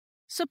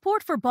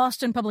Support for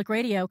Boston Public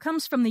Radio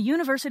comes from the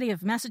University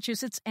of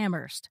Massachusetts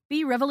Amherst.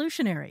 Be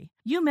revolutionary.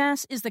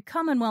 UMass is the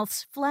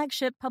Commonwealth's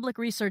flagship public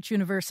research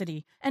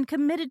university and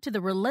committed to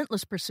the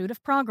relentless pursuit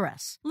of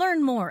progress.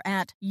 Learn more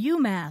at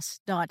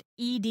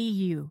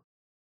umass.edu.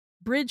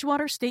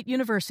 Bridgewater State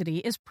University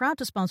is proud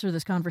to sponsor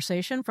this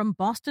conversation from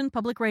Boston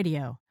Public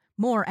Radio.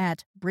 More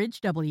at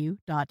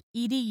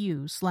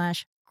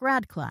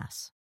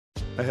bridgew.edu/gradclass.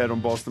 Ahead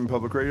on Boston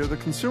Public Radio, the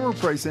Consumer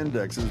Price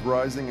Index is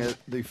rising at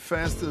the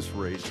fastest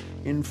rate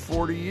in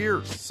 40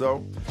 years.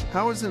 So,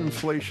 how is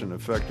inflation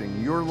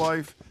affecting your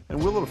life,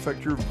 and will it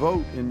affect your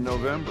vote in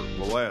November?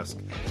 We'll ask.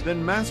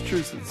 Then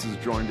Massachusetts has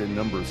joined a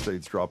number of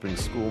states dropping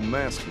school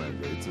mask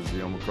mandates as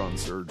the Omicron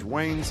surge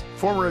wanes.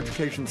 Former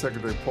Education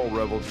Secretary Paul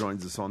Reville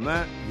joins us on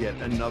that. Yet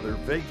another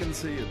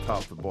vacancy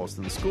atop the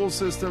Boston school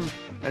system,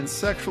 and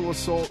sexual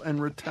assault and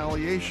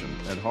retaliation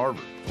at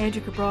Harvard.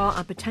 Andrew Cabral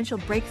on potential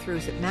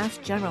breakthroughs at Mass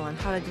General on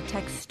how to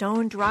detect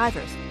stone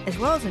drivers, as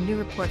well as a new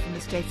report from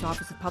the state's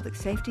Office of Public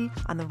Safety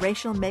on the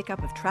racial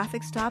makeup of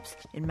traffic stops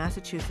in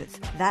Massachusetts.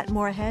 That and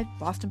more ahead.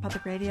 Boston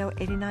Public Radio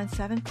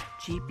 89.7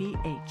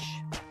 GBH.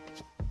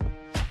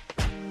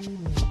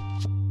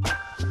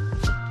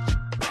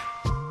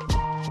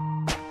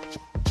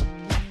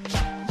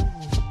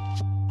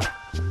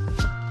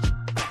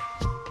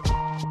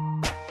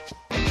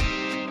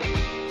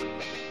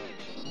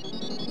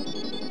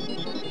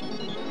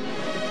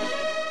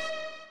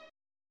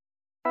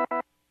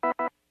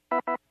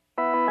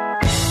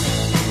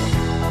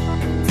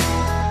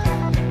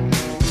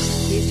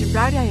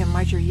 Friday, I am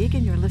Marjorie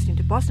Egan. You're listening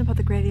to Boston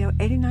Public Radio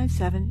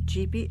 89.7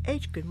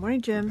 GBH. Good morning,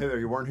 Jim. Hey there,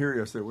 you weren't here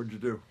yesterday. What did you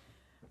do?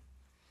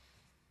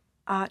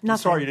 Nothing.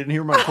 Sorry, you didn't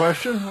hear my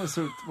question? Was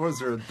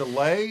there a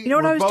delay? You know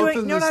what I was doing?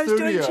 You know what I was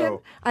doing, Jim?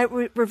 I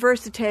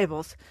reversed the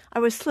tables. I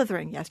was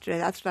slithering yesterday.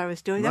 That's what I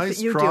was doing. That's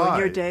what you do on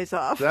your days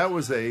off. That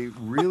was a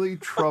really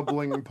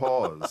troubling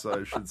pause,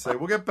 I should say.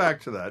 We'll get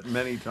back to that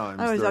many times during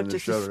the show. I was up to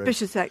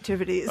suspicious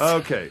activities.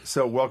 Okay,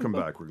 so welcome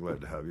back. We're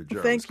glad to have you,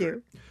 Gerald. Thank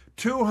you.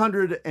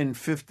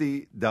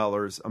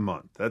 $250 a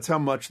month. That's how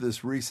much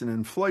this recent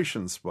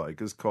inflation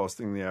spike is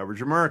costing the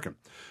average American.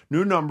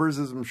 New numbers,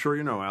 as I'm sure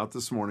you know, out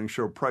this morning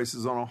show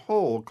prices on a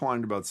whole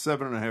climbed about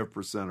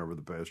 7.5% over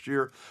the past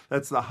year.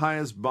 That's the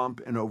highest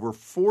bump in over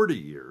 40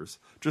 years.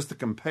 Just to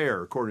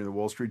compare, according to the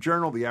Wall Street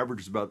Journal, the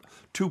average is about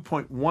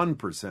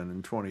 2.1%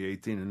 in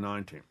 2018 and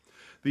 19.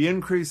 The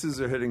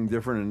increases are hitting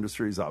different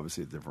industries,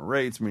 obviously at different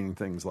rates, meaning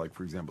things like,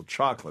 for example,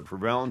 chocolate for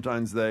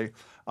Valentine's Day,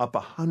 up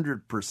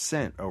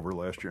 100% over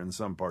last year in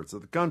some parts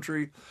of the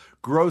country.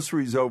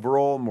 Groceries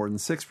overall, more than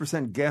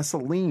 6%.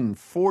 Gasoline,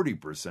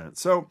 40%.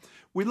 So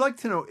we'd like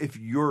to know if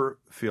you're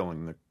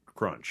feeling the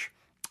crunch,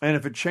 and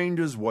if it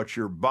changes what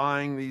you're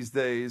buying these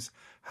days,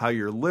 how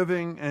you're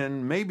living,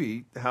 and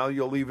maybe how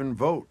you'll even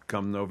vote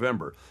come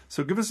November.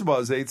 So give us a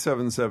buzz,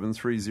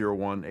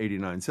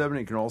 877-301-8970.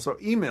 You can also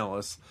email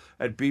us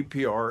at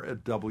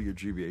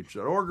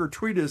bpr@wgbh.org or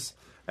tweet us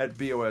at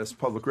BOS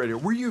Public Radio.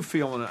 Were you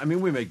feeling it? I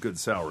mean, we make good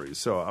salaries,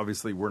 so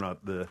obviously we're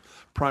not the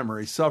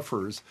primary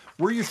sufferers.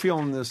 Were you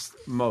feeling this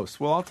most?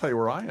 Well, I'll tell you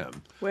where I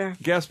am. Where?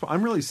 Gas.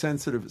 I'm really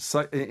sensitive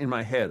in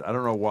my head. I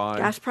don't know why.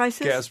 Gas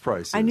prices? Gas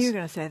prices. I knew you were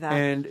going to say that.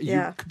 And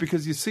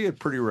because you see it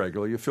pretty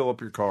regularly. You fill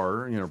up your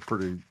car,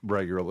 pretty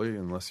regularly,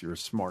 unless you're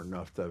smart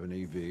enough to have an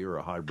EV or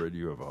a hybrid.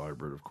 You have a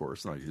hybrid, of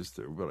course. Not used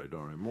to, but I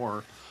don't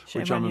anymore.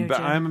 Shame which on you,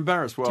 Jim. I'm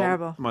embarrassed. Well,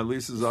 terrible. My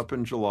lease is up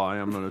in July.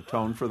 I'm going to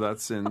atone for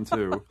that sin,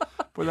 too.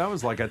 But that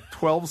was like a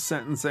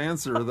 12-sentence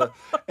answer.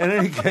 In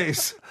any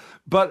case,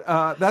 but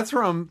that's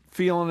where I'm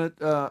feeling it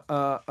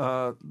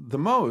the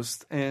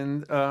most.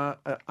 And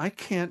I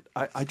can't.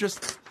 I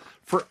just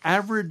for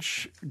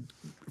average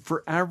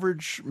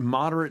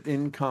moderate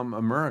income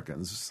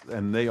Americans,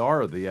 and they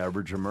are the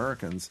average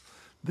Americans.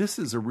 This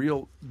is a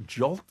real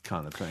jolt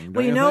kind of thing.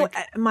 Well,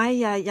 my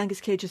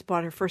youngest kid just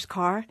bought her first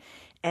car.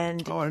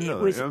 And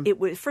it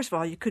was first of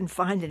all, you couldn't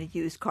find any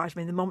used cars. I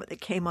mean, the moment they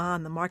came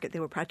on the market, they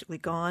were practically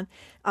gone.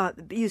 The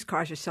used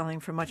cars are selling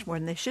for much more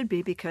than they should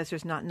be because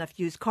there's not enough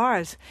used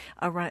cars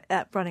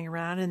running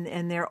around,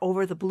 and they're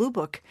over the Blue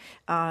Book.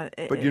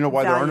 But you know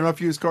why there aren't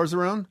enough used cars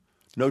around?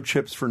 No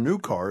chips for new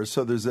cars,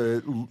 so there's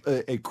a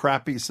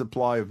crappy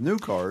supply of new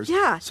cars.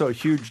 Yeah. So a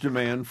huge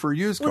demand for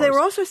used cars. Well, they were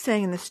also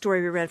saying in the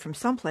story we read from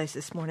someplace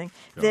this morning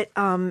that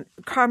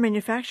car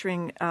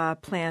manufacturing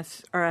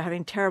plants are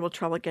having terrible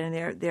trouble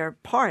getting their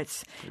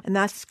parts, and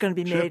that's going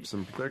to be chips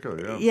in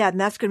particular. Yeah, and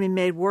that's going to be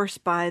made worse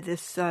by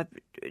this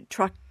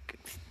truck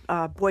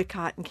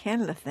boycott in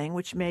Canada thing,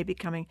 which may be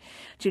coming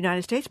to the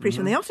United States pretty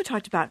soon. They also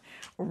talked about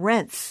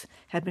rents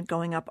have been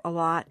going up a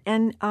lot,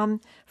 and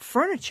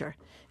furniture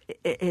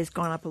has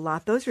gone up a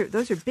lot. Those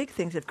are big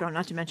things that have grown,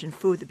 not to mention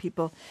food that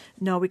people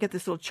know. We get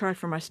this little chart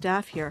from our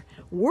staff here.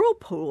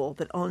 Whirlpool,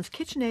 that owns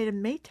KitchenAid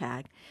and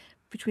Maytag,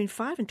 between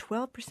 5 and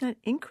 12%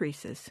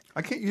 increases.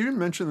 You didn't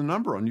mention the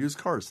number on used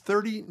cars.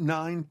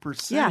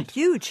 39%. Yeah,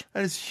 huge.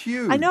 That is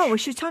huge. I know. Well,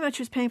 she was talking about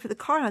she was paying for the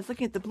car, and I was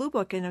looking at the Blue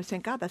Book, and I was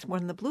saying, God, that's more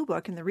than the Blue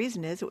Book. And the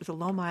reason is it was a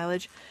low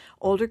mileage,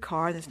 older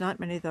car. There's not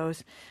many of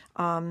those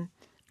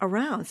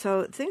around.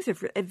 So things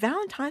have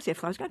Valentine's Day.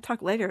 I was going to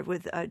talk later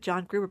with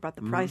John Gruber about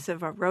the price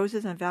of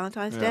roses on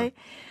Valentine's Day.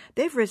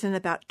 They've risen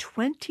about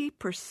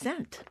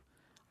 20%.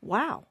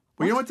 Wow.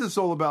 Well, you know what this is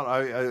all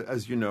about?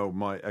 As you know,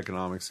 my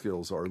economic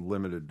skills are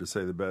limited, to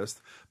say the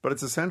best. But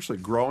it's essentially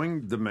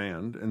growing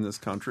demand in this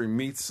country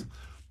meets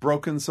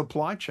broken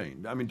supply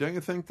chain. I mean, don't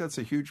you think that's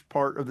a huge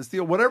part of this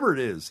deal? Whatever it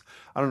is,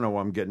 I don't know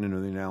why I'm getting into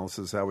the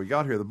analysis how we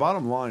got here. The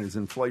bottom line is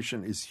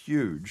inflation is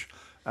huge,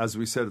 as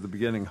we said at the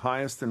beginning,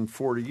 highest in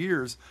 40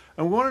 years.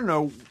 And we want to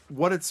know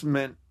what it's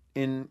meant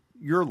in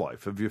your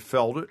life. Have you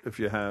felt it? If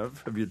you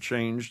have you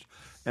changed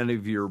any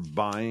of your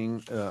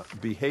buying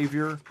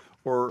behavior?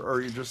 Or are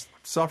you just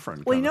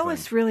suffering? Well, you know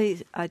what's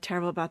really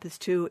terrible about this,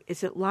 too,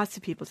 is that lots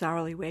of people's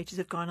hourly wages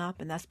have gone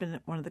up, and that's been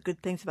one of the good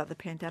things about the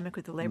pandemic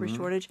with the labor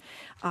shortage.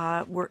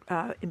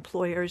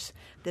 Employers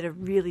that are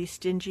really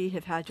stingy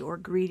have had to, or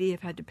greedy,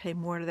 have had to pay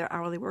more to their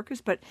hourly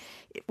workers. But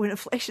when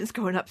inflation's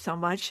going up so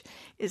much,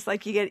 it's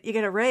like you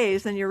get a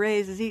raise, and your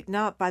raise is eaten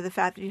up by the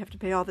fact that you have to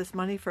pay all this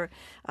money for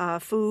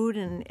food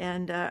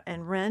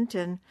and rent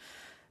and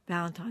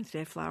Valentine's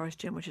Day flowers,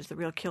 Jim, which is the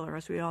real killer,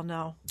 as we all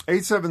know.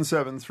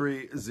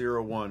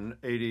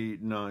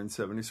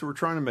 877-301-8970. So we're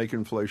trying to make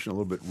inflation a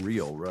little bit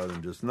real rather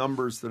than just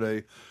numbers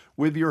today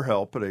with your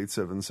help at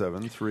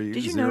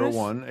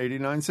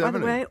 877-301-8970. By the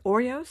way,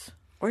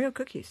 Oreo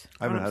cookies.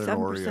 I haven't had an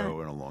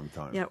Oreo in a long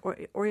time. Yeah,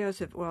 Oreos,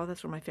 that's one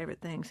of my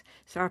favorite things.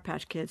 Sour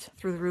Patch Kids,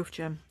 through the roof,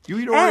 Jim. You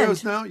eat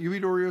Oreos now? You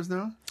eat Oreos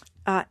now?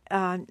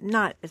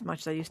 Not as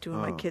much as I used to when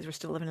my kids were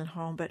still living at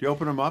home. But do you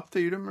open them up to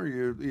eat them, or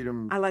you eat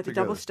them I like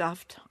together? the double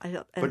stuffed.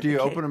 But do you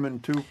open them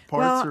in two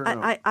parts? Well, or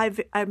no?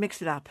 I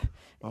mix it up.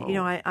 Oh, you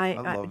know, I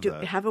love do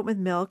that. have it with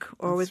milk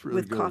or That's really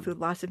with good. coffee with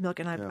lots of milk,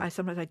 and I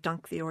sometimes I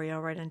dunk the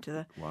Oreo right into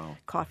the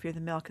coffee or the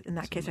milk. In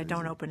that case, I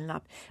don't open it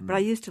up. But I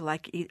used to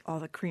eat all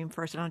the cream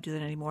first. I don't do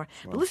that anymore.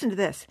 But listen to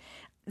this.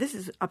 This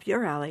is up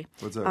your alley.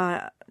 What's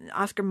that?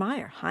 Oscar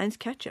Mayer, Heinz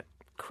ketchup,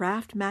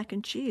 Kraft mac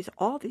and cheese.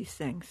 All these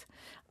things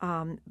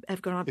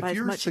have gone up by as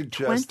much as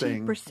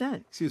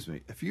 20%. Excuse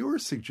me. If you were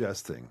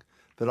suggesting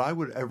that I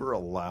would ever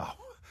allow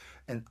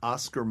an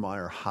Oscar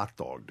Mayer hot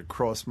dog to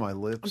cross my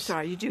lips, I'm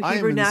sorry. You do I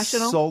Hebrew am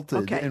National? insulted.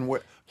 Okay. And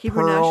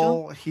Hebrew Pearl,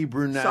 National?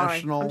 Hebrew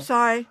National. I'm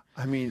sorry.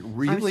 I mean,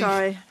 really?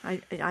 I'm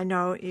sorry. I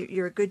know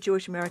you're a good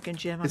Jewish American,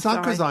 Jim. It's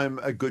not because I'm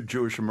a good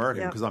Jewish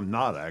American, Yep. because I'm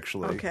not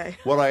actually. Okay.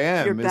 What I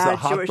am You're is bad a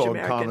hot Jewish dog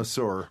American.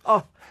 connoisseur.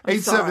 Oh,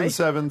 I'm sorry.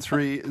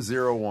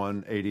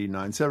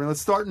 877-301-8970.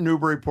 Let's start in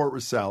Newburyport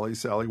with Sally.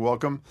 Sally,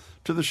 welcome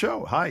to the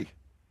show. Hi.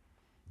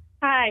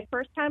 Hi.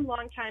 First time,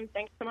 long time.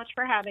 Thanks so much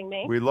for having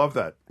me. We love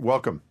that.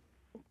 Welcome.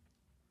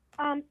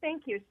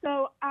 Thank you.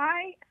 So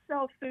I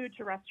sell food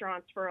to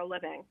restaurants for a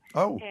living.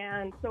 Oh.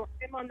 And so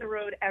I'm on the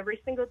road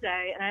every single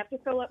day, and I have to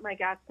fill up my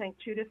gas tank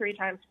 2 to 3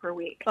 times per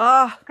week.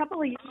 Oh, A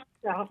couple of years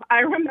ago,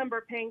 I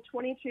remember paying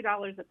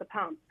 $22 at the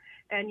pump.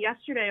 And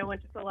yesterday I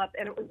went to fill up,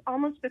 and it was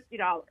almost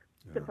 $50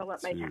 to fill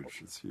up my tank.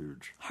 It's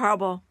huge.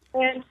 horrible.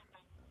 And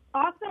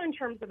also in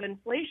terms of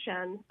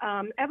inflation,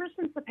 ever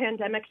since the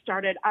pandemic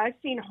started, I've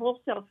seen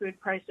wholesale food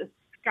prices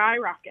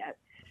skyrocket.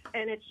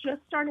 And it's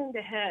just starting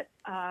to hit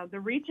the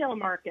retail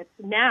markets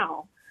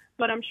now.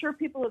 But I'm sure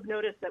people have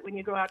noticed that when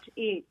you go out to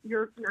eat,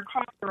 your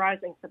costs are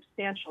rising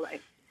substantially.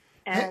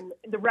 And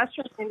the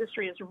restaurant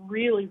industry is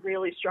really,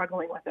 really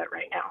struggling with it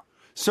right now.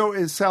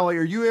 So, Sally,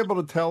 are you able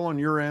to tell on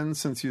your end,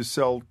 since you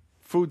sell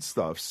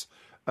foodstuffs,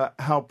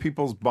 how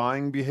people's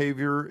buying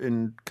behavior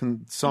and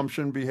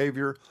consumption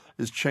behavior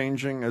is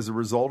changing as a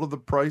result of the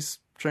price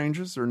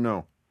changes, or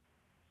no?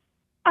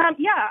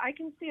 Yeah, I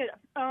can see it.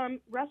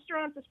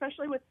 Restaurants,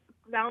 especially with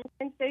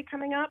Valentine's Day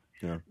coming up,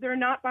 they're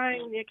not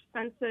buying the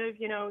expensive,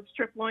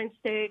 strip loin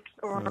steaks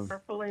or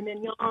filet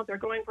mignon. They're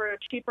going for a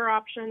cheaper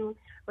option,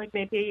 like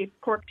maybe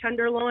pork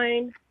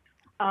tenderloin.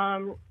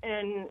 And,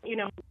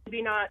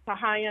 maybe not the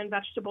high-end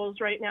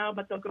vegetables right now,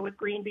 but they'll go with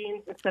green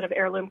beans instead of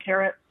heirloom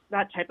carrots,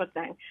 that type of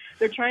thing.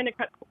 They're trying to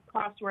cut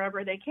costs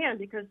wherever they can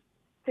because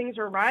things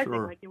are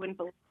rising like you wouldn't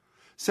believe.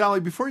 Sally,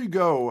 before you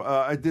go,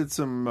 I did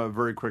some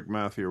very quick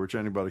math here, which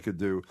anybody could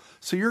do.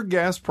 So your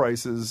gas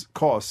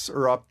costs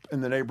are up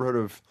in the neighborhood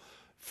of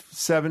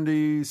 $70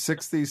 to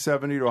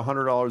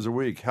 $100 a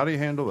week. How do you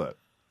handle that?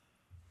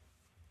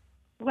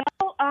 Well,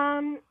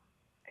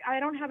 I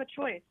don't have a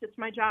choice. It's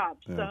my job.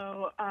 Yeah.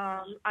 So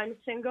I'm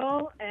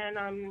single and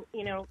I'm,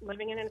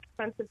 living in an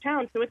expensive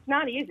town. So it's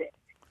not easy.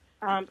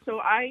 So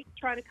I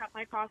try to cut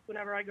my costs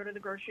whenever I go to the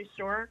grocery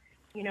store.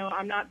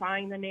 I'm not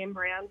buying the name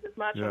brands as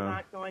much. Yeah. I'm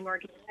not going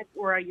organic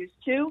where I used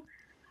to.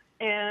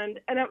 And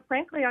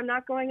frankly, I'm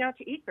not going out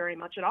to eat very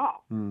much at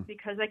all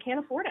because I can't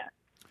afford it.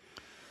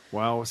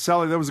 Wow.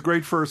 Sally, that was a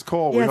great first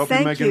call. Yeah, we hope you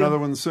thank make you. another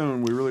one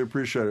soon. We really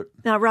appreciate it.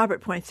 Now, Robert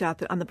points out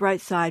that on the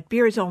bright side,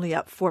 beer is only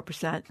up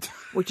 4%,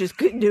 which is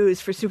good news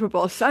for Super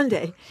Bowl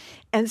Sunday.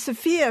 And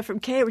Sophia from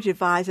Cambridge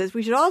advises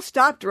we should all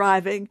stop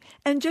driving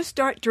and just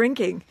start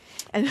drinking.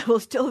 And we'll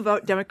still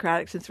vote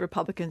Democratic since the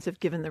Republicans have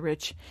given the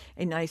rich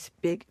a nice,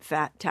 big,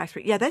 fat tax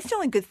rate. Yeah, that's the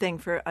only good thing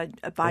for Biden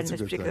at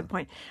this particular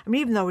point. I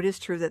mean, even though it is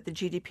true that the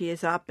GDP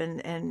is up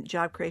and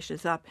job creation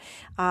is up,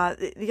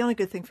 the only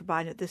good thing for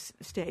Biden at this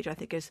stage, I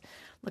think, is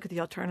look at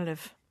the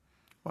alternative.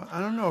 Well,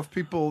 I don't know if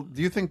people.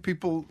 Do you think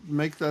people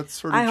make that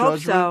sort of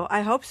judgment?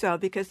 I hope so,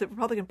 because the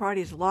Republican Party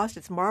has lost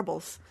its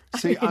marbles.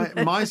 See,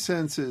 my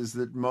sense is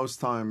that most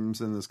times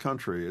in this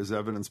country, as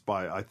evidenced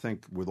by, I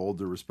think, with all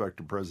due respect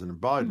to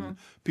President Biden,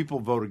 people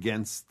vote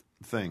against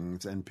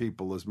things, and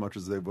people, as much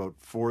as they vote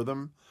for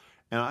them.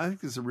 And I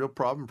think it's a real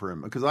problem for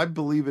him because I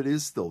believe it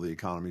is still the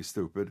economy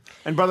stupid.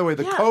 And by the way,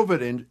 the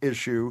COVID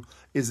issue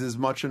is as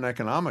much an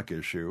economic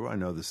issue. I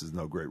know this is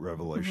no great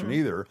revelation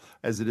either,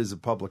 as it is a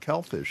public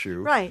health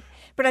issue. Right.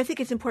 But I think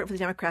it's important for the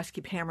Democrats to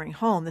keep hammering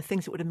home the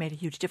things that would have made a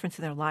huge difference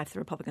in their life the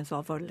Republicans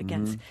all voted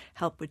against.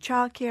 Help with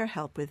child care,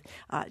 help with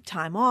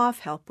time off,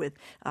 help with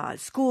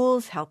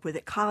schools, help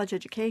with college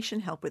education,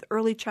 help with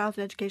early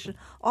childhood education.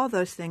 All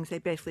those things they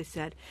basically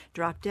said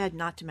drop dead,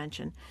 not to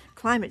mention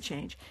climate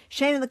change.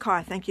 Shane in the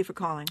car, thank you for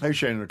calling. Hey,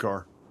 Shane in the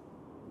car.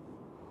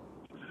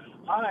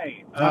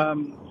 Hi.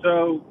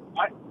 So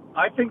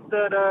I think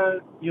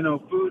that,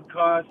 food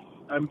costs,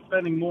 I'm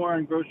spending more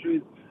on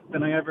groceries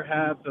than I ever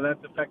have, so that's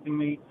affecting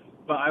me.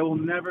 But I will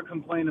never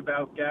complain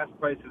about gas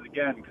prices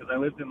again because I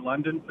lived in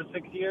London for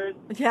 6 years.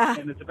 Yeah.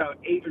 And it's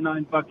about $8 or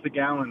 $9 a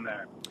gallon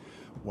there.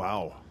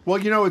 Wow. Well,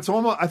 it's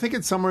almost. I think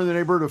it's somewhere in the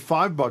neighborhood of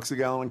 $5 a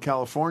gallon in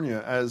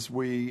California as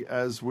we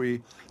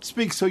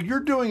speak. So you're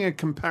doing a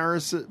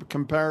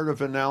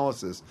comparative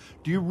analysis.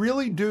 Do you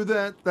really do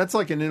that? That's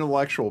like an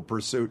intellectual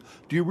pursuit.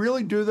 Do you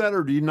really do that,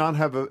 or do you not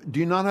have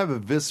a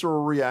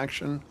visceral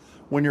reaction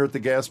when you're at the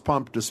gas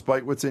pump,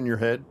 despite what's in your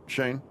head,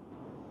 Shane?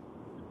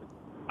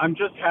 I'm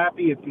just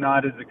happy it's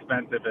not as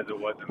expensive as it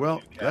was in the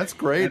UK. That's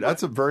great.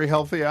 That's a very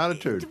healthy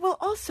attitude. Well,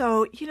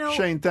 also,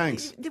 Shane,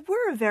 thanks.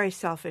 We're a very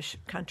selfish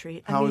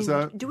country. How is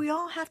that? Do we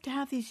all have to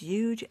have these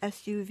huge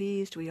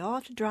SUVs? Do we all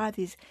have to drive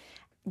these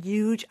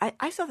huge?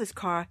 I saw this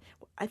car.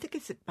 I think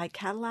it's by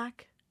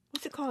Cadillac.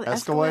 What's it called?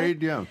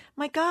 Escalade, yeah.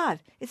 My God,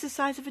 it's the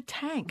size of a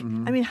tank.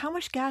 I mean, how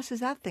much gas does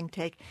that thing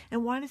take?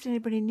 And why does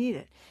anybody need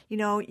it?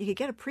 You could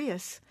get a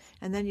Prius,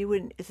 and then you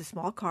wouldn't. It's a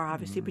small car,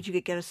 obviously, but you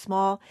could get a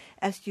small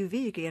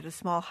SUV. You could get a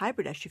small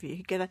hybrid SUV. You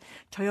could get a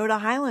Toyota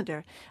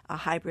Highlander, a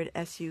hybrid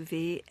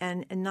SUV,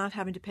 and not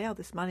having to pay all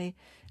this money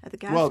at the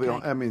gas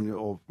tank.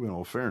 Well, in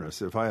all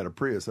fairness, if I had a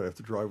Prius, I'd have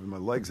to drive with my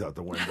legs out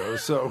the window.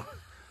 So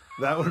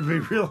that would be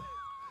real.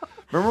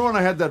 Remember when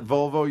I had that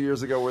Volvo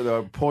years ago where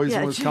the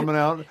poison was coming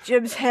out?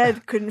 Jim's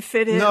head couldn't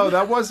fit in. No,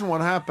 that wasn't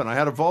what happened. I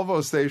had a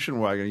Volvo station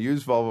wagon, a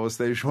used Volvo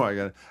station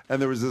wagon,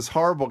 and there was this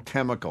horrible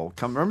chemical.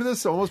 Remember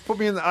this? Almost put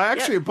me in.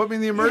 It put me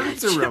in the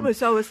emergency room.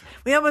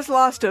 We almost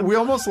lost him. You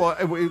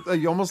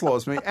almost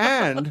lost me.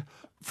 And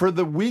for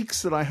the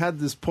weeks that I had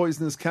this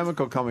poisonous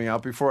chemical coming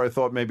out, before I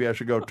thought maybe I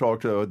should go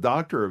talk to a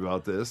doctor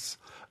about this,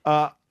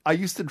 I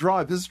used to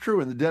drive. This is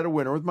true in the dead of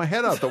winter with my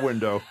head out the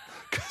window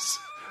because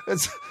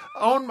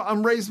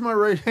I'm raising my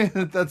right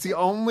hand. That's the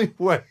only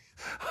way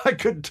I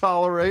could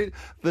tolerate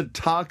the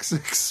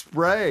toxic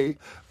spray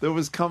that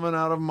was coming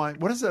out of my...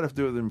 What does that have to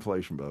do with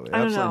inflation, by the way? I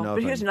don't Absolutely know,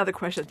 nothing. but here's another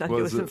question that's not to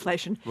do with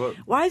inflation.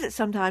 Why is it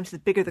sometimes the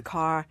bigger the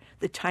car,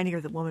 the tinier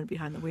the woman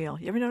behind the wheel?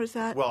 You ever notice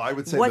that? Well, I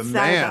would say What's the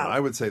that man. about? I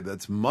would say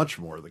that's much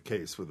more the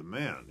case with the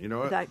man. You know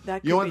what? That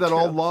you know could that be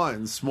old true.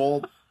 line,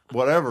 small...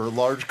 Whatever,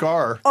 large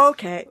car.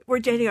 Okay, we're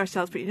dating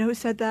ourselves, but you know who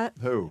said that?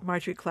 Who?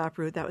 Marjorie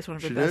Clapper. That was one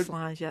of her She best did?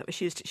 lines. Yeah,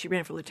 she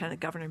ran for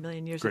lieutenant governor a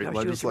million years Great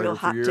ago. She was a legislator real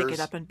for hot years.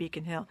 ticket up on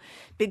Beacon Hill.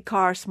 Big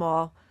car,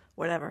 small,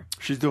 whatever.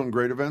 She's doing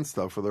great event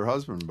stuff with her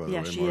husband, by the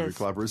way, she Marjorie is.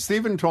 Clapper.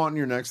 Stephen Taunton,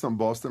 you're next on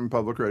Boston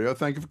Public Radio.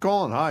 Thank you for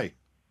calling. Hi.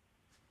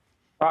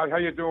 Hi, how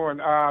you doing?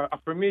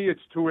 For me,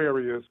 it's two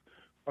areas.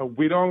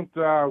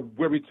 We're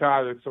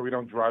retired, so we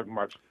don't drive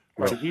much.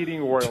 The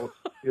heating oil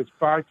is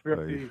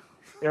 $5.50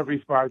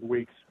 every 5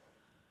 weeks.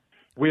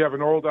 We have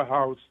an older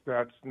house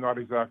that's not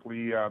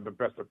exactly the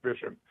best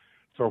efficient,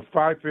 so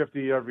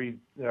 $5.50 every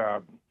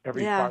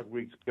 5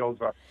 weeks builds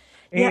up.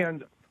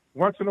 And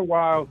once in a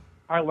while,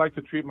 I like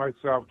to treat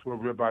myself to a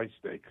ribeye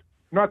steak.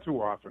 Not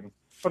too often,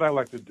 but I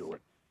like to do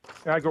it.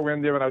 And I go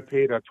in there and I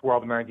paid at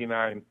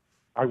 $12.99.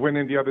 I went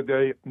in the other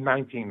day,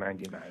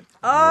 $19.99.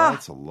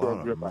 That's a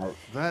lot of money.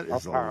 That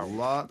is a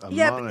lot of money.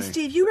 Yeah, but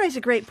Steve, you raise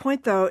a great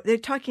point, though. They're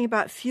talking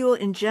about fuel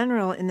in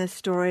general in this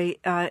story,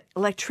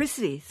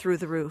 electricity through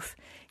the roof.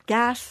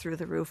 Gas through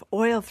the roof,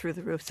 oil through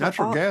the roof. So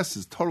natural gas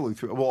is totally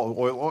through. Well,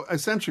 oil,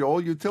 essentially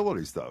all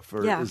utility stuff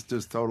is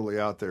just totally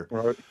out there.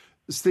 Right.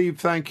 Steve,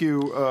 thank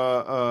you.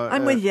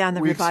 I'm with you on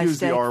the ribeye steak. We excuse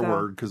the R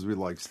word because we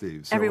like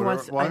Steve. So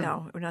I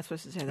know we're not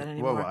supposed to say that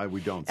anymore. Well,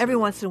 we don't. Every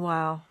once in a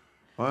while.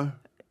 What?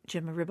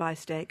 Jim, a ribeye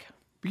steak.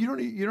 But you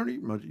don't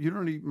eat much. You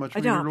don't eat much. I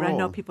don't, but I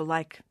know people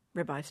like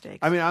ribeye steaks.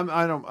 I mean,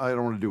 I don't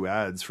want to do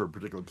ads for a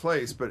particular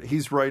place, but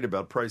he's right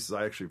about prices.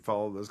 I actually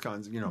follow those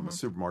kinds. I'm a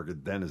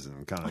supermarket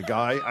denizen kind of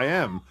guy. I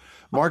am.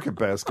 Market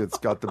Basket's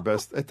got the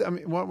best. I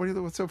mean,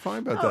 what's so funny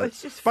about that?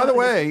 It's just By the funny.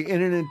 way,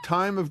 in a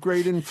time of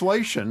great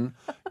inflation,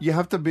 you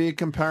have to be a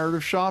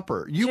comparative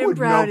shopper. You Jim would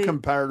Browdy, know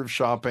comparative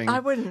shopping. I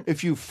wouldn't.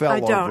 If you fell I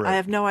don't. over it. I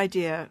have no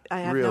idea. I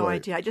have no Really?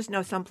 idea. I just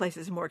know some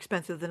places are more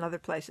expensive than other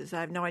places.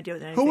 I have no idea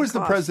what anything Who was the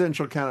costs.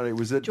 presidential candidate?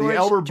 Was it George- the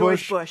Elder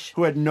George Bush.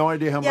 who had no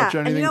idea how much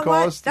anything and you know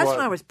cost? What? That's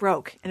when I was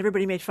broke, and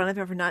everybody made fun of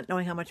him for not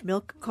knowing how much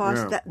milk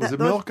cost. Yeah. Was it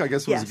milk? I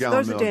guess it was a gallon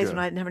those of are milk, days yeah. when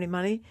I didn't have any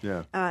money.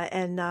 Yeah.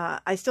 And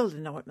I still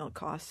didn't know what milk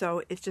cost.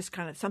 So it's just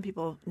kind of, some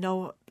people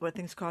know what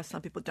things cost,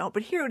 some people don't.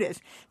 But here it is,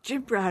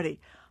 Jim Browdy,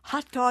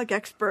 hot dog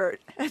expert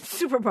and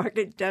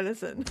supermarket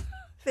denizen.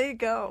 There you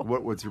go.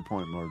 What's your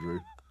point, Marjorie?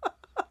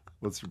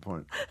 What's your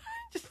point? I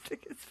just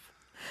think it's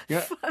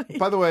Yeah. funny.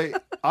 By the way,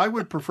 I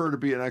would prefer to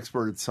be an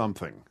expert at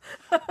something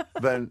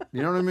than,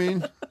 you know what I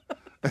mean?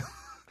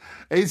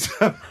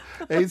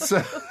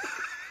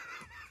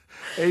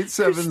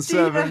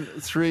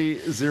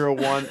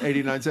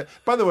 877-301-89.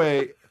 By the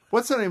way,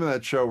 what's the name of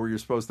that show where you're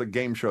supposed to,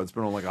 game show, it's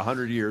been on like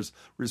 100 years,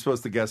 where you're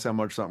supposed to guess how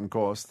much something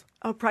cost?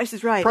 Oh, Price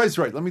is Right. Price is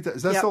Right. Let me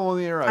is that Yep. still on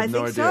the air? I have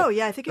no think idea. so.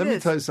 Yeah, I think it Let me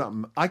is. tell you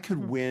something. I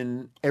could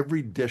win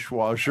every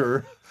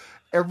dishwasher,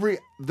 I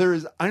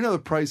know the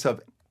price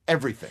of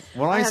everything.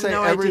 When I have say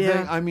no everything,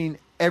 idea. I mean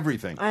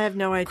everything. I have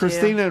no idea.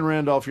 Christina and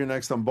Randolph, you're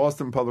next on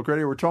Boston Public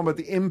Radio. We're talking about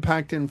the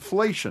impact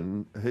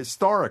inflation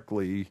historic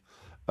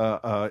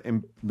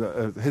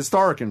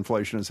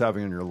inflation is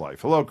having in your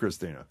life. Hello,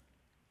 Christina.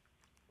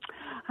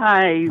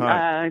 Hi.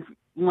 Hi.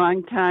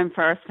 Long time,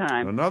 first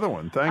time. Another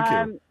one. Thank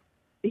you.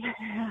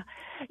 Yeah.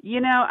 You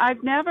know,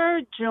 I've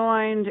never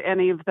joined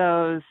any of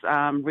those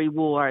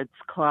rewards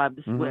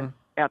clubs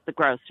at the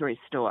grocery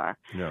store.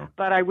 Yeah.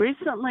 But I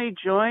recently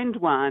joined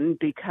one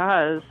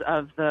because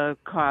of the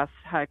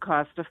high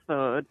cost of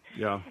food.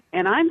 Yeah.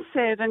 And I'm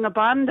saving a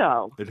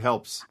bundle. It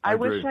helps. I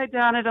agree. wish I'd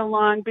done it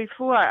long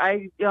before.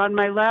 On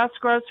my last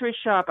grocery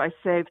shop, I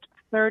saved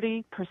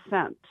 30%.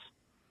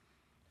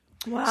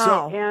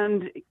 Wow.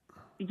 And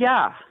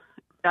yeah,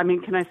 I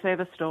mean, can I say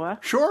the store?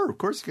 Sure, of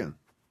course you can.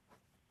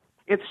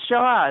 It's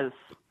Shaw's.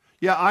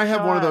 Yeah, I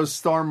have one of those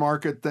Star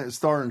Market,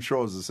 Star and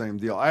Show is the same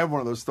deal. I have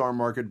one of those Star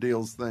Market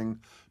deals thing,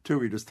 too,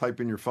 where you just type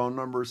in your phone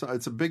number.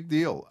 It's a big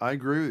deal. I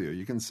agree with you.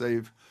 You can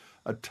save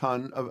a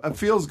ton of, it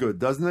feels good,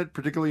 doesn't it?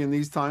 Particularly in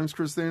these times,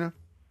 Christina?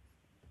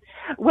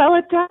 Well,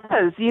 it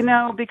does,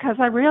 because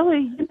I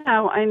really,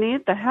 I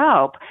need the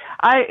help.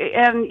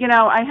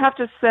 I have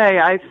to say,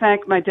 I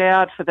thank my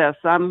dad for this.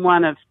 I'm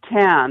one of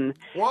 10.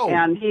 Whoa.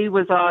 And he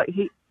was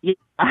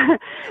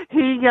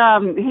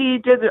he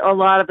did a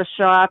lot of the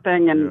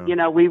shopping, and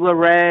we were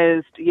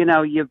raised,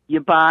 you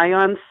buy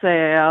on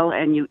sale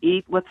and you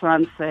eat what's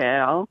on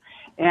sale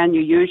and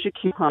you use your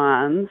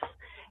coupons.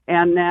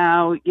 And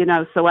now,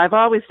 so I've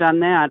always done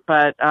that,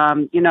 but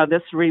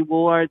this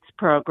rewards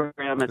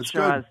program at It's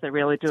Shaw's, good. they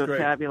really do It's a great.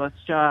 fabulous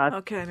job.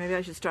 Okay, maybe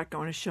I should start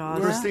going to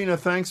Shaw's. Christina,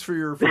 thanks for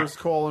your first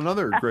call.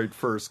 Another great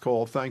first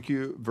call. Thank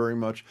you very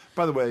much.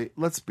 By the way,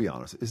 let's be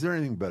honest. Is there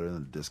anything better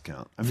than a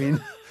discount? I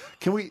mean,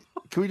 can we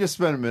just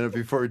spend a minute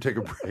before we take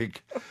a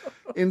break?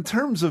 In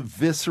terms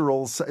of is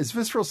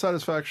visceral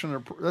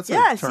satisfaction? That's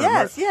Yes, a term,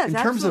 yes, right? yes, In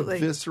absolutely. terms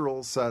of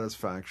visceral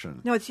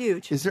satisfaction. No, it's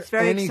huge. Is there it's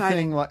very anything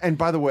exciting. like? And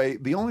by the way,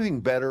 the only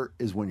thing better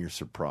is when you're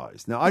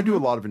surprised. Now, I do a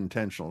lot of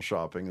intentional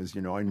shopping, as you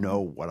know. I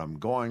know what I'm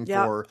going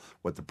Yep. for,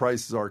 what the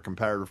prices are,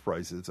 comparative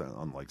prices,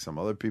 unlike some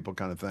other people,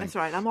 kind of thing. That's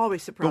right. I'm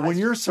always surprised. But when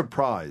you're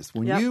surprised,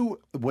 Yep.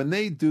 when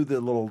they do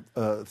the little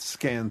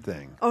scan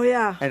thing, oh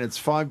yeah, and it's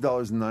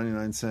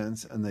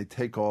 $5.99, and they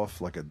take off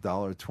like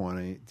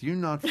 $1.20, do you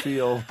not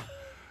feel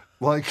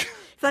like?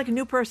 it's like a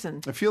new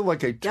person. I feel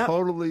like a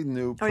totally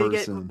new Or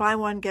person. you get buy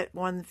one get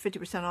one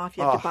 50% off.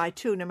 You have to buy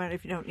two, no matter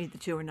if you don't need the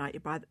two or not. You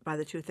buy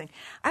the two thing.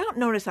 I don't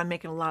notice I'm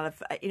making a lot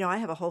of. I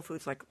have a Whole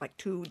Foods like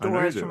 2 I know you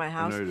doors do. from my I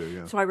house, know you do,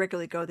 yeah. so I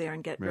regularly go there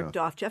and get Yeah. ripped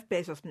off. Jeff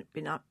Bezos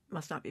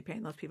must not be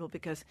paying those people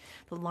because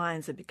the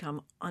lines have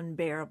become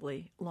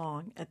unbearably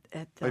long at.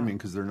 I mean,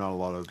 because there are not a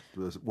lot of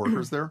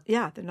workers there.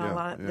 Yeah, there are not Yeah, a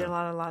lot. There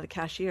are a lot of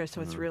cashiers,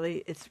 so it's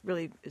really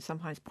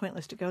sometimes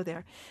pointless to go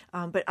there.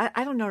 But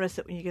I don't notice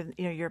that when you get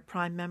you're a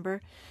Prime member,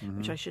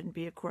 which I shouldn't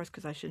be, of course,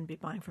 because I shouldn't be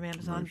buying from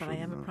Amazon, but I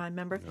am a Prime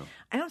member. Yeah.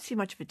 I don't see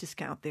much of a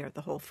discount there at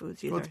the Whole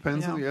Foods either. Well, it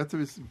depends. You have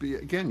to be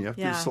again. You have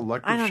to do I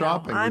selective don't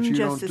shopping, know. I'm which you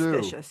just don't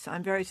suspicious. do.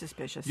 I'm very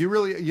suspicious. You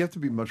have to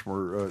be much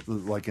more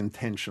like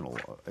intentional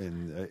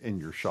in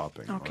your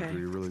shopping. Okay,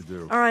 Audrey, you really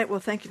do. All right. Well,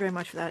 thank you very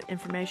much for that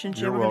information,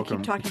 Jim. You're We're going to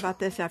welcome. keep talking about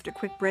this after a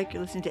quick break.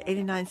 You're listening to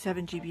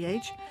 89.7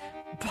 GBH,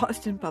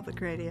 Boston Public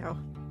Radio.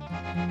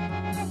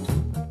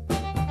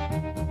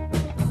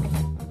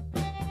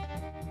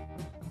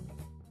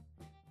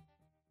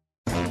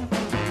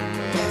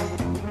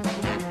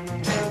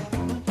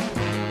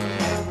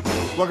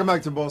 Welcome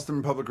back to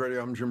Boston Public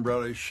Radio. I'm Jim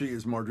Browdy. She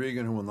is Marjorie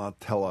Egan, who will not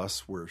tell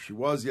us where she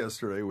was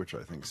yesterday, which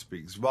I think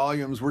speaks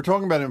volumes. We're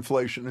talking about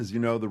inflation. As you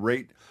know, the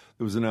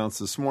It was announced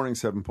this morning,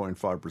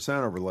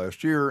 7.5% over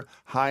last year,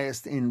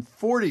 highest in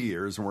 40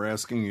 years. And we're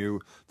asking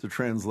you to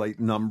translate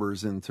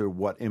numbers into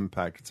what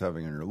impact it's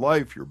having on your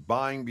life, your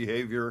buying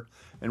behavior,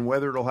 and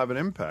whether it'll have an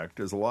impact,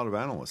 as a lot of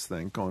analysts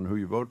think, on who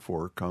you vote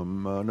for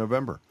come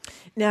November.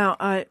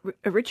 Now,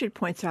 Richard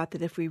points out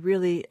that if we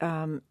really,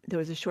 there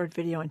was a short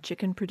video on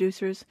chicken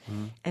producers,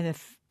 and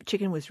if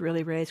chicken was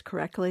really raised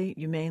correctly,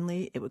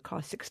 humanely, it would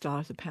cost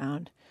 $6 a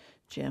pound.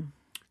 Jim?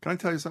 Can I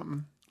tell you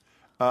something?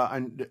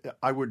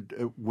 I would,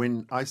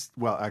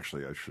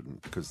 actually I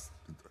shouldn't, because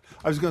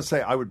I was going to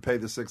say I would pay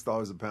the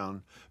 $6 a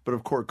pound, but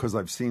of course, because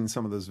I've seen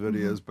some of those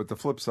videos, but the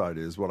flip side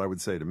is what I would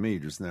say to me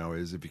just now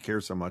is, if you care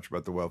so much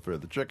about the welfare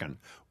of the chicken,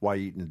 why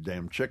eating a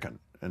damn chicken?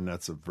 And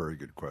that's a very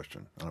good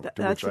question.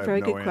 That's a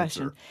very good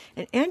question.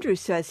 And Andrew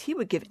says he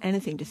would give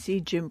anything to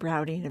see Jim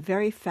Braude in a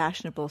very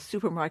fashionable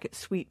supermarket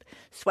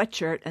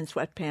sweatshirt and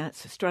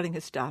sweatpants, strutting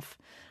his stuff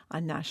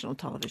on national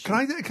television.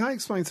 Can I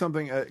explain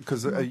something?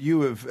 Because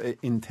you have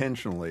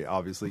intentionally,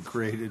 obviously,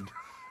 created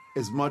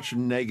as much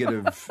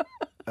negative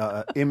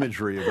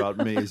imagery about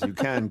me as you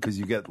can, because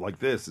you get like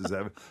this,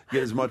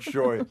 get as much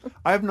joy.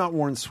 I have not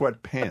worn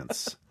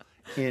sweatpants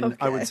in,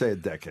 I would say, a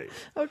decade.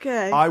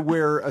 Okay. I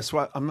wear a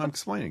sweat. I'm not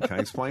explaining. Can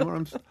I explain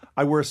what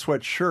I wear a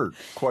sweatshirt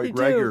quite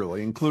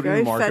regularly, including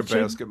the Market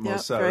Basket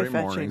most Saturday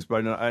mornings.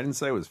 But I didn't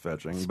say it was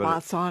fetching.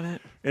 Spots on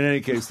it. In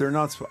any case, they're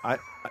not.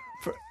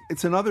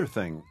 It's another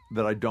thing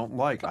that I don't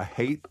like. I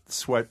hate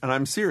sweat, and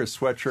I'm serious,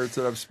 sweatshirts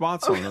that have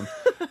spots on them,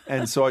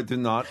 and so I do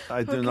not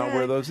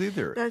wear those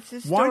either. That's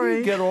his story. Why do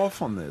you get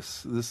off on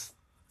this?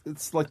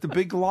 It's like the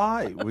big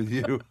lie with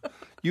you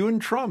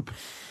and Trump.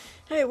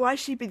 Hey, why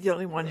should she be the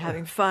only one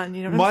having fun?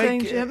 You know what I'm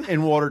saying, Jim? Mike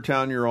in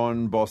Watertown, you're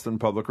on Boston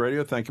Public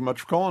Radio. Thank you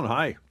much for calling.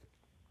 Hi.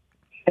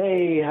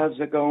 Hey, how's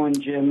it going,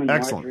 Jim and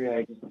Excellent.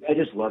 Marjorie? I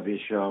just love your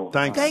show.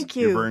 Thanks. Thank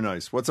you. You're very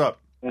nice. What's up?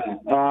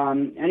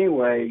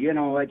 Anyway,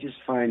 I just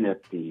find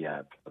that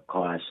the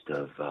cost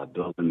of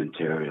building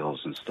materials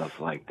and stuff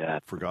like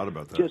that. Forgot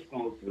about that. Just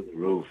go through the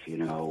roof. You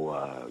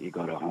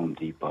go to Home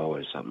Depot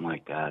or something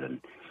like that,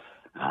 and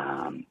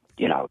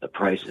the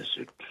prices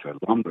for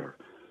lumber,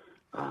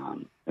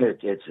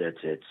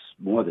 it's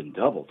more than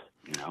doubled.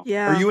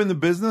 Yeah. Are you in the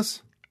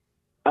business?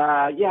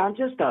 Yeah, I'm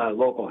just a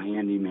local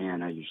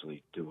handyman. I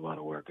usually do a lot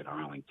of work at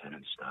Arlington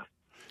and stuff.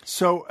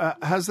 So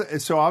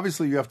so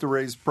obviously you have to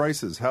raise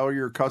prices. How are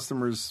your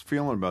customers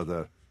feeling about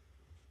that?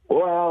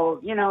 Well,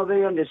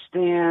 they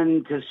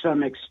understand to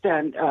some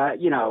extent.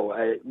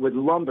 With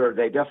lumber,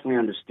 they definitely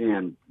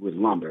understand with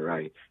lumber.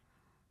 I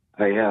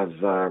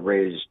have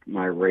raised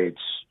my rates.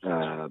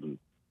 I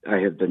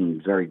have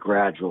been very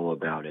gradual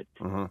about it.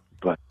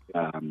 But,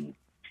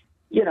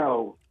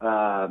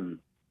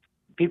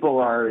 people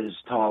are as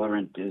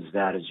tolerant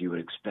as you would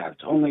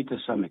expect, only to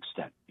some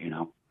extent,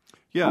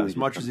 Yeah, as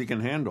much as he can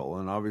handle.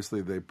 And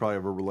obviously they probably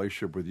have a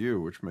relationship with you,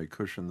 which may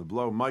cushion the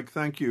blow. Mike,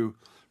 thank you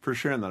for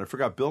sharing that. I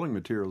forgot building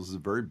materials is a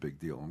very big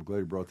deal. I'm glad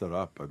you brought that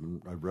up.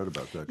 I've read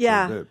about that.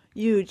 Yeah,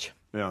 huge.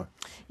 Yeah.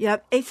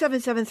 Yep.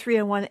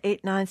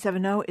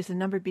 877-301-8970 is the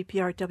number,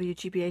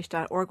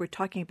 bpr.wgbh.org. We're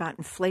talking about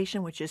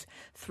inflation, which is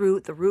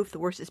through the roof. The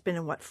worst it's been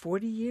in,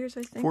 40 years,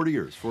 I think? 40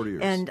 years.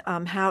 And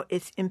how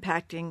it's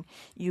impacting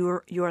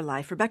your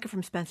life. Rebecca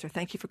from Spencer,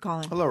 thank you for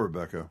calling. Hello,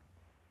 Rebecca.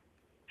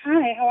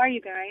 Hi, how are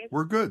you guys?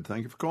 We're good.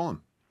 Thank you for calling.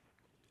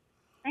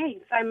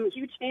 Thanks. I'm a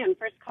huge fan.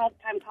 First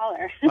time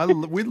caller.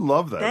 We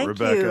love that, Thank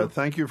Rebecca. you.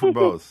 Thank you for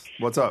both.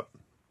 What's up?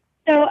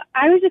 So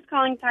I was just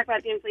calling to talk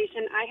about the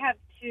inflation. I have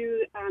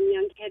two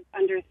young kids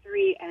under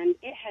 3, and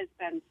it has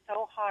been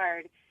so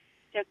hard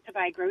just to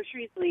buy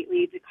groceries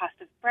lately. The cost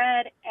of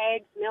bread,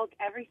 eggs, milk,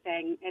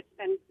 everything. It's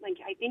been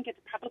I think it's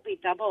probably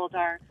doubled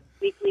our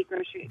weekly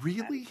grocery expense.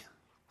 Really?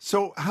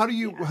 So how do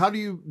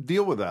you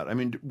deal with that? I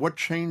mean, what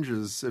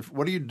changes?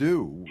 What do you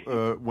do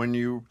when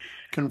you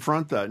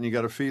confront that and you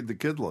got to feed the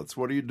kidlets?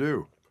 What do you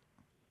do?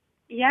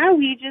 Yeah,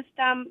 we just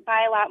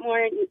buy a lot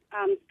more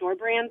store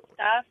brand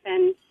stuff,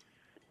 and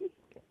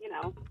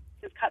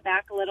just cut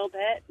back a little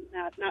bit.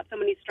 Not so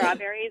many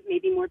strawberries,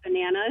 maybe more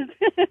bananas.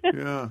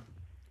 Yeah.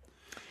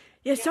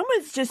 Yeah,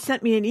 someone's just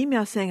sent me an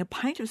email saying a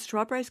pint of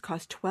strawberries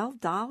cost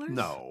 $12.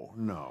 No.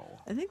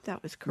 I think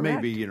that was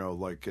correct. Maybe,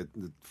 like at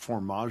the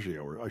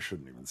Formaggio, or I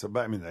shouldn't even say,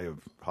 but I mean, they have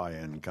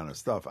high-end kind of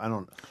stuff. I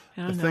don't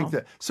think know.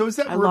 that. So is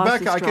that,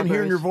 Rebecca, I can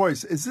hear in your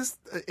voice, is this,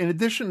 in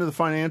addition to the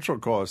financial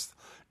cost,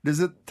 does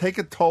it take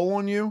a toll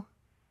on you?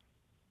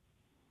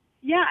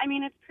 Yeah, I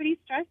mean, it's pretty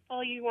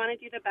stressful. You want to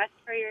do the best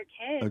for your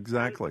kids.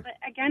 Exactly. But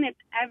again, it's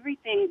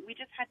everything. We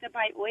just had to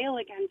buy oil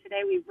again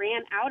today. We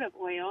ran out of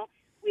oil.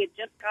 We had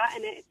just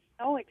gotten it. It's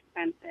so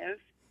expensive.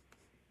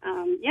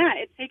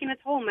 It's taken a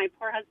toll. My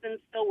poor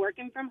husband's still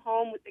working from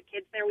home with the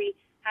kids there. We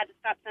had to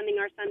stop sending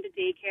our son to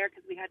daycare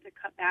because we had to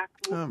cut back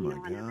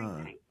on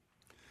everything.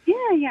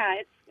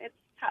 Yeah, it's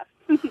tough.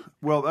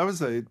 Well, that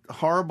was a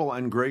horrible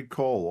and great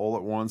call all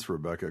at once,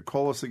 Rebecca.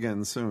 Call us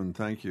again soon.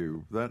 Thank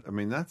you.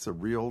 That's a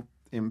real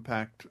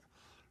impact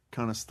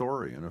kind of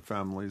story in a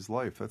family's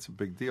life. That's a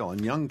big deal.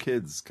 And young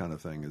kids kind of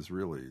thing is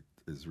really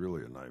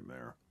a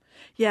nightmare.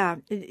 Yeah.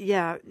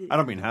 I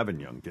don't mean having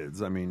young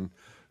kids. I mean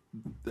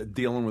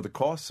dealing with the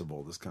costs of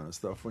all this kind of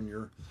stuff when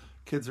your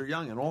kids are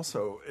young. And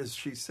also, as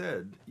she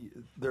said,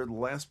 they're the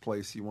last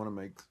place you want to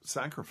make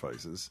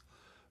sacrifices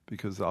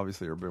because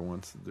obviously everybody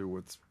wants to do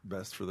what's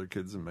best for their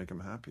kids and make them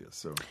happiest.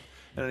 So,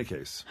 in any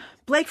case.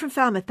 Blake from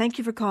Falmouth, thank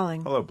you for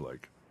calling. Hello,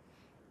 Blake.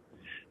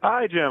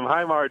 Hi, Jim.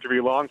 Hi,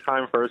 Marjorie. Long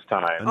time, first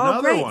time.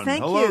 Another great. one.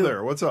 Thank Hello you.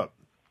 there. What's up?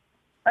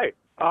 Hey,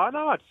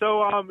 not.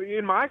 So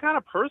in my kind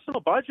of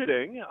personal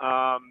budgeting,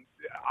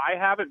 I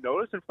haven't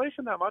noticed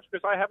inflation that much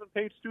because I haven't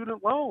paid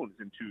student loans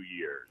in 2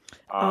 years.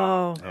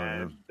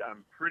 And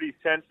I'm pretty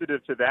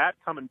sensitive to that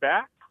coming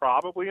back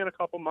probably in a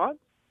couple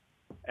months.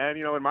 And,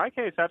 in my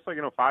case, that's like,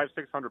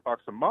 $500-600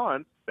 a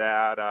month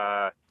that,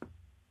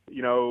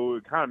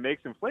 kind of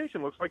makes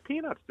inflation looks like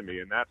peanuts to me.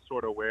 And that's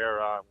sort of where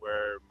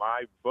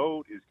my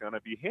vote is going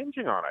to be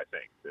hinging on, I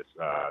think, this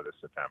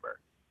September.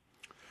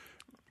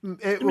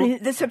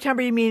 This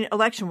September, you mean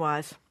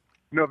election-wise?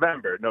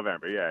 November,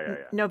 yeah.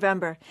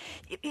 November.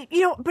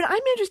 But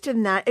I'm interested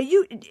in that.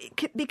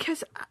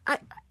 Because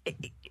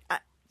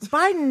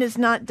Biden has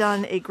not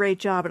done a great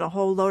job in a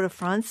whole load of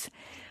fronts.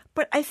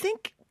 But I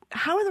think,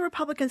 how are the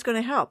Republicans going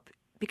to help?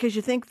 Because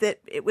you think that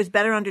it was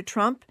better under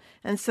Trump,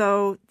 and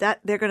so that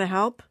they're going to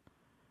help?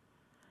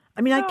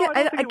 I mean, I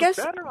guess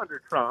it was better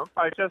under Trump.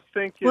 I just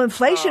think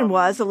inflation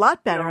was a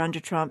lot better under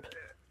Trump,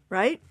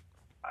 right?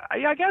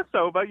 I guess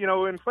so, but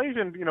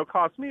inflation,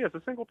 cost me as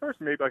a single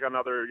person maybe like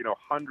another,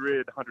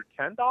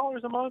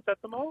 $110 a month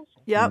at the most.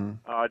 Yep.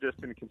 Just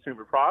in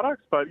consumer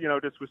products, but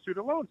just with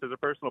student loans as a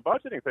personal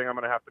budgeting thing, I'm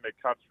going to have to make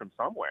cuts from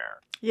somewhere.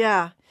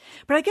 Yeah,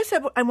 but I guess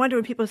I wonder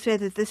when people say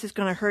that this is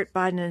going to hurt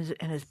Biden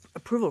and his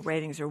approval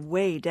ratings are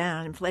way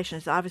down. Inflation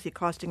is obviously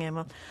costing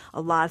him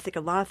a lot. I think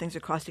a lot of things are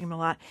costing him a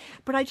lot.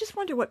 But I just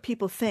wonder what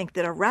people think,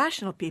 that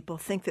irrational people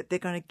think that they're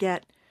going to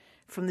get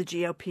from the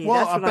GOP.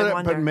 Well, that's what I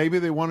wonder. But maybe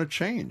they want to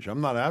change. I'm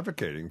not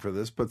advocating for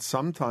this, but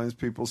sometimes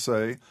people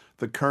say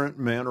the current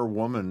man or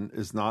woman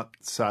is not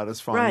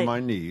satisfying my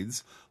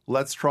needs.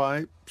 Let's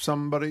try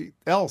somebody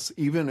else,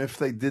 even if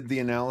they did the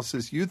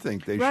analysis you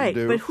think they should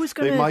do. But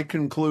they might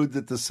conclude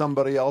that the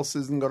somebody else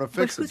isn't going to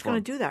fix it. But who's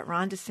going to do that?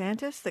 Ron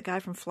DeSantis, the guy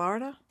from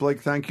Florida?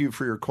 Blake, thank you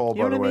for your call,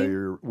 by the way.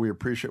 We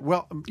appreciate it.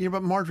 Well,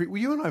 but Marjorie,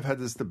 you and I have had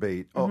this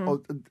debate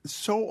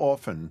so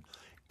often.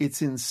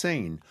 It's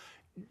insane.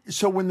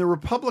 So when the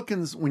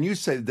Republicans, when you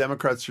say the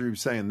Democrats are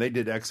saying they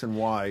did X and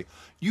Y,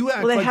 you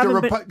act you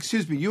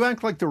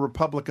act like the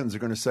Republicans are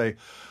going to say,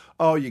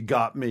 "Oh, you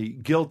got me,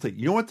 guilty."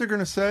 You know what they're going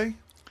to say?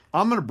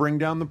 I'm going to bring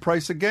down the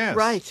price of gas.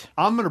 Right.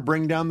 I'm going to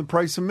bring down the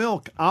price of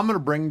milk. I'm going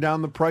to bring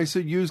down the price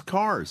of used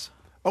cars.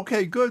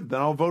 Okay, good.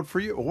 Then I'll vote for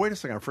you. Oh, wait a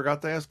second. I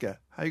forgot to ask you.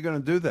 How are you going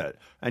to do that?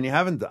 And you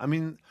haven't. I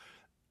mean,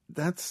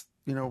 that's,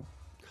 in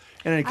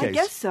any case. I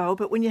guess so.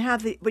 But when you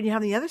have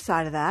the other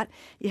side of that,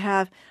 you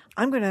have,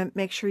 I'm going to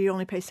make sure you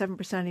only pay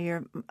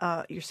 7%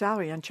 of your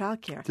salary on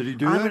child care. Did he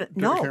do that?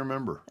 No. I can't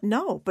remember.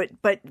 No, but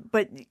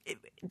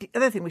the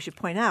other thing we should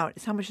point out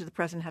is how much does the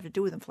president have to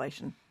do with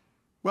inflation?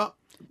 Well,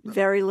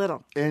 very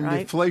little. And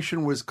right?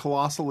 Inflation was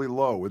colossally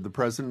low. Would the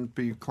president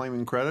be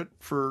claiming credit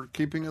for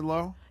keeping it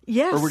low?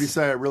 Yes. Or would he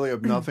say, I really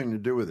have nothing to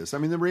do with this? I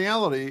mean, the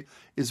reality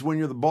is when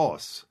you're the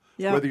boss,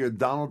 whether you're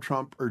Donald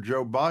Trump or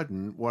Joe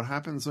Biden, what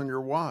happens on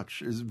your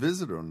watch is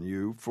visited on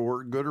you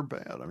for good or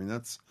bad. I mean,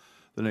 that's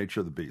the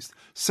nature of the beast.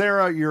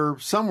 Sarah, you're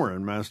somewhere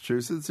in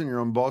Massachusetts and you're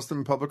on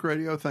Boston Public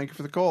Radio. Thank you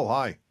for the call.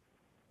 Hi.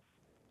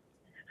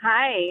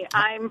 Hi.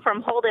 I'm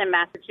from Holden,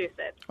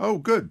 Massachusetts. Oh,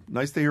 good.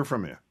 Nice to hear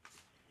from you.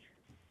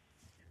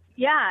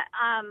 Yeah,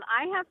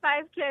 I have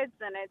 5 kids,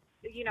 and it's,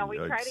 we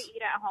Yikes. try to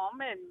eat at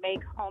home and make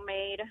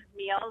homemade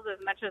meals as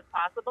much as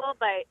possible,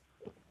 but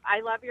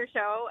I love your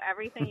show.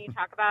 Everything you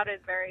talk about is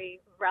very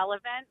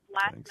relevant.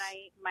 Last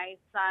night, my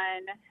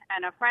son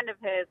and a friend of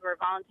his were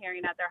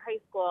volunteering at their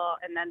high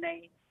school, and then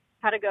they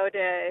had to go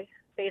to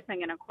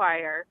facing in a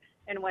choir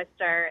in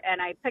Worcester, and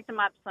I picked them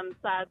up some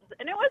subs,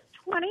 and it was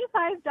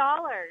 $25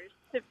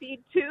 to feed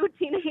 2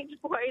 teenage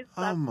boys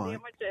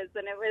sandwiches,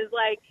 and it was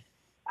like,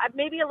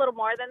 maybe a little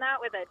more than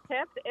that with a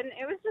tip, and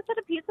it was just at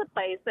a pizza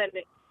place, and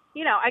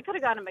I could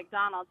have gone to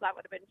McDonald's. That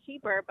would have been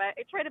cheaper, but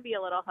I try to be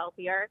a little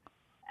healthier.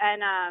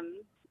 And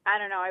I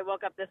don't know, I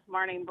woke up this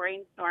morning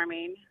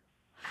brainstorming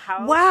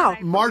wow,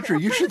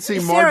 Marjorie, you should see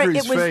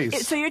Marjorie's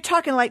face. So you're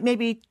talking like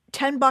maybe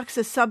 $10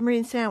 a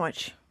submarine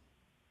sandwich.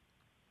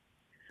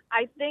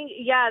 I think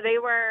they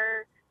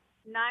were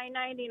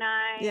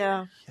 $9.99.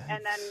 Yeah.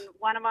 And then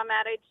one of them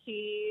added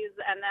cheese,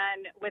 and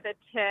then with a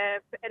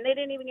tip, and they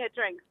didn't even get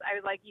drinks. I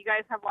was like, "You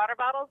guys have water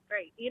bottles?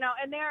 Great."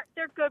 And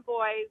they're good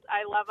boys.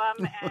 I love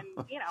them, and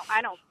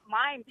I don't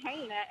mind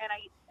paying it. And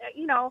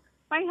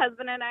my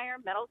husband and I are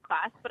middle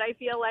class, but I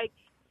feel like,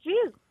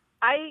 geez,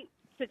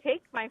 to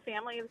take my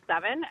family of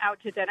 7 out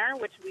to dinner,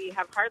 which we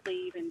have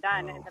hardly even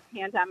done in the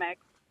pandemic,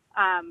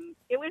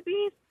 it would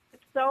be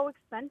so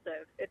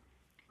expensive. It's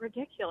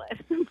ridiculous.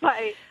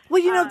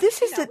 But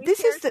this is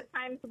the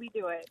times we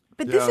do it.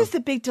 But this is the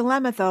big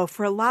dilemma, though,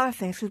 for a lot of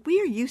things, because we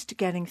are used to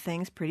getting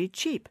things pretty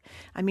cheap.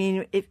 I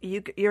mean, if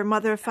you're a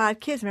mother of 5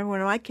 kids, remember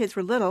when my kids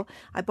were little,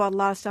 I bought a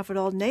lot of stuff at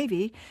Old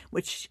Navy,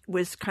 which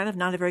was kind of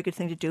not a very good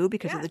thing to do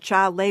because of the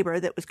child labor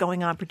that was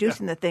going on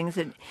producing the things.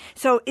 And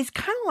so it's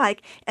kind of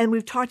like, and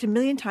we've talked a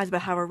million times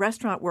about how our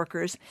restaurant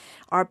workers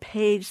are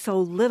paid so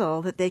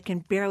little that they can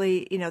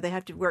barely, they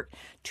have to work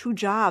 2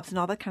 jobs and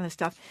all that kind of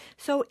stuff.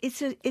 So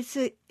it's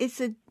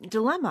a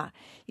dilemma.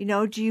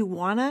 Do you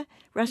want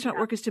restaurant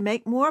workers to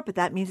make more, but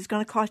that means it's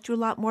going to cost you a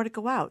lot more to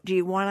go out? Do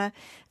you want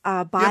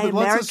to buy American?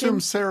 Let's assume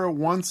Sarah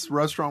wants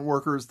restaurant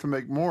workers to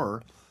make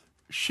more.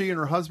 She and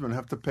her husband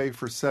have to pay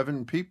for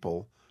 7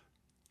 people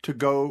to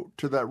go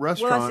to that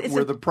restaurant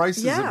where the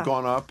prices have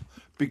gone up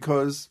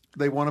because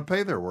they want to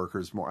pay their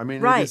workers more. I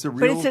mean, it is a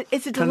real but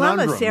it's a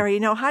dilemma,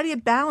 Sarah. How do you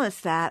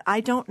balance that? I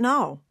don't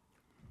know.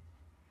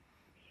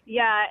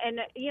 Yeah, and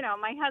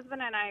my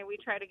husband and I, we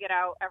try to get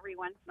out every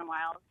once in a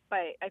while,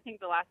 but I think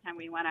the last time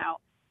we went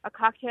out, a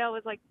cocktail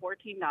was like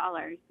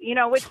 $14,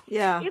 which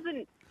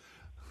isn't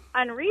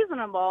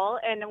unreasonable,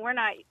 and we're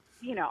not,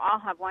 I'll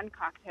have one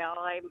cocktail.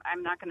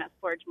 I'm not going to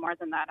splurge more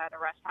than that at a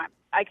restaurant.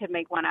 I could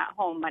make one at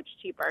home much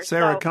cheaper.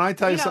 Sarah, can I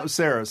tell you something?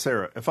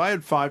 Sarah, if I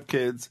had 5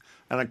 kids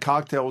and a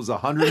cocktail was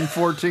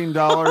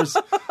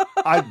 $114,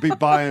 I'd be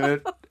buying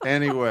it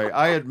anyway.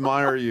 I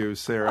admire you,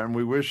 Sarah, and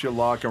we wish you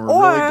luck, and we're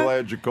really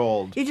glad you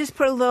called. You just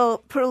put a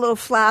little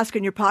flask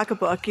in your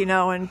pocketbook,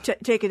 and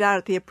take it out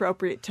at the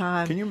appropriate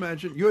time. Can you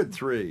imagine? You had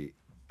 3.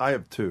 I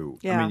have 2.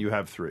 Yeah. I mean, you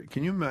have 3.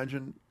 Can you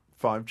imagine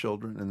 5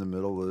 children in the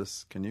middle of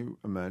this? Can you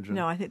imagine?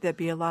 No, I think there'd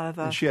be a lot of...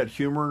 And she had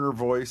humor in her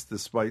voice,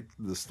 despite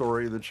the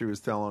story that she was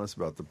telling us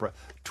about the price.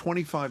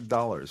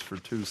 $25 for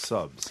 2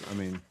 subs. I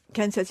mean...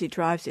 Ken says he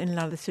drives in and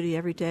out of the city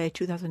every day.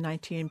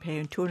 2019,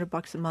 paying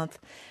 $200 a month.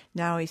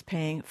 Now he's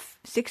paying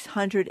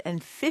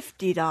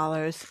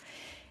 $650.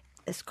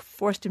 It's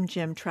forced him,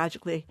 Jim,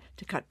 tragically,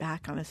 to cut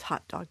back on his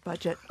hot dog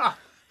budget.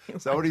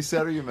 Is that what he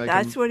said, or you making?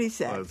 That's what he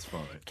said. Oh, that's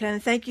funny.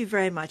 Ken, thank you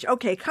very much.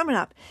 Okay, coming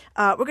up,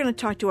 we're going to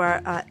talk to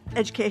our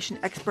education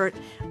expert,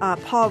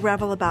 Paul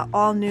Revell, about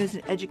all news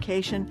in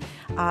education.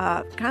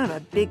 Kind of a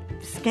big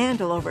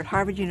scandal over at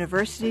Harvard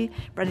University.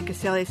 Brendan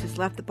Cassellius has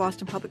left the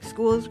Boston Public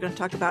Schools. We're going to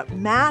talk about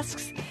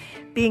masks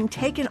being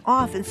taken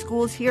off in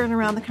schools here and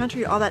around the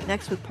country. All that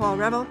next with Paul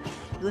Revell.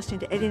 You're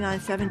listening to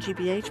 89.7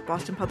 GBH,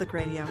 Boston Public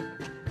Radio.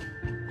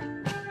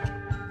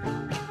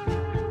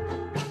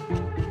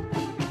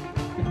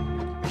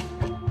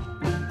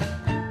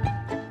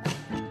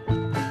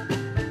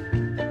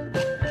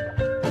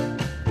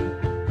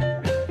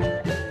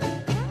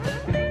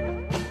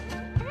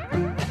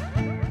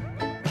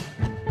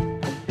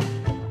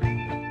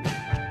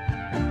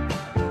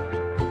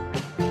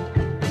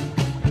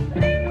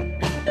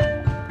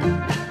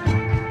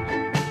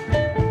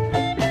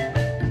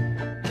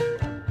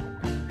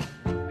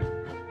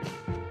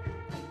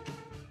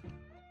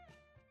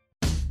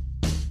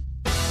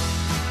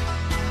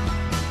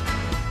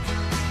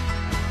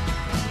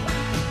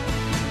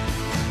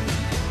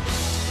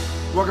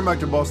 Welcome back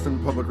to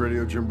Boston Public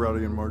Radio. Jim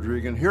Browdy and Margery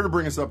Eagan here to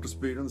bring us up to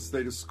speed on the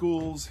state of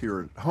schools here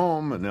at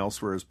home and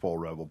elsewhere is Paul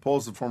Revell. Paul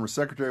is the former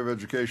Secretary of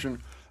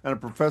Education and a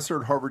professor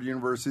at Harvard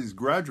University's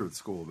Graduate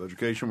School of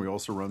Education. He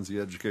also runs the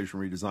Education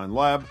Redesign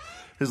Lab.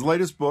 His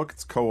latest book,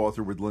 it's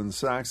co-authored with Lynn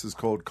Sachs, is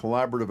called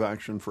Collaborative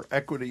Action for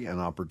Equity and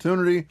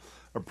Opportunity,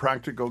 a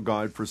practical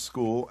guide for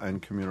school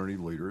and community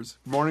leaders.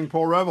 Good morning,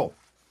 Paul Revell.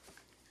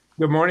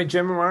 Good morning,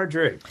 Jim and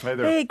Marjorie. Hey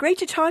there. Hey, great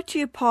to talk to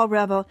you, Paul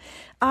Revell.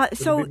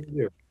 So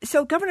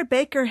Governor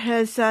Baker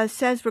has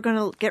says we're going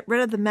to get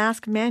rid of the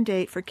mask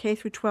mandate for K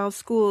through 12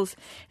 schools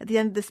at the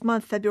end of this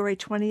month, February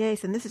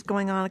 28th. And this is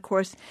going on, of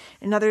course,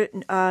 in other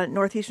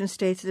northeastern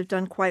states that have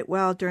done quite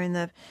well during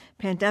the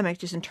pandemic,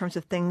 just in terms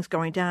of things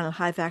going down and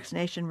high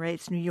vaccination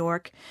rates. New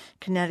York,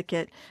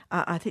 Connecticut,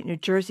 I think New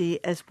Jersey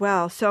as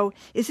well. So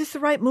is this the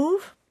right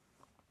move?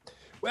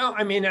 Well,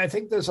 I mean, I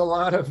think there's a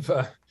lot of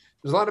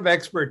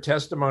expert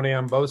testimony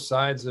on both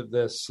sides of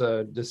this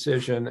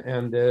decision,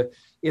 and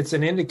it's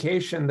an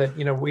indication that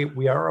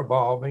we are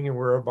evolving, and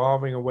we're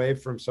evolving away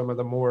from some of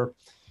the more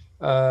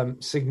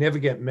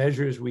significant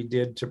measures we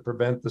did to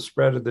prevent the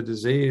spread of the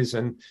disease.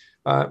 And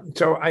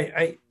so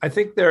I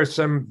think there are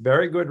some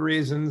very good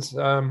reasons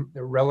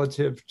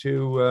relative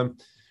to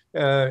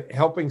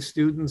helping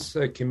students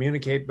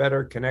communicate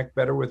better, connect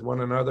better with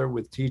one another,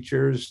 with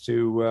teachers,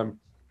 to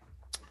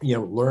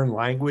learn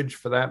language,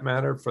 for that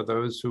matter, for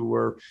those who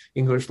are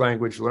English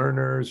language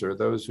learners or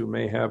those who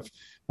may have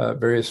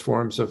various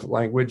forms of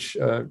language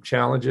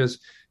challenges.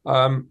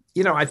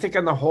 I think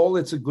on the whole,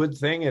 it's a good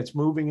thing. It's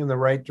moving in the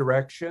right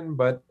direction,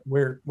 but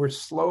we're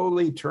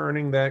slowly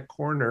turning that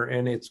corner,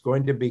 and it's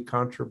going to be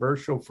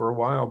controversial for a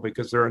while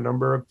because there are a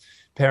number of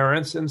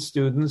parents and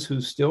students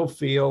who still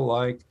feel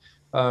like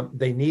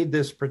they need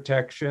this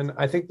protection.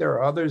 I think there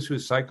are others who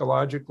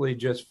psychologically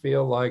just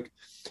feel like,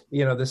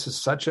 this is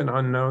such an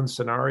unknown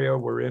scenario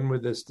we're in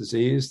with this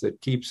disease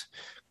that keeps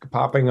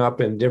popping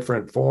up in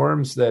different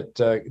forms, that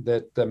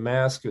the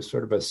mask is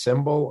sort of a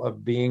symbol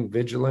of being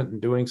vigilant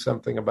and doing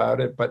something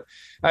about it. But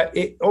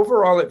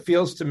overall, it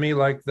feels to me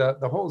like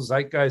the whole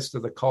zeitgeist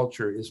of the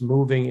culture is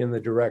moving in the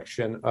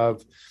direction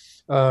of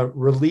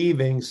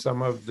relieving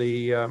some of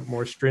the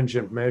more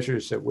stringent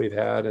measures that we've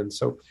had. And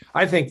so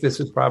I think this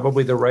is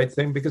probably the right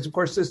thing, because, of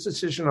course, this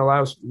decision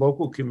allows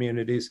local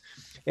communities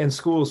and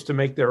schools to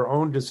make their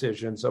own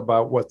decisions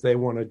about what they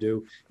want to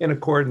do in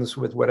accordance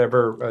with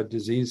whatever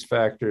disease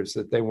factors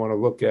that they want to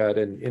look at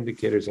and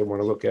indicators they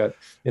want to look at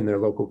in their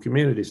local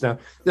communities. Now,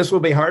 this will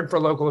be hard for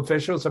local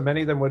officials, and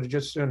many of them would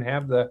just soon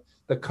have the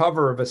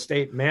cover of a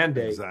state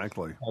mandate.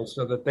 Exactly.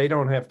 So that they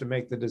don't have to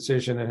make the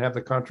decision and have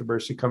the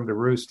controversy come to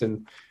roost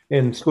in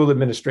school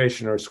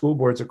administration or school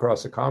boards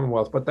across the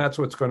Commonwealth. But that's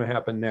what's going to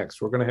happen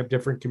next. We're going to have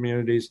different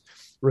communities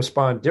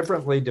respond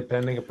differently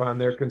depending upon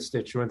their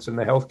constituents and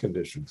the health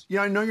conditions.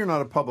 Yeah, I know you're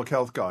not a public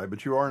health guy,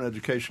 but you are an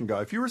education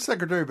guy. If you were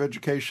Secretary of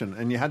Education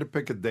and you had to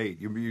pick a date,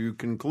 you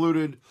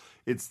concluded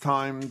it's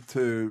time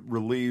to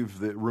remove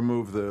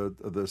the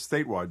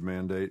statewide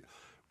mandate,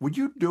 would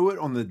you do it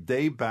on the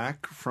day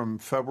back from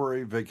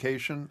February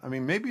vacation? I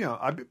mean, maybe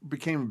I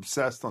became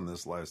obsessed on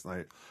this last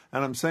night,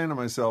 and I'm saying to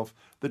myself,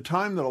 the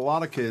time that a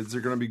lot of kids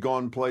are going to be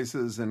going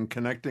places and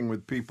connecting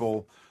with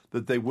people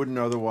that they wouldn't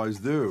otherwise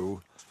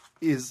do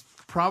is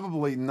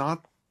probably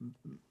not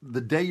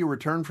the day you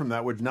return from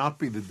that would not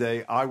be the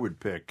day I would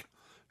pick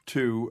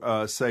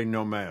to say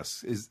no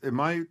masks. Am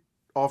I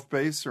off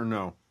base or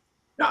no?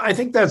 No, I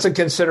think that's a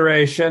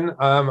consideration.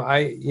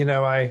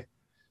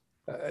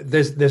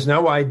 There's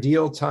no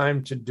ideal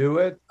time to do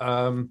it.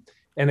 And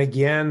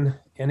again,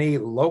 any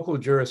local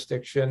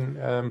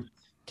jurisdiction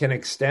can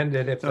extend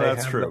it if they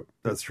that's have true.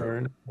 The that's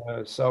concern.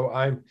 true.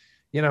 So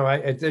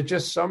there's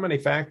just so many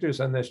factors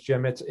on this,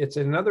 Jim. It's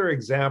another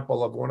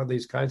example of one of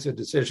these kinds of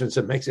decisions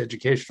that makes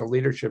educational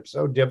leadership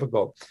so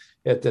difficult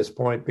at this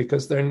point,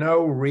 because there are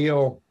no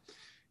real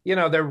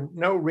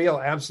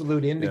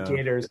absolute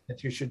indicators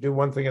that you should do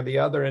one thing or the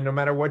other. And no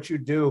matter what you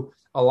do,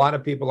 a lot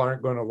of people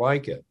aren't going to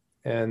like it.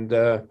 And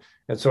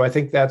so I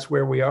think that's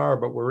where we are,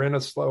 but we're in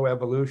a slow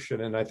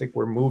evolution, and I think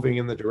we're moving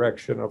in the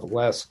direction of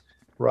less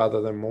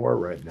rather than more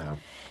right now.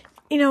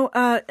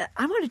 I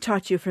want to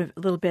talk to you for a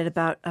little bit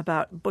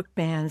about book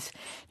bans.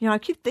 I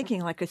keep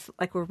thinking like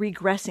we're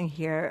regressing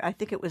here. I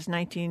think it was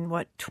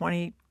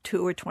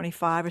 22 or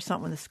 25 or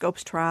something when the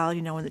Scopes trial,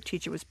 when the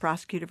teacher was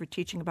prosecuted for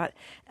teaching about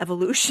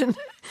evolution.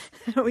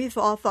 We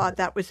all thought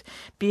that was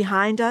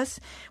behind us.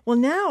 Well,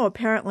 now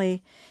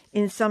apparently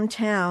in some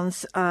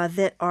towns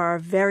that are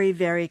very,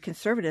 very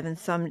conservative in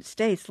some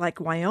states like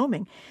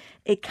Wyoming,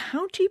 a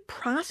county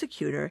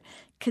prosecutor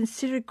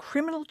considered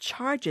criminal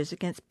charges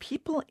against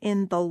people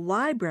in the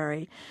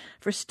library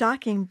for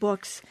stocking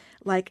books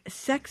like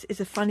Sex is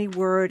a Funny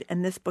Word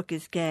and This Book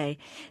is Gay.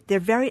 They're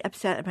very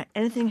upset about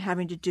anything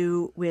having to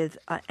do with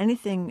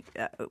anything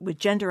with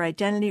gender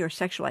identity or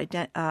sexual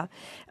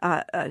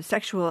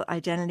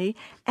identity,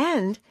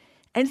 and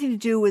anything to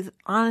do with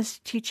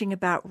honest teaching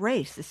about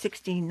race. The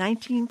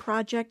 1619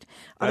 Project,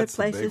 other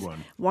places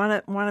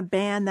want to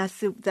ban. That's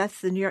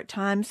the New York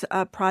Times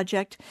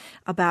project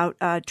about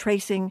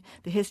tracing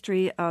the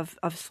history of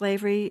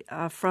slavery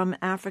from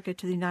Africa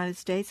to the United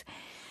States.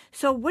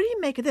 So what do you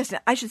make of this?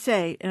 I should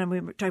say, and we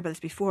were talking about this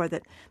before,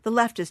 that the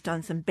left has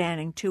done some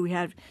banning too. We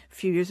had a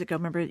few years ago,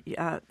 remember,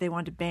 they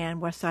wanted to ban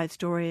West Side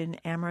Story in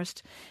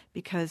Amherst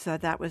because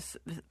that was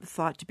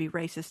thought to be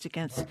racist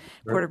against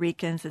Puerto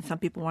Ricans, and some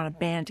people want to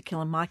ban To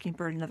Kill a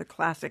Mockingbird, another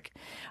classic.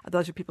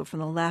 Those are people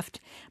from the left.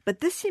 But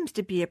this seems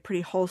to be a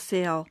pretty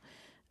wholesale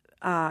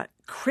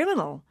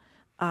criminal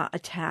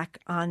attack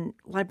on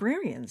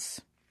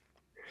librarians.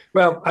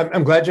 Well,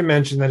 I'm glad you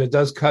mentioned that. It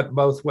does cut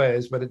both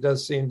ways, but it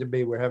does seem to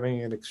be we're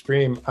having an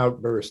extreme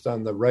outburst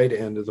on the right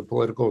end of the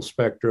political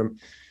spectrum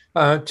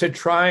to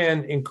try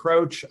and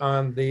encroach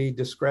on the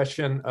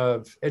discretion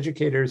of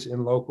educators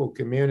in local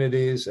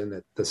communities and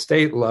at the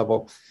state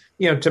level,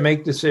 to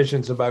make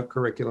decisions about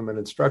curriculum and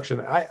instruction.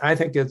 I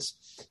think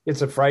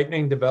it's a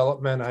frightening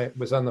development. I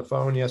was on the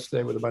phone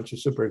yesterday with a bunch of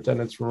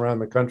superintendents from around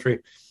the country.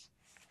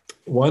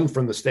 One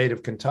from the state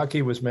of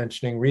Kentucky was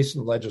mentioning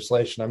recent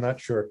legislation. I'm not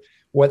sure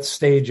what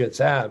stage it's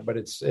at, but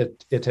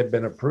it had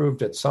been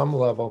approved at some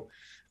level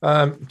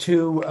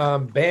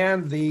to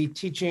ban the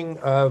teaching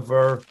of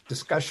or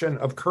discussion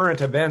of current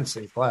events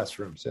in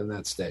classrooms in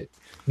that state.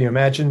 Can you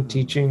imagine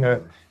teaching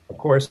a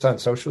course on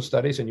social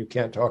studies and you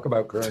can't talk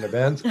about current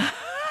events?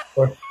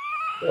 or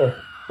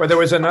there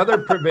was another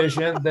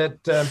provision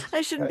that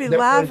I shouldn't be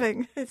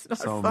laughing. It's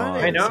not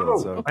funny. I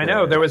know. I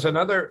know. There was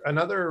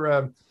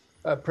another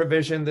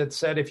provision that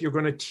said if you're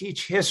going to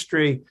teach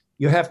history,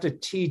 you have to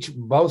teach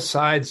both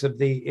sides of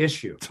the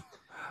issue,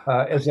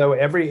 as though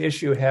every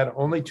issue had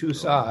only two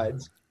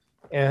sides,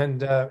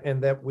 and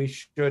that we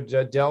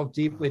should delve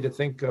deeply to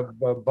think of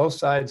both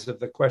sides of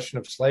the question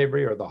of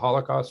slavery or the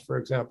Holocaust, for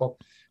example.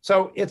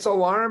 So it's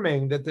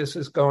alarming that this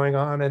is going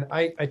on. And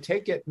I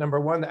take it,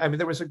 number one,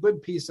 there was a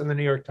good piece in the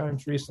New York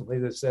Times recently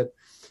that said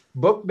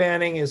book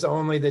banning is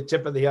only the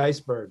tip of the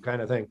iceberg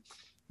kind of thing.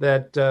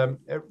 that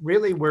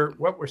really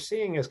what we're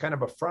seeing is kind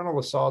of a frontal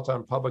assault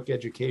on public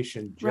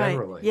education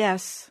generally. Right.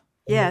 Yes.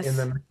 Yes.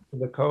 In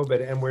the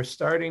COVID, and we're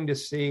starting to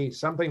see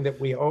something that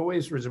we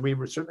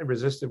certainly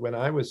resisted when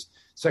I was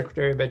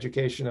Secretary of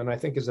Education, and I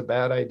think is a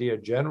bad idea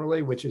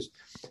generally, which is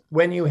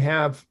when you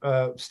have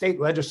state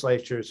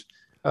legislatures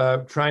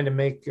trying to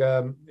make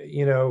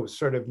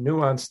sort of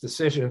nuanced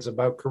decisions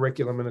about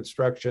curriculum and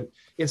instruction.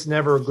 It's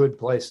never a good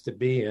place to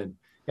be in.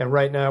 And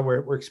right now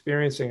we're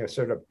experiencing a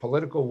sort of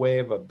political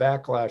wave of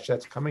backlash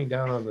that's coming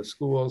down on the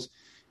schools.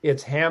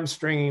 It's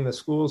hamstringing the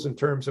schools in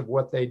terms of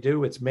what they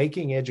do. It's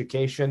making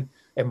education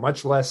a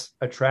much less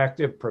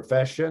attractive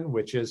profession,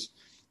 which is,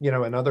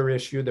 another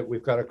issue that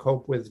we've got to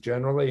cope with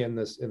generally in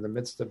the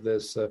midst of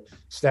this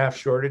staff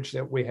shortage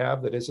that we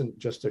have. That isn't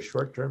just a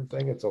short-term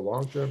thing; it's a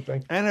long-term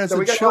thing, and has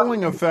a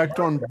chilling effect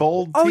on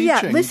bold teaching. Oh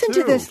yeah, listen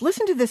too. to this.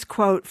 Listen to this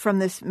quote from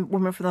this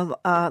woman from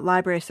the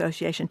Library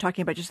Association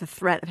talking about just the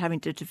threat of having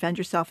to defend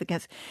yourself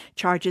against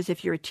charges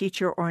if you're a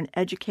teacher or an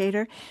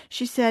educator.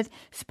 She said,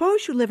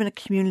 "Suppose you live in a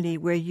community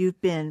where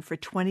you've been for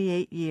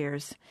 28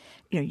 years.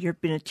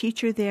 You've been a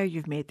teacher there,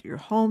 you've made your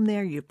home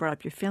there, you've brought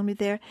up your family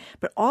there,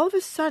 but all of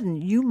a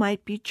sudden you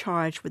might be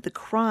charged with the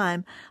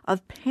crime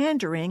of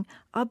pandering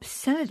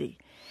obscenity,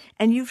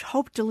 and you've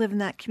hoped to live in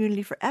that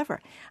community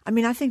forever." I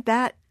mean, I think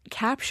that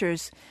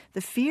captures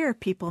the fear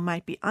people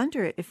might be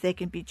under if they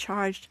can be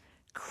charged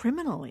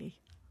criminally.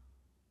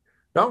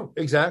 No,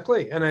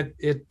 exactly. And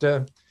it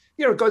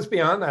goes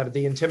beyond that.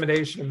 The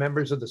intimidation of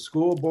members of the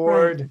school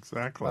board. Right.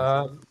 Exactly.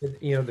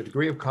 The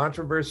degree of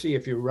controversy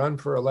if you run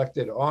for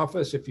elected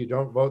office, if you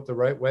don't vote the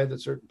right way that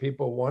certain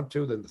people want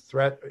to, then the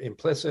threat,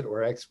 implicit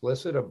or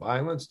explicit, of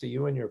violence to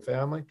you and your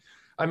family.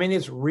 I mean,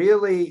 it's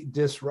really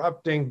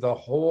disrupting the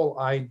whole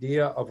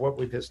idea of what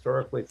we've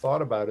historically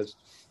thought about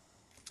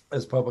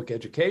as public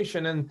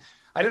education. And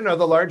I don't know,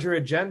 the larger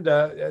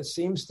agenda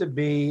seems to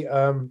be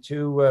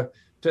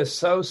to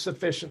so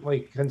sufficiently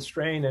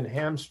constrain and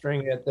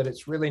hamstring it that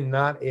it's really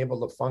not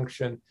able to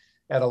function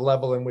at a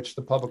level in which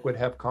the public would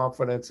have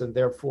confidence, and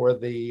therefore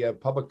the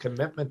public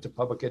commitment to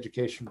public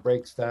education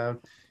breaks down,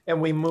 and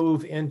we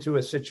move into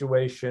a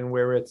situation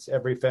where it's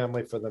every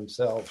family for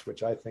themselves,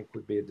 which I think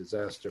would be a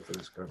disaster for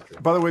this country.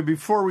 By the way,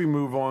 before we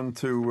move on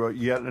to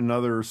yet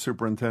another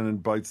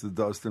superintendent bites the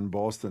dust in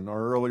Boston,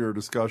 our earlier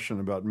discussion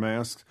about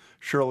masks,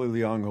 Shirley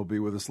Leung, who'll be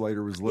with us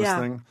later, was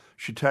listening. Yeah.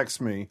 She texts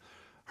me.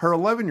 Her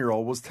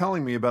 11-year-old was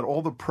telling me about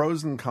all the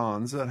pros and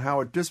cons and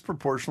how it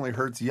disproportionately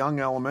hurts young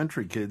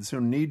elementary kids who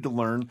need to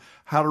learn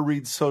how to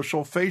read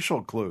social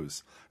facial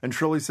clues. And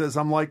Shirley says,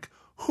 I'm like,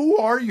 who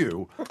are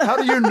you? How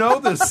do you know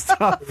this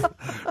stuff?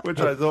 Which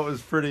I thought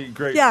was pretty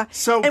great. Yeah.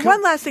 And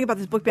one last thing about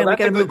this book ban. Well,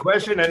 that's a good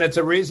question, and it's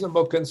a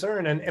reasonable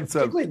concern. And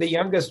particularly the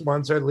youngest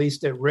ones are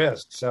least at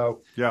risk.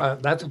 So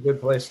that's a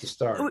good place to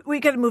start. We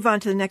got to move on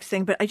to the next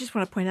thing, but I just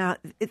want to point out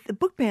the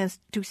book bans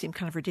do seem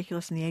kind of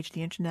ridiculous in the age of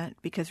the internet,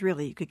 because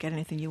really you could get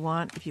anything you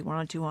want if you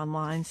wanted to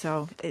online.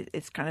 So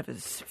it's kind of a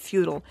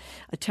futile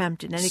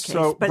attempt in any case.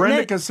 So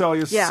Brenda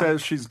Cassellius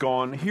says she's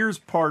gone. Here's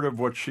part of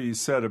what she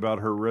said about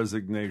her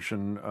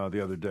resignation the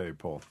other day,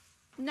 Paul.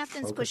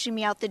 Nothing's pushing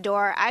me out the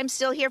door. I'm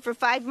still here for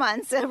 5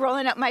 months,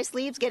 rolling up my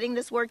sleeves, getting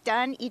this work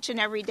done each and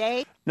every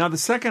day. Now, the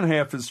second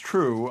half is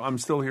true. I'm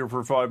still here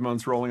for 5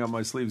 months, rolling up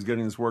my sleeves,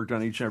 getting this work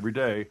done each and every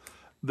day.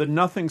 The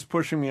nothing's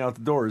pushing me out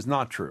the door is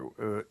not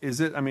true. Is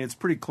it? I mean, it's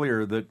pretty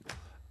clear that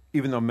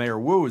even though Mayor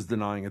Wu is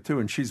denying it too,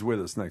 and she's with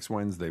us next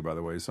Wednesday, by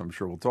the way, so I'm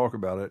sure we'll talk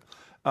about it.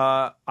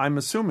 I'm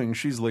assuming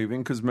she's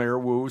leaving because Mayor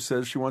Wu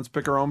says she wants to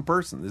pick her own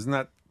person. Isn't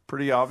that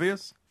pretty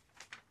obvious?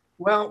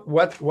 Well,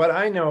 what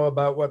I know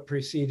about what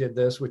preceded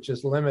this, which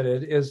is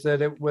limited, is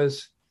that it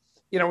was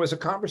a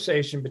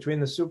conversation between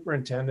the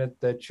superintendent,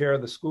 the chair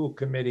of the school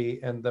committee,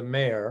 and the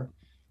mayor,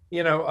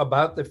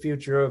 about the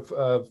future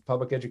of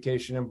public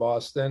education in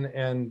Boston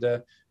and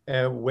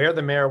where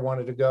the mayor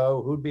wanted to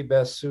go, who'd be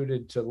best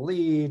suited to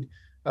lead,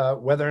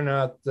 whether or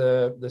not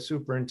the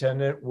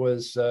superintendent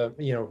was,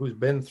 who's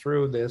been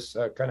through this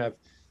kind of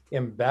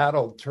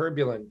embattled,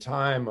 turbulent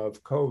time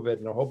of COVID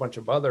and a whole bunch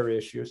of other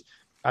issues.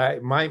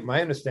 My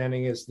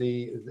understanding is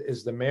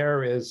the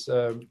mayor is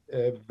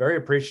very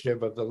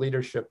appreciative of the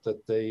leadership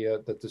that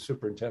the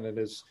superintendent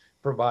has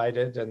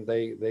provided, and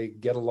they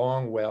get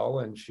along well.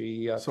 And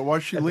she. So why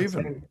is she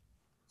leaving?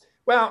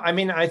 Well, I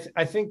mean,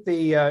 I think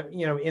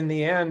in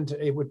the end,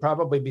 it would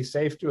probably be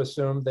safe to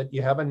assume that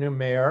you have a new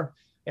mayor,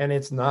 and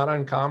it's not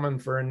uncommon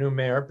for a new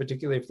mayor,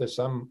 particularly if there's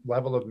some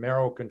level of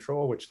mayoral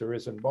control, which there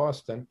is in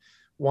Boston,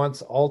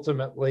 wants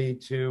ultimately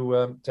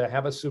to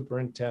have a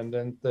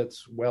superintendent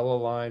that's well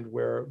aligned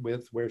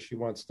with where she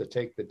wants to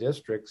take the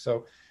district.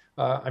 So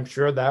I'm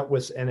sure that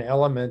was an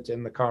element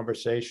in the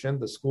conversation.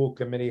 The school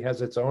committee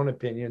has its own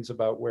opinions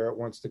about where it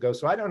wants to go.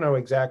 So I don't know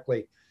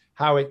exactly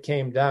how it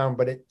came down,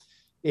 but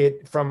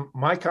it from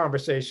my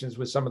conversations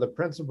with some of the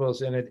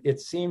principals in it,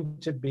 it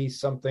seemed to be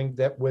something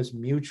that was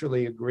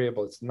mutually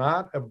agreeable. It's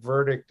not a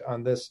verdict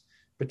on this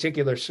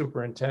particular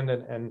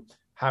superintendent and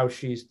how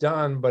she's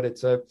done, but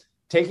it's a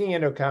taking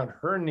into account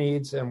her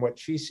needs and what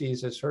she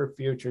sees as her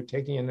future,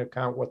 taking into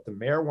account what the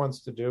mayor wants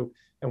to do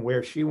and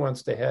where she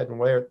wants to head and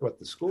what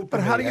the school.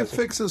 But how do you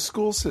fix a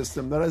school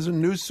system that has a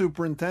new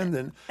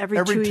superintendent every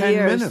 10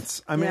 years.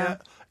 minutes? I mean,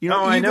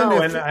 I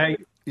know,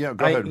 yeah,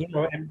 go ahead.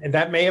 And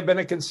that may have been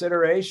a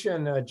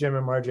consideration, Jim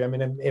and Margie. I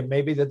mean, it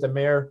may be that the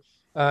mayor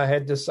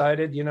had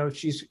decided,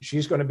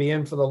 she's going to be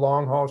in for the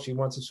long haul. She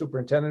wants a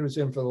superintendent who's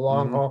in for the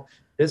long haul.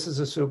 This is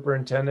a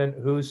superintendent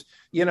who's,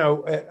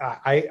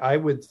 I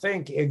would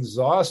think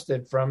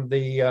exhausted from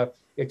the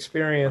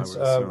experience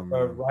of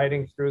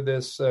riding through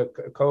this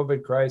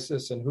COVID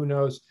crisis, and who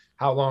knows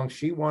how long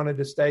she wanted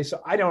to stay.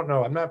 So I don't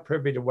know. I'm not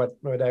privy to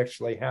what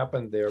actually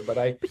happened there, but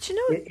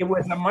it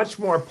was a much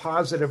more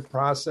positive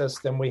process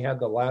than we had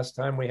the last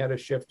time we had a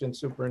shift in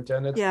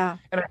superintendents. Yeah.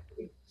 And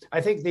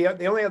I think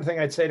the only other thing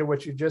I'd say to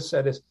what you just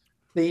said is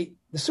the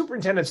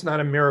superintendent's not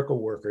a miracle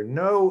worker.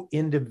 No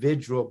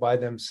individual by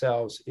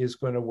themselves is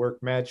going to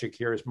work magic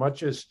here. As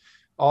much as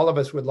all of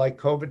us would like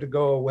COVID to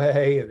go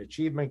away and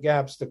achievement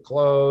gaps to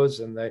close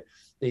and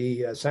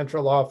the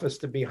central office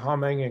to be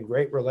humming and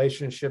great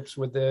relationships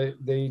with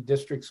the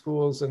district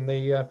schools and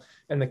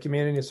the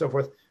community and so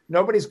forth,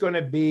 nobody's going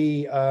to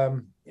be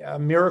a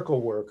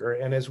miracle worker.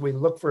 And as we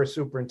look for a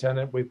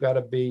superintendent, we've got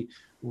to be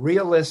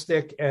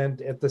realistic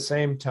and at the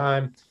same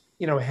time,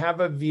 have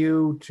a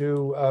view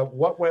to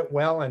what went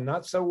well and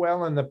not so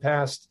well in the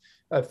past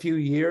few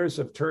years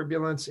of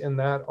turbulence in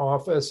that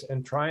office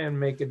and try and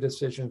make a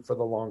decision for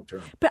the long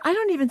term. But I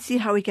don't even see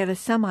how we get a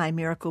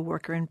semi-miracle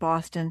worker in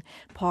Boston,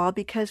 Paul,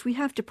 because we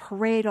have to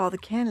parade all the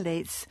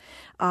candidates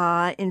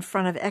in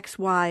front of X,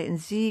 Y, and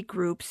Z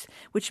groups,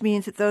 which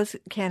means that those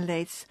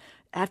candidates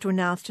have to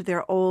announce to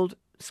their old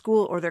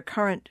school or their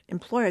current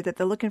employer that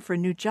they're looking for a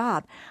new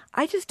job.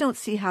 I just don't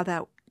see how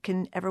that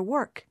can ever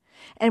work.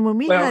 And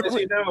when as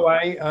you know,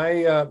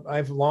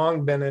 I've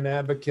long been an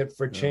advocate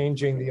for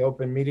changing the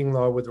open meeting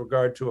law with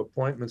regard to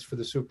appointments for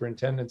the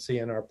superintendency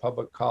and our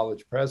public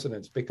college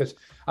presidents, because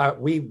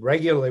we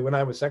regularly, when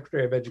I was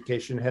Secretary of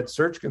Education, had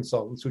search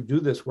consultants who do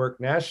this work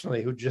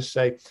nationally who just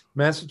say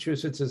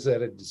Massachusetts is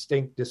at a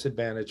distinct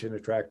disadvantage in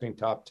attracting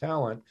top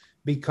talent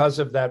because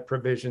of that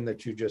provision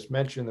that you just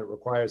mentioned that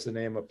requires the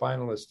name of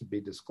finalists to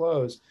be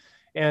disclosed.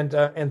 And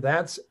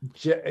that's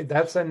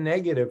a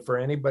negative for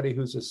anybody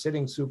who's a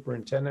sitting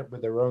superintendent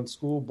with their own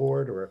school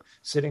board or a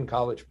sitting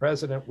college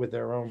president with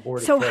their own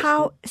board. So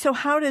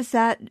how does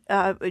that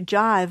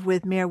jive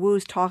with Mayor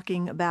Wu's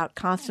talking about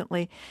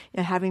constantly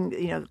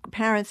having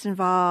parents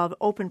involved,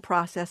 open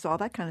process, all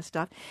that kind of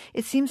stuff?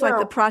 It seems like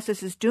the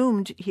process is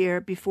doomed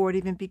here before it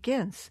even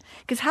begins.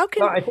 Because how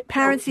can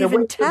parents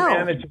even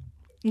tell?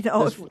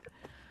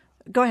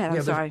 Go ahead.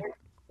 I'm sorry.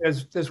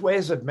 There's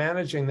ways of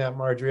managing that,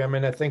 Marjorie. I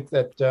mean, I think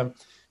that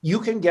you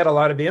can get a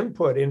lot of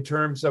input in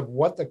terms of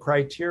what the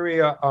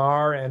criteria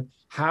are and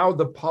how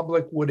the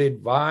public would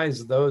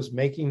advise those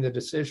making the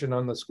decision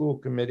on the school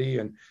committee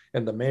and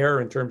the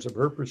mayor in terms of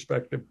her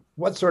perspective,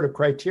 what sort of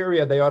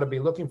criteria they ought to be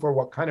looking for,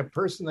 what kind of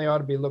person they ought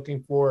to be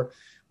looking for,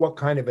 what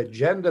kind of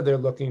agenda they're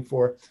looking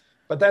for.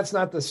 But that's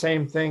not the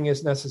same thing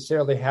as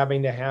necessarily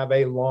having to have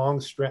a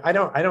long string. I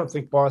don't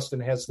think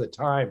Boston has the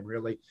time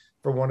really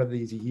for one of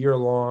these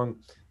year-long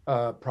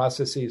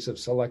processes of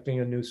selecting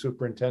a new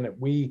superintendent.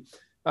 We're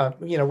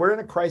in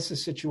a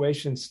crisis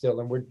situation still,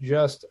 and we're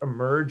just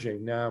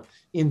emerging now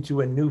into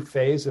a new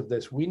phase of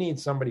this. We need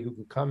somebody who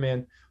can come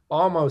in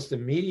almost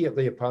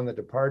immediately upon the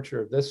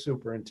departure of this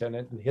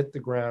superintendent and hit the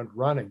ground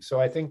running.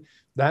 So I think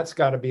that's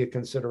got to be a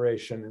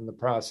consideration in the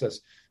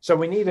process. So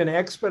we need an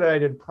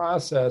expedited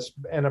process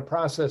and a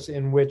process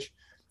in which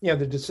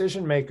the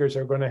decision makers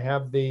are going to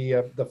have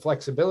the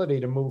flexibility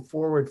to move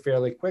forward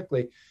fairly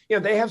quickly.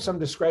 They have some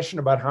discretion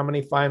about how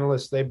many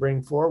finalists they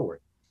bring forward.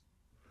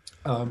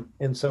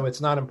 And so it's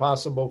not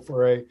impossible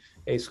for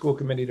a school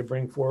committee to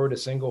bring forward a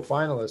single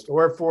finalist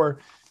or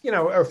for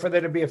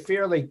there to be a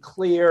fairly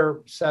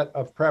clear set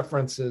of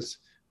preferences,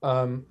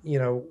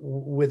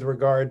 with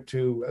regard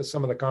to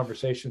some of the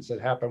conversations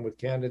that happen with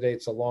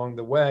candidates along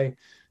the way,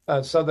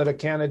 so that a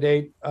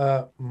candidate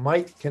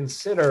might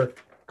consider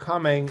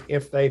coming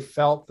if they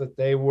felt that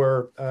they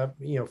were,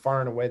 far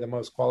and away the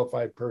most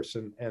qualified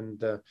person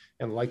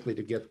and likely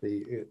to get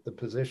the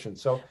position.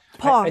 So,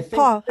 Paul,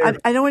 I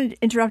don't want to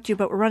interrupt you,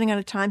 but we're running out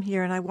of time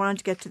here, and I wanted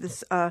to get to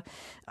this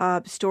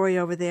story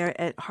over there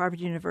at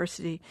Harvard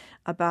University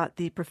about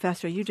the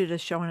professor. You did a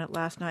show on it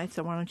last night,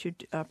 so why don't you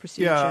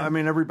proceed? Yeah, Jim? I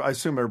mean, I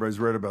assume everybody's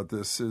read about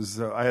this.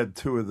 I had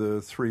two of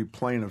the three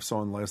plaintiffs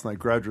on last night,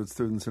 graduate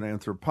students in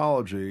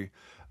anthropology.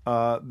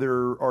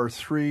 There are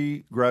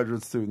three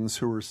graduate students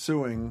who are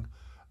suing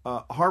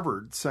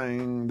Harvard,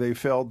 saying they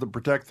failed to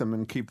protect them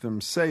and keep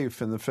them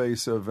safe in the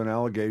face of an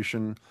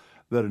allegation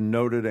that a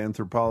noted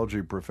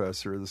anthropology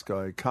professor, this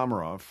guy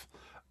Komarov,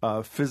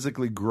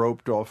 physically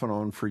groped off and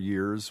on for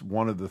years,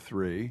 one of the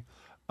three,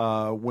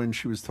 when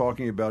she was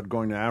talking about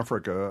going to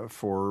Africa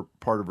for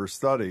part of her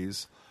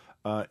studies.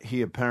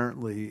 He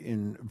apparently,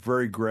 in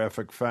very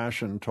graphic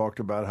fashion, talked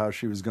about how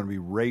she was going to be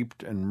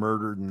raped and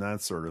murdered and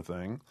that sort of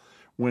thing.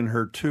 When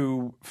her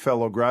two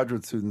fellow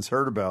graduate students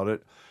heard about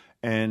it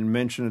and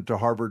mentioned it to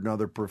Harvard and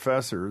other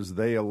professors.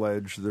 They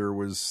allege there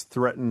was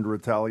threatened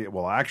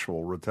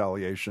actual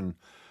retaliation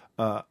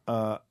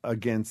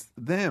against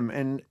them.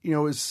 And,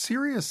 as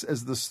serious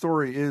as the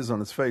story is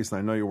on its face, and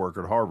I know you work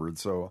at Harvard,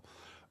 so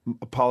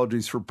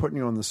apologies for putting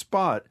you on the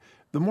spot,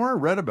 the more I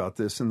read about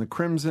this in the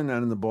Crimson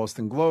and in the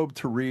Boston Globe,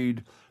 to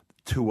read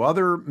two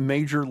other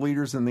major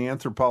leaders in the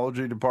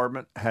anthropology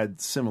department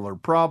had similar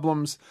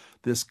problems.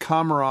 This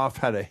Komarov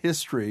had a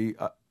history,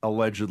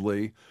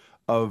 allegedly,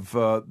 of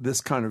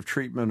this kind of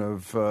treatment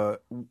of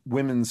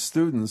women's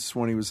students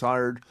when he was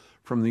hired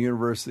from the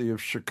University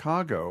of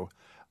Chicago.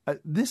 And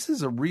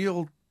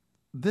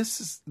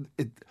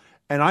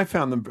I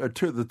found them,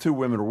 the two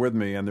women are with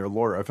me and their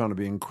lawyer, I found to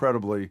be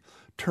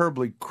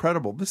terribly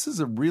credible. This is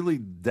a really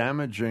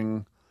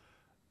damaging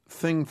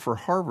thing for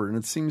Harvard, and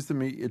it seems to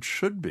me it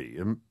should be.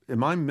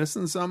 Am I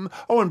missing something?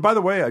 Oh, and by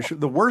the way,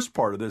 the worst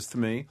part of this to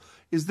me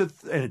is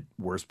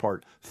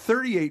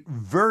 38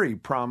 very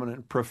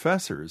prominent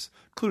professors,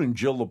 including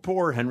Jill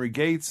Lepore, Henry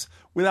Gates,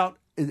 without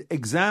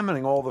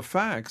examining all the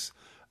facts,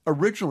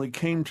 originally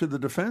came to the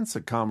defense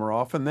of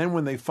Komarov, and then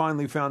when they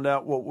finally found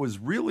out what was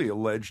really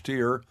alleged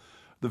here,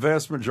 the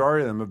vast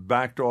majority of them have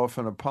backed off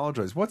and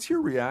apologized. What's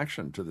your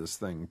reaction to this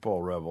thing,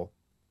 Paul Revell?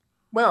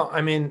 Well,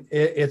 I mean,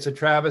 it's a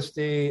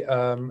travesty.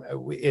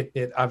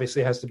 It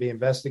obviously has to be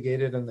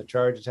investigated and the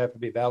charges have to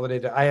be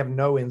validated. I have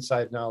no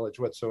inside knowledge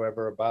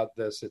whatsoever about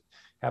this. It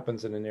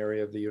happens in an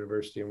area of the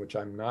university in which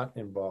I'm not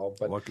involved.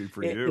 But lucky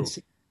for you.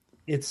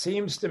 It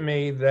seems to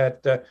me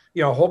that,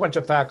 a whole bunch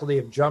of faculty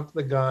have jumped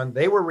the gun.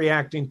 They were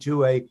reacting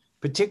to a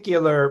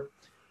particular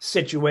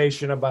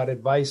situation about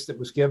advice that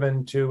was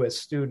given to a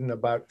student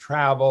about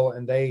travel,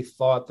 and they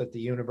thought that the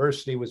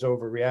university was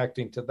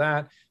overreacting to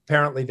that.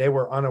 Apparently, they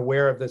were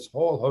unaware of this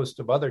whole host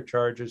of other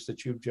charges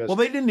that you've just... Well,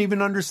 they didn't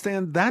even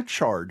understand that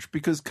charge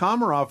because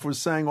Komarov was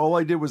saying, all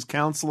I did was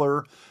counsel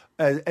her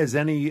as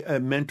any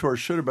mentor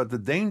should about the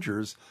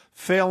dangers,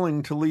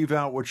 failing to leave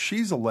out what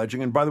she's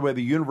alleging. And by the way,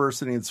 the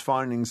university and its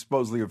findings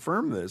supposedly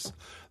affirm this,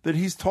 that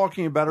he's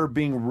talking about her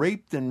being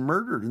raped and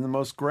murdered in the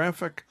most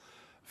graphic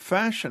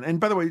fashion. And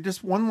by the way,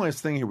 just one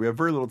last thing here. We have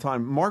very little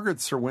time. Margaret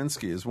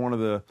Serwinski is one of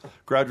the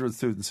graduate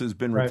students who's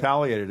been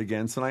retaliated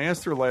against. And I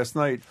asked her last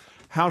night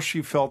how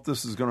she felt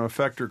this is going to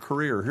affect her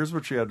career. Here's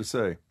what she had to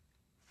say.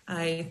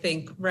 I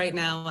think right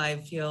now I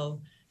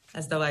feel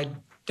as though I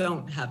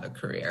don't have a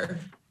career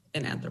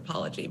in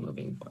anthropology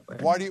moving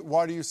forward.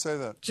 Why do you say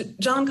that?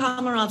 John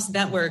Komarov's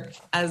network,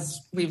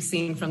 as we've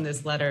seen from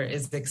this letter,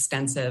 is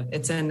extensive.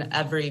 It's in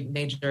every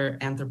major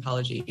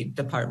anthropology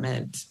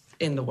department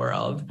in the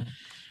world.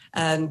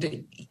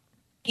 And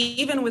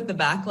even with the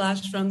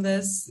backlash from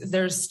this,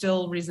 there's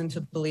still reason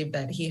to believe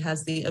that he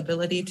has the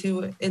ability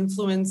to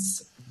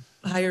influence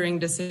hiring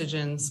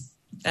decisions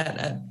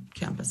at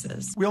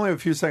campuses. We only have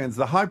a few seconds.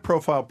 The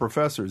high-profile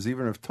professors,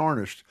 even if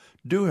tarnished,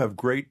 do have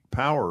great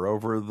power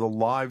over the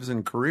lives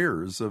and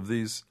careers of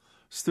these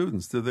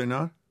students, do they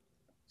not?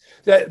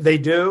 They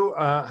do.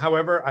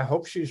 However, I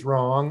hope she's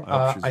wrong.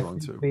 I hope she's wrong,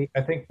 too.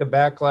 I think the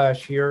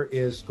backlash here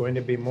is going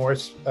to be more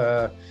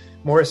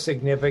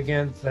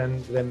significant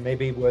than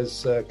maybe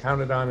was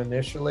counted on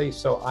initially.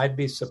 So I'd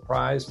be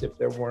surprised if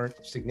there weren't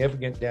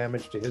significant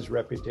damage to his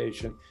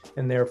reputation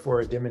and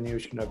therefore a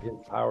diminution of his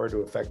power to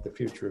affect the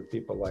future of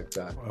people like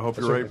that. I hope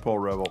you're right, Paul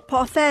Revell.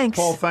 Paul, thanks.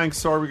 Paul, thanks.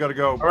 Sorry, we got to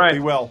go. All right. Be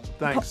well.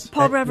 Thanks.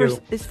 Paul Revell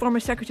is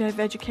former Secretary of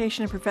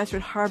Education and professor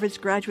at Harvard's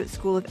Graduate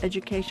School of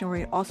Education, where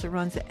he also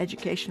runs the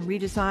Education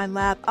Redesign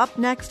Lab. Up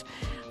next,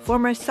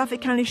 former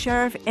Suffolk County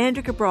Sheriff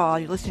Andrew Cabral.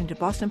 You're listening to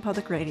Boston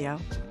Public Radio.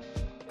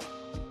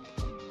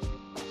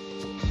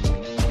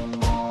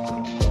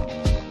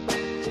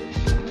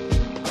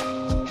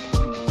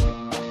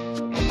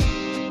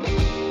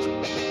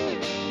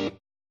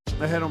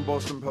 Ahead on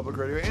Boston Public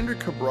Radio, Andrew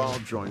Cabral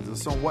joins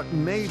us on what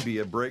may be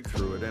a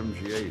breakthrough at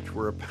MGH,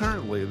 where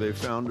apparently they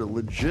found a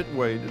legit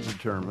way to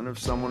determine if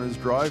someone is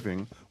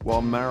driving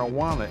while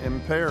marijuana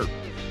impaired.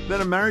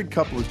 Then a married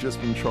couple has just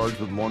been charged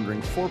with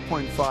laundering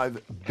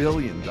 $4.5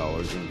 billion in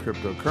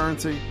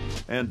cryptocurrency.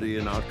 Andy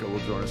Ihnatko will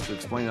join us to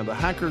explain how the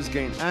hackers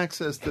gain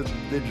access to the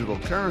digital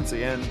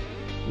currency and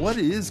what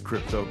is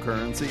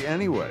cryptocurrency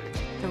anyway?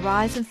 The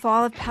rise and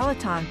fall of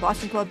Peloton.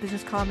 Boston Globe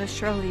business columnist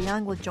Shirley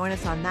Young will join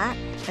us on that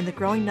and the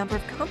growing number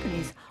of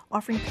companies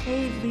offering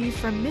paid leave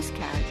for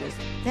miscarriages.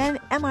 Then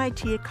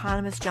MIT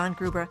economist John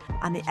Gruber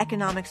on the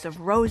economics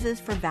of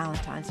roses for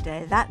Valentine's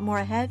Day. That and more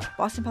ahead.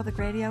 Boston Public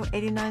Radio,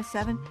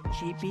 89.7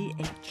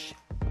 GBH.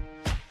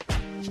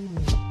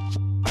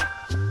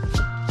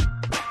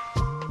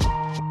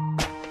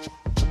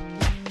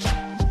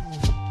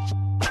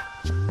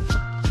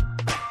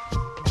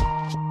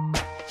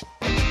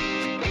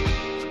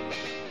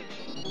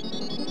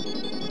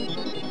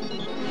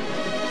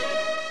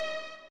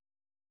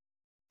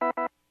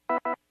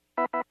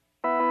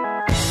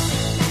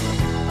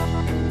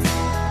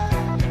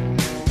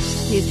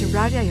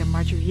 I am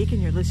Marjorie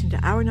Egan. You're listening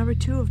to hour number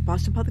 2 of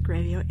Boston Public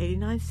Radio,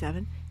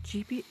 89.7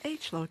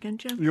 GBH. Hello again,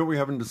 Jim. You know what we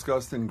haven't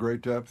discussed in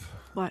great depth?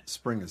 What?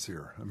 Spring is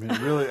here. I mean,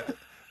 really,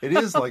 it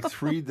is like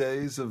 3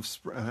 days of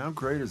spring. How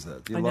great is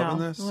that? Do you loving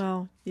this?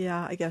 Well,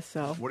 Yeah, I guess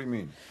so. What do you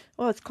mean?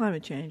 Well, it's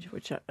climate change,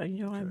 which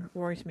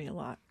worries me a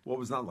lot. Well, it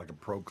was not like a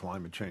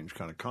pro-climate change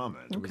kind of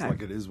comment. It was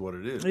like it is what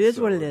it is. It is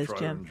what it is,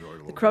 Jim.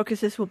 The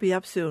crocuses will be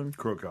up soon.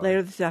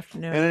 Later this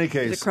afternoon. In any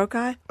case. Is it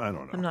croci? I don't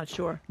know. I'm not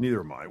sure.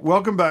 Neither am I.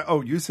 Welcome back.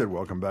 Oh, you said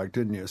welcome back,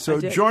 didn't you?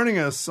 So joining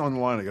us on the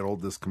line, I got all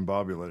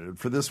discombobulated.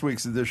 For this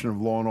week's edition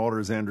of Law & Order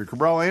is Andrea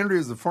Cabral. Andrea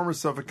is the former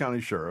Suffolk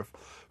County Sheriff,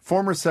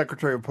 former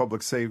Secretary of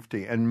Public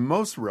Safety, and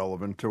most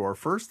relevant to our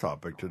first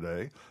topic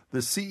today, the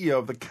CEO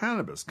of the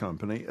cannabis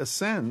company,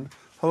 Ascend.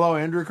 Hello,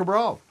 Andrea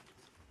Cabral.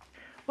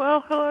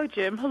 Well, hello,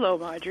 Jim. Hello,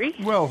 Marjorie.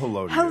 Well,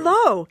 hello to you.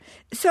 Hello.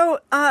 So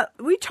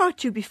we talked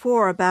to you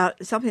before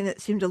about something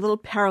that seemed a little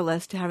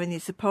perilous to having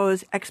these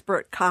supposed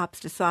expert cops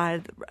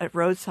decide at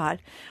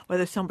roadside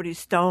whether somebody's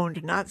stoned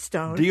or not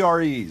stoned.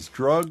 DREs,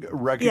 drug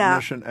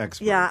recognition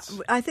experts. Yeah,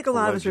 I think a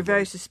lot of us are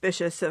very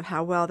suspicious of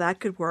how well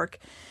that could work.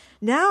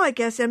 Now, I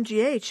guess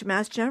MGH,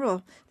 Mass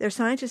General, their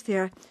scientists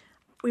there,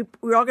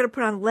 we're all going to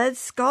put on lead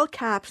skull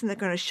caps and they're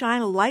going to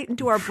shine a light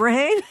into our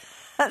brain.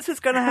 That's what's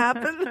going to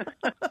happen.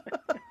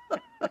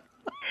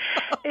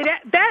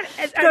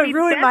 It's going to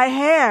ruin my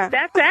hair.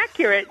 That's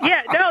accurate.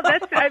 Yeah, no,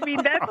 that's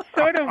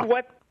sort of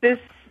what this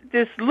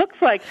looks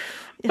like.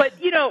 But,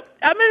 I'm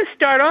going to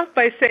start off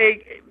by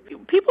saying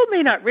people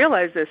may not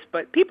realize this,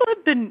 but people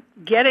have been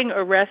getting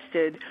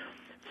arrested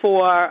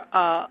for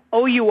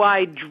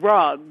OUI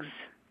drugs.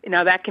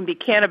 Now, that can be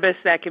cannabis,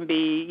 that can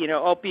be,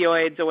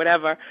 opioids or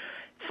whatever.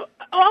 For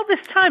all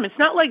this time, it's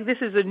not like this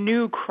is a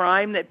new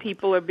crime that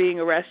people are being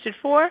arrested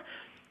for.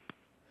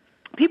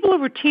 People are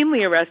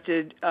routinely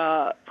arrested,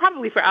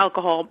 probably for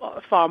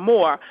alcohol far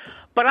more.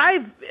 But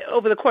I've,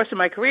 over the course of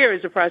my career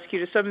as a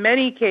prosecutor, saw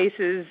many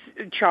cases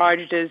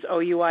charged as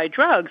OUI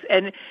drugs.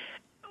 And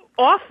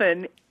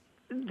often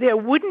there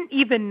wouldn't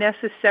even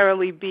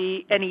necessarily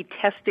be any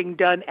testing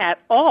done at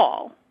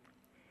all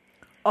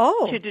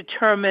to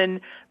determine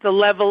the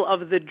level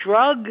of the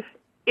drug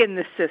in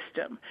the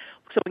system.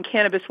 So when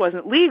cannabis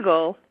wasn't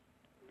legal,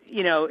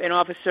 an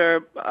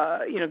officer,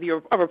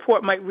 a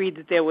report might read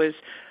that there was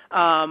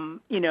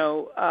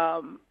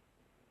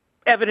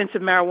evidence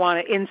of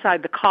marijuana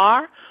inside the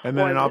car, and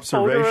then an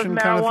observation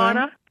kind of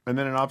thing. And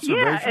then an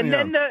observation. Yeah, and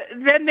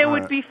then there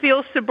would be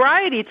field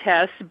sobriety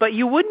tests, but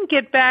you wouldn't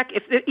get back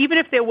even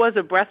if there was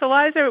a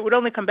breathalyzer, it would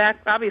only come back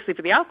obviously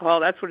for the alcohol.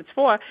 That's what it's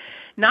for,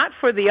 not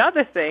for the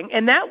other thing,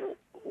 and that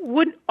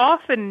would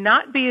often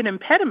not be an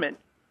impediment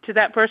to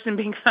that person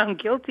being found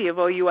guilty of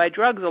OUI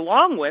drugs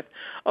along with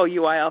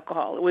OUI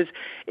alcohol.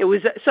 It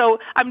was. So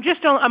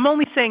I'm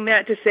only saying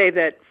that to say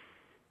that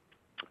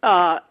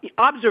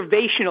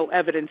observational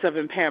evidence of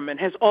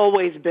impairment has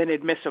always been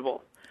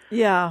admissible.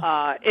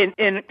 Yeah.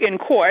 In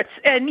courts,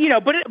 and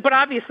but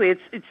obviously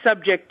it's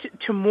subject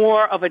to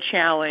more of a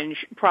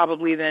challenge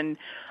probably than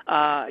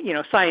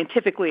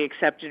scientifically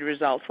accepted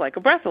results like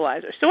a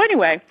breathalyzer. So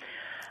anyway,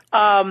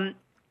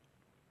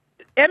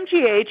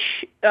 MGH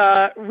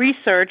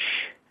research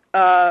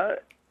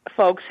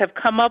folks have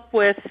come up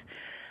with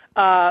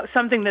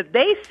something that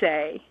they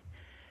say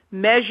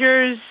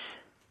measures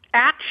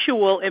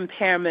actual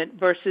impairment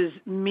versus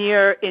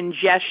mere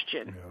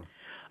ingestion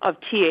of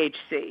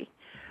THC.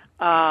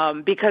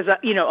 Because,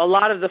 a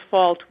lot of the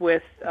fault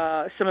with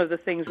some of the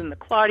things in the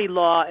Clardy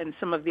law and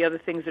some of the other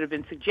things that have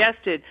been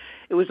suggested,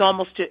 it was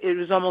almost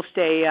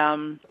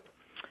a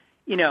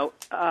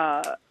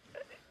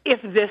if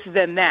this,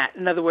 then that.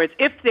 In other words,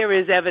 if there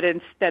is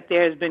evidence that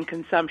there has been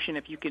consumption,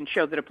 if you can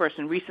show that a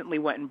person recently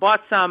went and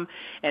bought some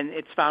and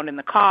it's found in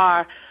the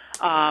car,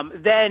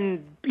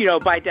 then,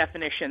 by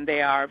definition,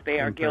 they are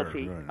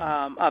guilty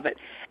of it.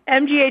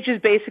 MGH is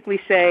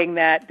basically saying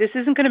that this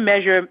isn't going to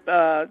measure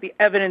the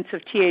evidence of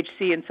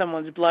THC in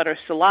someone's blood or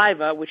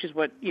saliva, which is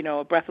what,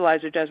 a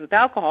breathalyzer does with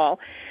alcohol.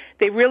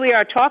 They really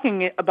are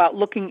talking about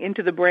looking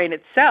into the brain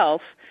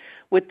itself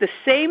with the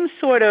same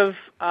sort of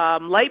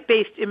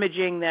light-based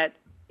imaging that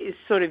is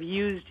sort of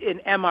used in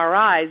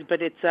MRIs,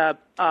 but it's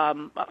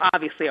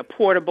obviously a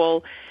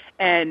portable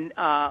and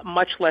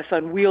much less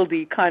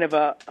unwieldy kind of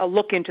a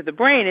look into the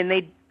brain.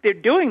 And they're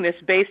doing this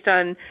based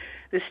on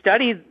the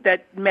study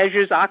that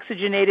measures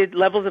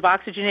levels of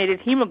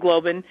oxygenated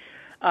hemoglobin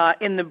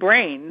in the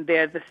brain.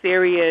 The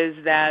theory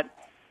is that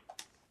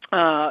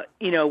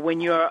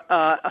when you're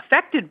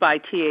affected by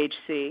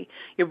THC,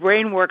 your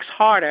brain works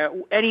harder.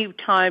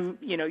 Anytime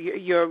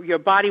your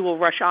body will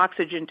rush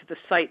oxygen to the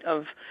site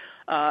of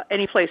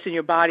any place in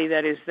your body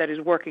that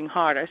is working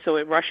harder, so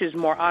it rushes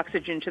more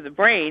oxygen to the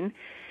brain.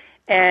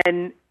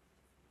 And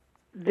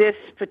this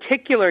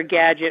particular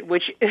gadget,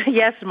 which,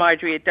 yes,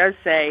 Marjorie, it does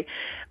say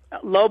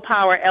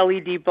low-power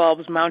LED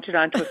bulbs mounted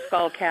onto a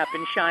skull cap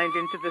and shined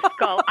into the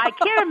skull. I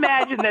can't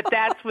imagine that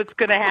that's what's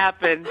going to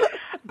happen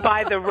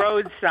by the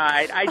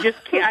roadside. I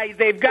just can't.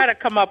 They've got to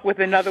come up with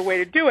another way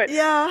to do it.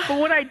 Yeah. But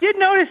what I did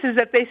notice is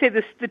that they say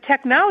the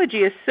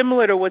technology is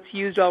similar to what's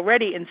used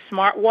already in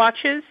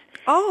smartwatches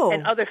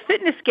and other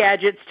fitness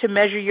gadgets to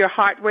measure your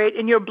heart rate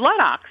and your blood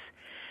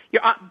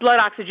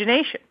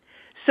oxygenation.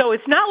 So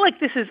it's not like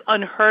this is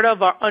unheard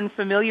of or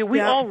unfamiliar.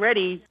 We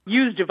already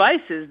use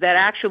devices that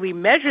actually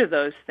measure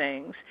those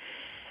things.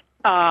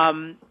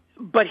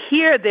 But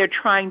here they're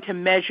trying to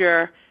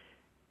measure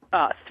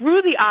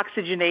through the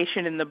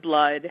oxygenation in the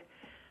blood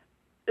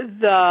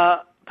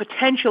the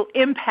potential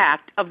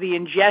impact of the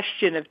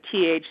ingestion of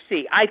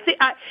THC. I think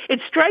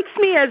it strikes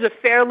me as a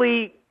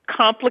fairly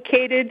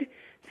complicated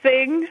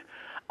thing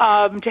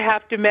to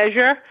have to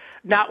measure,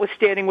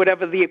 notwithstanding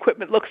whatever the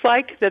equipment looks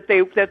like that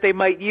they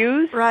might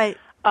use. Right.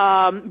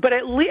 But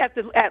at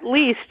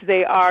least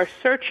they are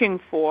searching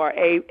for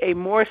a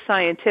more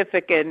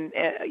scientific and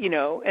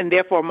and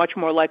therefore much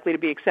more likely to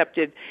be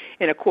accepted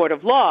in a court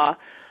of law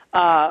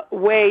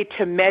way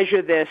to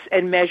measure this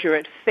and measure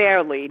it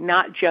fairly,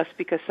 not just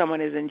because someone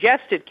has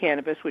ingested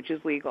cannabis, which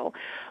is legal,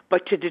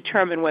 but to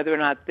determine whether or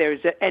not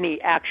there's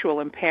any actual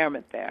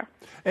impairment there.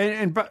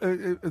 And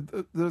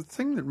the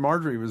thing that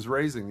Marjorie was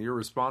raising, you're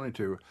responding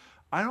to,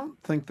 I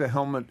don't think the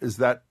helmet is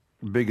that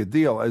big a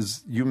deal.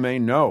 As you may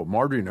know,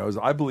 Marjorie knows,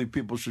 I believe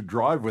people should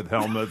drive with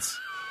helmets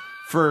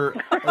for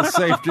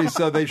safety,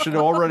 so they should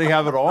already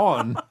have it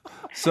on.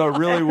 So it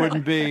really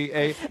wouldn't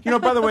be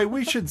by the way,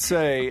 we should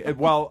say, I'm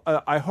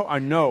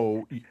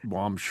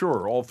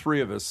sure all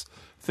three of us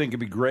think it'd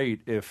be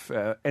great if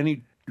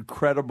any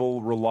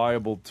credible,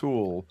 reliable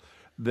tool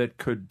that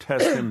could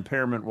test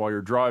impairment while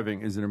you're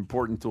driving is an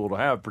important tool to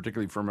have,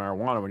 particularly for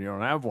marijuana when you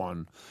don't have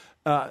one.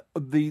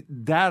 The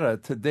data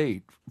to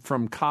date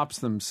from cops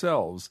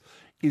themselves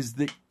is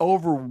the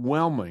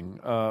overwhelming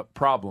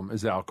problem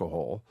is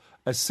alcohol.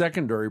 A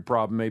secondary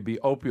problem may be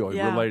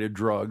opioid-related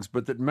drugs,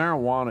 but that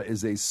marijuana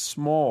is a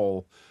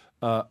small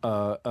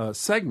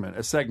segment,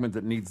 a segment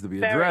that needs to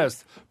be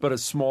addressed, but a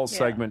small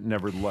segment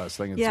nevertheless.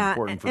 I think it's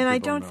important for people to know.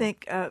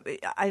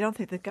 I don't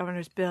think the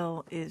governor's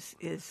bill is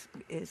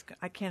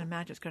I can't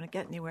imagine it's going to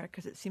get anywhere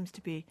because it seems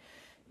to be,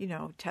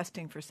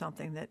 testing for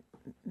something that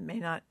may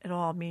not at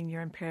all mean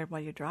you're impaired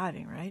while you're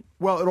driving, right?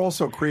 Well, it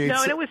also creates...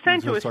 No, and it was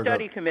sent to a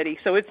study committee,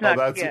 so it's not...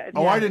 I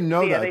didn't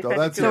know that, though.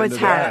 That's so it's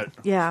had.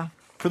 Yeah.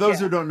 For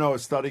those who don't know, a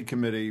study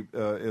committee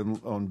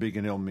on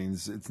Beacon Hill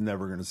means it's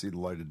never going to see the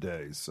light of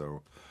day,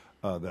 so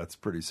that's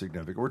pretty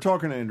significant. We're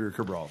talking to Andrea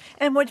Cabral.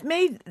 And what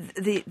made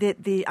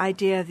the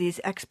idea of these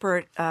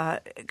expert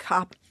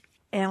cop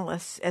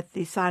analysts at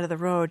the side of the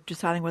road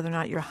deciding whether or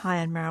not you're high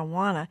on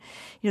marijuana,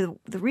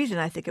 the reason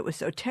I think it was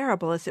so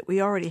terrible is that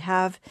we already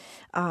have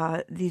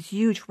these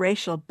huge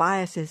racial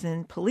biases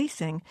in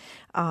policing.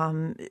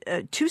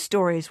 Two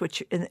stories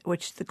which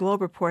the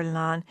Globe reported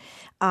on.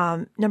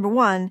 Number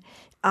one,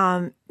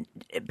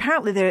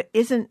 apparently there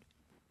isn't,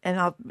 and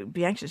I'll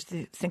be anxious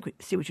to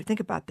see what you think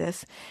about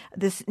this.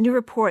 This new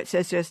report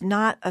says there's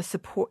no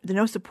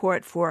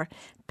support for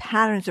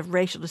patterns of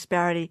racial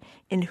disparity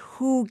in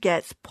who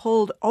gets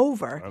pulled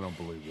over. I don't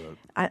believe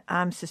that.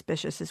 I'm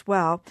suspicious as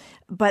well,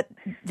 but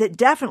that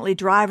definitely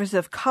drivers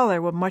of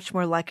color were much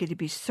more likely to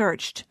be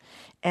searched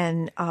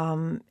and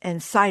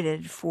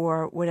cited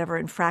for whatever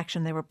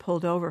infraction they were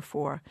pulled over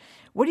for.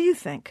 What do you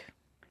think?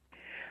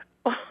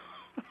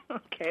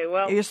 Okay,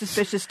 well... You're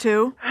suspicious,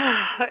 too?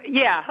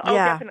 Yeah,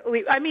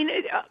 definitely. I mean,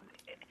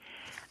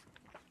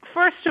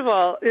 first of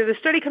all, the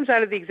study comes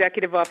out of the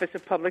Executive Office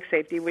of Public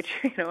Safety, which,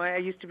 I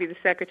used to be the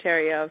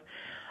secretary of.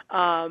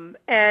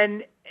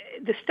 And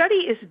the study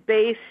is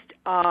based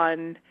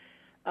on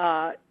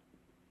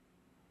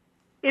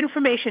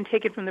information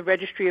taken from the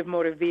Registry of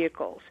Motor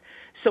Vehicles.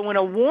 So when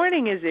a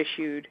warning is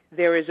issued,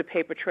 there is a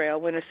paper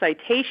trail. When a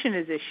citation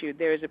is issued,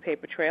 there is a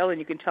paper trail, and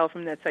you can tell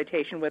from that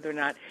citation whether or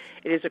not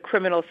it is a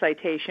criminal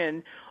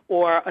citation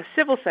or a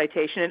civil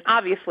citation, and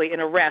obviously an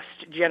arrest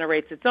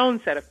generates its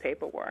own set of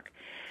paperwork.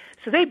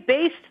 So they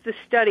based the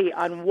study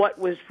on what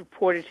was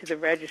reported to the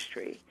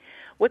registry.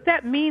 What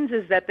that means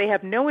is that they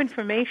have no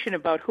information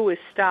about who is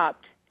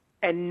stopped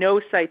and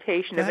no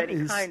citation of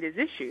any kind is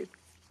issued.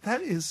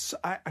 That is,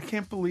 I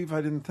can't believe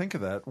I didn't think of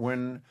that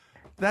when...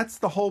 That's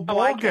the whole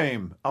ball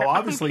game. Oh,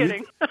 obviously. I'm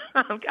kidding.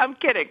 I'm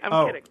kidding.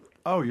 I'm kidding.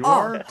 Oh, you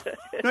are?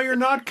 No, you're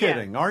not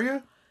kidding, are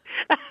you?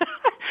 No,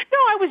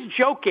 I was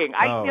joking.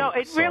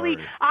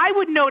 I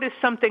would notice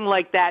something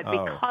like that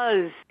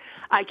because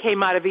I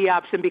came out of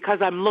EOPS and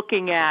because I'm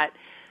looking at.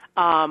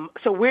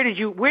 So where did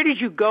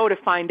you go to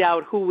find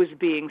out who was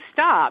being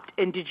stopped?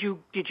 And did you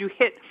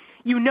hit?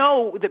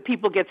 That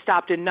people get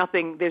stopped and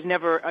nothing. There's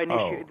never an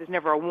issue. There's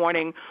never a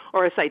warning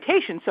or a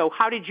citation. So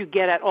how did you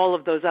get at all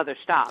of those other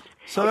stops?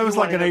 So that was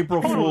like an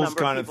April Fool's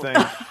kind of thing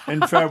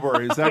in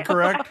February. Is that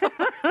correct?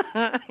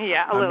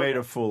 Yeah, I made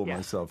a fool of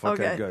myself.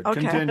 Okay, good. Okay.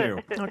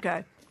 Continue.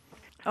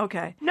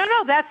 Okay.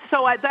 No.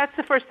 That's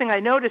the first thing I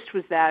noticed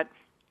was that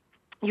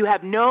you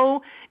have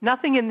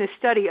nothing in this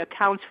study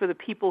accounts for the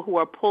people who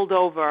are pulled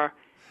over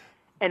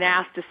and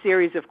asked a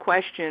series of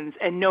questions,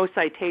 and no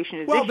citation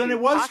is issued. Well, then it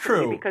was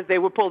true. Because they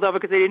were pulled over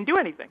because they didn't do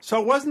anything. So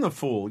it wasn't a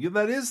fool.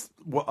 That is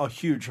a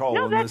huge hole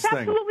in this thing. No, that's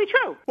absolutely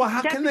true. Well,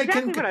 how that's can they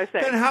exactly what I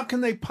said. Then how can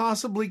they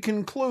possibly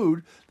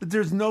conclude that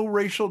there's no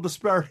racial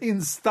disparity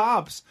in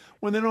stops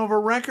when they don't have a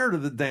record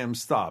of the damn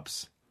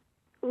stops?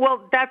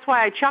 Well, that's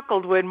why I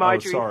chuckled when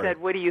Marjorie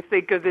said, "What do you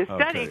think of this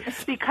study?"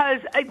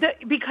 Because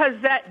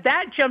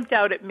that jumped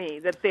out at me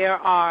that there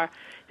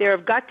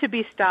have got to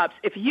be stops.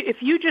 If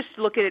you just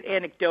look at it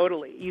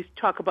anecdotally, you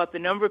talk about the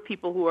number of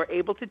people who are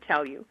able to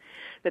tell you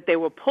that they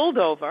were pulled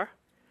over,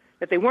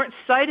 that they weren't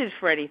cited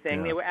for anything.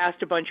 Yeah. They were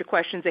asked a bunch of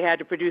questions. They had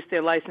to produce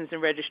their license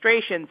and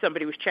registration.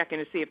 Somebody was checking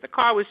to see if the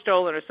car was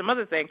stolen or some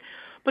other thing.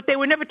 But they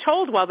were never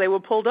told while they were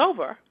pulled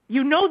over.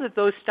 You know that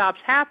those stops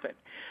happen.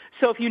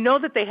 So if you know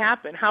that they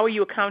happen, how are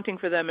you accounting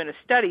for them in a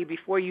study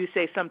before you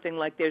say something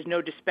like there's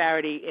no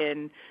disparity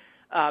in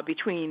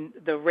between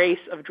the race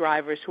of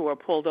drivers who are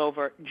pulled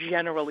over,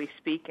 generally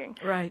speaking?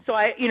 Right. So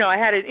I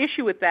had an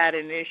issue with that,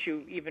 and an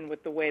issue even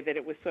with the way that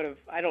it was sort of.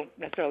 I don't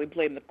necessarily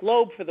blame the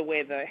Globe for the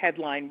way the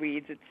headline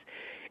reads.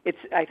 It's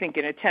I think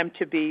an attempt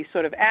to be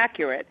sort of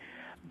accurate.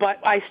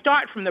 But I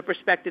start from the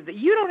perspective that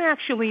you don't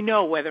actually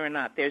know whether or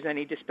not there's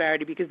any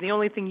disparity, because the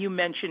only thing you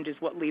mentioned is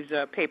what leaves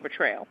a paper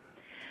trail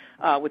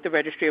with the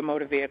Registry of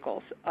Motor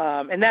Vehicles.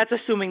 And that's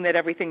assuming that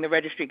everything the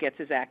registry gets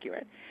is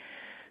accurate.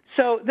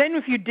 So then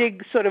if you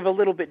dig sort of a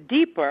little bit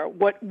deeper,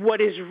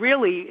 what is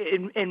really,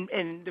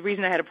 and the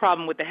reason I had a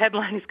problem with the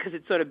headline is because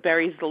it sort of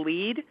buries the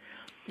lead.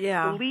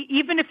 Yeah.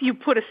 Even if you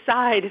put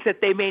aside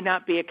that they may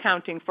not be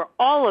accounting for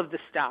all of the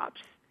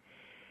stops,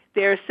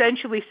 they're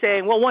essentially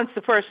saying, well, once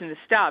the person is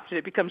stopped and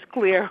it becomes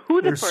clear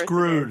who the person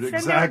screwed. is,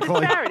 Exactly.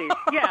 then there are disparities.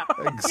 Yeah.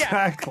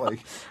 Exactly.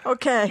 Yeah.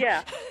 Okay.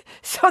 Yeah.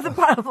 So the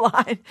bottom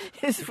line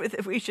is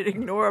that we should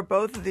ignore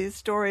both of these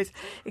stories,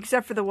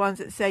 except for the ones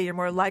that say you're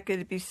more likely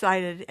to be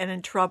cited and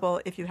in trouble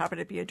if you happen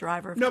to be a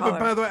driver of color. No, but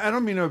by the way, I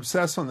don't mean to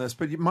obsess on this,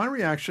 but my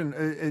reaction,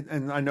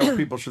 and I know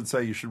people should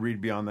say you should read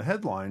beyond the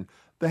headline.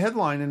 The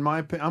headline, in my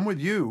opinion, I'm with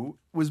you,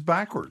 was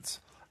backwards.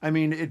 I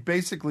mean, it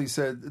basically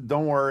said,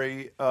 don't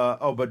worry,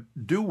 but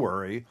do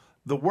worry.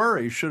 The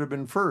worry should have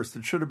been first.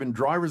 It should have been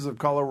drivers of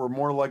color were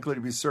more likely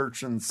to be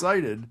searched and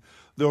cited,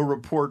 though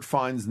report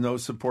finds no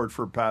support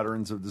for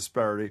patterns of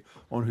disparity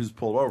on who's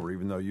pulled over,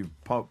 even though you've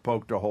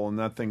poked a hole in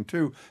that thing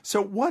too. So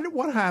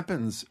what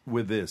happens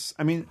with this?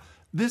 I mean,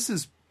 this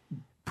is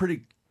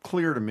pretty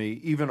clear to me,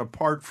 even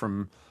apart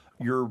from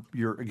your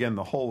again,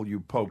 the hole you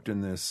poked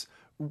in this.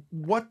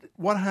 What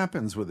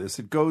happens with this?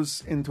 It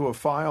goes into a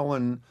file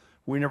and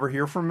we never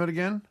hear from it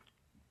again?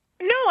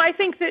 No, I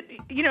think that,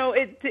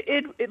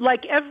 it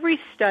like every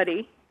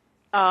study,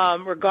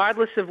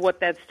 regardless of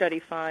what that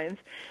study finds,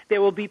 there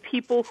will be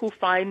people who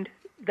find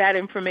that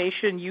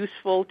information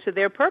useful to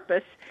their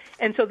purpose.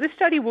 And so this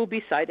study will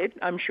be cited,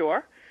 I'm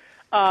sure.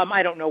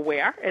 I don't know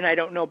where, and I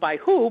don't know by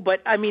who,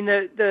 but I mean,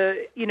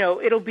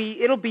 it'll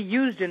be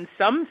used in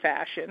some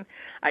fashion.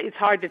 It's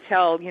hard to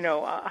tell,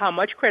 how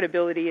much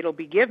credibility it'll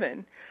be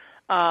given.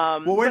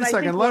 Well, wait a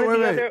second.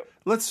 Wait.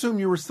 Let's assume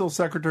you were still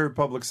Secretary of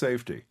Public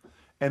Safety,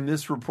 and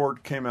this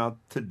report came out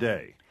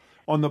today.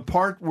 On the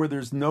part where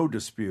there's no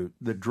dispute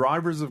that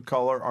drivers of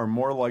color are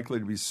more likely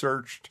to be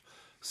searched,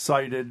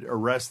 cited,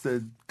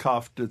 arrested,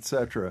 cuffed,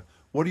 etc.,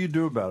 what do you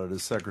do about it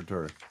as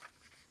Secretary?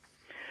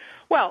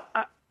 Well,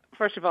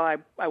 first of all,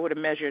 I would have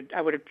measured.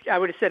 I would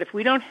have said if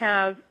we don't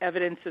have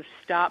evidence of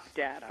stop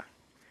data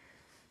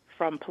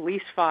from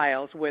police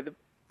files where the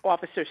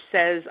officer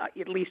says,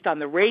 at least on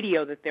the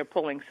radio, that they're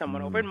pulling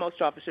someone over, and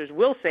most officers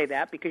will say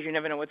that because you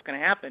never know what's going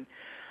to happen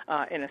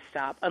in a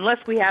stop.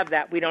 Unless we have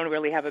that, we don't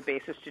really have a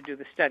basis to do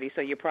the study,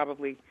 so you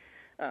probably,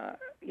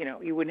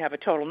 you wouldn't have a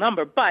total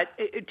number. But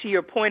to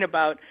your point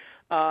about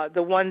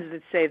the ones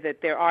that say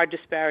that there are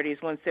disparities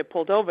once they're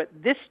pulled over,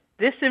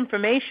 this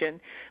information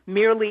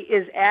merely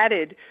is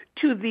added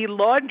to the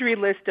laundry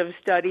list of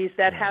studies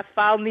that have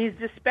found these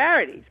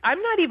disparities. I'm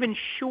not even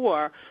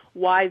sure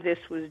why this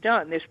was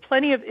done. There's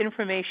plenty of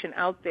information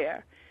out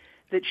there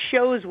that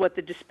shows what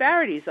the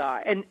disparities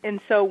are. And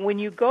so when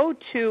you go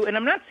to, and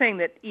I'm not saying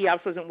that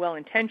EOPS wasn't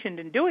well-intentioned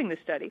in doing the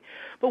study,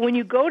 but when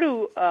you go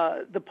to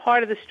the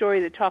part of the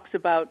story that talks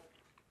about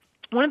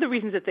one of the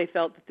reasons that they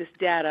felt that this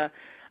data,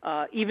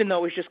 even though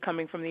it was just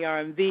coming from the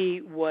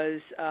RMV,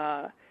 was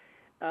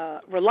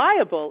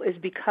reliable is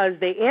because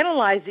they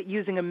analyzed it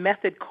using a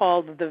method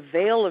called the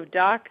veil of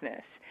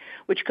darkness,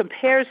 which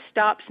compares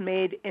stops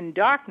made in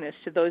darkness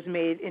to those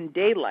made in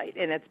daylight.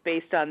 And it's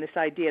based on this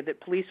idea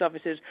that police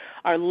officers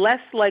are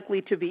less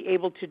likely to be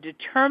able to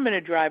determine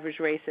a driver's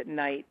race at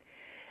night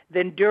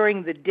than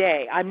during the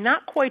day. I'm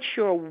not quite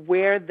sure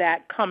where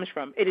that comes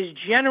from. It is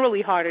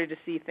generally harder to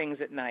see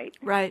things at night.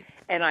 Right.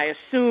 And I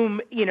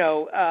assume,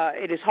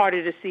 it is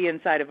harder to see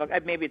inside of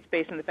maybe it's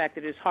based on the fact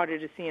that it is harder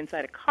to see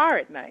inside a car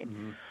at night.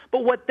 Mm-hmm.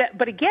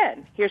 But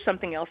again, here's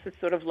something else that's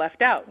sort of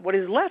left out. What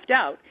is left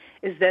out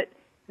is that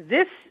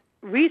this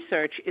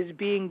research is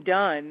being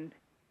done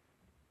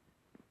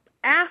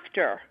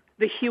after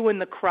the hue and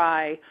the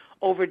cry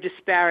over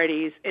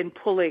disparities in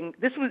pulling.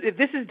 This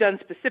is done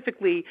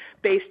specifically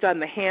based on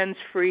the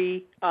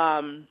hands-free,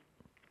 the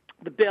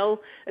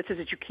bill that says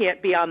that you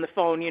can't be on the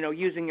phone,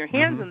 using your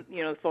hands on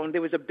the phone.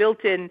 There was a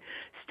built-in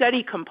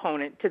study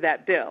component to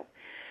that bill,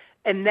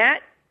 and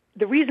that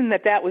the reason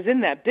that was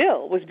in that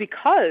bill was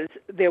because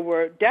there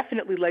were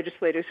definitely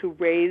legislators who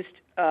raised,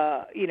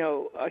 a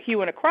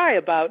hue and a cry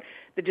about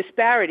the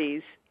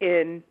disparities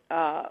in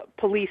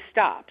police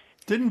stops.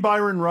 Didn't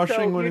Byron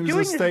Rushing, when he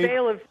was a state,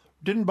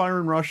 didn't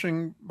Byron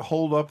Rushing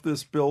hold up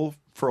this bill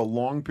for a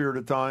long period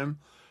of time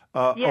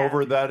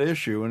over that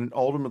issue and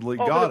ultimately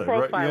got it,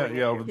 right?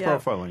 Yeah, over the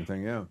profiling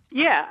thing, yeah.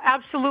 Yeah,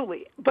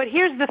 absolutely. But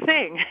here's the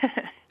thing.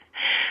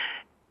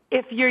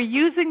 If you're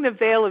using the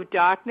veil of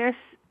darkness,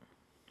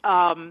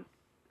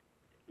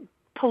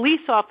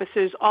 police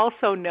officers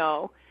also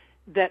know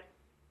that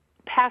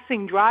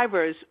passing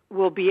drivers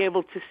will be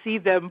able to see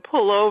them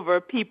pull over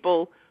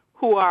people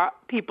who are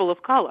people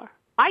of color.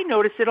 I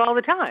notice it all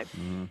the time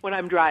when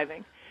I'm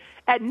driving.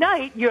 At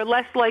night, you're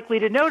less likely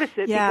to notice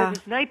it because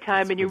it's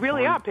nighttime and you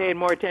really are paying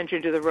more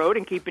attention to the road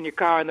and keeping your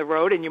car on the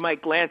road, and you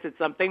might glance at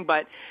something.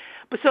 But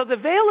so the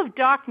veil of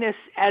darkness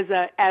as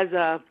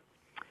a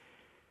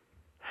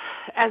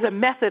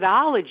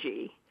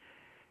methodology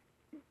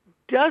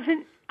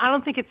I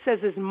don't think it says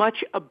as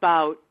much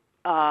about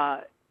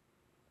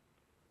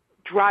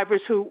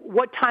drivers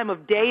what time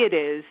of day it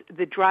is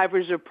that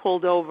drivers are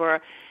pulled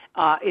over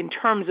in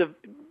terms of,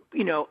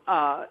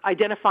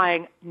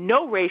 identifying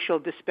no racial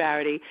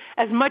disparity,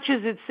 as much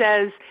as it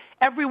says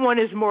everyone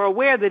is more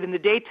aware that in the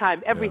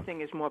daytime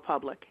everything is more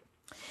public.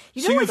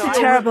 You know what's a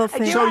terrible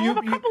thing? I have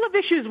a couple of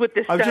issues with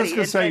this study. I was just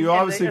going to say, you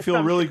obviously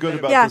feel really good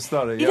about this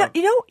study. Yeah.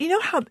 You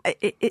know how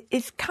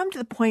it's come to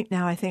the point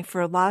now, I think,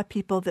 for a lot of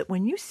people that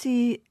when you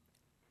see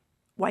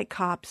white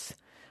cops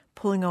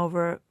pulling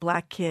over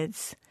black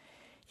kids,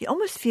 you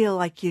almost feel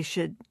like you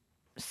should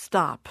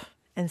stop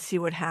and see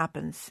what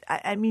happens.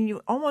 I mean,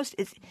 you almost,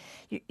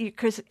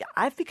 because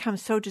I've become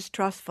so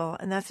distrustful,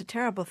 and that's a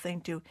terrible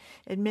thing to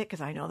admit,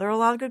 because I know there are a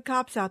lot of good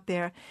cops out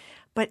there,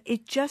 but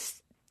it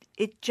just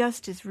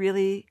is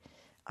really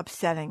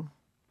upsetting,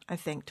 I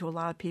think, to a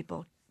lot of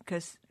people,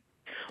 because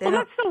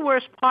that's the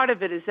worst part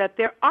of it, is that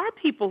there are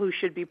people who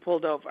should be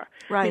pulled over.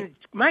 Right. I mean,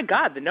 my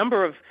God, the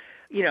number of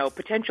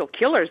potential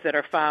killers that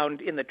are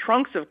found in the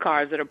trunks of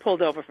cars that are pulled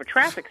over for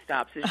traffic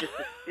stops is just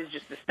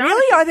astonishing.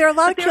 Really? Are there a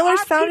lot of killers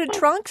found in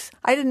trunks?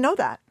 I didn't know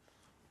that.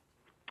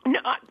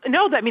 No.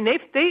 I mean,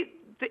 they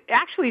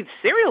actually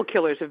serial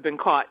killers have been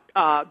caught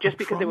just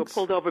because they were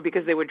pulled over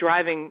because they were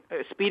driving,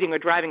 speeding or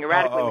driving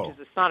erratically, which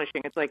is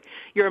astonishing. It's like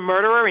you're a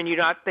murderer and you're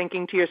not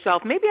thinking to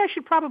yourself, maybe I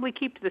should probably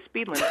keep to the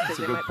speed limit because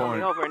they might pull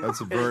me over.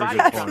 That's a very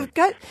good point. You've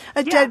got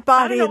a dead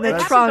body in the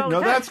trunk. No,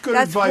 that's good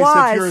advice.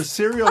 Wise. If you're a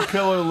serial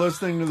killer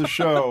listening to the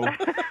show,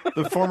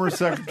 the former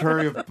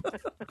Secretary of...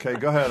 Okay,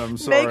 go ahead. I'm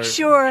sorry. Make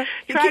sure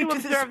you try keep to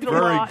to observe the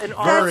the law in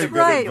all very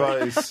good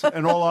advice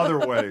in all other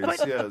ways,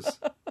 yes.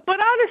 But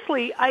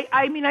honestly,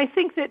 I mean, I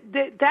think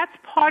that's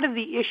part of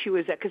the issue,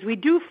 is that because we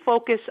do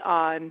focus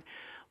on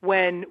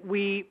when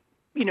we,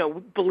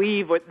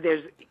 believe, or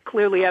there's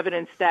clearly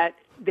evidence that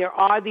there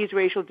are these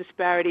racial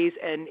disparities,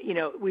 and,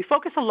 we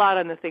focus a lot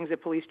on the things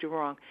that police do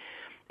wrong.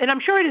 And I'm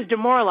sure it is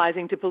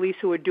demoralizing to police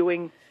who are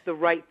doing the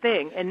right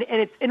thing.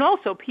 And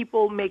also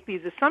people make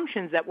these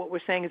assumptions that what we're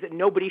saying is that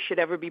nobody should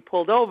ever be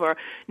pulled over,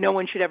 no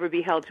one should ever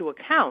be held to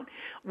account.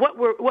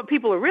 What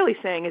people are really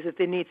saying is that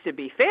there needs to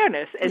be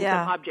fairness and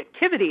some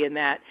objectivity in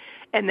that,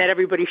 and that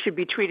everybody should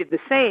be treated the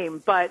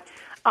same. But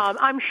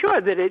I'm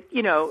sure that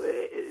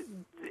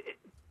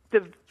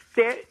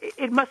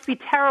it must be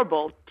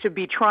terrible to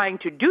be trying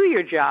to do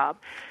your job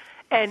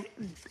and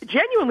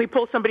genuinely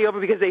pull somebody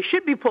over because they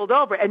should be pulled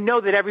over, and know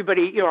that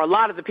everybody, a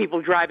lot of the people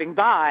driving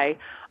by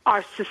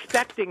are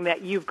suspecting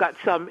that you've got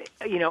some,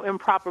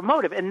 improper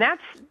motive. And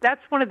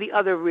that's one of the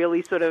other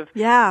really sort of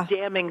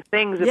damning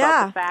things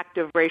about the fact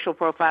of racial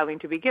profiling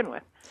to begin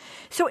with.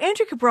 So,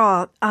 Andrew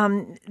Cabral,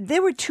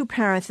 there were two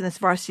parents in this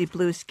Varsity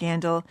Blues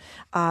scandal,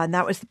 and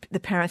that was the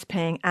parents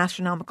paying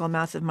astronomical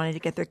amounts of money to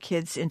get their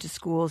kids into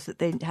schools that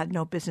they had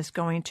no business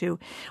going to.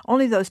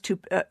 Only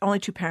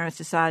two parents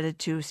decided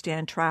to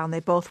stand trial, and they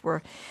both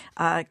were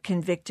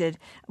convicted.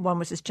 One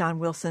was this John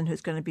Wilson,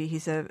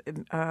 he's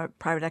a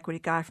private equity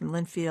guy from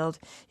Linfield.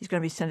 He's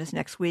going to be sentenced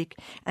next week.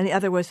 And the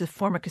other was a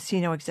former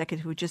casino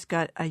executive who just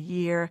got a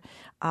year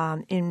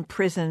in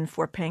prison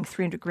for paying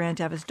 $300,000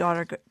 to have his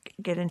daughter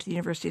get into the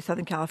University of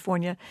Southern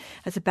California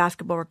as a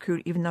basketball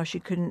recruit, even though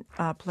she couldn't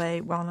play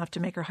well enough to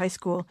make her high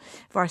school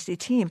varsity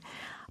team.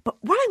 But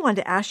what I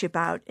wanted to ask you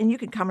about, and you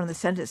can comment on the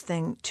sentence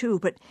thing too,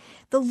 but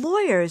the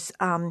lawyers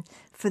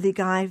for the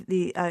guy,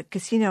 the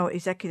casino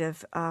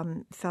executive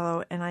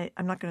fellow, and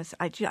I'm not going to,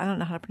 I don't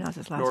know how to pronounce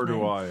his last name. Nor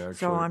do I, actually.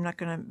 So I'm not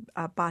going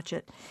to botch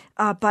it.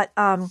 But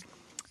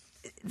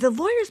the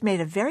lawyers made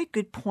a very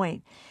good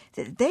point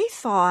that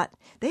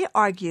they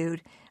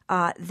argued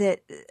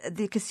that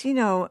the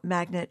casino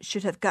magnate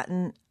should have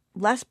gotten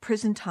less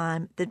prison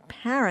time than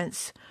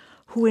parents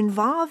who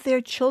involve their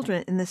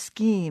children in the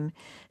scheme,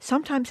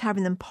 sometimes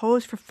having them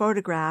pose for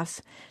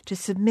photographs to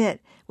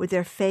submit with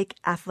their fake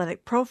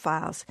athletic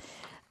profiles.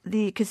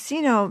 The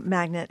casino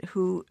magnate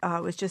who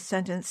was just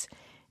sentenced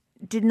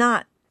did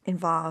not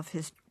involve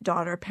his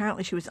daughter.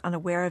 Apparently she was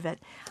unaware of it.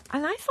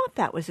 And I thought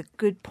that was a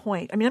good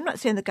point. I mean, I'm not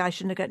saying the guy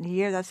shouldn't have gotten a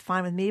year. That's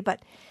fine with me.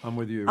 But I'm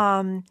with you.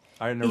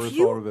 I never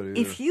thought of it either.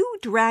 If you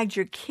dragged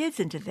your kids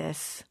into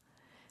this,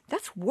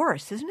 that's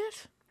worse, isn't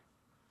it?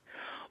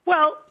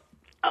 Well,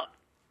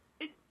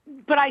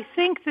 but I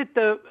think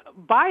that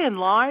by and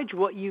large,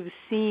 what you've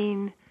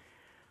seen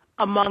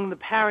among the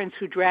parents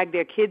who drag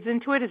their kids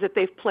into it is that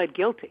they've pled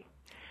guilty.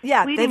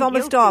 Yeah, they've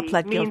almost all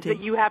pled guilty. Means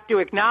that you have to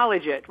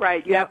acknowledge it,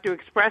 right? You have to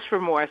express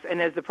remorse.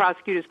 And as the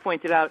prosecutors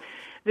pointed out,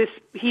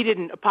 he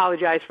didn't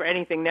apologize for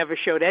anything, never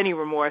showed any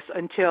remorse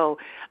until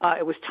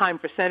it was time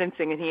for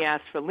sentencing and he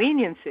asked for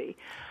leniency.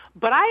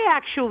 But I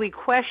actually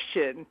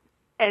question,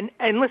 and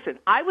listen,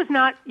 I was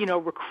not,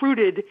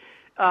 recruited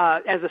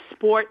as a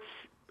sports,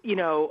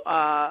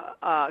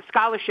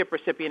 scholarship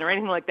recipient or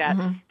anything like that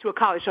to a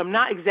college, so I'm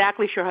not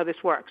exactly sure how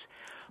this works.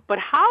 But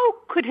how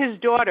could his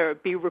daughter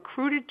be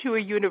recruited to a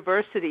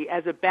university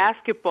as a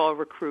basketball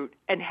recruit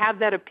and have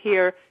that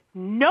appear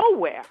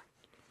nowhere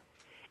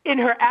in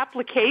her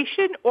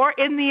application or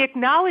in the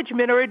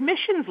acknowledgement or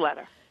admissions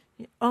letter?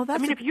 Oh,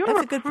 that's if you're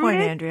a good point,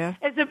 Andrea.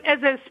 As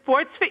a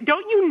sports fan,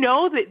 don't you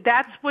know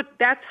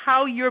that's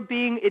how you're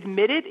being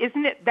admitted?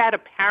 Isn't it that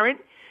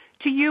apparent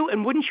to you?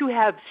 And wouldn't you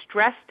have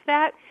stressed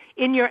that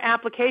in your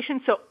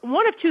application? So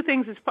one of two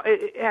things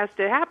has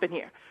to happen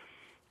here.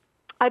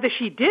 Either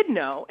she did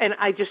know, and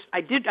I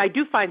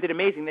do find it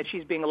amazing that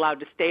she's being allowed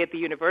to stay at the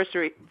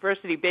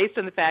university based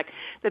on the fact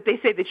that they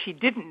say that she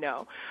didn't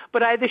know.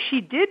 But either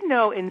she did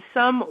know in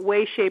some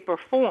way, shape, or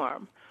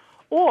form,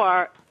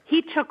 or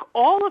he took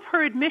all of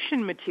her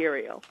admission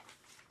material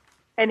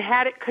and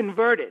had it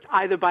converted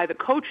either by the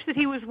coach that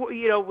he was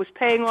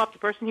paying off, the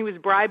person he was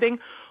bribing,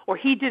 or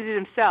he did it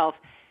himself.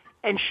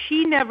 And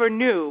she never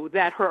knew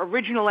that her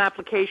original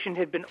application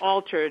had been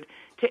altered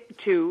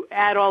to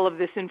add all of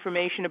this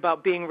information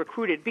about being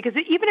recruited. Because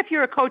even if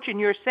you're a coach and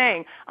you're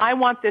saying, I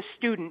want this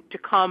student to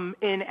come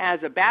in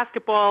as a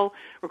basketball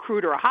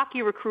recruit or a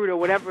hockey recruit or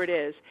whatever it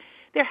is,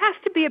 there has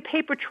to be a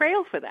paper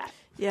trail for that.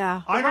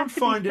 Yeah. I don't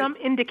find some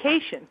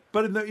indication.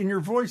 But in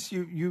your voice,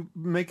 you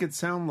make it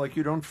sound like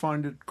you don't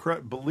find it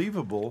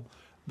believable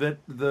that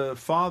the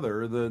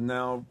father, the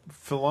now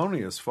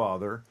felonious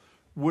father,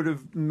 would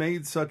have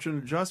made such an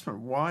adjustment.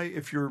 Why,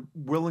 if you're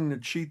willing to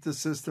cheat the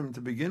system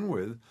to begin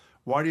with,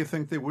 why do you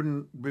think they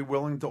wouldn't be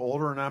willing to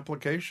alter an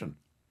application?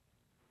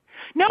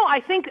 No,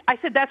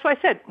 that's why I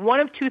said one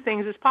of two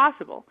things is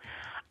possible.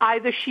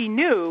 Either she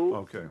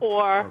knew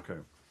or...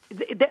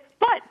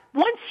 But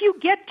once you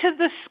get to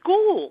the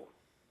school,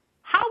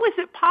 how is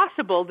it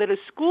possible that a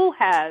school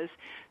has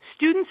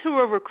students who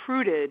are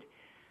recruited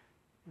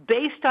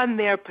based on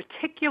their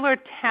particular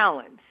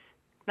talents,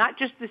 not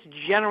just this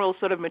general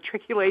sort of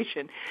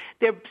matriculation,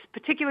 their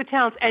particular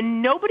talents,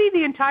 and nobody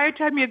the entire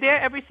time you're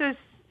there ever says,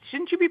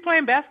 shouldn't you be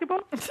playing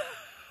basketball? It's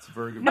a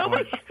very good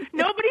point.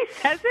 Nobody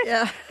says it.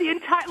 Yeah.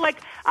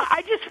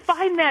 I just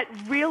find that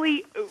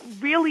really,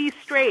 really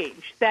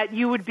strange that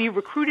you would be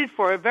recruited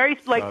for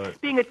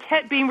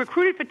being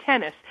recruited for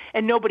tennis,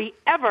 and nobody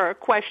ever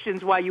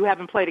questions why you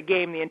haven't played a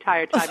game the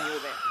entire time you were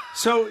there.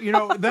 So,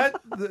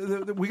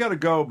 we got to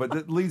go, but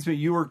that leads me.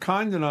 You were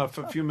kind enough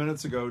a few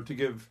minutes ago to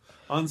give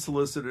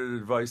unsolicited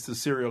advice to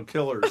serial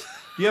killers.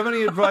 Do you have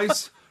any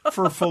advice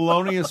for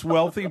felonious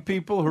wealthy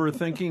people who are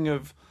thinking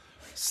of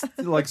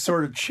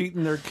sort of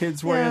cheating their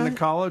kids' way into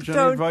college? Any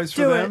advice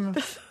for them?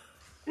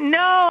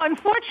 No,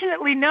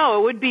 unfortunately, no.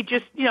 It would be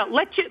just,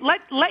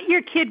 let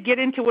your kid get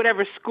into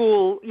whatever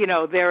school,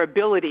 their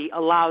ability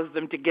allows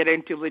them to get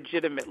into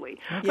legitimately.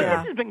 But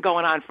this has been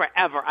going on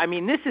forever. I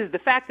mean,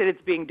 the fact that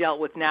it's being dealt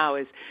with now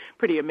is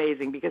pretty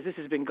amazing because this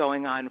has been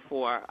going on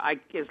for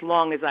as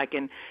long as I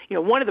can.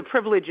 One of the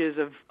privileges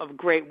of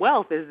great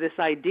wealth is this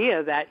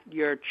idea that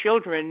your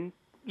children,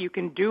 you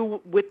can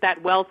do with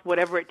that wealth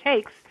whatever it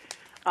takes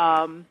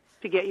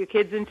to get your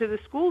kids into the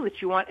school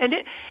that you want. And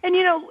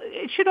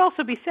it should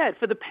also be said,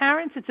 for the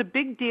parents, it's a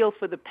big deal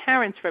for the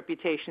parents'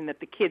 reputation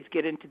that the kids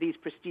get into these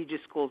prestigious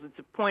schools. It's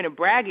a point of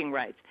bragging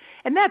rights.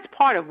 And that's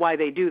part of why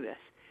they do this.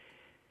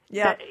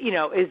 Yeah. That,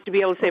 is to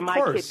be able to say,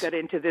 my kid got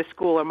into this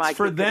school or my kid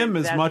for them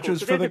as much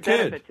as for the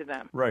kid. To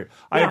them. Right.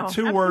 I have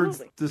two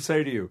words to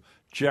say to you.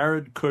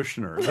 Jared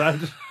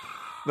Kushner.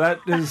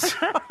 That is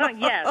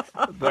yes.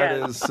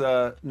 That is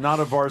not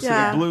a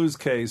Varsity Blues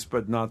case,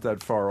 but not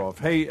that far off.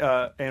 Hey,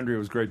 Andrea, it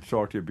was great to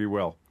talk to you. Be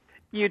well.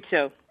 You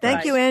too.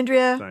 Thank you,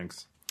 Andrea.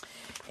 Thanks.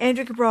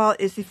 Andrea Cabral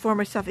is the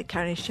former Suffolk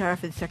County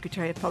Sheriff and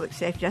Secretary of Public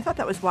Safety. I thought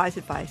that was wise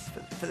advice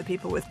for the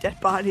people with dead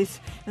bodies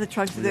in the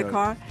trunks of their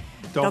car.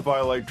 Don't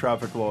violate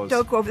traffic laws.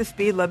 Don't go over the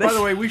speed limit. By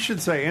the way, we should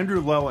say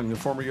Andrew Lelling, the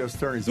former U.S.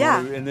 Attorney, is the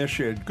one who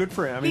initiated. Good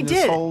for him. I mean, he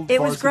did. It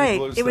was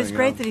great. It was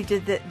great that he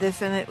did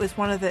this, and it was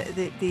one of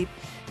the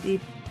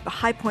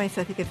high points,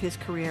 I think, of his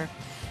career.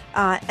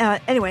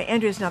 Anyway,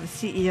 Andrea is now the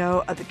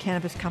CEO of the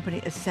cannabis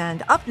company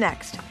Ascend. Up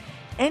next,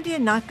 Andy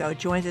Ihnatko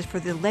joins us for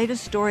the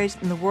latest stories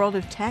in the world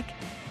of tech,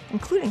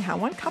 including how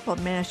one couple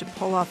managed to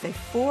pull off a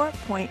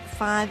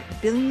 $4.5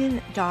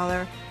 billion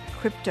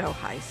crypto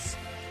heist.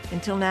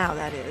 Until now,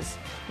 that is.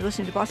 You're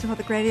listening to Boston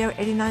Public Radio,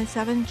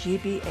 89.7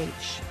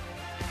 GBH.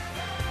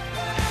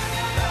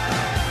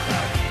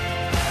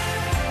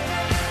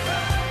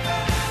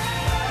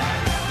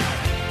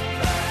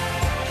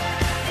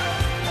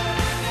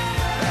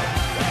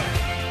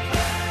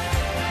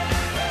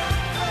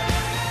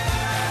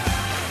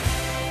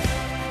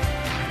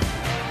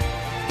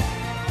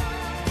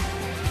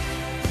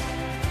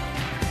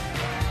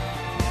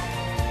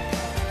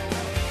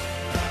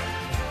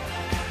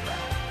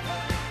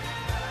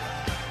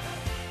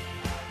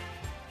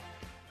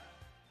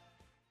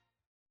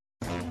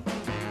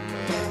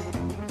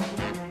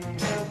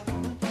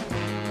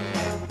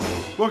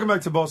 Welcome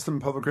back to Boston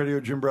Public Radio.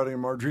 Jim Browdy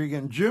and Margery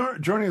again.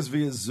 Joining us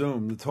via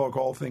Zoom to talk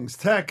all things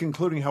tech,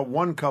 including how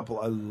one couple,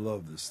 I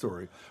love this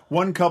story,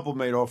 one couple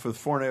made off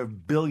with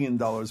 $4.5 billion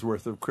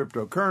worth of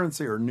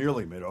cryptocurrency, or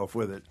nearly made off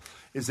with it,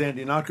 is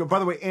Andy Ihnatko. By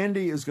the way,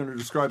 Andy is going to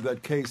describe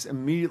that case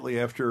immediately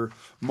after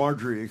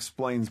Margery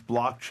explains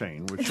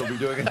blockchain, which she'll be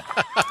doing.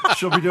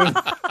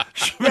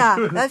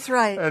 That's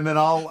right. And then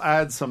I'll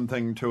add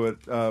something to it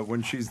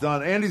when she's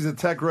done. Andy's a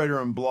tech writer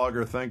and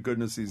blogger. Thank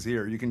goodness he's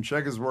here. You can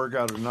check his work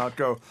out at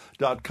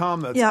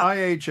ihnatko.com. That's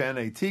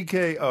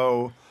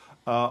IHNATKO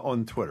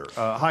on Twitter.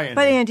 Hi, Andy.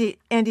 But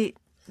Andy,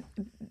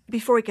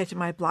 before we get to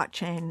my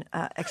blockchain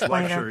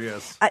explainer, lecture,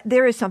 yes.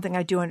 There is something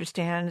I do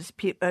understand. Is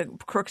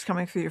crooks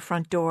coming through your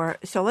front door.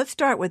 So let's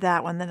start with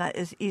that one that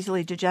is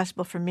easily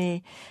digestible for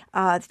me.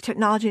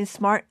 Technology and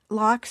smart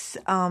locks,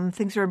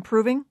 things are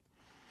improving.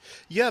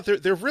 Yeah,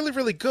 they're really,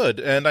 really good.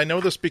 And I know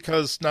this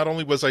because not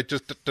only was I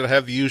just to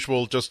have the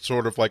usual just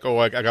sort of like,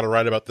 I got to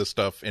write about this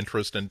stuff,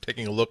 interest in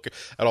taking a look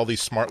at all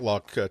these smart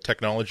lock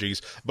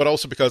technologies, but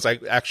also because I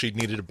actually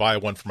needed to buy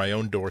one for my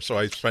own door. So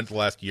I spent the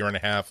last year and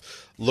a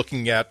half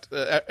looking at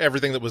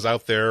everything that was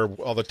out there,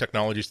 all the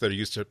technologies that are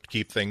used to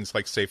keep things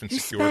like safe and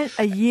secure. You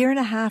spent a year and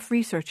a half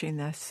researching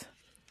this.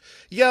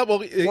 Yeah,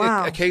 well,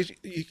 wow.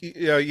 Occasionally,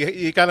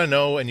 you got to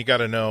know,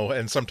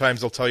 and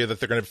sometimes they'll tell you that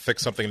they're going to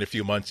fix something in a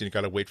few months, and you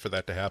got to wait for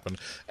that to happen.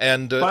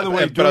 And by the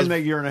way, during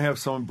that year and a half,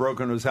 someone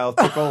broke into his house,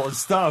 took all his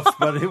stuff,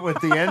 but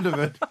at the end of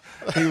it,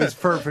 he was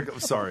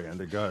perfect. Sorry,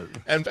 Andy, go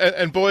ahead.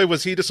 And boy,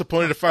 was he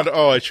disappointed to find out,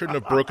 I shouldn't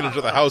have broken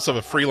into the house of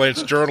a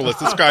freelance journalist.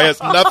 This guy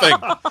has nothing.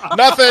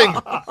 That's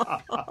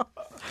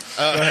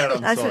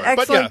an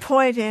excellent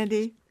point,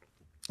 Andy.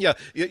 Yeah,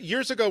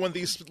 years ago when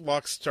these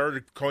locks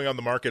started going on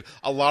the market,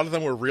 a lot of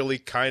them were really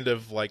kind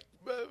of like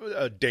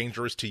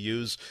dangerous to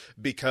use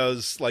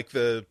because like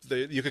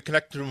you could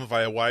connect to them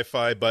via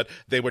Wi-Fi, but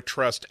they would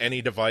trust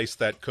any device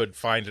that could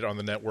find it on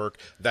the network.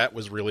 That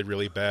was really,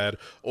 really bad.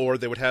 Or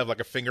they would have like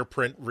a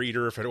fingerprint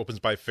reader. If it opens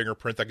by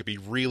fingerprint, that could be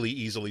really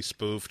easily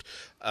spoofed.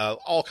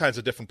 All kinds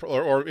of different.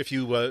 Or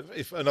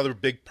if another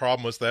big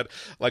problem was that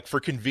like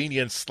for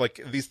convenience, like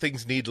these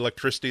things need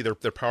electricity.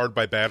 They're powered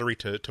by battery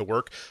to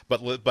work.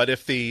 But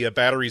if the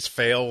batteries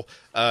fail,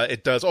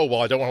 it does. I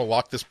don't want to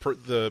lock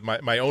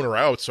my owner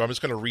out, so I'm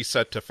just going to reset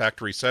to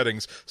factory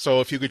settings.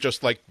 So if you could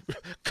just like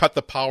cut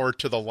the power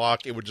to the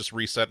lock, it would just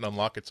reset and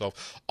unlock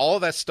itself. All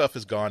of that stuff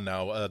is gone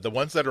now. The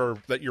ones that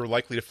you're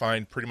likely to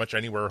find pretty much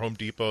anywhere, Home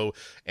Depot,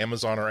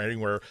 Amazon, or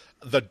anywhere,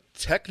 the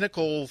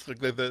technical,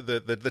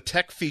 the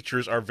tech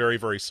features are very,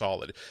 very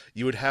solid.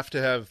 You would have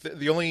to have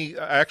I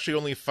actually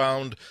only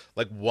found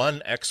like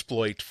one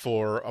exploit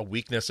for a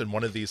weakness in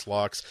one of these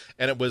locks,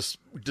 and it was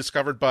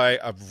discovered by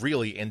a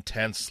really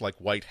intense like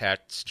white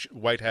hat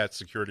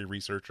security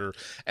researcher,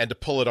 and to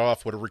pull it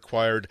off would have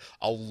required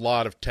a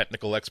lot of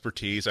technical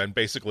expertise and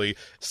basically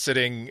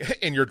sitting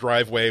in your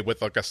driveway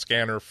with like a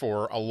scanner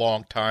for a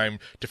long time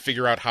to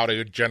figure out how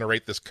to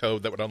generate this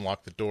code that would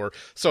unlock the door.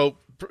 So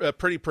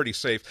pretty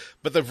safe.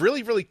 But the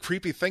really, really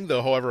creepy thing,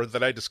 though, however,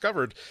 that I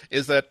discovered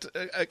is that,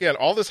 again,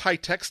 all this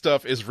high-tech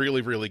stuff is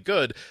really, really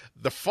good.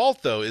 The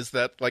fault, though, is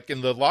that, like, in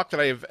the lock that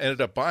I have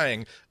ended up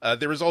buying,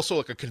 there is also,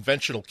 like, a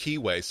conventional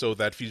keyway, so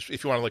that if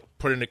you want to, like,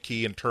 put in a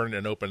key and turn it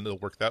and open, it'll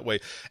work that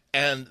way.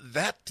 And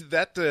that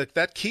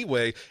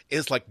keyway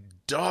is, like,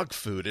 dog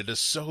food. It is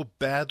so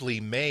badly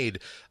made.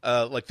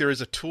 Like there is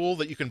a tool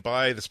that you can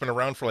buy that's been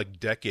around for like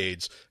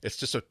decades. It's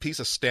just a piece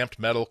of stamped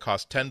metal,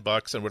 costs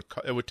 $10, and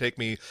it would take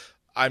me,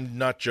 I'm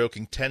not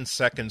joking, 10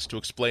 seconds to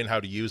explain how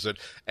to use it.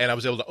 And I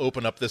was able to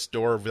open up this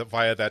door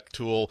via that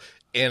tool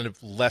in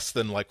less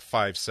than like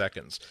 5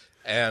 seconds.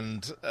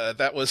 And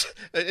that was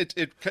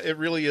it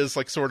really is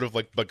like sort of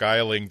like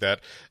beguiling that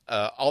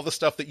all the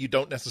stuff that you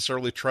don't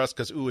necessarily trust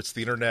because it's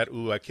the internet,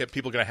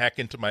 people are going to hack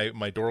into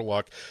my door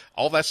lock,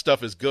 all that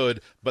stuff is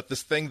good, but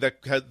this thing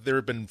that there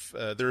have been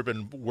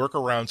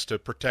workarounds to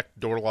protect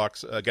door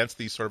locks against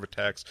these sort of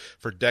attacks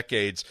for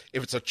decades.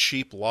 If it's a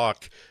cheap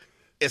lock,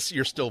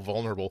 you're still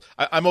vulnerable.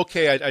 I'm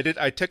okay.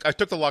 I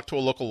took the lock to a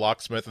local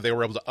locksmith, and they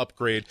were able to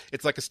upgrade.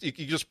 It's like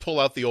you just pull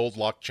out the old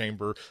lock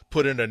chamber,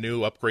 put in a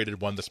new upgraded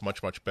one that's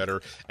much, much better,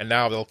 and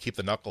now they'll keep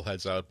the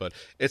knuckleheads out. But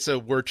it's a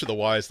word to the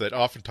wise that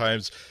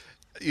oftentimes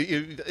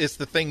it's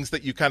the things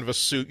that you kind of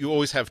assume you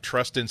always have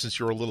trust in since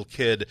you're a little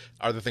kid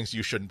are the things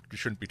you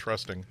shouldn't be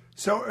trusting.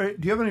 So,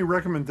 do you have any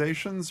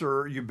recommendations, or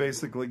are you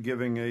basically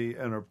giving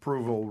an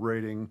approval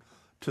rating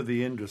to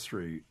the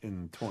industry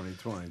in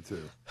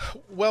 2022?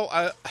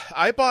 Well,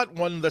 I bought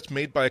one that's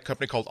made by a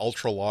company called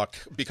Ultralock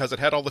because it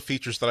had all the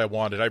features that I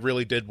wanted. I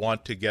really did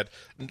want to get,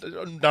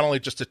 not only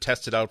just to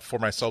test it out for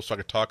myself so I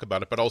could talk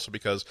about it, but also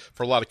because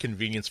for a lot of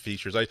convenience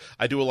features.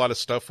 I do a lot of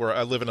stuff where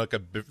I live in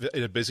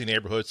in a busy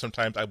neighborhood.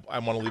 Sometimes I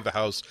want to leave the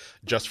house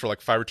just for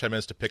like 5 or 10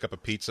 minutes to pick up a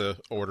pizza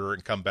order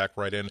and come back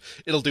right in.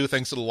 It'll do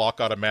things that'll lock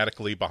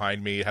automatically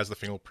behind me. It has the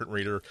fingerprint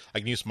reader. I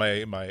can use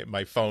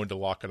my phone to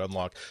lock and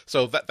unlock.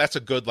 So that's a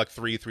good like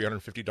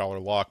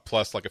 $350 lock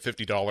plus like a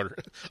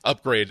 $50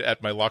 upgrade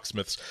at my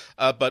locksmiths.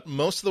 But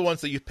most of the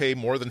ones that you pay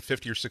more than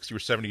 $50 or $60 or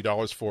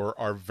 $70 for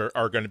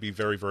are going to be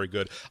very, very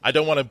good. I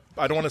don't want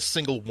to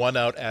single one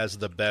out as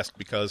the best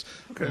because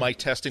my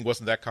testing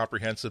wasn't that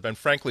comprehensive. And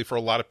frankly, for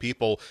a lot of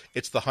people,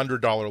 it's the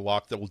 $100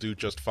 lock that will do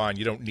just fine.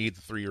 You don't need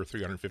the $300 or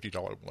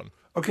 $350 one.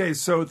 Okay,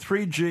 so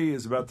 3G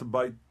is about to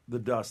bite the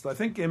dust, I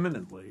think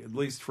imminently, at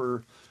least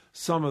for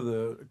some of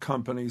the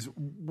companies.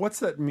 What's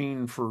that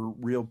mean for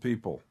real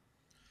people?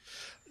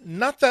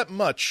 Not that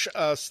much.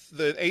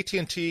 The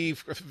AT&T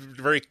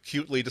very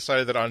cutely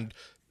decided that on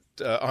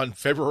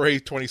February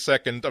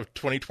 22nd of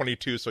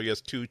 2022, so yes,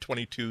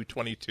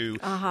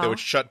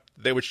 2/22/22,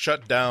 they would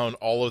shut down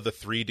all of the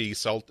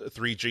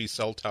 3G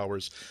cell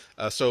towers.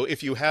 So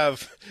if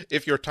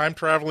you're time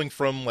traveling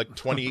from like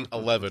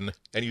 2011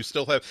 and you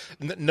still have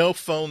no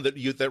phone that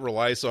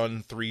relies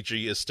on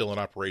 3G is still in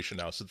operation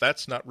now, so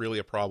that's not really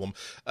a problem.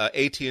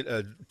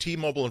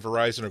 T-Mobile and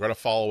Verizon are going to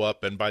follow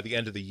up, and by the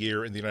end of the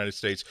year in the United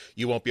States,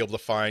 you won't be able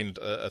to find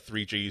a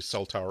 3G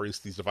cell tower.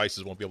 These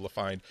devices won't be able to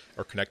find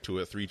or connect to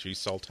a 3G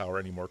cell tower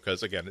anymore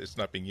because, again, it's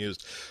not being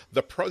used.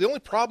 The only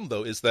problem,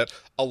 though, is that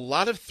a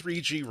lot of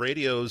 3G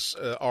radios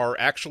are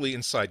actually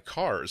inside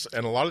cars,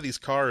 and a lot of these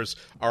cars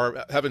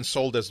have been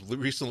sold as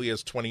recently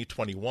as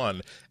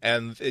 2021,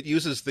 and it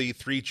uses the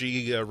 3G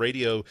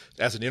radio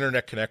as an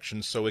internet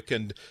connection, so it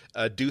can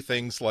do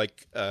things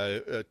like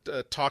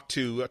talk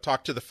to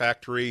the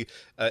factory.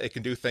 It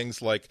can do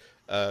things like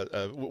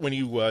when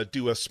you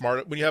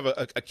when you have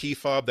a key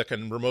fob that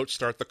can remote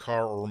start the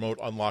car or remote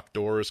unlock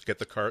doors, get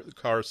the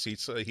car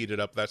seats heated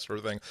up, that sort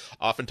of thing.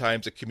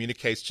 Oftentimes it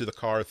communicates to the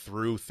car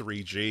through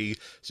 3G,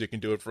 so you can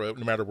do it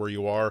no matter where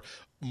you are.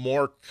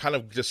 More kind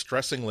of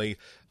distressingly,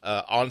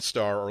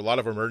 OnStar or a lot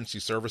of emergency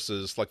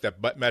services, like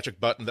that magic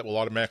button that will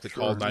automatically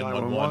call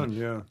 911.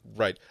 Yeah,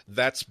 right.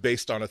 That's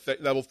based on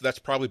that's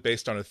probably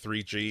based on a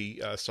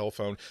 3G cell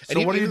phone. So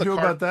and what do you do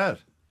about that?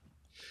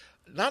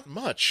 Not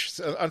much.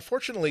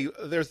 Unfortunately,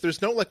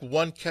 there's no like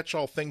one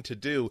catch-all thing to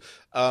do.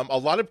 A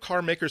lot of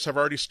car makers have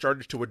already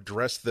started to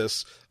address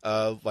this.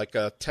 Like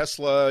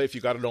Tesla, if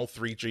you got an old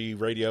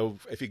 3G radio,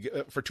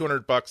 for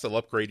 $200 they'll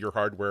upgrade your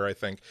hardware, I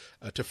think,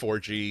 to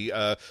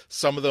 4G.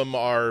 Some of them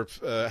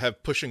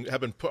have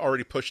been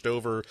already pushed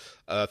over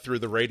through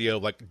the radio,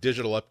 like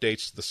digital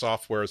updates to the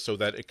software, so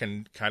that it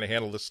can kind of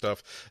handle this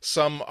stuff.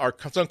 Some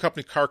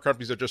car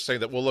companies are just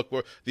saying that, well, look,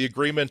 the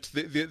agreement,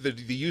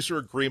 the user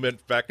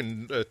agreement back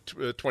in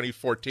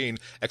 2014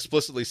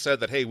 explicitly said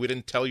that, hey, we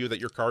didn't tell you that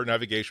your car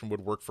navigation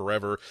would work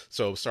forever,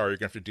 so sorry, you're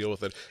going to have to deal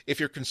with it. If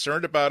you're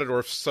concerned about it, or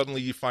if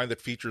suddenly you find that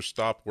features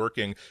stop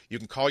working, you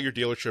can call your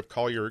dealership,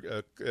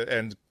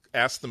 and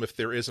ask them if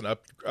there is an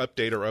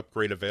update or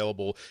upgrade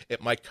available.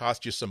 It might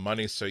cost you some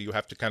money, so you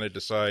have to kind of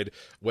decide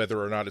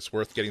whether or not it's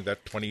worth getting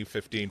that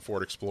 2015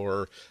 Ford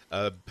Explorer,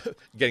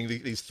 getting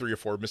these 3 or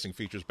 4 missing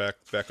features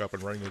back up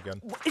and running again.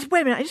 Wait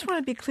a minute. I just want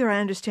to be clear I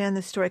understand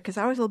this story because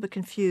I was a little bit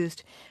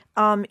confused.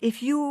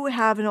 If you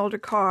have an older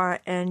car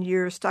and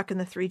you're stuck in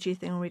the 3G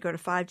thing when we go to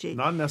 5G.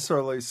 Not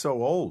necessarily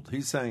so old.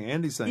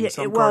 Andy's saying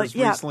some cars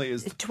recently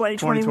is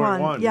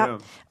 2021. Yeah.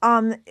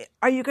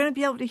 Are you going to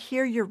be able to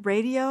hear your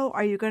radio?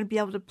 Are you going to be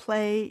able to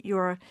play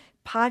your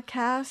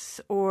podcasts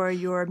or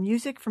your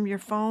music from your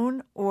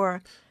phone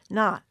or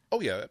not? Oh,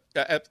 yeah.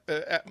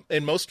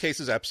 In most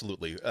cases,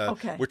 absolutely.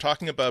 Okay. We're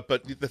talking about,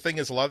 but the thing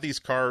is, a lot of these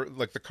car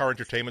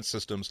entertainment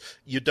systems,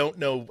 you don't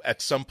know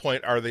at some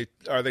point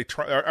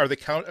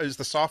is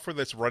the software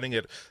that's running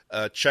it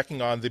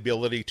checking on the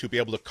ability to be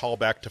able to call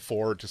back to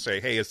Ford to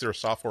say, hey, is there a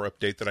software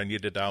update that I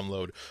need to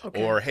download?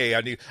 Okay. Or hey,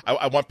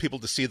 I want people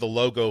to see the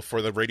logo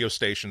for the radio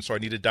station, so I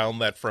need to download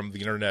that from the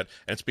internet,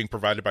 and it's being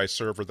provided by a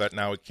server that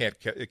now it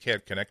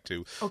can't connect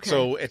to. Okay.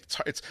 So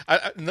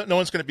no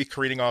one's going to be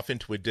careening off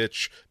into a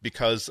ditch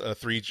because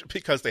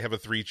they have a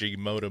 3G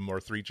modem or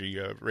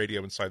 3G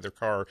radio inside their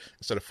car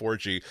instead of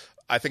 4G.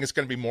 I think it's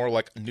going to be more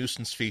like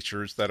nuisance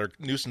features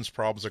nuisance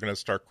problems are going to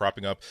start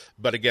cropping up.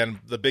 But again,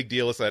 the big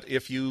deal is that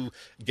if you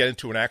get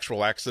into an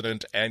actual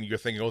accident and you're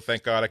thinking, oh,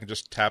 thank God, I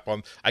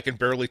can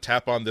barely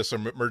tap on this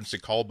emergency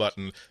call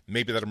button,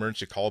 maybe that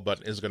emergency call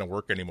button isn't going to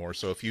work anymore.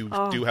 So if you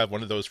do have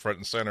one of those front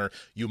and center,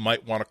 you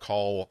might want to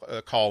call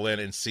in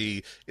and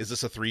see, is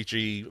this a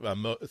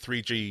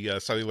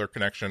 3G cellular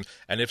connection?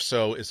 And if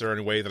so, is there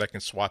any way that I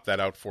can swap that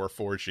out for a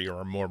 4G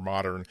or a more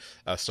modern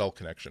cell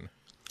connection?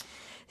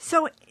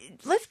 So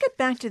let's get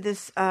back to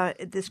this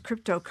this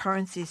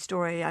cryptocurrency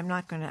story. I'm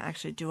not going to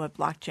actually do a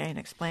blockchain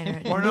explainer,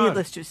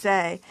 needless to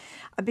say,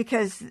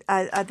 because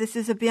this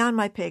is beyond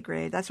my pay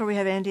grade. That's why we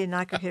have Andy and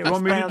Naku here to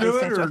explain all these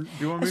things. Do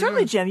you want me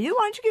certainly, to do it? Jim. Why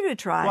don't you give it a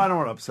try? Well, I don't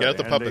want to upset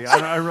the Andy. puppets.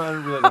 I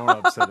really don't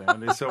want to upset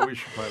Andy, so we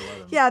should probably let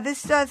him. Yeah,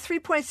 this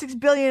 $3.6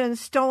 billion in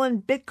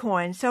stolen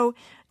Bitcoin. So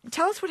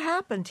tell us what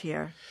happened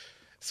here.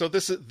 So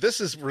this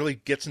is really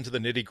gets into the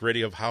nitty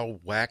gritty of how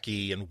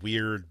wacky and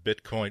weird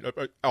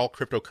Bitcoin, all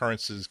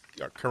currencies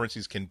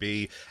can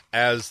be,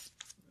 as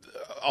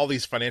all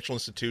these financial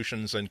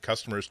institutions and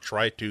customers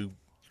try to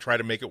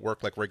make it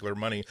work like regular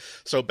money.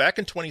 So back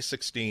in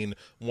 2016,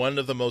 one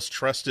of the most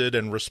trusted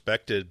and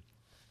respected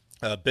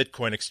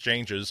Bitcoin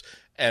exchanges,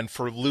 and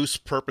for loose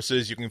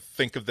purposes, you can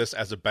think of this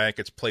as a bank.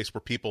 It's a place where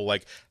people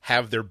like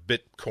have their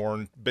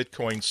Bitcoin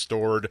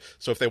stored.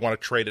 So if they want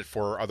to trade it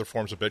for other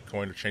forms of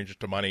Bitcoin or change it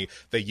to money,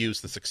 they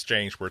use this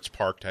exchange where it's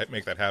parked to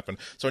make that happen.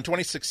 So in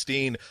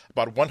 2016,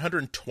 about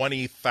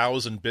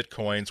 120,000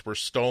 Bitcoins were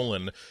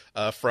stolen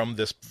from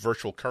this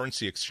virtual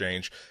currency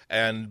exchange.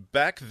 And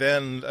back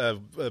then,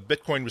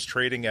 Bitcoin was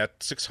trading at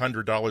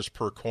 $600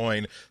 per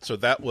coin. So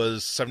that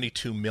was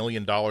 $72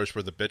 million worth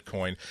of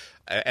Bitcoin.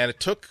 And it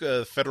took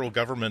federal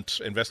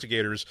government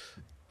investigators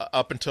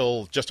up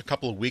until just a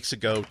couple of weeks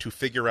ago to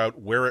figure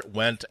out where it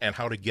went and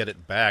how to get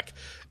it back.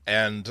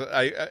 And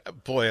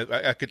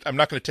I'm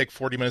not going to take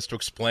 40 minutes to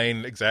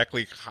explain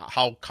exactly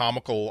how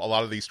comical a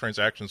lot of these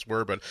transactions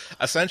were, but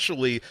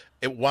essentially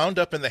it wound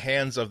up in the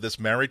hands of this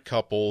married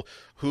couple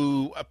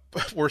who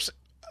were,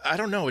 I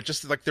don't know, it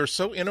just like they're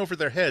so in over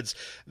their heads.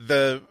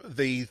 The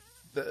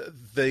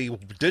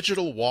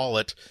digital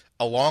wallet,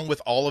 along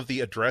with all of the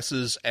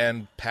addresses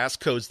and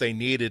passcodes they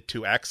needed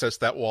to access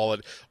that wallet,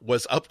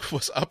 was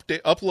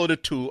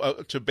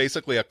uploaded to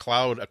basically a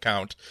cloud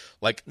account,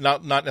 like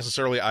not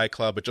necessarily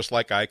iCloud, but just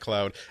like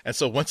iCloud. And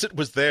so once it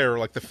was there,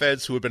 like the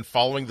feds who had been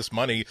following this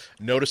money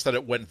noticed that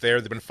it went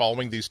there. They've been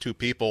following these two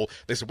people.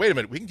 They said, "Wait a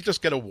minute, we can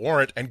just get a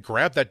warrant and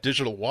grab that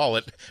digital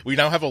wallet. We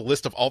now have a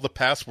list of all the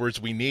passwords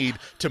we need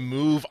to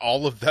move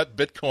all of that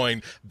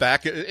Bitcoin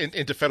back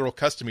into federal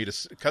custody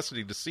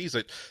to seize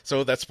it."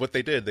 So that's what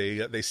they did.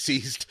 They seized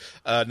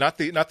not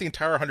the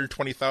entire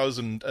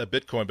 120,000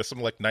 Bitcoin, but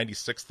something like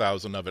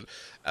 96,000 of it,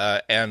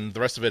 and the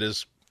rest of it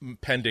is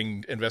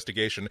pending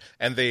investigation.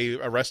 And they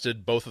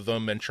arrested both of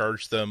them and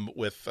charged them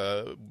with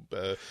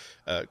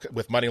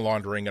money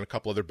laundering and a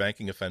couple other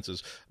banking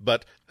offenses.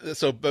 But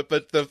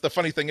the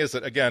funny thing is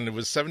that, again, it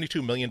was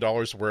 $72 million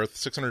worth,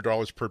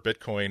 $600 per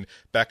Bitcoin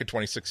back in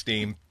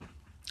 2016.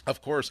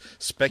 Of course,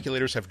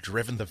 speculators have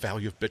driven the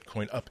value of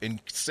Bitcoin up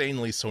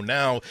insanely. So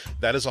now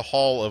that is a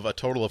haul of a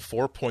total of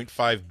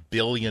 $4.5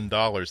 billion.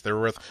 They're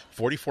worth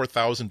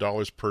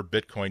 $44,000 per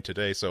Bitcoin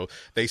today. So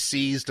they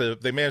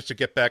they managed to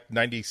get back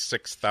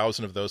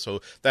 96,000 of those.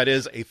 So that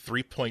is a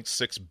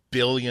 $3.6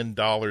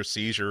 billion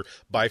seizure,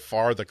 by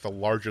far the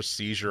largest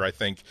seizure, I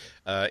think,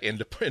 in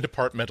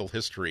departmental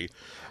history.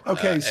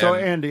 Okay, so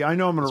Andy, I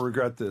know I'm going to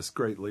regret this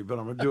greatly, but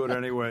I'm going to do it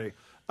anyway.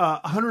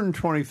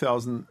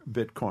 120,000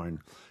 Bitcoin.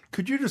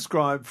 Could you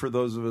describe, for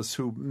those of us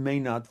who may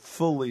not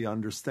fully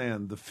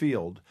understand the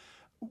field,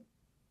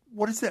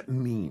 what does that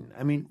mean?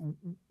 I mean,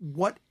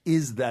 what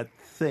is that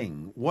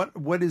thing? What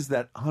is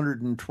that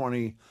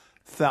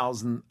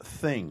 120,000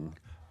 thing,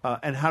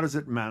 and how does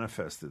it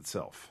manifest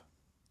itself?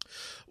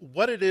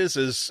 What it is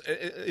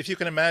if you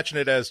can imagine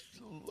it as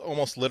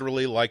almost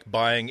literally like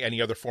buying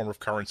any other form of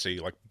currency,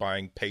 like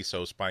buying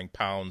pesos, buying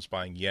pounds,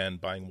 buying yen,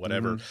 buying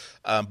whatever.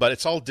 Mm-hmm. But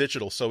it's all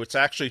digital, so it's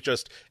actually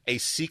just a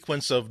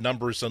sequence of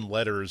numbers and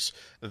letters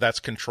that's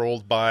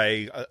controlled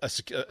by an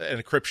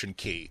encryption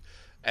key.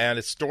 And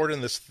it's stored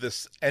in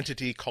this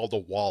entity called a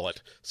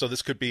wallet. So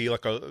this could be a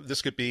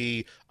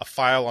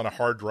file on a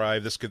hard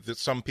drive.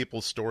 Some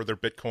people store their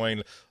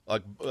Bitcoin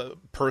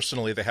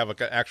personally. They have an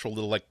actual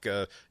little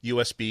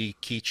USB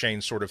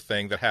keychain sort of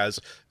thing that has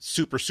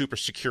super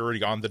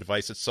security on the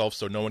device itself,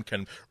 so no one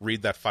can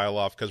read that file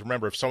off. Because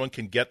remember, if someone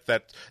can get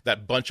that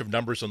bunch of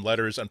numbers and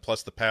letters and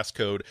plus the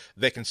passcode,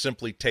 they can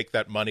simply take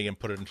that money and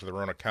put it into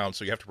their own account.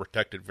 So you have to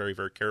protect it very,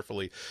 very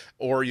carefully.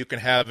 Or you can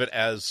have it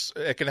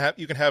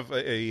you can have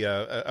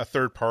a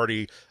third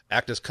party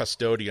act as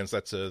custodians.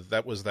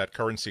 That was that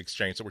currency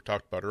exchange that we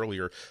talked about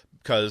earlier.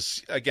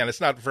 Because again,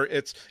 it's not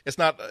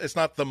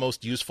the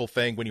most useful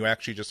thing when you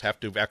actually just have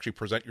to actually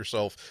present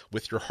yourself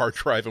with your hard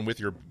drive and with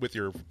your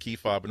key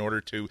fob in order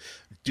to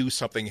do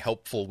something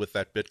helpful with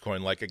that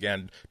Bitcoin. Like,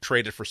 again,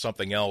 trade it for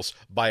something else,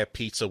 buy a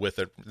pizza with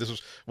it. This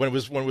was when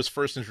it was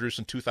first introduced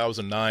in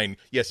 2009.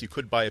 Yes, you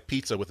could buy a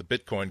pizza with a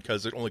Bitcoin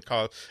because a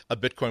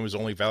Bitcoin was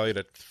only valued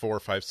at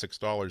 $4, $5,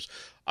 $6.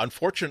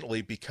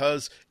 Unfortunately,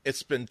 because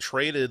it's been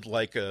traded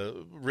like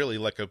an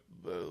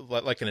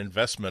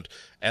investment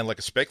and like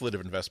a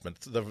speculative investment,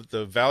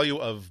 the value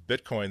of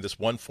Bitcoin, this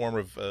one form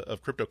of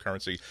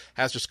cryptocurrency,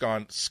 has just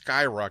gone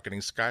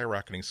skyrocketing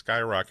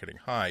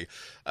high.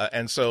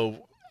 And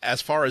so,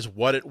 as far as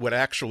what it would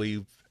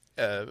actually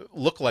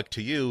look like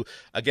to you.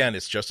 Again,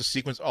 it's just a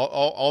sequence.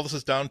 All this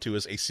is down to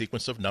is a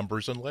sequence of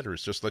numbers and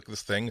letters, just like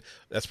this thing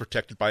that's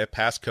protected by a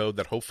passcode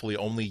that hopefully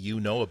only you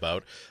know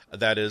about,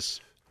 that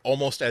is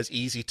almost as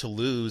easy to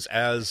lose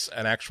as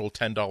an actual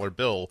 $10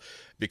 bill,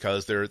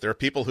 because there are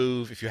people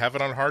who, if you have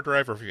it on a hard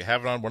drive or if you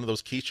have it on one of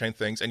those keychain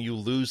things and you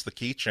lose the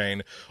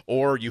keychain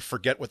or you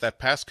forget what that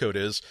passcode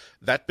is,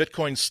 that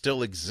Bitcoin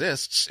still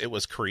exists. It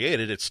was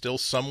created. It's still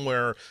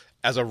somewhere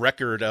as a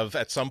record of,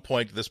 at some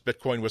point, this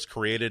Bitcoin was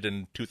created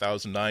in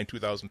 2009,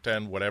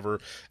 2010, whatever.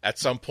 At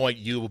some point,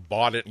 you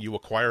bought it and you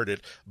acquired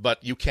it,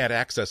 but you can't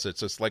access it.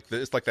 So it's like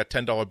that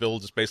 $10 bill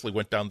just basically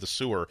went down the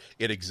sewer.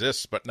 It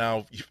exists, but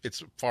now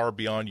it's far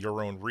beyond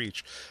your own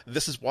reach.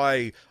 This is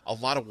why a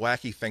lot of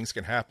wacky things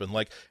can happen.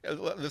 Like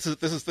this is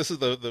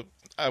the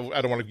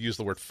I don't want to use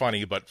the word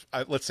funny, but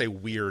let's say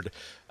weird.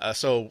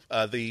 So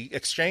the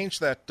exchange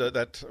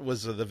that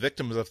was the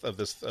victim of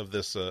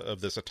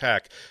this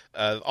attack,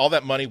 all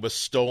that money was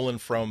stolen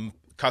from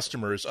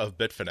customers of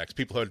Bitfinex,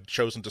 people who had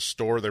chosen to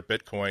store their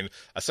Bitcoin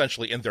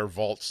essentially in their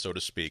vaults, so to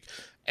speak.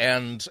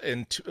 And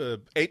in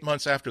 8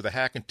 months after the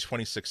hack in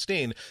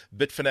 2016,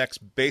 Bitfinex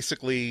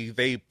basically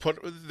they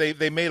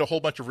made a whole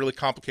bunch of really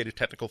complicated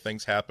technical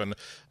things happen,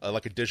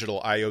 like a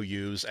digital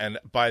IOUs. And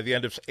by the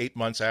end of 8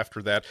 months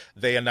after that,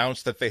 they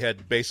announced that they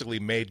had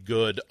basically made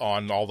good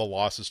on all the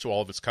losses to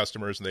all of its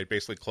customers, and they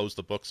basically closed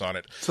the books on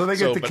it. So they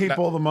get to keep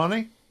all the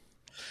money?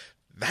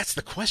 That's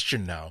the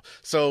question now.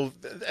 So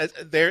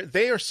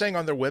they are saying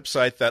on their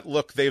website that,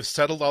 look, they've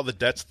settled all the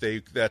debts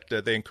they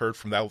incurred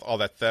from all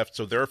that theft,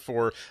 so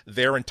therefore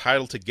they're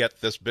entitled to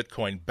get this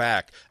Bitcoin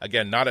back.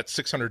 Again, not at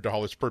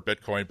 $600 per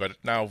Bitcoin, but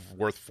now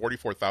worth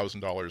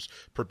 $44,000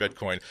 per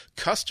Bitcoin.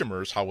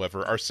 Customers,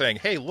 however, are saying,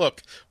 hey,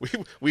 look,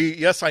 we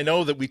yes, I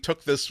know that we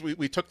took this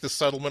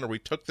settlement, or we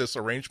took this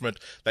arrangement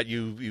that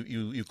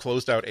you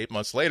closed out 8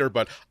 months later,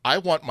 but I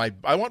want my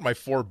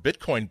 4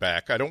 Bitcoin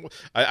back.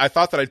 I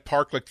thought that I'd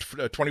park like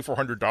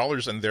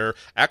 $2,400 in there.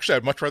 Actually,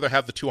 I'd much rather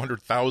have the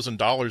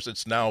 $200,000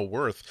 it's now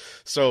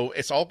worth. So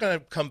it's all going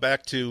to come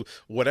back to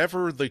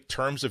whatever the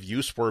terms of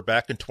use were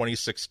back in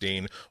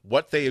 2016,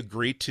 what they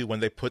agreed to when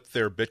they put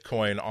their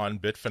Bitcoin on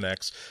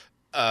Bitfinex.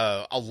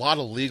 A lot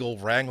of legal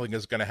wrangling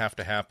is going to have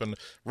to happen.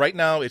 Right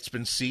now, it's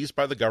been seized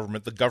by the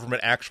government. The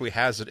government actually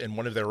has it in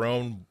one of their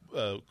own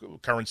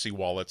currency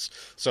wallets.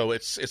 So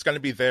it's going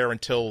to be there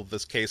until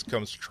this case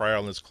comes to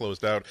trial and is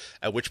closed out,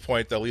 at which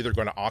point they're either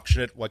going to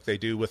auction it like they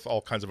do with all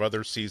kinds of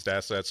other seized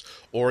assets,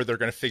 or they're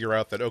going to figure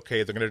out that,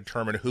 okay, they're going to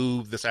determine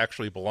who this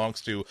actually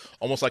belongs to,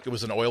 almost like it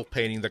was an oil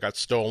painting that got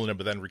stolen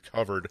but then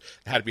recovered.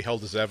 It had to be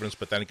held as evidence,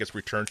 but then it gets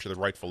returned to the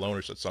rightful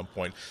owners at some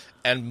point.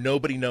 And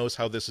nobody knows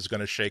how this is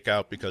going to shake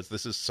out, because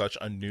this is such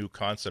a new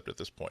concept at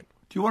this point.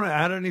 Do you want to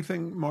add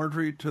anything,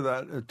 Marjorie, to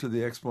that, to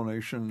the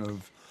explanation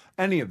of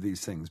any of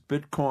these things?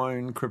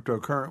 Bitcoin,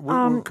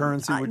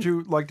 cryptocurrency. Would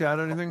you like to add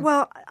anything?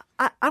 Well,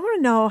 I want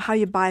to know how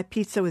you buy a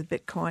pizza with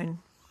Bitcoin.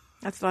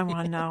 That's what I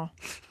want to know.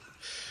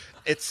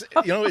 It's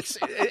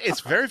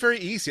very, very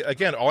easy.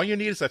 Again, all you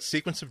need is that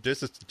sequence of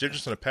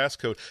digits and a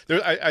passcode.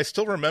 I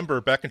still remember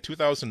back in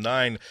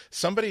 2009,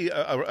 somebody,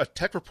 a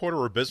tech reporter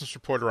or a business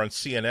reporter on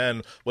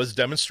CNN, was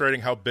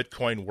demonstrating how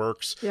Bitcoin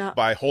works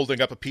by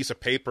holding up a piece of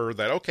paper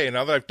that, okay,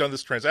 now that I've done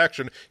this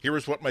transaction, here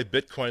is what my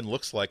Bitcoin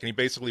looks like. And he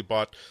basically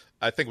bought,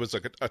 I think it was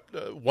like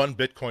one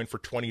Bitcoin for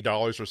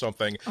 $20 or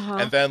something.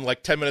 And then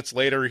like 10 minutes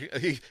later,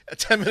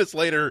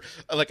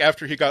 like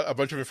after he got a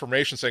bunch of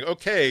information saying,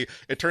 okay,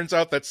 it turns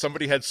out that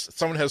someone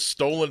has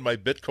stolen my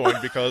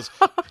Bitcoin, because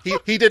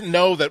he didn't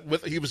know that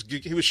he was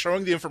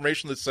showing the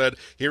information that said,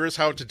 here is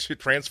how to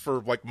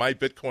transfer like my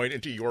Bitcoin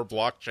into your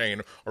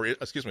blockchain, or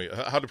excuse me,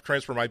 how to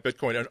transfer my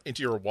Bitcoin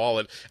into your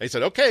wallet. And he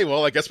said, okay,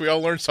 well, I guess we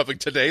all learned something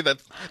today, that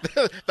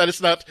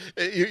it's not,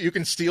 you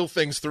can steal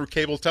things through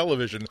cable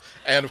television.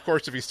 And of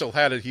course, if he still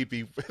had it, he'd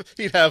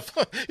have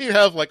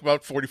like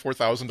about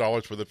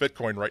 $44,000 for the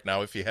Bitcoin right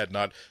now if he had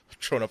not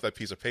shown up that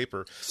piece of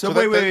paper. So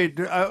wait.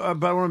 But I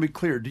want to be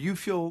clear. Do you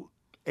feel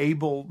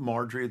able,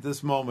 Marjorie, at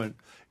this moment,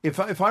 if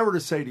I were to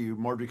say to you,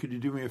 Marjorie, could you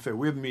do me a favor?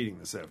 We have a meeting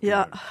this afternoon.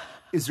 Yeah.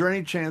 Is there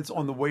any chance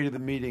on the way to the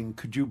meeting,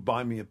 could you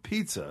buy me a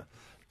pizza?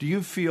 Do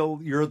you feel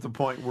you're at the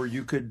point where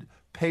you could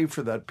pay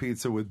for that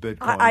pizza with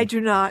Bitcoin? I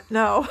do not.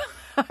 No.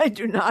 I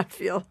do not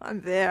feel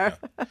I'm there.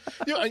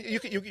 You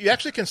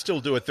actually can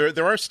still do it.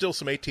 There are still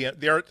some ATM.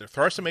 There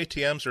are some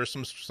ATMs. There are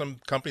some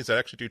companies that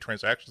actually do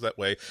transactions that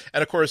way.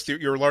 And of course,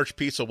 your large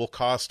pizza will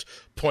cost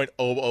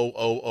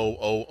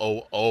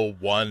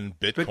 0.0000001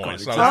 Bitcoin.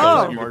 It's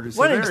not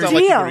what a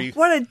deal!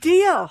 What a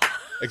deal!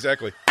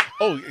 Exactly.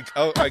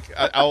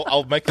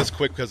 I'll make this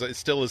quick because it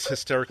still is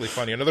hysterically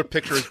funny. Another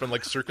picture has been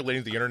like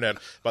circulating the internet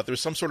about there's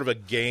some sort of a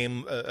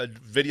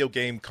video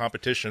game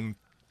competition.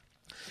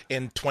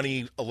 in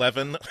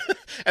 2011,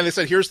 and they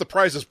said, here's the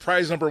prizes.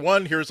 Prize number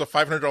one, here's a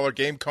 $500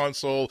 game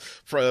console.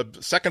 For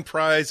second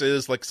prize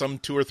is like some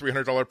 $200 or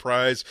 $300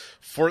 prize.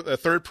 For the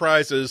third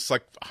prize is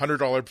like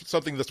 $100,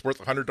 something that's worth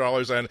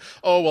 $100. And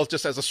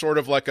just as a sort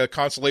of like a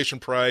consolation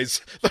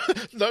prize,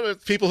 the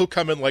people who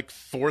come in like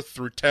 4th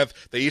through 10th,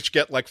 they each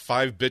get like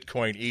 5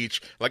 Bitcoin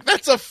each. Like,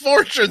 that's a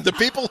fortune. The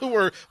people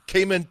who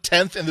came in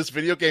 10th in this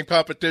video game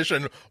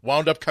competition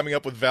wound up coming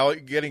up with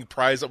getting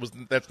prize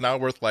that's now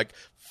worth like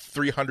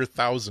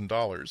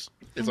 $300,000.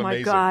 It's oh my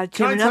amazing. God!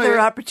 Jim, another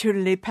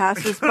opportunity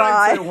passes by.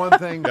 I say one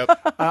thing?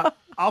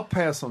 I'll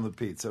pass on the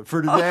pizza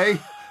for today.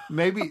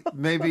 Maybe.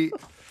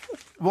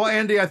 Well,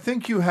 Andy, I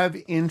think you have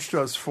inched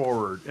us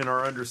forward in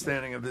our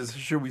understanding of this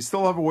issue. We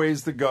still have a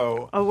ways to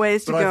go. But I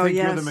think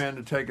you're the man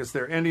to take us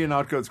there. Andy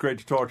Ihnatko, it's great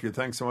to talk to you.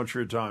 Thanks so much for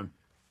your time.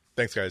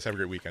 Thanks, guys. Have a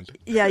great weekend.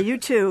 Yeah, you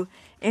too.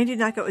 Andy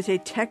Ihnatko is a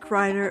tech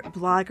writer,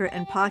 blogger,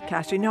 and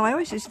podcaster. I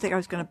always used to think I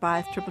was going to buy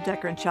a triple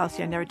decker in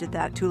Chelsea. I never did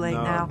that. Too late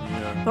now.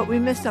 Yeah. But we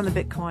missed on the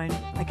Bitcoin.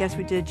 I guess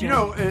we did, Jim.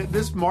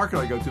 This market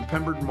I go to,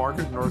 Pemberton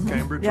Market, North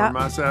Cambridge, or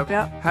Mass Ave,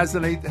 has a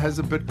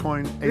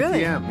Bitcoin ATM.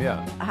 Really?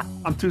 Yeah.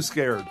 I'm too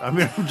scared. I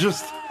mean,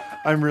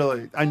 I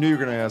knew you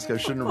were going to ask. I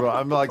shouldn't have.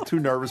 I'm like too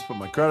nervous to put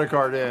my credit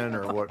card in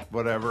or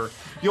whatever.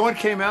 You know what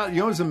came out? You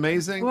know what was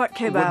amazing? What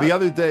came out? The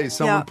other day,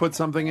 someone put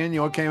something in. You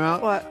know what came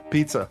out? What?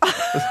 Pizza.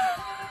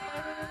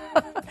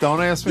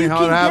 Don't ask me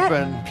how it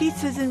happened.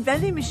 Pizzas in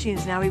vending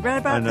machines now. We read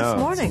about it this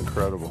morning. It's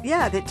incredible.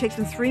 Yeah, it takes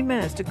them 3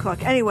 minutes to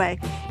cook. Anyway,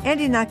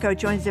 Andy Ihnatko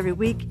joins every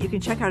week. You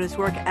can check out his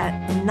work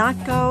at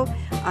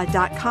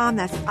ihnatko.com.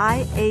 That's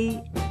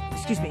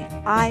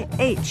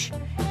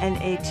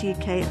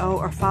IHNATKO,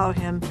 or follow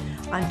him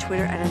on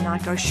Twitter at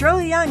Ihnatko.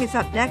 Shirley Young is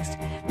up next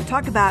to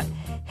talk about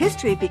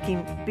history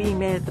being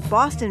made at the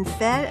Boston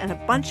Fed and a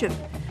bunch of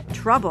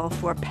trouble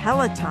for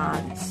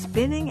Peloton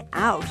spinning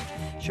out.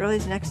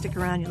 Shirley's next. Stick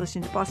around. You're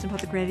listening to Boston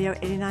Public Radio,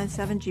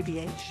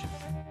 89.7 GBH.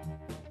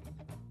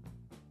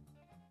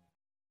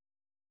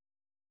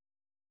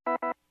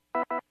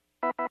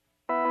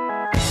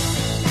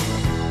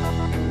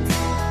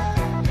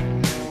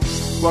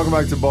 Welcome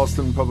back to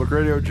Boston Public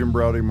Radio. Jim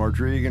Braude,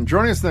 Margery Egan.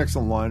 Joining us next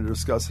on line to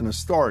discuss an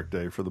historic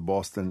day for the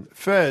Boston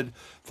Fed,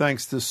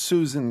 thanks to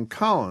Susan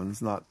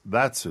Collins, not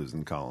that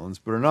Susan Collins,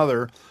 but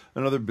another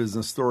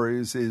business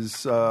stories,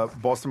 is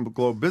Boston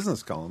Globe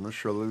business columnist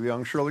Shirley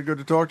Young. Shirley, good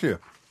to talk to you.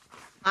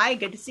 Hi,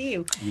 good to see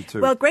you. You too.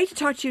 Well, great to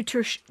talk to you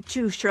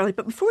too, Shirley.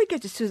 But before we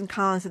get to Susan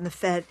Collins and the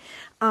Fed,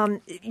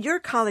 your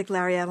colleague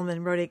Larry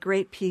Edelman wrote a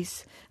great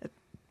piece,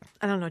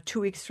 2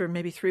 weeks or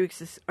maybe 3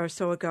 weeks or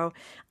so ago,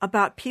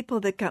 about people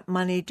that got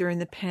money during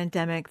the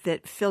pandemic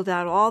that filled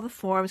out all the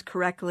forms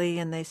correctly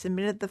and they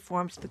submitted the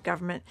forms to the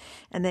government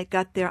and they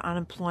got their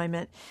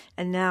unemployment.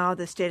 And now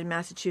the state of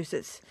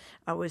Massachusetts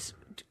was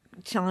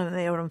telling them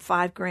they owed them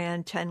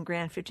 $5,000, $10,000,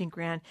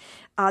 $15,000.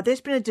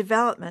 There's been a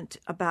development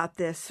about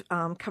this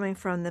coming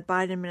from the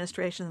Biden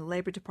administration, the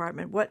Labor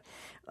Department.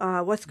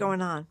 What's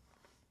going on?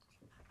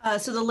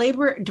 So the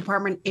Labor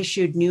Department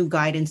issued new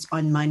guidance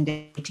on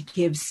Monday to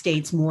give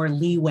states more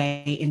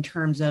leeway in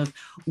terms of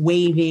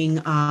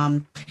waiving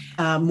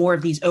more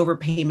of these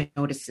overpayment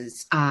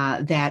notices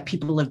that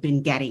people have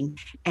been getting.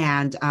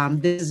 And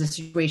this is a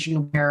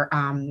situation where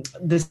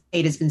the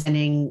state has been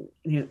sending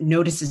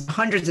notices to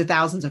hundreds of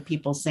thousands of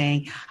people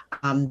saying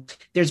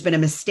there's been a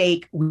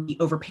mistake. We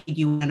overpaid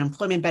you in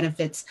unemployment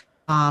benefits.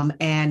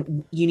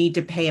 And you need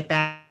to pay it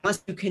back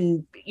unless you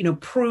can,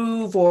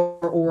 prove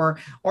or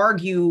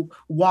argue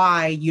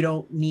why you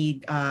don't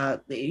need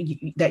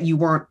that you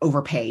weren't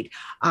overpaid.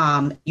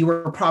 You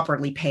were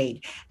properly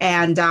paid.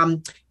 And,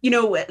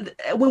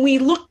 when we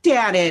looked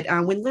at it,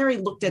 when Larry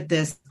looked at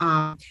this,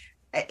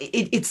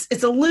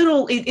 it's a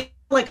little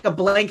like a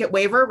blanket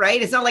waiver,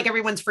 right? It's not like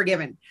everyone's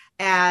forgiven.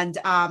 But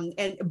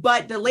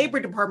the Labor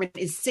Department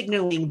is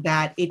signaling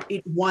that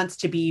it wants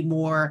to be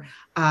more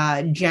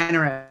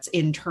generous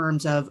in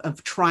terms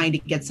of trying to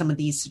get some of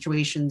these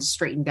situations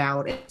straightened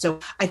out. And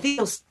so I think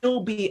it'll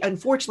still be a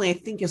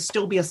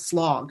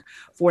slog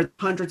for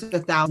hundreds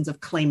of thousands of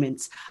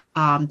claimants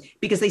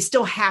because they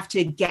still have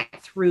to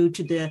get through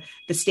to the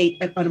state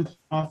unemployment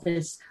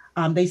office.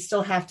 They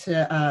still have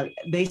to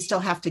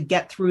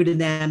get through to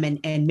them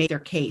and make their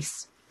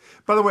case.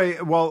 By the way,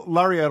 while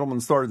Larry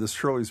Edelman started this,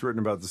 Shirley's written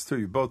about this too.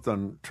 You've both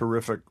done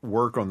terrific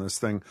work on this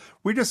thing.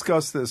 We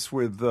discussed this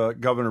with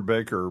Governor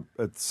Baker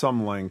at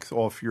some length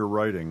off your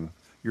writing,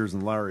 yours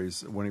and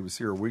Larry's, when he was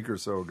here a week or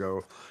so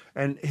ago.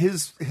 And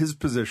his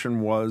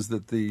position was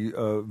that the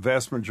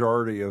vast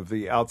majority of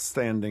the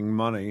outstanding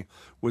money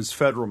was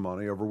federal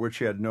money over which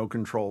he had no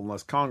control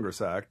unless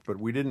Congress act. But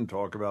we didn't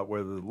talk about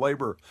whether the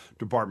Labor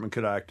Department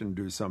could act and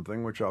do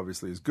something, which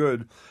obviously is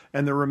good.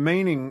 And the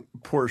remaining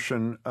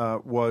portion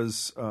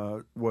was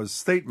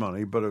state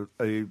money, but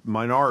a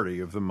minority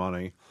of the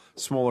money,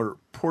 smaller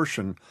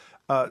portion.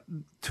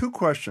 Two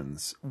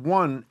questions.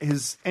 One,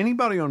 is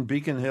anybody on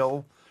Beacon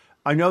Hill?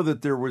 I know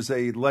that there was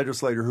a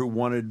legislator who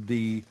wanted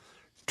the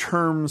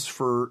terms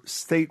for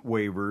state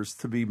waivers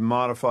to be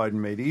modified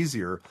and made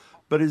easier.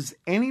 But is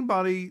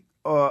anybody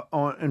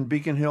in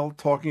Beacon Hill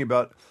talking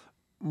about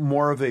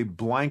more of a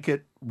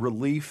blanket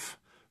relief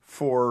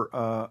for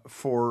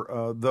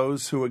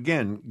those who,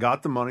 again,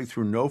 got the money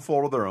through no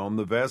fault of their own,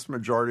 the vast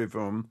majority of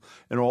whom,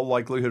 in all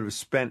likelihood, have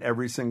spent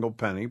every single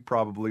penny,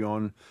 probably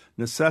on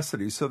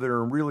necessities, so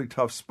they're in a really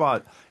tough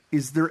spot.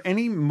 Is there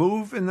any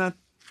move in that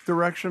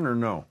direction or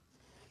no?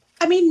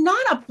 I mean,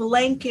 not a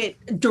blanket.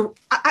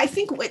 I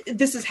think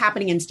this is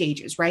happening in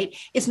stages, right?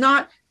 It's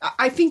not.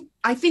 I think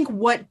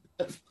what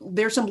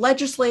there's some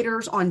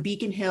legislators on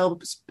Beacon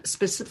Hill,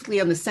 specifically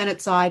on the Senate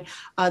side.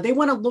 They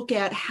want to look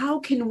at how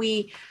can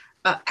we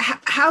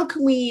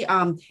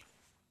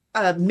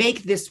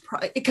make this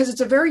because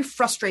it's a very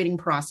frustrating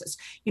process.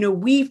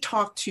 We've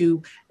talked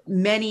to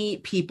many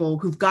people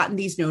who've gotten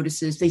these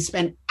notices. They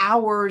spend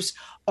hours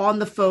on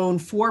the phone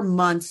for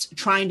months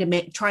trying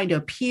to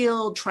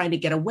appeal, trying to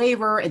get a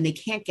waiver, and they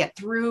can't get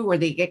through, or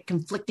they get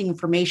conflicting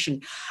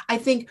information. I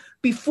think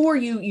before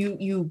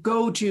you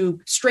go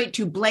straight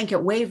to blanket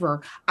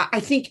waiver, I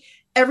think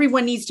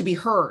everyone needs to be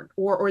heard,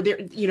 or there,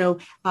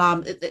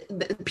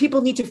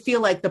 people need to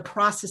feel like the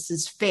process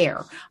is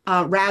fair,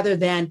 rather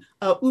than,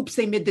 oops,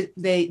 they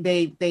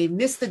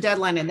missed the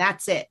deadline and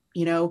that's it,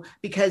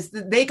 because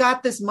they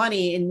got this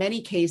money in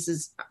many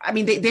cases. I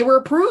mean, they were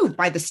approved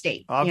by the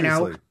state,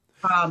 obviously.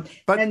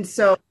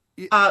 So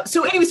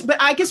anyways, but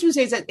I guess what I'm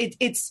saying is that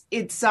it's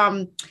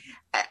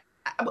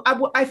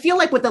I feel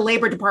like what the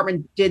Labor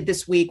Department did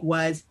this week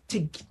was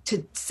to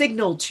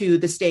signal to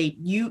the state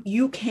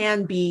you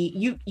can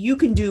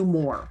do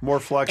more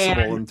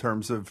flexible in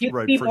terms of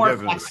forgiveness. More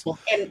flexible.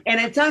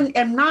 And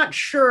I'm not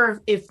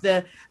sure if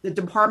the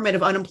Department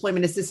of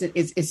Unemployment Assistance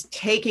is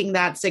taking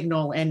that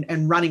signal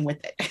and running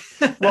with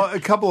it. Well, a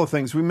couple of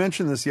things. We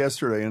mentioned this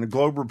yesterday in a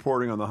Globe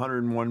reporting on the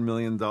 $101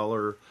 million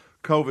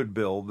COVID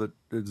bill that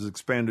has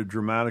expanded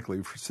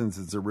dramatically since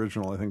its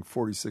original, I think,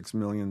 $46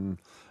 million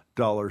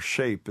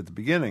shape at the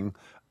beginning.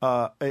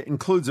 It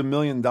includes $1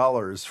 million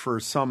for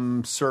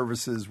some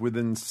services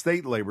within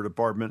state labor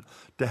department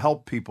to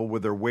help people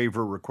with their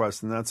waiver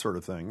requests and that sort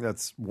of thing.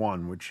 That's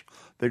one, which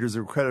they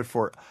deserve credit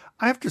for.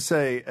 I have to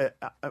say,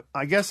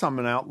 I guess I'm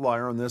an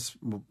outlier on this.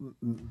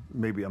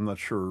 Maybe I'm not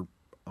sure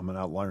I'm an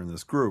outlier in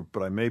this group,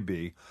 but I may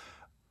be.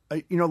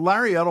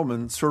 Larry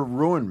Edelman sort of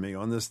ruined me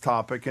on this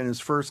topic in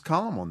his first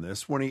column on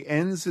this when he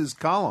ends his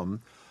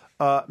column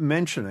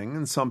mentioning,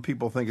 and some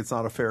people think it's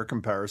not a fair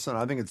comparison.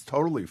 I think it's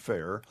totally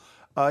fair.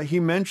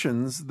 He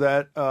mentions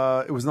that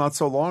it was not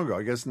so long ago,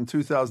 I guess in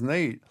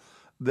 2008,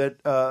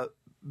 that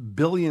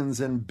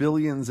billions and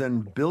billions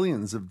and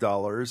billions of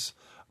dollars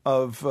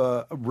of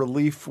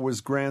relief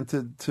was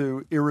granted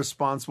to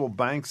irresponsible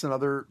banks and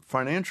other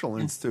financial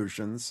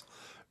institutions.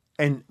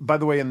 And by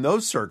the way, in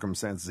those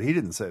circumstances, he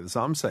didn't say this,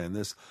 I'm saying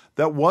this,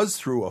 that was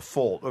through a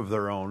fault of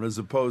their own as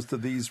opposed to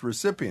these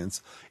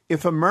recipients.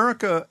 If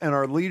America and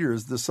our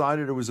leaders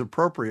decided it was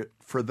appropriate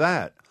for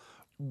that,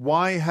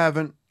 why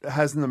hasn't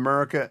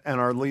America and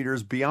our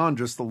leaders beyond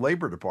just the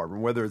Labor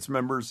Department, whether it's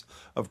members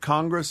of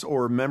Congress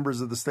or members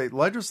of the state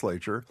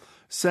legislature,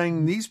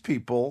 saying these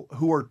people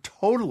who are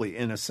totally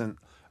innocent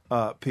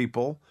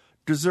people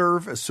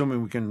deserve,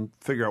 assuming we can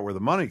figure out where the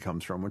money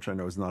comes from, which I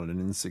know is not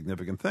an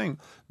insignificant thing,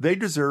 they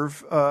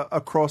deserve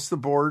across the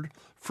board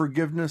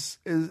forgiveness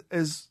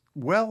as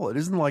well. It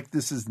isn't like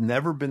this has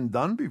never been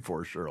done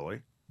before,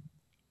 Shirley.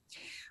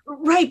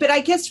 Right. But I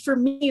guess for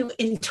me,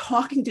 in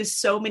talking to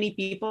so many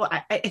people,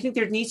 I think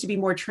there needs to be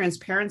more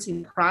transparency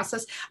in the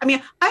process. I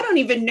mean, I don't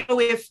even know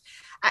if,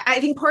 I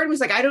think part of it was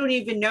like, I don't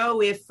even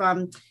know if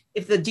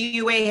the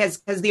DUA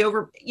has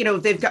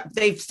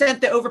they've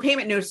sent the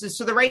overpayment notices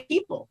to the right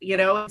people,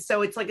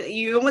 so it's like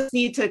you almost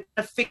need to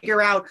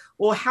figure out,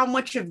 well, how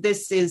much of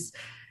this is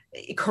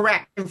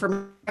correct and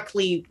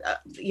correctly,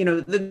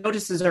 the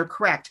notices are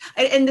correct.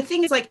 And the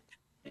thing is, like,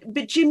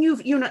 but Jim,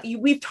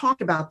 we've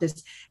talked about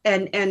this,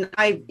 and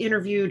I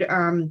interviewed,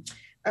 done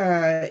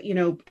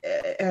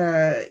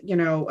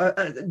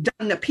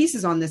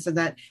pieces on this, and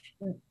that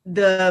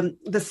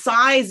the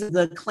size of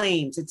the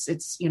claims,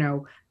 it's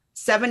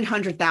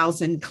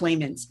 700,000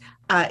 claimants.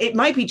 It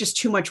might be just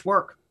too much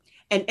work,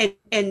 and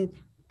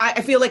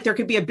I feel like there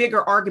could be a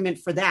bigger argument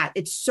for that.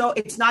 It's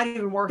not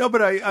even worth. No,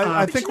 but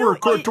I think we're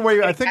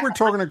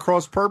talking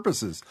across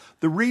purposes.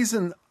 The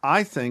reason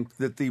I think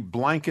that the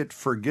blanket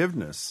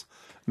forgiveness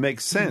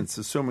makes sense,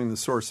 assuming the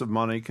source of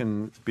money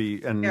can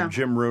be, and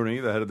Jim Rooney,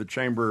 the head of the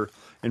chamber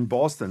in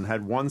Boston,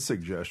 had one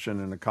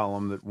suggestion in a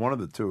column that one of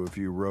the two of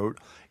you wrote,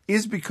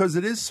 is because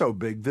it is so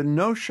big. The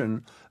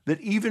notion that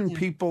even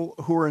people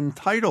who are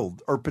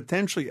entitled or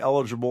potentially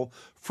eligible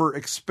for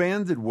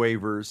expanded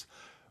waivers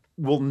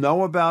will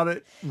know about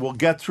it, will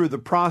get through the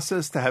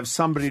process to have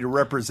somebody to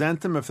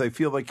represent them if they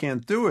feel they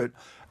can't do it.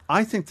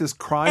 I think this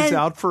cries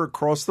out for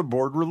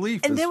across-the-board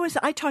relief. And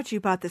I talked to you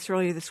about this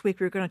earlier this week.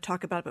 We were going to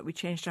talk about it, but we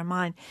changed our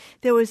mind.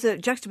 There was a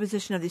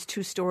juxtaposition of these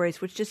two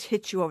stories, which just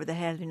hit you over the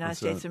head in the United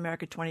States of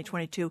America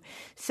 2022.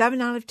 7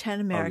 out of 10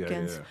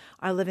 Americans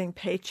are living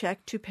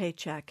paycheck to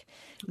paycheck.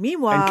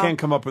 Meanwhile, and can't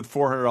come up with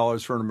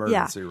 $400 for an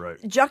emergency, right?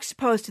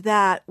 Juxtaposed to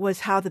that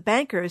was how the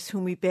bankers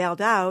whom we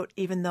bailed out,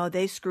 even though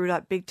they screwed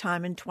up big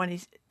time in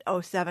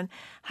 2007,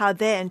 how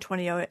they in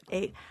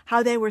 2008,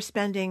 how they were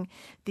spending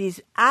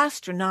these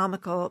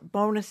astronomical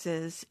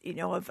bonuses,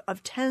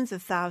 of tens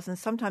of thousands,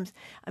 sometimes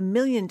 $1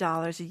 million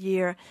a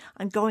year,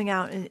 on going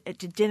out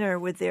to dinner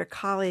with their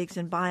colleagues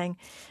and buying,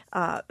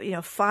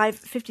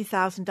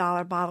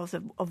 $50,000 bottles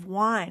of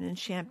wine and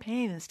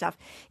champagne and stuff.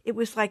 It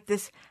was like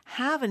this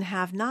have and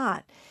have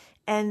not.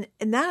 And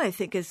that, I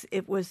think,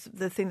 was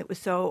the thing that was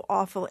so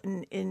awful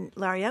in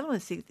Larry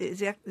Edelman's seat.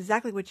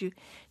 Exactly what you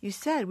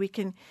said. We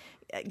can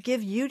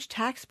give huge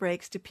tax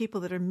breaks to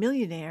people that are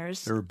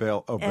millionaires. There are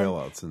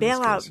bailouts.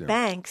 Bail out case, yeah.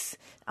 banks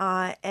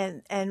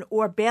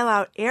or bail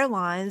out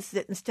airlines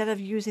that instead of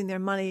using their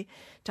money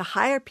to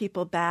hire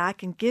people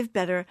back and give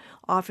better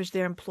offers to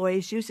their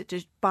employees, use it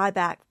to buy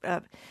back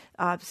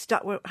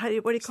stock. What do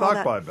you call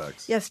that? Stock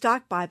buybacks. Yeah,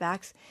 stock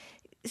buybacks.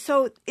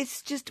 So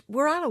it's just,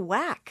 we're out of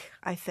whack,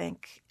 I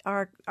think.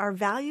 Our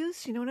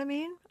values, you know what I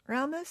mean,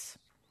 around this?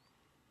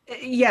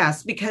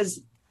 Yes,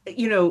 because,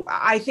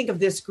 I think of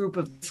this group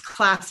of this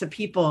class of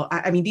people.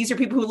 I mean, these are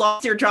people who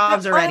lost their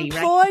jobs already,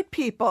 unemployed right?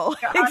 people.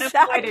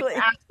 Exactly.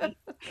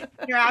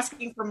 You're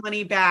asking for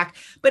money back.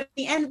 But at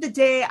the end of the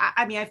day,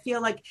 I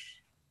feel like,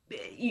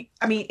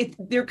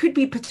 there could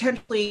be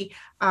potentially,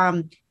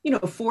 $4 to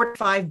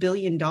 $5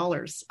 billion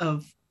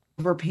of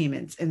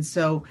overpayments. And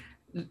so,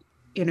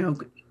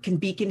 can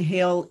Beacon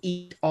Hill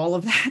eat all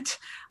of that?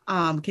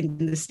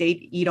 Can the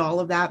state eat all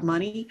of that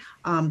money?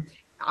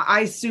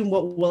 I assume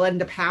what will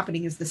end up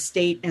happening is the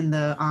state and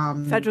the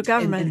federal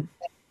government and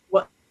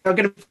what are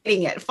going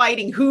to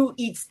fighting who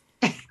eats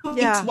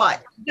eats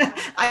what.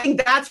 I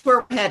think that's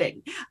where we're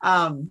heading.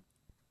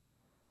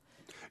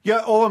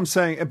 Yeah, all I'm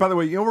saying, and by the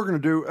way, what we're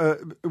going to do,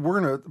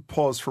 we're going to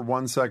pause for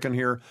 1 second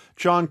here.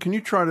 John, can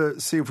you try to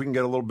see if we can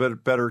get a little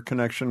bit better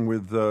connection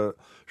with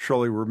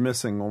Shirley? We're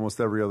missing almost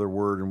every other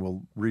word, and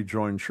we'll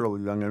rejoin Shirley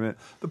in a minute.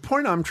 The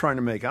point I'm trying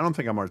to make, I don't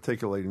think I'm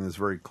articulating this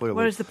very clearly.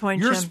 What is the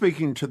point, You're Jim?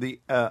 speaking to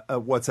the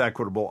what's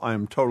equitable. I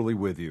am totally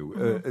with you,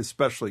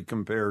 especially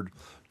compared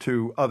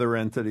to other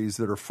entities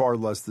that are far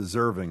less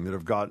deserving, that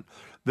have gotten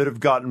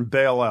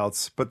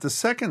bailouts. But the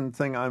second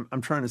thing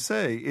I'm trying to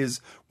say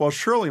is, while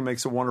Shirley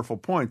makes a wonderful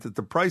point that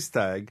the price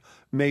tag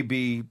may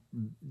be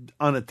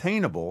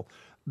unattainable,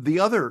 the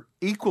other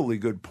equally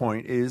good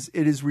point is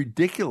it is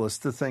ridiculous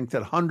to think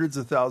that hundreds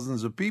of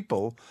thousands of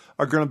people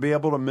are going to be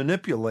able to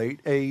manipulate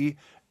a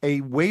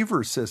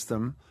waiver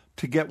system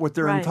to get what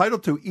they're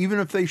entitled to, even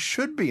if they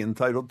should be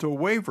entitled to a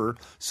waiver.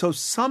 So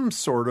some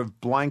sort of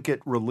blanket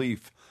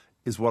relief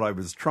is what I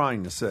was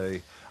trying to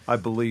say. I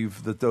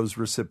believe that those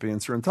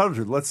recipients are entitled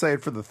to. Let's say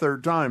it for the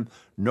third time.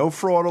 No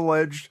fraud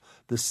alleged.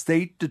 The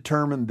state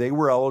determined they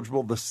were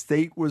eligible. The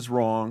state was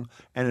wrong.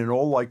 And in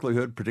all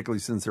likelihood, particularly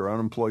since they're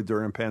unemployed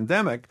during a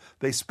pandemic,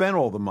 they spent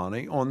all the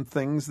money on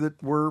things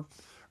that were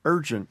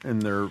urgent in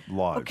their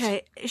lives.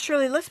 Okay.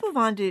 Shirley, let's move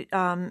on to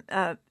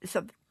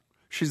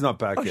She's not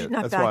back yet. She's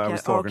not That's back why yet. I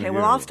was talking to you.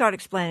 Well, I'll start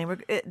explaining. What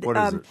is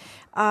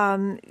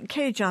it?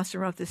 Katie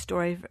Johnston wrote this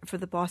story for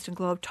the Boston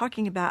Globe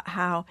talking about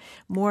how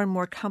more and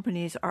more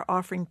companies are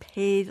offering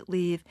paid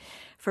leave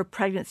for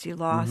pregnancy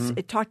loss. Mm-hmm.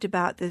 It talked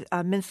about the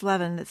Mintz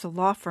Levin, that's a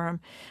law firm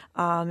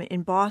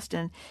in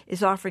Boston,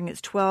 is offering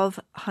its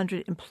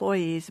 1,200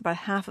 employees, about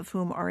half of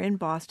whom are in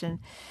Boston,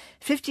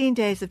 15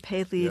 days of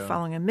paid leave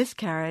following a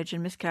miscarriage,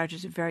 and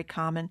miscarriages are very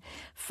common,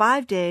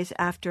 5 days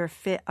after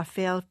a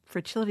failed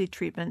fertility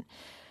treatment.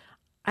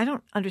 I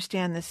don't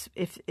understand this,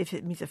 if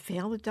it means a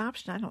failed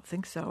adoption. I don't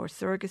think so. Or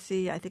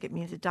surrogacy. I think it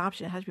means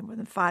adoption. It has to be more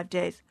than 5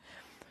 days.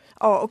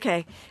 Oh,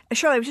 okay.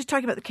 Shirley, I was just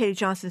talking about the Katie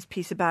Johnston's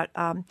piece about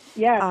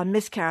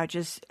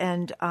miscarriages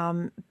and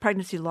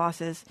pregnancy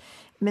losses.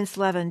 Mintz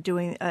Levin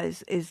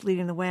is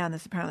leading the way on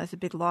this. Apparently, that's a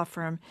big law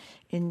firm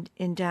in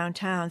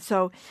downtown.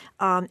 So,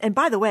 and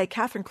by the way,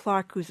 Catherine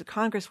Clark, who's a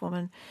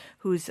congresswoman,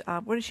 who's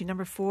what is she,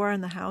 number 4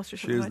 in the House or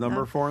something? She is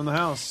number 4 in the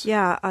House.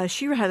 Yeah,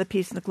 she had a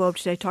piece in the Globe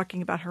today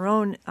talking about her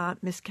own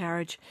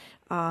miscarriage,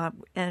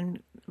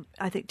 and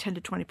I think 10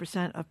 to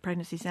 20% of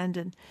pregnancies end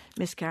in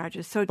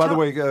miscarriages. So, by the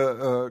way,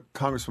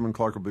 Congresswoman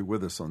Clark will be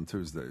with us on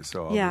Tuesday,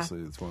 so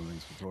obviously it's one of the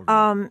things we're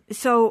talking about.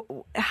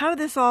 So, how did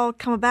this all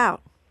come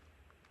about?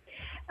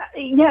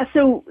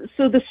 So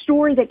the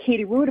story that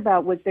Katie wrote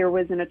about was there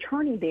was an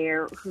attorney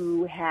there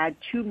who had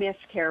 2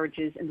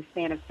 miscarriages in the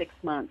span of 6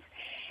 months.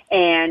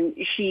 And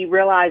she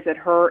realized that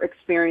her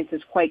experience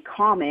is quite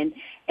common,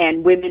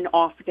 and women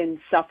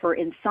often suffer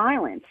in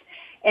silence.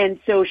 And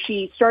so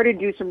she started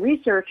to do some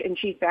research, and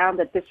she found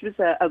that this was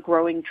a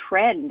growing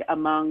trend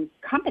among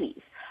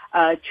companies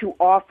to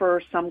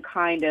offer some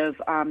kind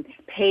of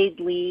paid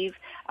leave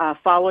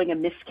following a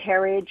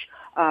miscarriage.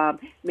 And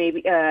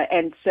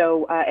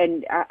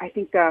I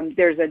think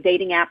there's a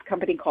dating app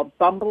company called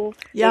Bumble.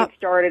 Yep. They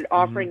started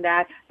offering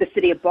that. The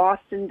city of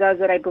Boston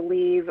does it, I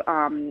believe.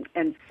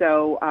 And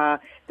so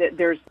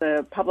there's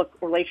the public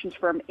relations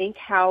firm Inc.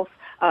 House.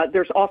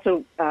 There's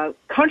also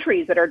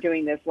countries that are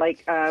doing this,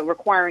 like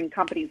requiring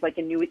companies like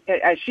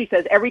as she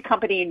says, every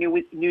company in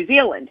New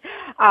Zealand.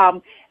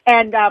 So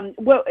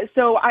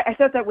I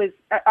thought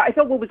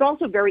what was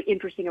also very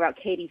interesting about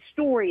Katie's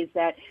story is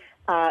that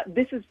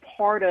this is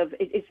part of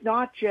it's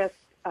not just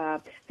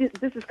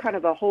this is kind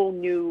of a whole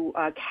new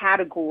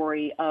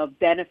category of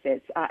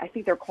benefits. I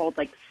think they're called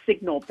like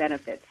signal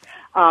benefits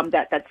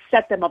that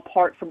set them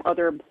apart from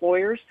other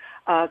employers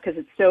because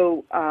it's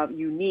so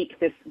unique.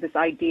 This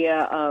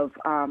idea of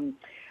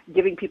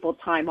giving people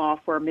time off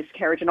for a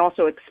miscarriage and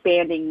also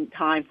expanding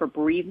time for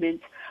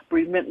bereavement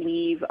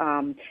leave,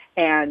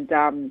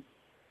 and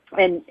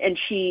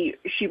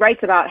she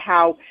writes about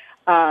how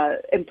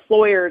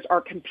employers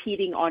are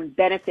competing on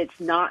benefits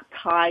not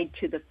tied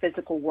to the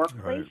physical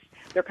workplace. Right.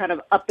 They're kind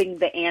of upping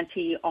the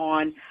ante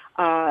on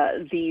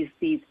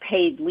these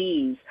paid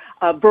leaves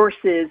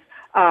versus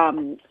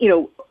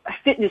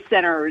fitness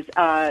centers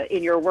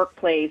in your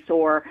workplace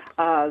or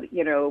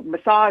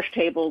massage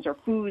tables or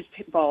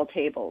foosball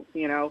tables.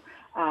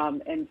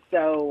 And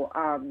so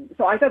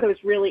I thought that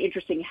was really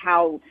interesting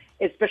how,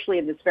 especially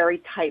in this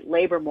very tight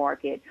labor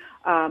market,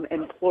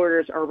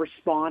 employers are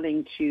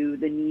responding to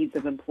the needs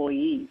of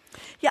employees.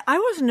 Yeah, I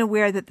wasn't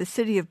aware that the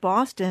city of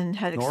Boston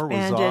had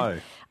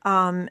expanded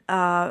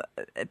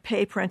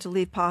paid parental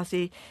leave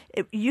policy.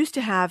 It used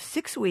to have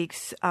 6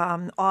 weeks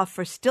off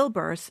for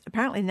stillbirths.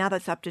 Apparently now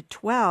that's up to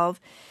 12.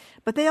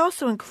 But they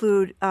also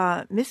include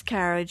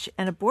miscarriage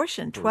and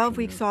abortion, 12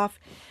 weeks off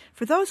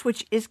for those,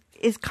 which is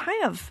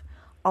kind of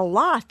a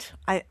lot,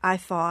 I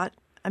thought.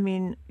 I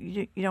mean,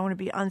 you don't want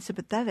to be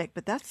unsympathetic,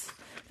 but that's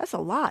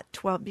a lot,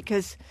 12,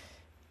 because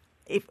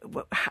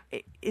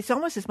it's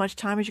almost as much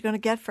time as you're going to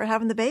get for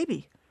having the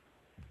baby.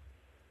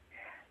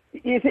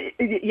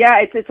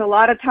 It's a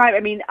lot of time. I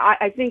mean,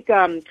 I think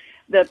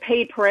the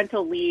paid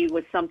parental leave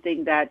was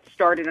something that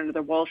started under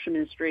the Walsh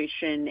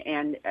administration,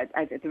 and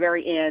at the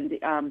very end,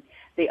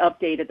 they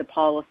updated the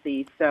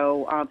policy.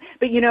 So,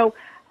 but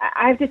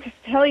I have to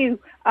tell you,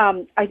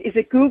 is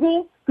it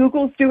Google?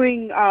 Google's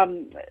doing.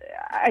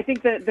 I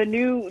think the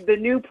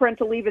new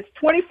parental leave is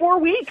 24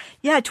 weeks.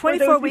 Yeah,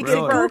 24 weeks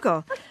at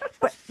Google.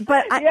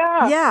 But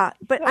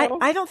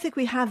I don't think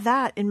we have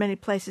that in many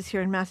places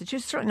here in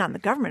Massachusetts. Certainly not in the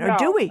government, or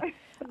do we?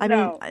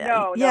 No.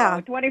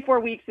 24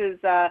 weeks is.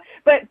 But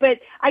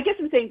I guess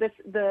I'm saying this.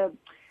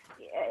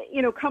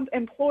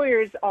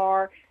 Employers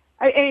are.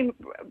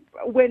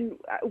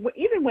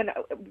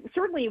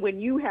 Certainly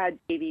when you had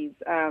babies,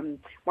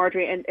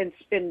 Marjorie, and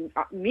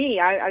me,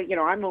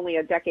 I'm only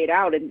a decade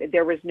out, and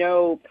there was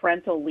no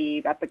parental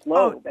leave at the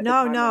Globe. At the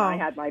time when I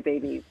had my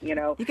babies. You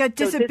got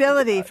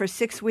disability for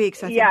 6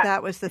 weeks. I think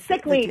that was the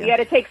sick leave. You had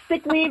to take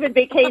sick leave and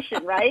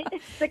vacation, right?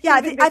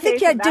 I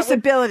think you had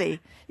disability.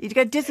 You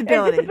got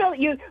disability.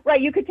 You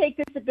could take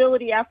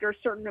disability after a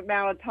certain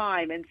amount of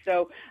time, and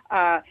so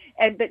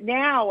but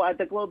now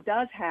the Globe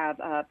does have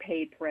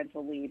paid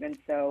parental leave, and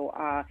so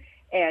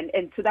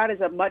so that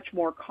is a much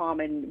more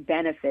common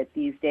benefit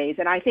these days.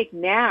 And I think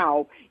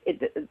now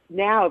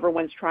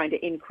everyone's trying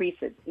to increase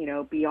it,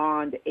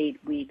 beyond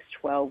 8 weeks,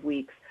 12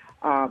 weeks,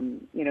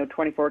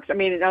 24 weeks. I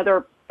mean, in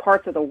other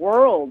parts of the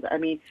world,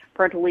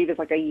 parental leave is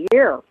like a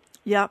year.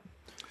 Yep.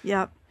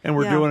 And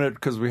we're doing it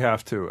because we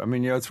have to. I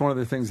mean, it's one of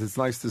the things. It's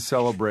nice to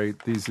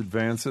celebrate these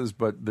advances,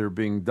 but they're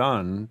being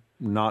done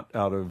not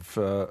out of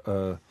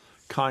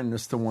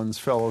kindness to one's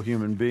fellow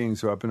human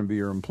beings who happen to be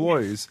your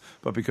employees,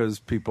 but because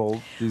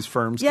these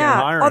firms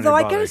can't hire although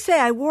anybody. I got to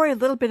say, I worry a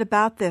little bit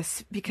about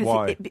this because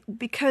Why?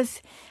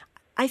 Because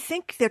I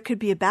think there could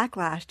be a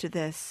backlash to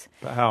this.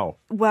 How?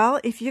 Well,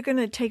 if you're going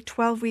to take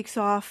 12 weeks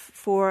off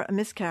for a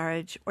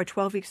miscarriage or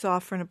 12 weeks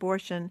off for an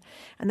abortion,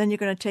 and then you're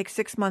going to take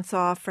 6 months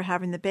off for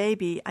having the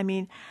baby,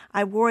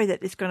 I worry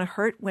that it's going to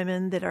hurt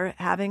women that are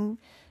having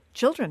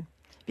children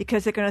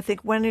because they're going to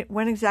think,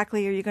 when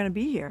exactly are you going to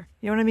be here?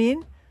 You know what I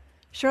mean,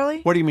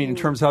 Shirley? What do you mean in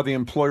terms of how the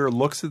employer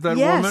looks at that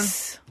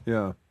yes. woman?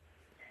 Yeah.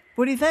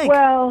 What do you think?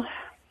 Well,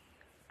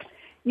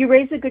 you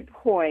raise a good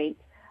point.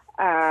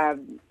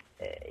 When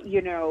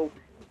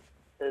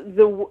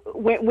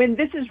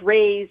this is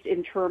raised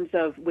in terms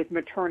of with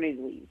maternity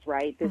leaves,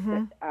 right?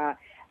 The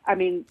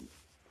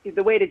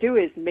way to do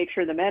it is to make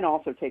sure the men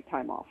also take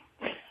time off.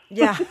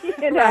 Yeah,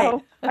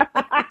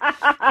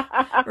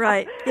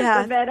 right.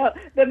 Yeah,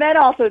 the men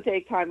also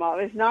take time off.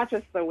 It's not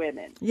just the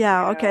women.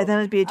 Yeah. Okay, then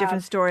it'd be a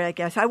different story, I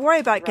guess. I worry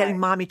about getting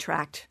mommy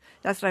tracked.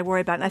 That's what I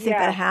worry about, and I think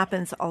that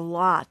happens a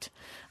lot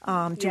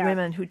to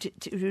women who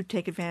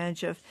take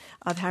advantage of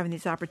having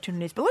these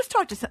opportunities. But let's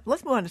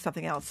move on to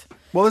something else.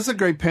 Well, this is a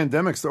great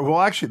pandemic story.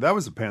 Well, actually, that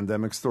was a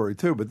pandemic story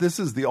too. But this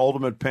is the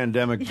ultimate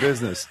pandemic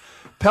business.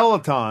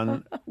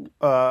 Peloton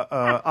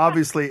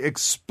obviously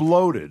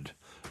exploded.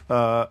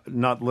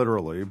 Not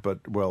literally, but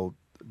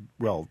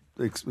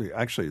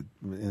actually,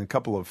 in a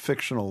couple of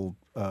fictional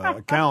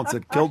accounts,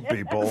 it killed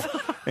people,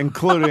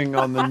 including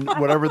on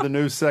whatever the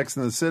new Sex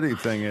and the City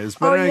thing is.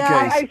 But in any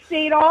case, I've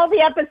seen all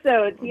the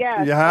episodes.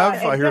 Yeah, you have.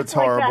 I hear it's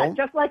horrible.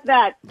 Just like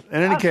that.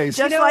 In any case,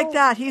 just like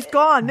that, he's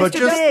gone. But Mr.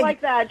 just Big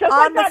like that. Just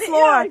on like the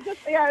floor.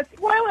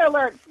 Spoiler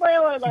alert!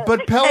 Spoiler alert!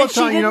 But Peloton, and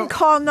she didn't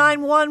call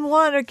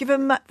 911 or give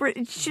him.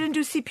 She didn't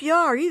do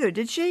CPR either,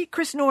 did she?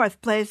 Chris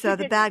North plays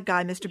the bad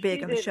guy, Mr.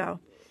 Big, on the show.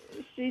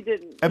 she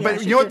didn't.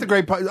 But you know what the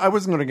great part? I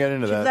wasn't going to get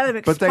into that. Let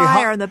him but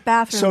expire in the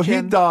bathroom. So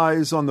Jim. he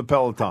dies on the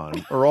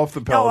Peloton or off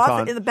the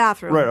Peloton. in the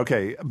bathroom. Right.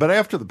 Okay. But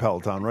after the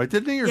Peloton, right?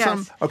 Didn't he or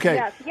something? Okay.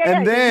 Yes.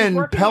 And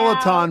then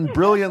Peloton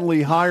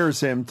brilliantly hires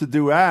him to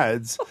do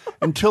ads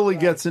until he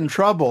gets in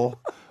trouble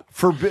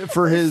for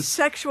his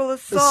sexual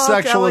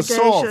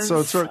assault.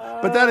 So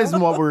but that isn't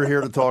what we're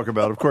here to talk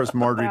about. Of course,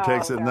 Marjorie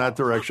takes it in that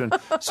direction.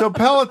 So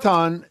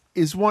Peloton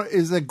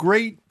is a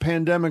great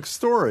pandemic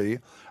story.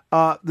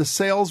 The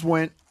sales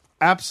went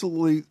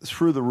absolutely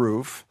through the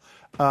roof,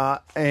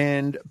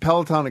 and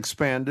Peloton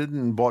expanded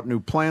and bought new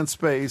plant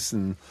space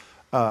and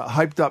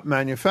hyped up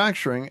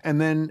manufacturing.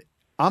 And then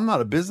I'm not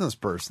a business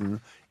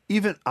person.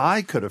 Even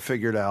I could have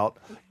figured out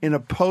in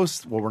a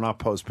we're not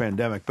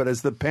post-pandemic, but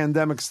as the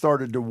pandemic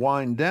started to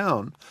wind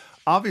down,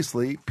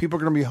 obviously people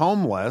are going to be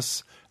home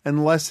less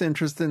and less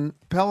interest in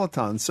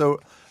Peloton.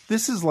 So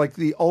this is like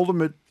the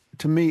ultimate,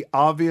 to me,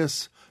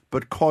 obvious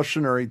but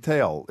cautionary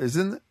tale,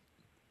 isn't it?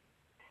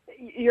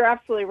 You're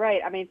absolutely right.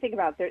 I mean, think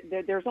about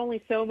it. There's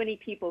only so many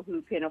people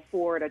who can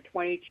afford a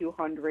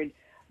 $2,200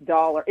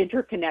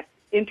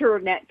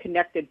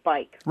 internet-connected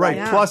bike. Right,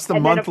 yeah. Plus the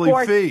monthly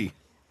fee.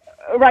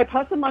 Right,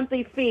 plus the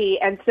monthly fee,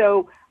 and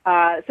so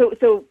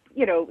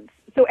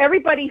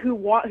everybody who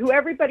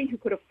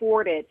could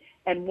afford it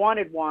and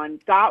wanted one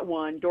got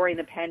one during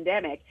the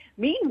pandemic.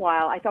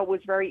 Meanwhile, I thought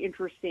was very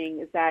interesting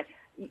is that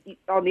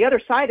on the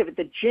other side of it,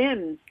 the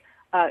gyms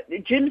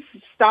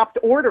stopped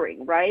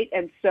ordering, right,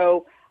 and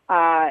so.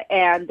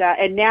 And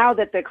now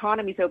that the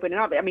economy's opening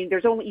up, I mean,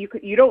 there's only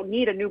you don't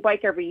need a new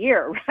bike every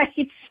year,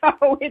 right?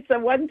 So it's a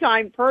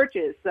one-time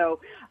purchase. So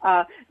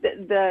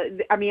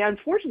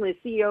unfortunately,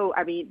 the CEO,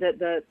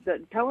 the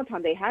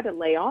Peloton, they had to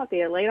lay off. They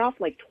had laid off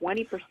like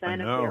 20%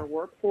 of their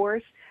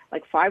workforce,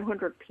 like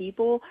 500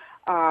 people,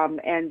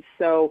 and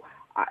so.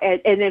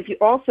 And if you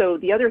also,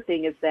 the other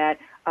thing is that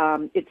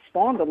it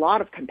spawned a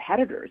lot of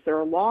competitors. There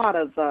are a lot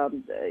of,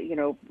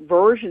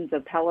 versions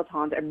of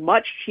Pelotons and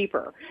much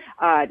cheaper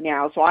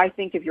now. So I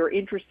think if you're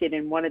interested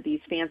in one of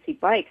these fancy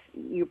bikes,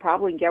 you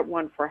probably can get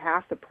one for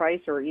half the price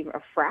or even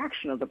a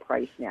fraction of the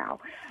price now.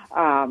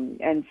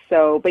 And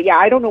so, but yeah,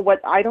 I don't know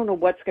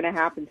what's going to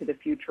happen to the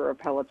future of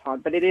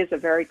Peloton, but it is a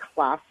very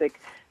classic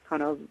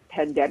kind of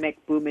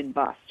pandemic boom and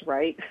bust,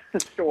 right?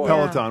 Story.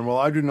 Peloton. Well,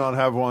 I do not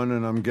have one,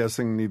 and I'm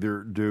guessing neither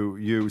do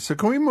you. So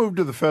can we move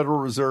to the Federal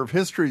Reserve?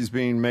 History is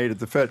being made at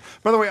the Fed.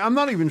 By the way, I'm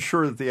not even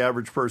sure that the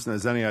average person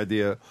has any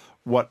idea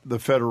what the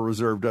Federal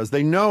Reserve does.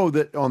 They know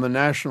that on the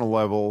national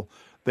level,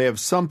 they have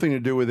something to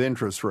do with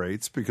interest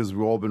rates because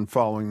we've all been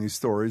following these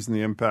stories and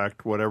the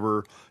impact,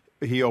 whatever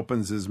he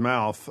opens his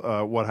mouth,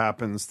 what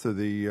happens to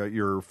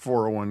your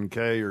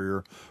 401k or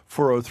your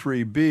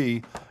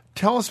 403b.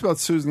 Tell us about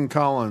Susan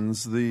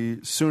Collins, the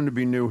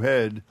soon-to-be new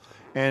head,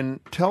 and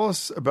tell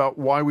us about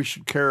why we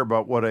should care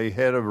about what a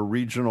head of a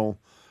regional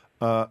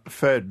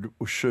Fed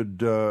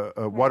should.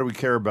 Why do we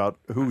care about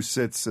who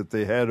sits at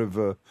the head of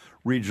a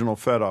regional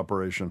Fed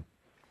operation?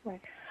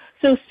 Right.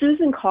 So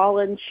Susan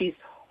Collins, she's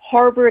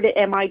Harvard,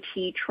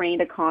 MIT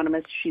trained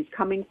economist. She's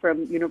coming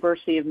from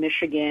University of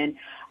Michigan,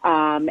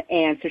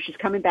 and so she's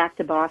coming back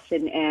to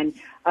Boston, and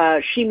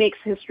she makes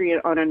history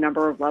on a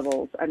number of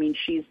levels. I mean,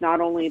 she's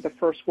not only the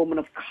first woman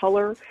of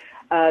color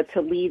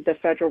to lead the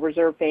Federal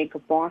Reserve Bank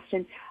of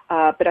Boston,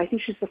 but I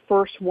think she's the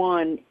first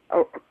one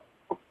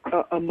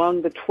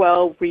among the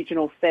 12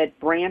 regional Fed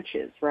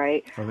branches,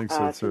 right? I think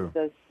so too.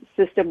 The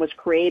system was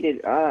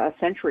created a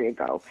century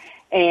ago,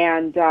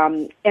 and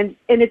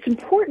it's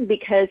important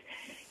because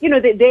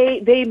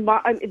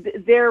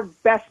they're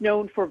best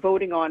known for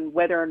voting on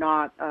whether or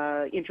not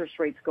interest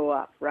rates go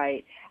up,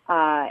 right?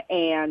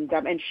 And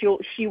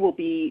she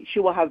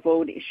will have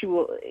voting.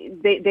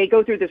 They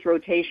go through this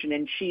rotation,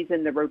 and she's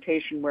in the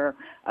rotation where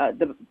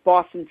the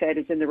Boston Fed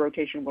is in the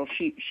rotation. Well,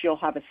 she'll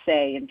have a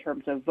say in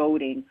terms of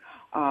voting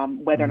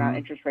whether or not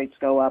interest rates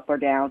go up or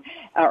down,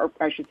 or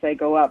I should say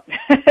go up.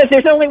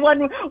 There's only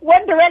one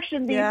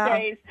direction these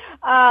days.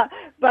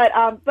 But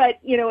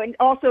and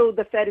also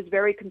the Fed is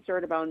very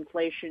concerned about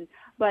inflation.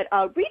 But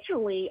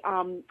regionally,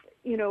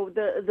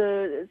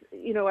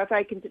 if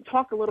I can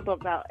talk a little bit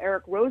about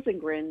Eric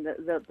Rosengren,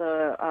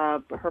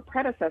 her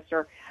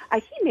predecessor,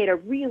 he made a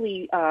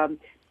really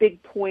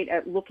big point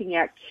at looking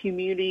at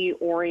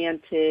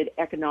community-oriented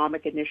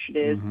economic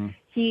initiatives. Mm-hmm.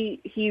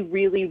 He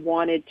really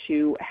wanted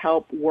to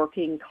help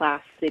working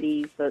class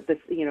cities,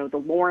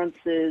 the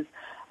Lawrences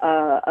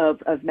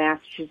of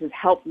Massachusetts,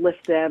 help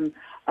lift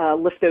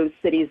those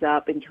cities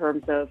up in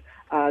terms of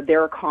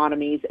their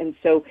economies. And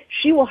so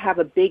she will have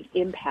a big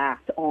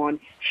impact on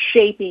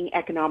shaping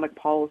economic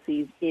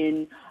policies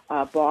in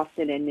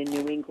Boston and in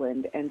New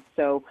England. And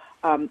so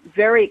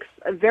very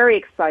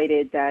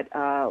excited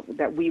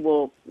that we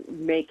will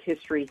make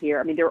history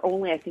here. I mean, there are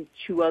only, I think,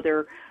 two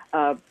other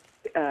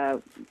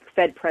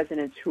Fed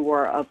presidents who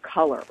are of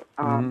color.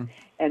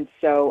 And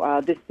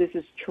so this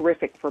is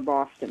terrific for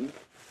Boston.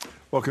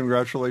 Well,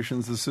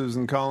 congratulations to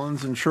Susan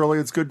Collins. And Shirley,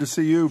 it's good to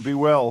see you. Be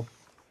well.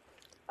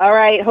 All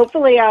right.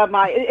 Hopefully,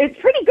 it's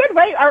pretty good,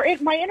 right?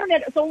 My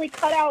internet is only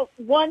cut out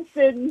once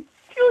in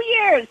 2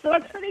 years, so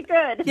that's pretty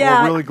good.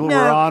 Yeah,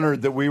 we're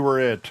honored that we were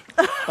it.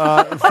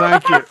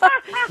 Thank you.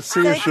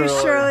 See you,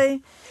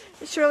 Shirley.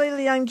 Shirley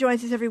Leung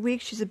joins us every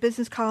week. She's a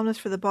business columnist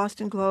for the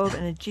Boston Globe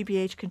and a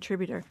GBH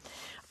contributor.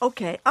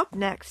 Okay, up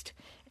next,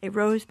 a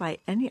rose by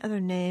any other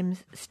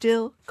names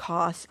still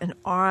costs an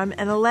arm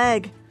and a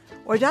leg.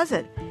 Or does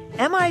it?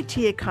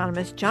 MIT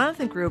economist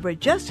Jonathan Gruber,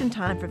 just in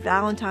time for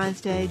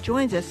Valentine's Day,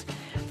 joins us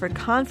for a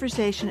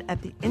conversation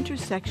at the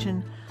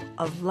intersection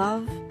of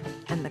love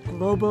and the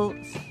global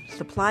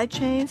supply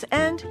chains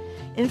and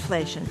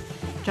inflation.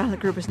 Jonathan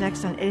Gruber's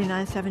next on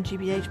 89.7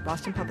 GBH,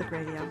 Boston Public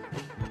Radio.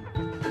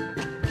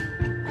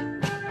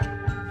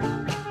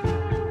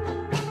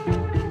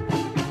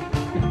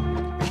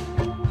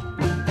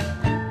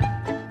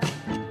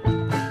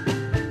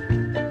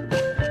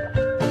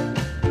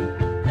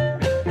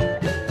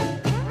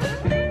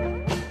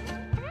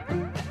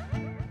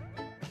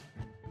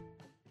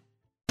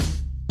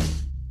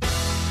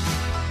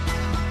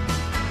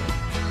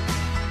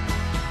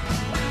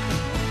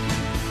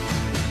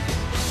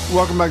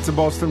 Welcome back to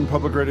Boston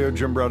Public Radio.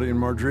 Jim Braude and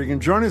Marge Regan.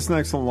 Join us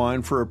next on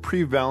line for a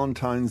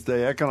pre-Valentine's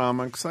Day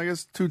economics,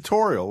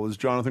 tutorial is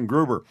Jonathan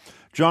Gruber.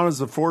 John is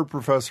a Ford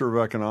professor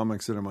of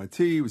economics at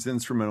MIT. He was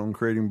instrumental in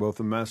creating both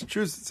the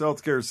Massachusetts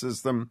healthcare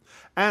system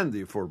and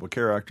the Affordable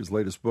Care Act. His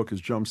latest book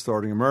is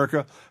Jumpstarting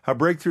America, How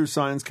Breakthrough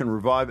Science Can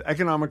Revive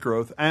Economic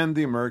Growth and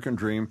the American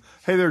Dream.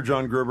 Hey there,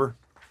 John Gruber.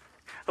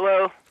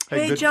 Hello.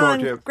 Hey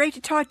John. Great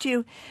to talk to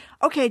you.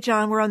 Okay,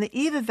 John, we're on the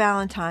eve of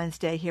Valentine's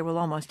Day here. Well,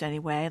 almost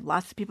anyway.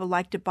 Lots of people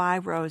like to buy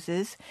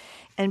roses.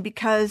 And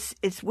because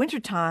it's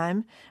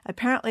wintertime,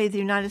 apparently the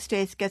United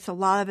States gets a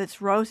lot of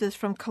its roses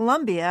from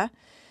Colombia.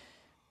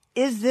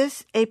 Is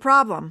this a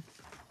problem?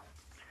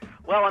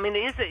 Well, I mean,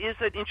 it is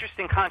an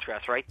interesting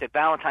contrast, right? That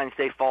Valentine's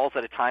Day falls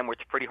at a time where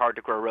it's pretty hard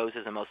to grow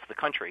roses in most of the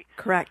country.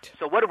 Correct.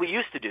 So what do we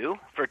used to do?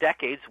 For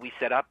decades, we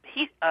set up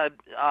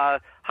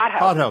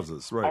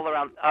hothouses right.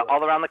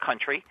 all around the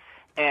country,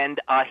 and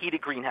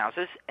heated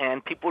greenhouses,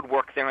 and people would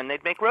work there and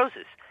they'd make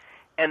roses.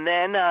 And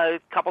then a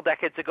couple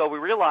decades ago, we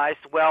realized,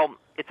 well,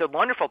 it's a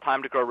wonderful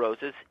time to grow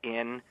roses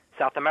in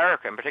South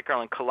America, and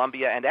particularly in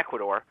Colombia and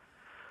Ecuador.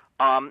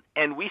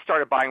 And we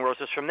started buying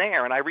roses from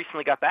there. And I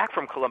recently got back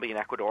from Colombia and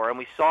Ecuador, and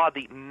we saw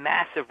the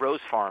massive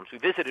rose farms. We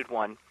visited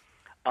one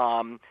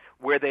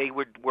where they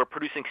were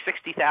producing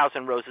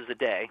 60,000 roses a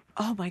day.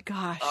 Oh, my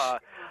gosh.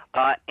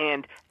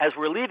 And as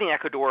we're leaving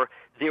Ecuador,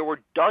 there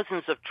were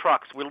dozens of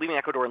trucks. We're leaving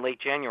Ecuador in late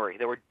January.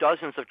 There were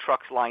dozens of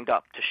trucks lined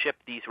up to ship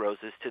these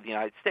roses to the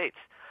United States.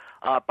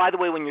 By the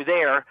way, when you're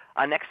there,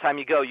 next time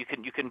you go, you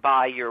can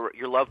buy your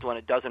loved one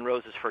a dozen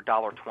roses for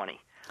 $1.20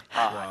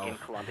 in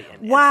Colombia.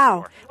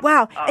 Wow.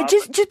 And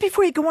just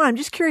before you go on, I'm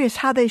just curious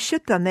how they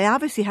ship them. They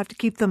obviously have to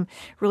keep them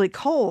really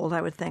cold,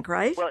 I would think,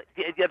 right? Well,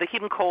 yeah, they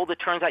keep them cold. It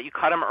turns out you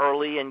cut them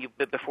early and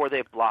before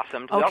they've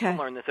blossomed. We also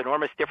learned there's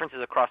enormous differences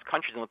across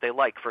countries in what they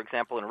like. For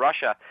example, in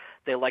Russia,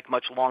 they like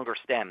much longer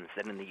stems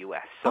than in the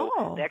U.S.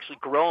 So they actually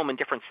grow them in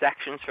different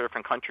sections for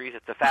different countries.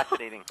 It's a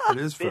fascinating It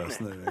is business.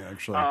 Fascinating,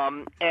 actually.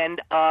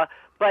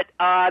 But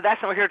that's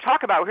not what we're here to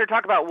talk about. We're here to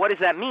talk about what does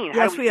that mean?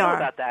 How do we feel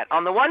about that?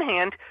 On the one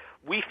hand,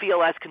 we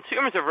feel as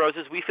consumers of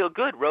roses, we feel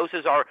good.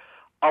 Roses are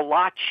a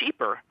lot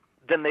cheaper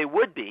than they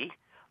would be.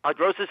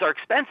 Roses are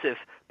expensive,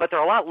 but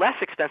they're a lot less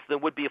expensive than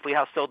would be if we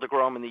still to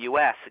grow them in the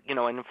U.S. You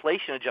know, in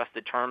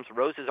inflation-adjusted terms,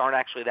 roses aren't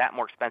actually that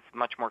more expensive,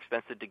 much more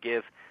expensive to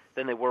give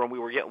than they were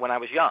when I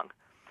was young.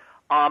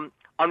 On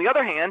the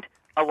other hand,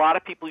 a lot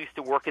of people who used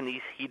to work in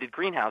these heated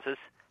greenhouses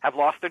have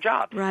lost their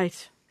jobs.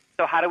 Right.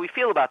 So how do we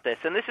feel about this?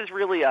 And this is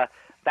really a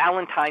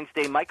Valentine's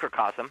Day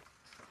microcosm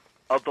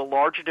of the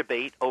larger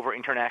debate over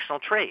international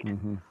trade.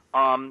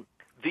 Mm-hmm.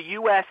 The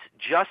U.S.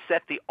 just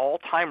set the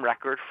all-time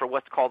record for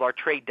what's called our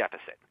trade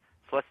deficit.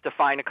 So let's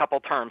define a couple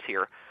terms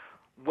here.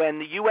 When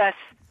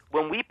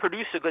we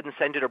produce a good and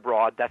send it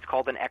abroad, that's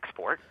called an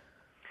export.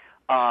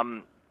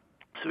 So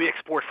we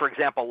export, for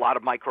example, a lot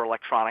of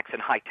microelectronics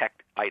and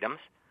high-tech items.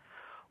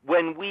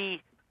 When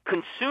we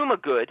consume a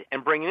good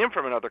and bring it in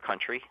from another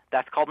country,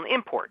 that's called an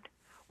import.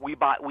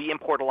 We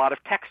import a lot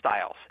of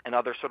textiles and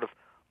other sort of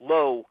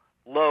low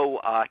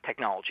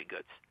technology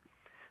goods.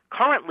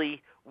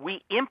 Currently,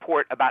 we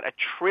import about $1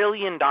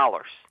 trillion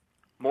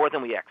more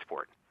than we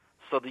export.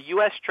 So the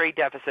U.S. trade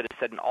deficit has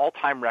set an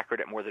all-time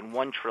record at more than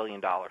 $1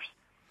 trillion.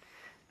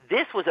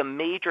 This was a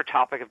major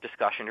topic of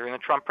discussion during the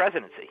Trump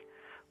presidency,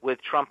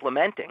 with Trump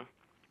lamenting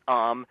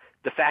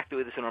the fact that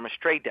we have this enormous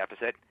trade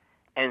deficit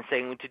and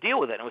saying to deal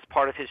with it. And it was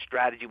part of his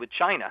strategy with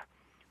China,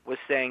 was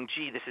saying,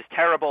 gee, this is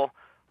terrible.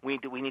 We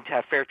need to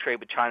have fair trade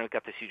with China. We've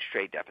got this huge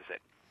trade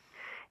deficit.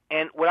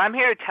 And what I'm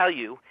here to tell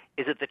you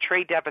is that the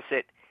trade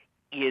deficit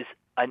is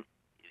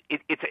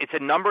it's a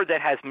number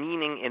that has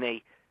meaning in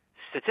a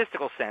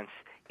statistical sense.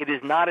 It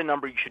is not a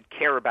number you should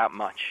care about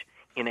much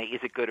in a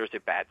is it good or is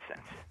it bad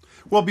sense.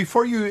 Well,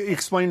 before you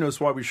explain to us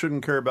why we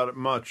shouldn't care about it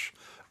much,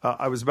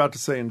 I was about to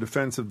say in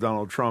defense of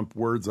Donald Trump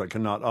words I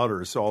cannot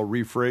utter, so I'll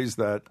rephrase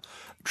that.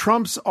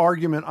 Trump's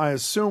argument, I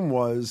assume,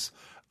 was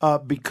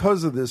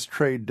because of this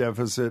trade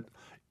deficit,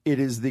 it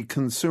is the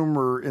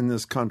consumer in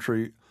this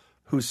country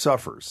who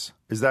suffers.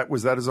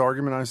 Was that his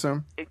argument, I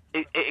assume?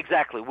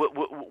 Exactly.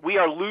 We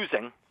are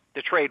losing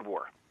the trade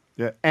war.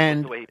 Yeah, and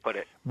that's the way he put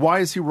it. Why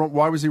is he wrong?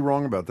 Why was he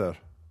wrong about that?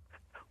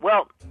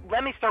 Well,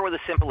 let me start with a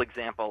simple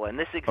example, and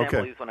this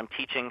example is what I'm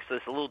teaching, so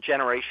it's a little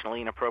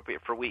generationally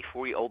inappropriate for we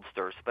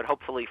oldsters, but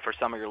hopefully for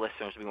some of your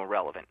listeners will be more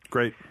relevant.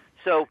 Great.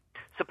 So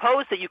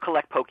suppose that you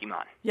collect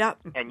Pokemon. Yep.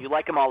 And you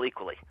like them all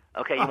equally.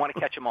 Okay, you want to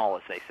catch them all,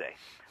 as they say.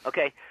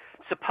 Okay,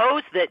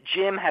 suppose that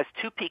Jim has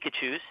 2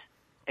 Pikachus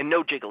and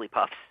no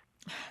Jigglypuffs,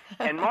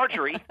 and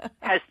Marjorie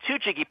has 2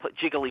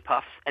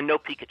 Jigglypuffs and no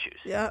Pikachus.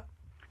 Yeah.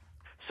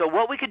 So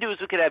what we could do is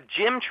we could have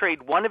Jim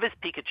trade one of his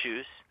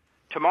Pikachus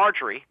to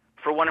Marjorie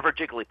for one of her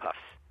Jigglypuffs.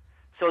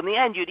 So in the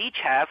end, you'd each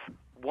have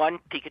 1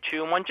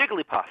 Pikachu and 1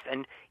 Jigglypuff.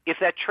 And if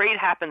that trade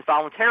happens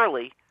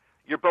voluntarily,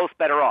 you're both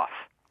better off.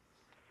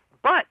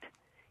 But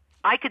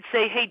I could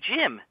say, hey,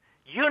 Jim,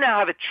 you now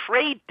have a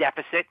trade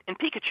deficit in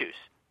Pikachus.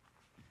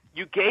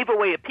 You gave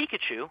away a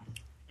Pikachu.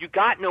 You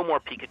got no more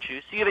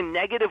Pikachus, so you have a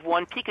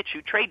 -1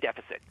 Pikachu trade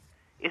deficit.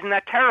 Isn't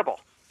that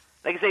terrible?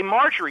 Like I say,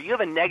 Marjorie, you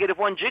have a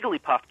 -1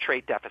 Jigglypuff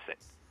trade deficit.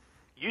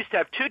 You used to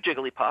have 2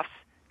 Jigglypuffs.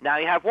 Now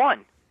you have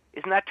 1.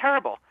 Isn't that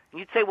terrible? And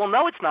you'd say, well,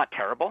 no, it's not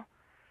terrible.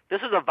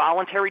 This is a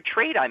voluntary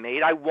trade I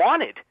made. I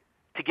wanted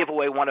to give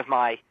away one of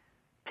my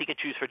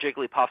Pikachus for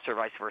Jigglypuffs or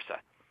vice versa.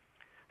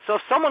 So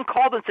if someone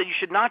called and said you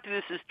should not do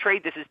this as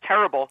trade, this is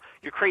terrible,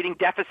 you're creating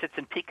deficits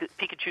in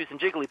Pikachus and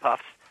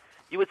Jigglypuffs,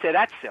 you would say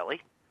that's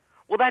silly.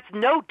 Well, that's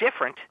no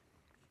different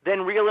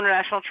than real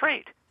international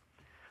trade.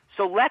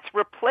 So let's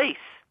replace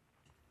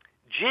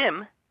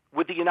Jim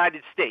with the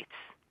United States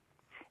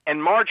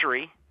and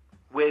Marjorie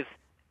with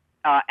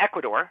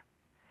Ecuador,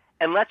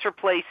 and let's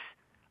replace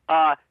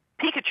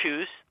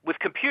Pikachus with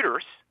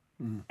computers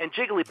and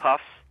Jigglypuffs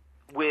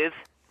with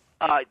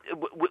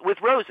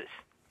roses.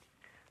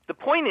 The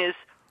point is,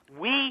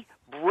 we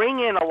bring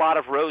in a lot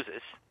of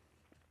roses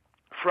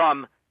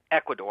from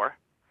Ecuador.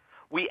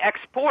 We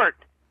export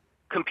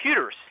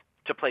computers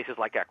to places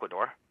like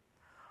Ecuador.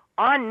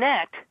 On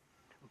net,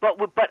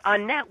 but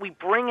on net, we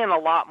bring in a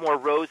lot more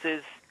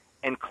roses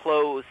and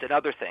clothes and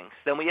other things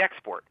than we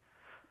export.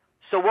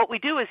 So what we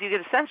do is you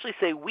can essentially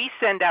say we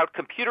send out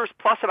computers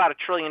plus about $1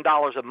 trillion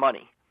of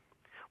money.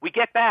 We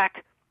get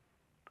back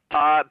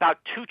about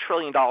 $2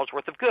 trillion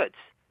worth of goods,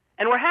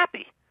 and we're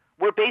happy.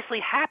 We're basically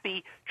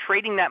happy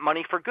trading that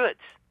money for goods.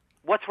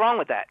 What's wrong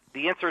with that?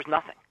 The answer is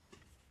nothing.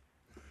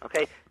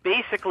 Okay?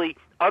 Basically,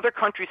 other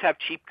countries have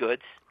cheap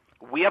goods.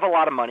 We have a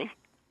lot of money.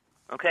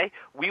 Okay?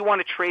 We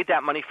want to trade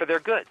that money for their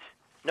goods.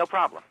 No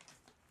problem.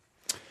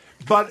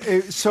 But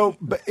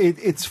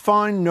it's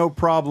fine, no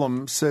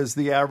problem, says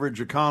the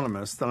average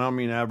economist. And I don't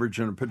mean average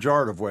in a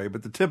pejorative way,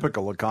 but the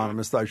typical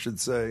economist, I should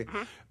say.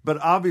 Mm-hmm. But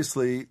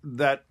obviously,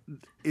 that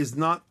is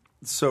not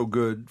so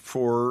good,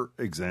 for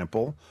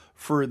example,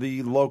 for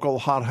the local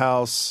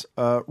hothouse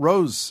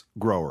rose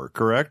grower,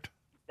 correct?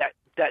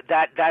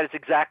 That is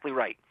exactly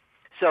right.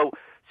 So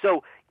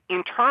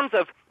in terms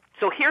of,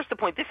 so here's the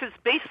point. This is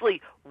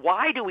basically,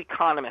 why do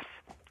economists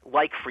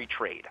like free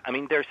trade? I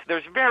mean, there's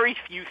very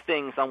few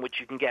things on which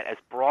you can get as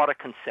broad a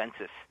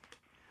consensus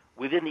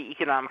within the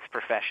economics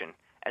profession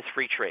as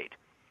free trade.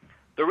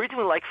 The reason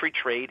we like free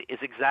trade is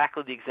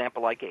exactly the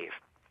example I gave,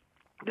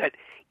 that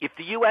if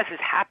the U.S. is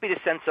happy to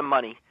send some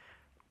money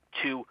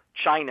to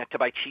China to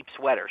buy cheap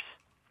sweaters,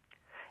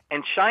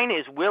 and China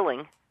is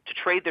willing to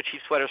trade their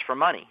cheap sweaters for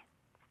money,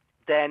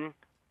 then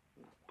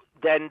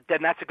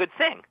that's a good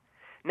thing.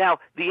 Now,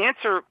 the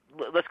answer,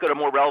 let's go to a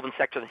more relevant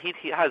sector than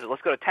he has it.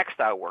 Let's go to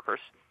textile workers.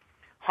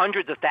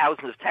 Hundreds of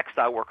thousands of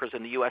textile workers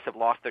in the U.S. have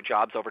lost their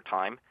jobs over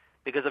time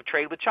because of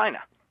trade with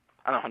China.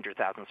 I don't know,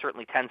 100,000,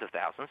 certainly tens of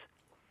thousands.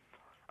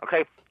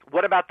 Okay,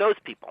 what about those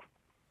people?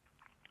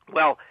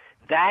 Well,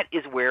 that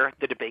is where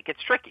the debate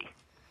gets tricky,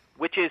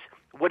 which is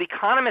what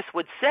economists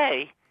would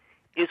say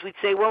is we'd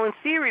say, well, in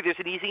theory, there's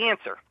an easy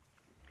answer.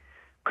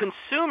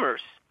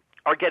 Consumers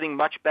are getting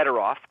much better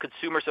off.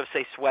 Consumers of,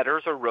 say,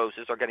 sweaters or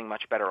roses are getting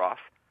much better off.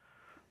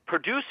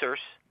 Producers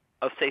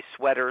of, say,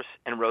 sweaters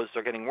and roses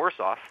are getting worse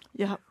off.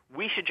 Yeah.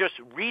 We should just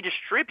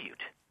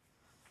redistribute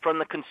from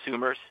the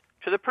consumers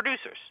to the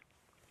producers.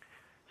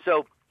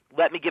 So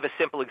let me give a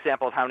simple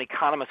example of how an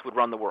economist would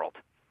run the world.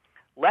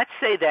 Let's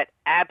say that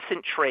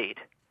absent trade,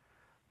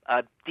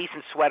 a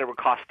decent sweater would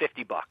cost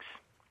 $50,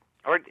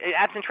 or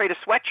absent trade, a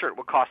sweatshirt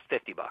would cost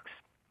 $50.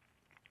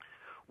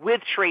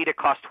 With trade, it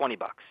costs $20.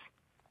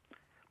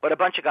 But a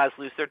bunch of guys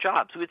lose their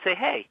jobs. We would say,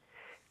 hey,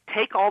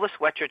 take all the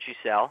sweatshirts you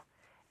sell,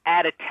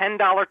 add a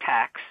 $10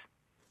 tax.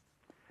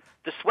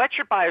 The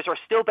sweatshirt buyers are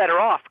still better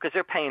off because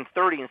they're paying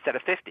 $30 instead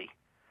of $50.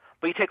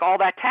 But you take all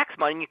that tax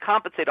money and you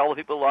compensate all the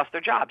people who lost their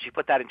jobs. You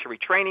put that into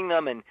retraining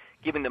them and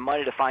giving them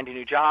money to find a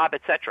new job,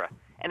 etc.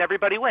 And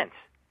everybody wins.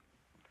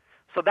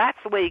 So that's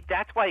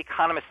why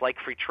economists like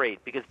free trade,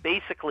 because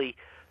basically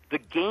the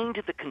gain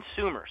to the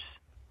consumers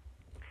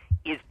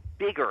is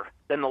bigger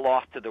than the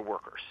loss to the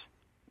workers.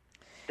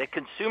 That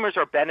consumers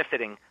are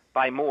benefiting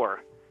by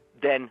more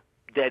than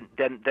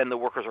the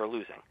workers are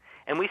losing.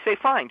 And we say,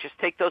 fine, just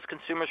take those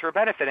consumers who are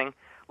benefiting.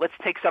 let's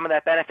take some of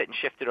that benefit and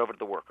shift it over to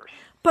the workers.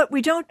 But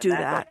we don't do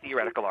that's that. A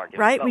theoretical argument,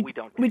 right? But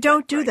we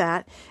don't do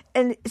that.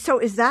 And so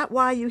is that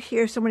why you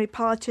hear so many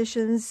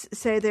politicians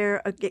say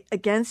they're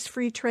against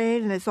free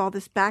trade, and there's all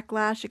this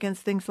backlash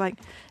against things like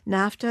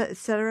NAFTA, et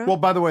cetera? Well,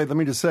 by the way, let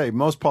me just say,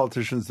 most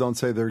politicians don't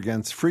say they're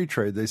against free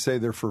trade. They say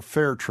they're for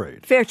fair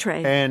trade. Fair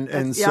trade. And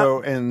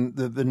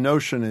the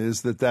notion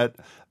is that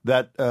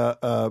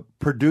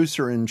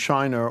producer in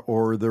China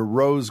or the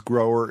rose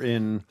grower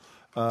in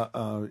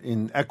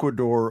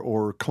Ecuador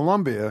or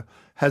Colombia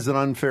has an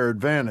unfair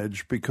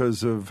advantage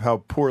because of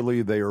how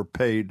poorly they are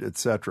paid, et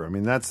cetera. I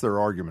mean, that's their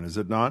argument, is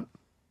it not?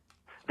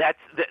 That's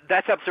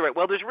absolutely right.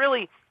 Well, there's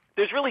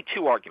really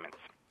two arguments,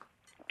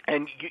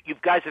 and you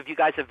guys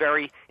have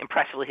very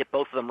impressively hit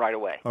both of them right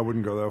away. I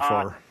wouldn't go that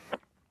far.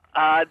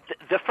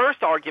 The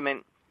first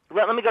argument.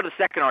 Let me go to the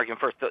second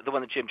argument first, the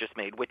one that Jim just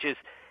made, which is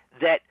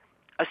that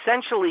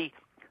essentially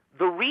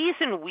the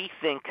reason we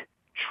think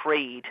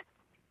trade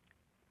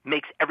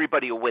makes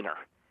everybody a winner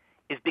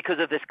is because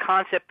of this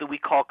concept that we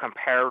call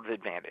comparative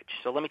advantage.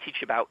 So let me teach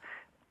you about,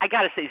 I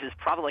got to say this is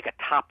probably like a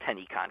top 10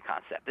 econ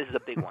concept. This is a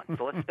big one.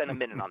 So let's spend a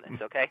minute on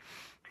this, okay?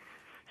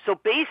 So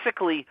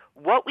basically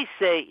what we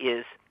say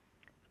is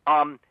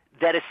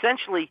that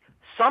essentially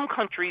some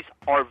countries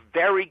are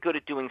very good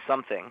at doing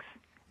some things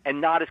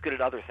and not as good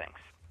at other things.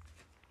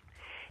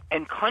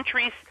 And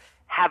countries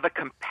have a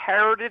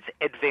comparative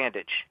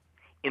advantage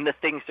in the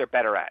things they're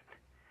better at.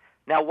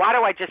 Now, why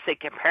do I just say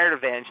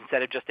comparative advantage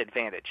instead of just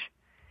advantage?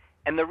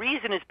 And the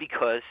reason is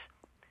because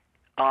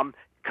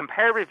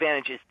comparative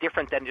advantage is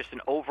different than just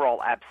an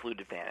overall absolute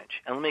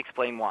advantage. And let me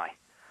explain why.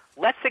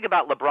 Let's think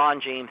about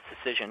LeBron James'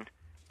 decision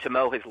to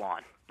mow his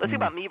lawn. Let's think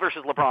about me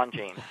versus LeBron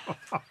James.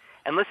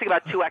 And let's think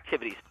about two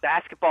activities,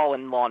 basketball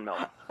and lawn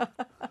mowing.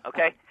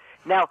 Okay?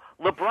 Now,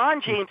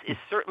 LeBron James is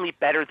certainly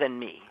better than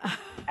me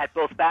at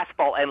both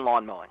basketball and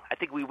lawn mowing. I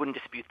think we wouldn't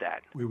dispute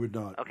that. We would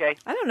not. Okay?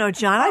 I don't know,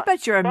 John. I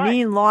bet you're a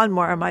mean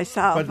lawnmower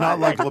myself. But not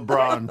like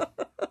LeBron.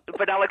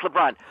 But not like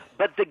LeBron.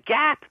 But the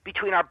gap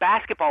between our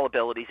basketball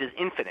abilities is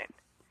infinite.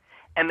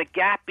 And the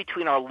gap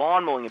between our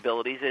lawn mowing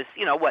abilities is,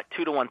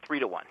 2 to 1, 3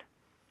 to 1.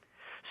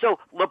 So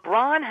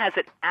LeBron has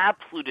an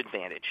absolute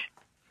advantage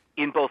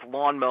in both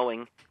lawn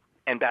mowing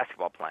and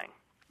basketball playing.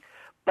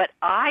 But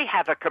I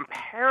have a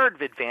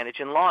comparative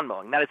advantage in lawn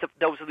mowing.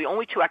 Those are the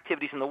only two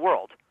activities in the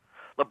world.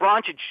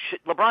 LeBron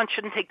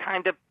shouldn't take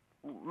time to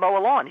mow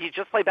a lawn. He should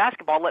just play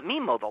basketball, let me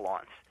mow the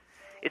lawns.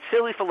 It's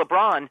silly for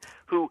LeBron,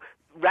 who,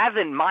 rather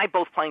than my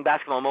both playing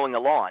basketball and mowing a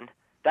lawn,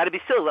 that'd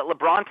be silly. Let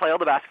LeBron play all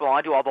the basketball,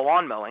 I do all the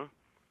lawn mowing,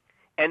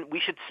 and we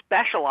should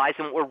specialize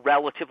in what we're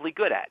relatively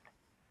good at.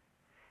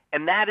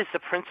 And that is the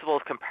principle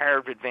of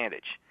comparative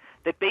advantage,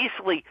 that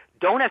basically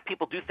don't have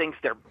people do things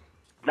they're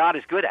not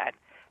as good at.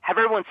 Have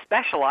everyone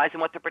specialize in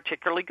what they're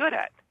particularly good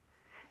at,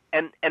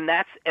 and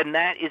that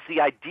is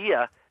the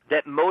idea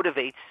that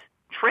motivates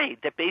trade.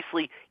 That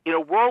basically, in a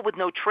world with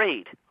no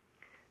trade,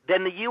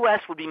 then the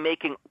U.S. would be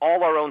making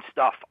all our own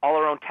stuff, all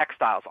our own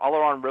textiles, all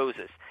our own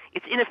roses.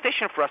 It's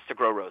inefficient for us to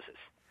grow roses.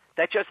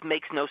 That just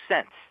makes no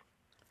sense.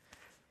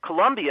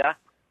 Colombia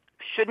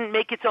shouldn't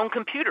make its own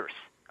computers.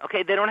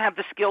 Okay, they don't have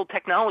the skilled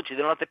technology.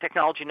 They don't have the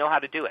technology to know how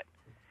to do it.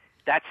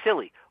 That's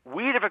silly.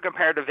 We have a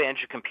comparative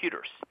advantage of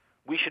computers.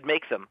 We should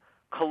make them.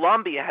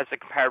 Colombia has a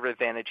comparative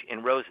advantage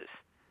in roses.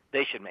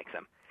 They should make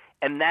them.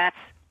 And that's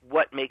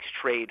what makes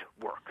trade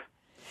work.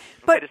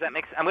 Okay, does that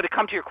make sense? I'm going to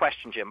come to your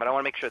question, Jim, but I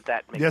want to make sure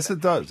that makes sense. Yes,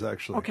 it does,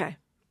 actually. Okay.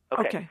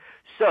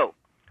 So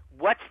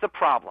what's the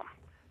problem?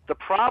 The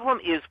problem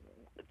is,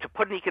 to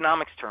put in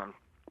economics terms,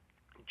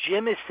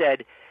 Jim has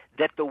said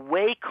that the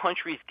way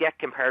countries get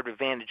comparative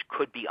advantage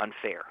could be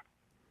unfair.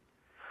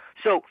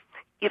 So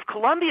if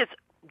Colombia's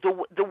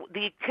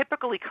the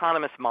typical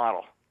economist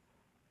model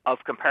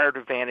of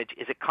comparative advantage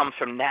is it comes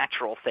from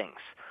natural things.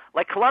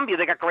 Like Colombia,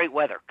 they got great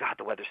weather. God,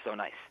 the weather's so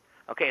nice.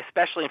 Okay,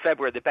 especially in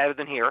February, they're better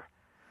than here.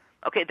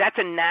 Okay, that's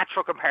a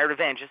natural comparative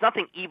advantage. It's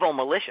nothing evil,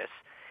 malicious.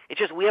 It's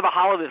just we have a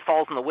holiday that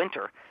falls in the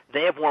winter.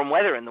 They have warm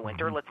weather in the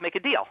winter. Let's make a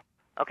deal.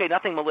 Okay,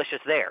 nothing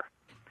malicious there.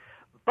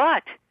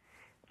 But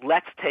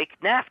let's take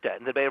NAFTA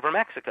and the debate over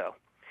Mexico.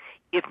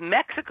 If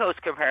Mexico's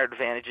comparative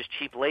advantage is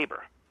cheap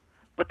labor,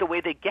 but the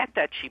way they get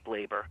that cheap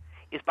labor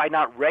is by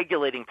not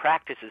regulating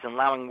practices and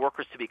allowing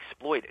workers to be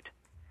exploited.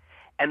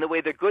 And the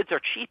way their goods are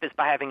cheap is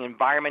by having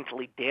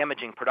environmentally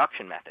damaging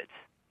production methods.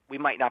 We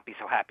might not be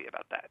so happy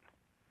about that.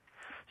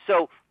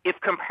 So if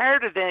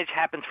comparative advantage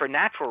happens for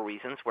natural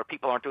reasons, where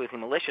people aren't doing anything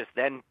malicious,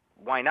 then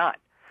why not?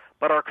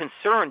 But our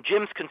concern,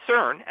 Jim's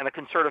concern, and the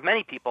concern of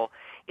many people,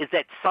 is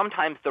that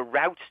sometimes the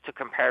routes to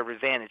comparative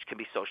advantage can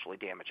be socially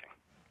damaging.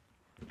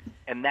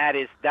 And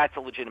that's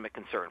a legitimate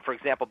concern. For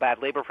example, bad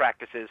labor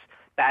practices,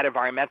 bad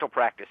environmental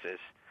practices,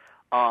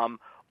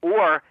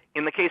 or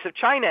in the case of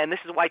China, and this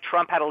is why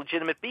Trump had a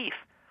legitimate beef,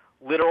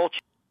 literal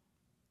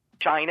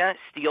China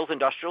steals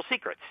industrial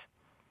secrets.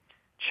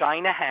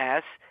 China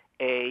has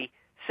a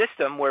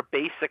system where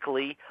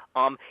basically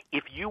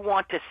if you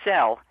want to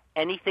sell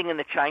anything in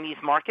the Chinese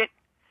market,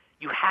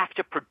 you have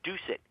to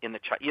produce it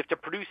you have to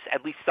produce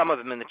at least some of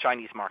them in the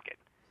Chinese market.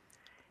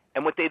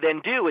 And what they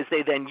then do is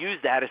they then use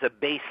that as a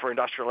base for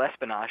industrial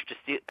espionage to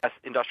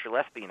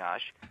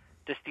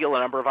steal a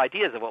number of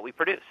ideas of what we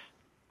produce.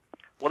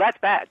 Well, that's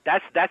bad.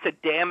 That's a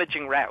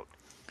damaging route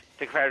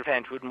to comparative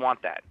advantage. We wouldn't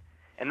want that.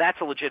 And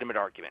that's a legitimate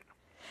argument.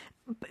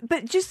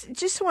 But just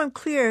so I'm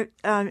clear,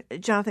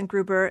 Jonathan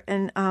Gruber,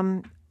 and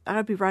I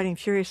would be writing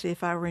furiously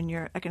if I were in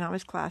your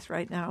economics class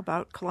right now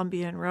about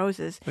Columbia and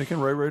roses. They can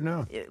write right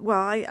now. Well,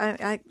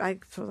 I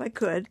suppose I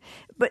could.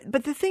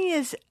 But the thing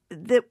is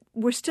that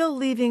we're still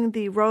leaving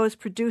the rose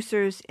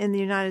producers in the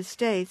United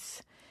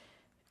States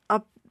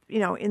up,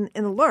 in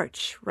the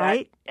lurch,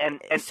 right?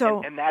 And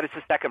that is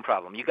the second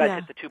problem. You guys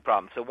hit the two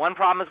problems. So one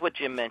problem is what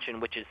Jim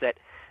mentioned, which is that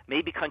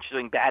maybe countries are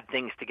doing bad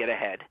things to get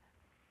ahead.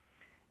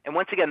 And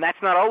once again,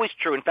 that's not always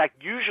true. In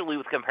fact, usually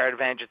with comparative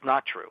advantage, it's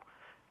not true.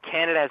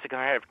 Canada has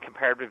a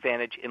comparative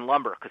advantage in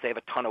lumber because they have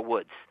a ton of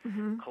woods.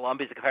 Mm-hmm.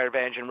 Colombia has a comparative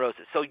advantage in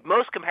roses. So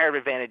most comparative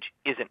advantage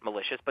isn't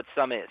malicious, but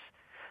some is.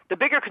 The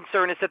bigger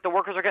concern is that the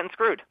workers are getting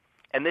screwed.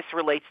 And this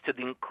relates to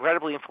the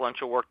incredibly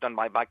influential work done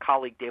by my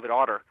colleague David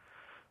Otter,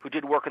 who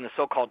did work in the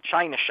so-called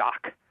China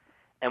shock.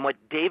 And what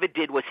David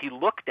did was he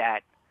looked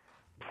at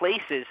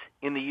places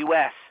in the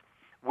U.S.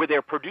 where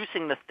they're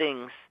producing the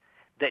things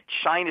that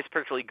China is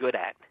particularly good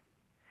at,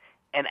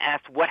 and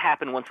asked what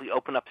happened once we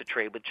opened up to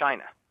trade with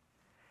China.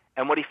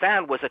 And what he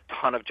found was a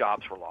ton of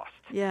jobs were lost.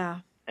 Yeah.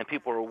 And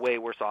people were way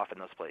worse off in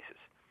those places.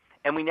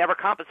 And we never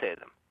compensated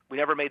them. We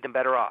never made them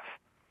better off.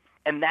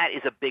 And that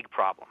is a big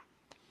problem.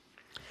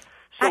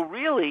 So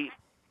really,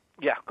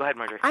 go ahead,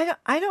 Marjorie.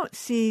 I don't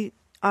see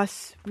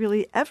us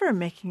really ever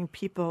making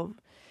people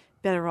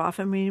better off.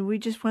 I mean, we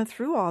just went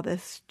through all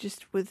this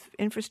just with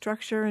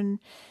infrastructure and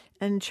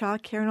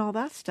child care and all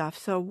that stuff.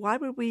 So why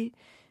would we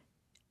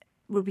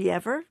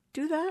ever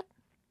do that?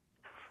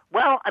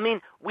 Well, I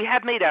mean, we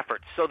have made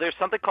efforts. So there's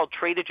something called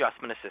trade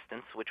adjustment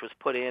assistance, which was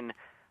put in,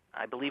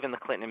 I believe, in the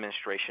Clinton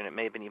administration. It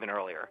may have been even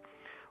earlier,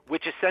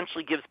 which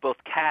essentially gives both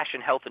cash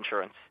and health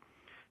insurance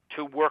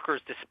to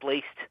workers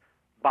displaced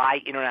by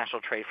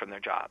international trade from their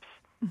jobs.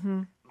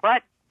 Mm-hmm.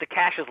 But the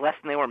cash is less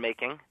than they were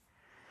making.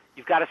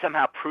 You've got to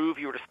somehow prove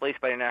you were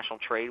displaced by international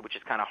trade, which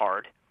is kind of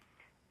hard.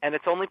 And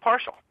it's only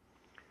partial.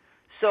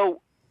 So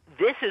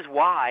this is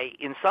why,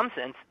 in some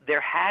sense,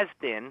 there has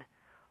been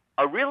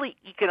a really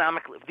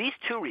these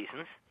two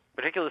reasons,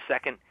 particularly the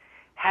second,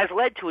 has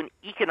led to an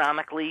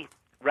economically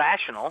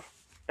rational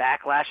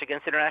backlash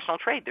against international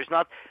trade.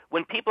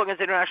 When people are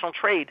against international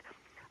trade,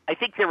 I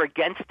think they're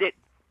against it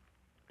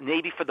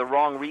maybe for the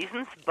wrong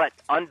reasons, but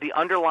the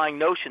underlying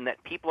notion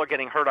that people are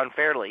getting hurt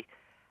unfairly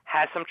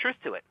has some truth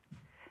to it.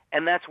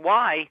 And that's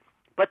why,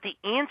 but the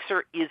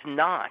answer is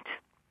not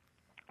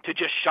to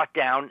just shut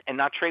down and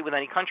not trade with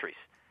any countries.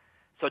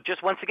 So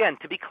just once again,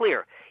 to be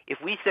clear, if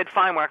we said,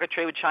 fine, we're not going to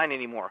trade with China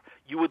anymore,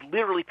 you would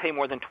literally pay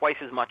more than twice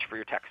as much for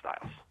your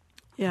textiles.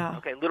 Yeah.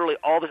 Okay, literally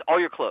all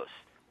your clothes.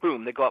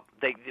 Boom, they go up.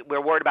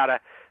 We're worried about a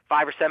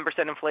 5 or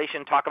 7%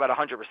 inflation, talk about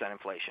 100%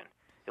 inflation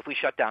if we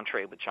shut down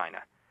trade with China.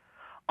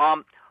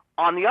 On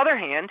the other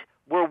hand,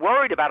 we're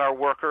worried about our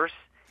workers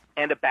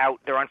and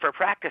about their unfair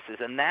practices,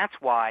 and that's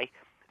why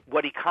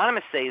what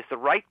economists say is the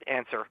right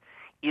answer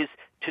is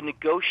to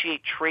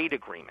negotiate trade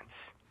agreements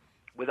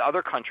with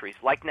other countries,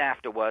 like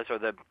NAFTA was, or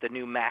the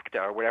new MACTA,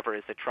 or whatever it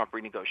is that Trump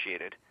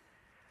renegotiated,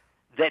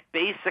 that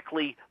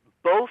basically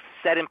both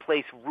set in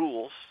place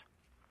rules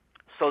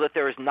so that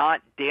there is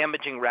not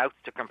damaging routes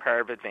to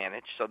comparative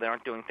advantage, so they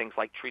aren't doing things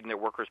like treating their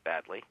workers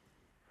badly.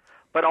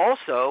 But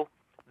also,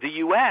 the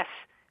U.S.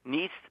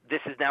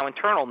 this is now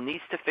internal,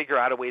 needs to figure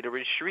out a way to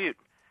redistribute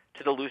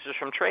to the losers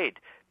from trade.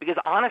 Because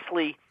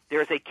honestly,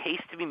 there is a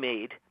case to be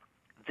made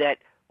that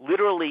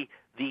literally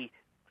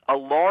a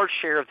large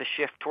share of the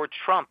shift towards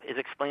Trump is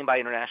explained by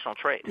international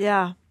trade.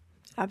 Yeah,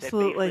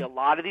 absolutely. That basically a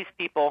lot of these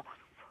people,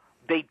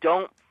 they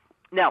don't.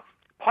 Now,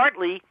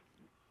 partly,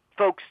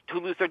 folks who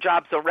lose their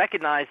jobs don't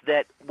recognize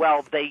that,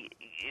 well,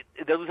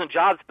 they're losing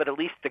jobs, but at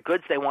least the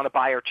goods they want to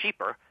buy are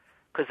cheaper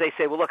because they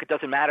say, well, look, it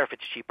doesn't matter if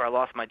it's cheaper. I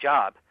lost my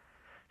job.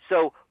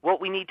 So what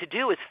we need to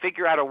do is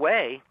figure out a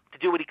way to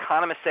do what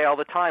economists say all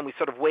the time. We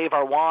sort of wave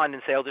our wand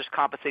and say, I'll just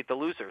compensate the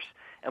losers,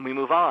 and we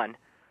move on.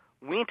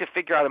 We need to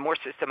figure out a more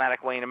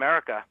systematic way in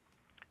America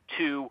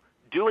to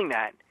doing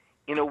that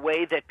in a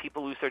way that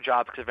people lose their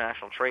jobs because of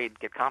international trade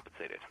get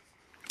compensated.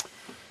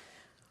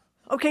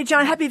 Okay,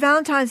 John, happy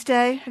Valentine's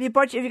Day. Have you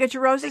got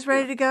your roses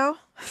ready to go?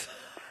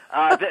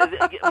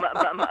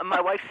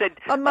 My wife said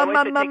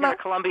taking her to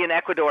Colombia and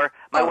Ecuador.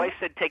 My wife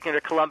said taking her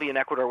to Colombia and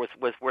Ecuador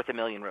was worth a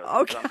million roses.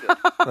 Okay. So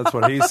that's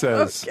what he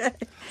says. Okay.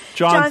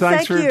 John,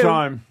 thanks for your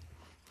time.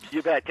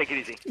 You bet. Take it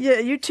easy. Yeah,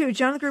 you too.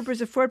 Jonathan Gruber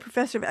is a Ford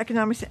Professor of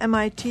Economics at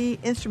MIT,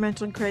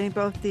 instrumental in creating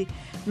both the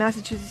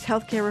Massachusetts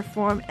Healthcare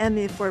Reform and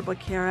the Affordable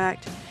Care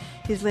Act.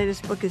 His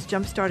latest book is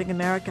Jumpstarting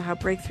America, How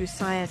Breakthrough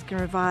Science Can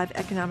Revive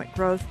Economic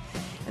Growth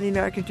and the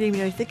American Dream.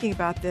 You're thinking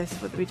about this,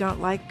 whether we don't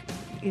like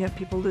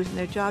people losing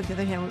their jobs. On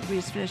the other hand, we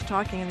just finished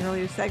talking in the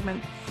earlier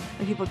segment,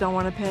 and people don't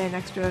want to pay an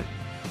extra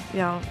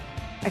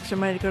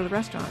money to go to the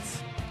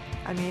restaurants.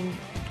 I mean,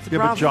 it's a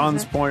problem, but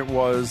John's point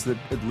was that,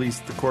 at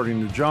least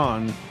according to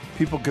John,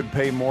 people could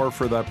pay more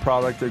for that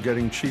product they're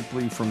getting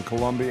cheaply from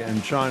Colombia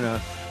and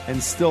China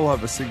and still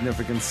have a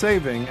significant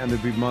saving, and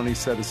there'd be money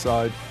set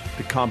aside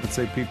to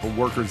compensate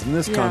workers in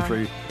this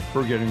country who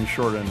are getting the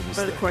short end of the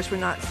stick. But of course, we're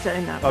not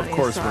setting that money aside. Of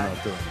course, we're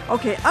not doing it.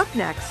 Okay, up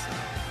next,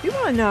 we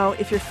want to know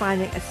if you're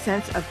finding a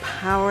sense of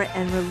power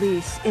and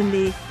release in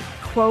the,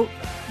 quote,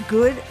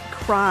 good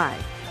cry.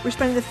 We're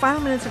spending the final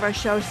minutes of our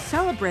show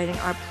celebrating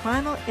our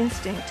primal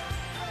instinct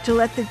to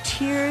let the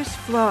tears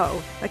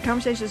flow. That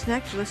conversation is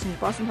next. You're listening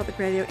to Boston Public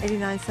Radio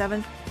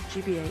 89.7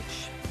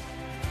 GBH.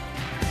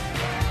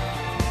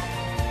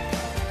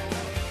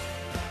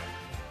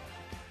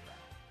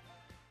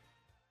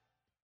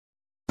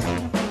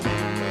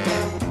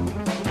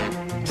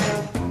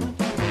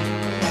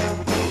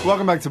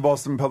 Welcome back to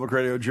Boston Public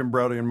Radio. Jim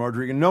Braude and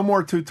Margery. And no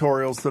more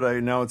tutorials today.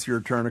 Now it's your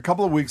turn. A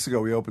couple of weeks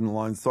ago, we opened the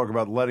lines to talk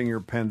about letting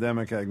your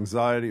pandemic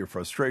anxiety or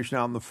frustration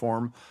out in the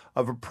form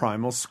of a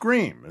primal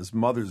scream, as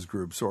mothers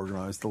groups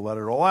organized to let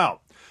it all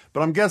out.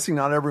 But I'm guessing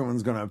not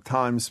everyone's going to have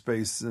time,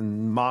 space,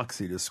 and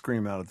moxie to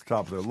scream out at the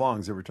top of their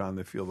lungs every time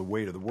they feel the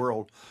weight of the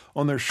world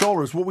on their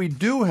shoulders. What we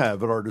do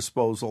have at our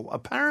disposal,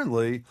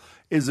 apparently,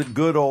 is a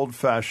good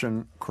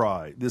old-fashioned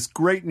cry. This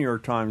great New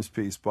York Times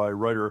piece by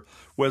writer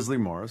Wesley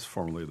Morris,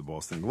 formerly of the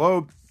Boston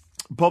Globe,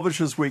 published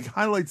this week,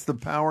 highlights the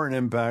power and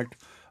impact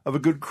of a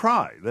good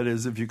cry. That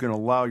is, if you can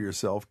allow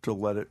yourself to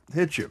let it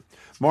hit you.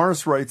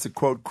 Morris writes that,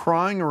 quote,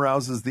 crying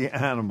arouses the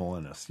animal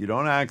in us. You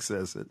don't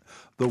access it.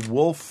 The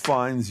wolf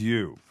finds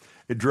you.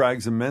 It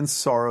drags immense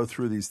sorrow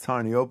through these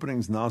tiny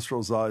openings,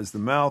 nostrils, eyes, the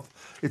mouth.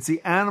 It's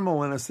the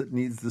animal in us that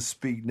needs to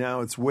speak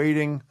now. It's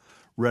waiting,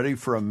 ready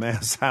for a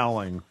mass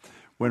howling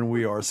when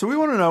we are. So we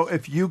want to know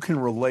if you can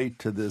relate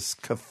to this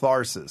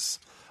catharsis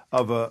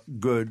of a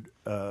good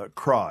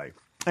cry.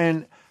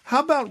 And how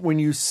about when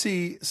you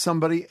see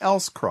somebody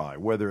else cry,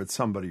 whether it's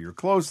somebody you're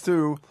close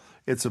to,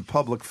 it's a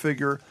public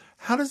figure,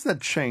 how does that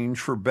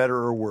change, for better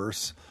or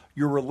worse,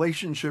 your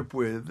relationship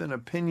with and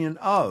opinion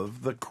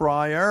of the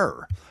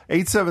crier?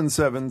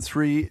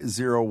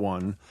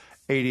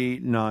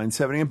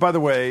 877-301-8970. And by the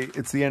way,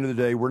 it's the end of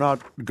the day. We're not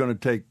going to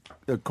take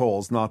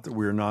calls, not that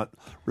we're not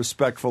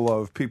respectful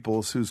of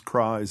people whose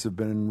cries have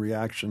been in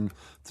reaction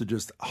to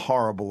just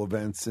horrible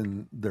events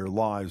in their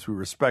lives. We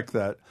respect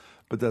that.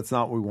 But that's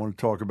not what we want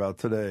to talk about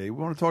today.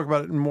 We want to talk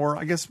about it in more,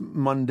 I guess,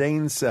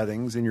 mundane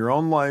settings in your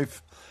own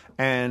life,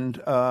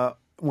 and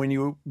when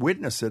you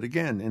witness it,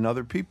 again, in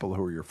other people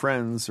who are your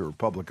friends or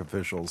public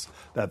officials,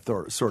 that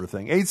sort of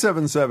thing.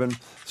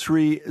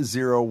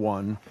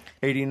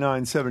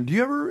 877-301-8970. Do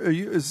you ever,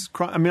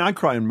 I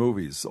cry in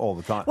movies all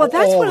the time. Well,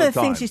 that's one of the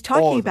things he's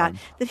talking about,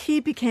 that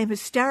he became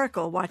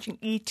hysterical watching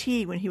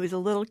E.T. when he was a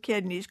little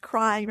kid, and he's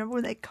crying. Remember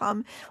when they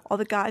come, all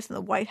the guys in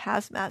the white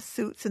hazmat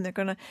suits, and they're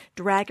going to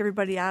drag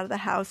everybody out of the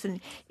house, and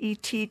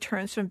E.T.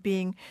 turns from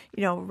being,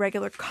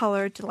 regular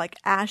color to like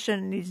ashen,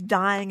 and he's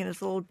dying, and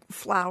his little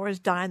flowers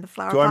die in the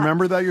flower. Do I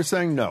remember that? You're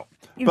saying no.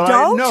 You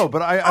don't?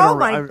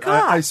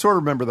 I sort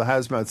of remember the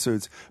hazmat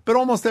suits, but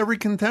almost every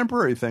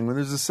contemporary thing when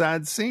there's a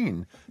sad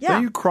scene. Yeah.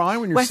 Don't you cry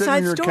when you're West sitting Side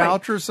on your Story.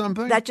 couch or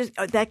something?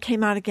 That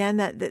came out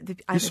again.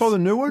 You saw the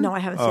new one? No, I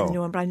haven't seen the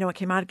new one, but I know it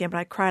came out again. But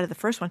I cried at the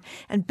first one.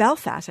 And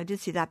Belfast, I did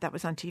see that. That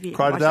was on TV.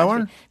 Cried at that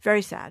one?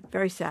 Very sad.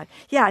 Very sad.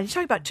 Yeah, he's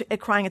talking about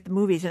crying at the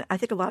movies, and I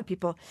think a lot of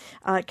people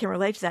can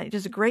relate to that. He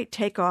does a great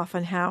takeoff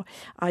on how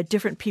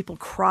different people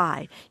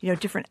cry.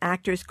 Different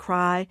actors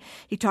cry.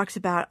 He talks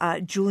about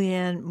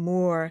Julianne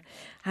Moore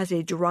has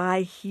a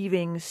dry,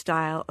 heaving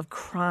style of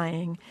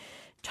crying.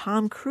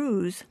 Tom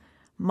Cruise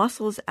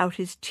muscles out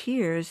his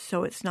tears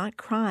so it's not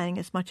crying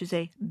as much as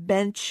a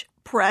bench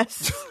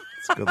press.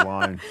 It's a good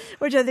line.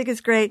 Which I think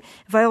is great.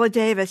 Viola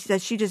Davis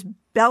says she just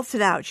belts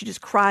it out. She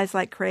just cries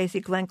like crazy.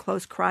 Glenn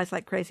Close cries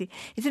like crazy.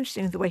 It's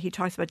interesting the way he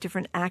talks about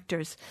different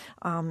actors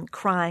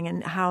crying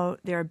and how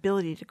their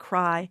ability to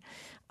cry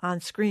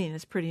on screen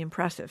is pretty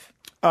impressive.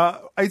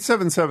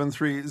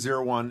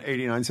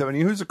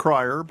 877-301-8970. Who's a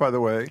crier, by the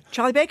way?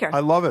 Charlie Baker. I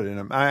love it in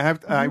him.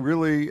 I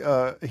really,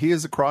 he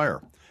is a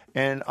crier.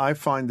 And I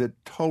find it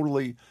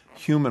totally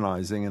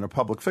humanizing in a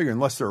public figure,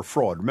 unless they're a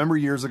fraud. Remember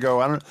years ago?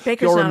 I don't.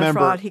 Baker's not a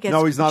fraud. He gets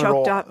no, he's not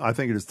choked at all. up. I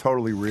think it is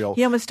totally real.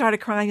 He almost started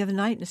crying the other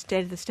night in the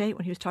State of the State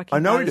when he was talking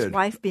about his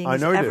wife being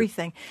his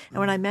everything. And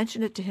when I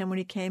mentioned it to him when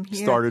he came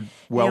here, started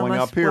welling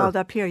up here. Welled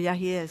up here. Yeah,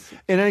 he is.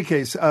 In any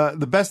case,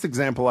 the best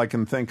example I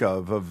can think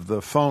of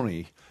the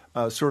phony.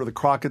 Sort of the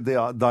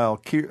crocodile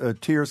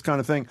tears kind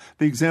of thing.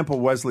 The example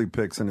Wesley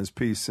picks in his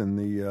piece in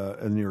the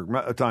New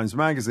York Times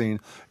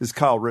Magazine is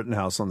Kyle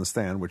Rittenhouse on the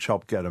stand, which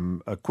helped get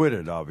him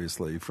acquitted,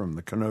 obviously, from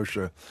the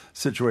Kenosha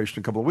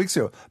situation a couple of weeks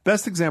ago.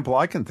 Best example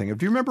I can think of.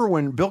 Do you remember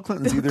when Bill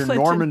Clinton's in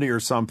Normandy or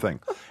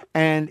something,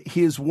 and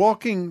he is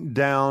walking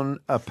down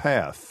a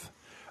path,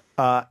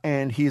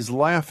 and he's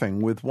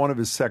laughing with one of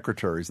his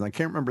secretaries. And I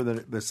can't remember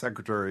the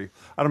secretary.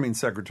 I don't mean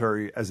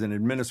secretary as an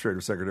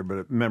administrative secretary, but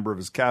a member of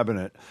his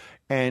cabinet.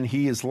 And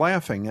he is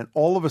laughing. And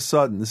all of a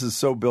sudden, this is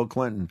so Bill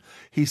Clinton,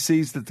 he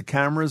sees that the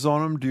camera is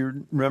on him. Do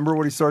you remember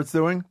what he starts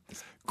doing?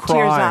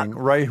 crying,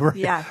 right?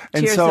 Yeah,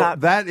 and tears so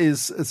up. that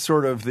is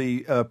sort of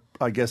the,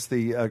 I guess,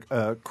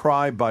 the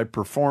cry by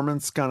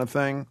performance kind of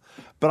thing.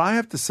 But I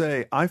have to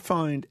say, I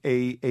find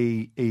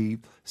a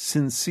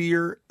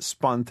sincere,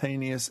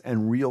 spontaneous,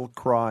 and real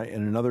cry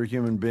in another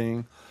human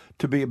being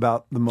to be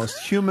about the most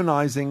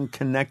humanizing,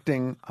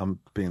 connecting, I'm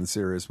being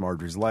serious,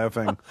 Marjorie's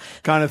laughing,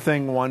 kind of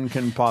thing one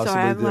can possibly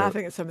Sorry, I'm do.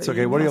 laughing at some of It's the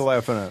okay. What are you emails.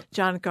 laughing at?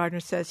 John Gardner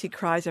says he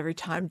cries every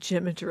time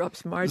Jim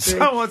interrupts Marjorie.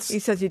 So he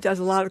says he does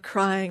a lot of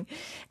crying.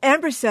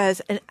 Amber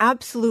says, an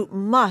absolute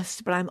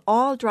must, but I'm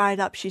all dried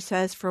up, she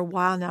says, for a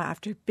while now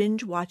after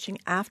binge watching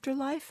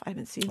Afterlife. I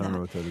haven't seen that. I don't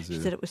know what that is She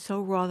either. said it was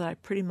so raw that I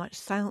pretty much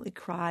silently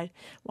cried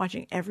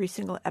watching every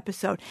single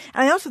episode.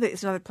 And I also think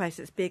it's another place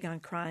that's big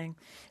on crying.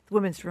 The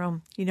Women's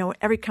Room. You know,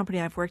 every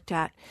company I've worked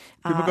at.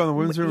 People go in the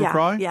women's room and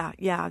cry?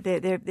 Yeah.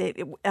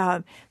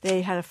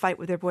 They had a fight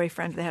with their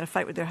boyfriend. They had a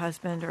fight with their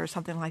husband or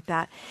something like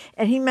that.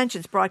 And he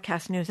mentions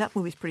Broadcast News. That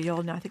movie's pretty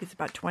old now. I think it's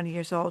about 20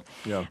 years old.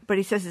 Yeah. But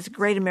he says it's a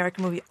great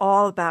American movie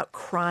all about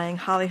crying.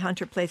 Holly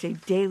Hunter plays a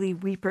daily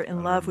weeper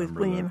in love with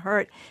William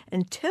Hurt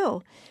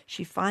until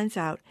she finds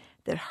out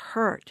that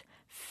Hurt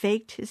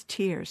faked his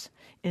tears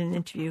in an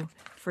interview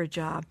for a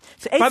job.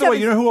 So By the way,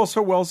 you know who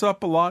also wells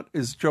up a lot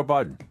is Joe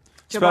Biden.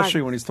 Joe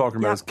Especially Biden. when he's talking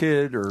about Yep. his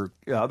kid or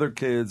other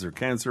kids or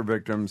cancer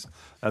victims,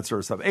 that sort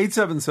of stuff.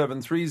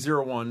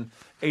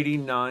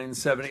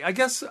 877-301-8970. I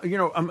guess, you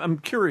know, I'm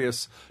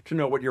curious to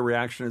know what your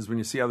reaction is when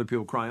you see other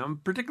people crying. I'm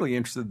particularly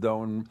interested,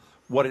 though, in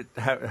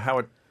how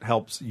it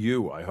helps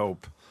you, I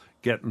hope,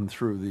 getting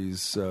through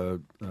these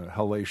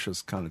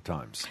hellacious kind of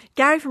times.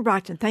 Gary from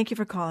Brockton, thank you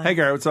for calling. Hey,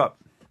 Gary, what's up?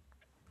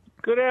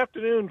 Good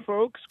afternoon,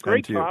 folks.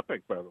 Great Thank you.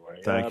 topic, by the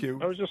way. Thank you.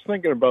 I was just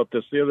thinking about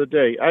this the other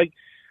day.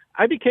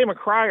 I became a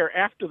crier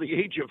after the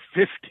age of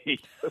 50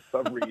 for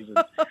some reason.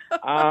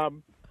 I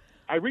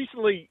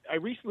recently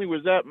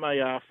was at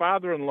my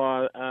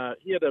father-in-law.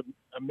 He had a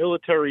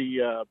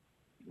military.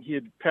 He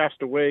had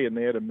passed away, and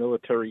they had a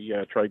military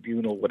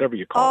tribunal, whatever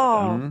you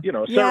call it. You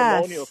know, a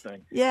ceremonial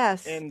thing.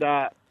 Yes. And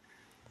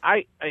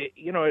I,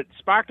 it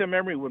sparked a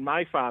memory when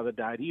my father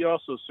died. He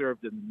also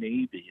served in the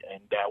Navy,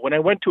 and when I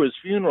went to his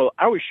funeral,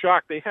 I was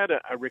shocked. They had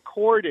a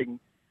recording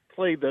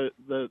play the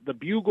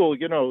bugle,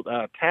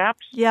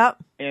 taps. Yep.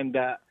 And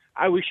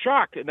I was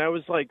shocked, and I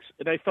was like,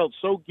 and I felt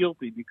so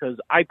guilty because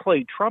I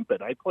played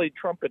trumpet. I played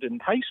trumpet in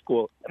high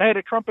school, and I had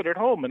a trumpet at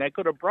home, and I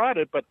could have brought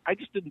it, but I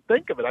just didn't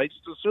think of it. I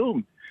just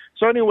assumed.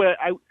 So anyway,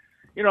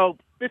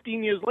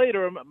 15 years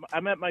later,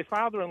 I'm at my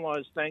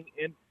father-in-law's thing,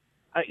 and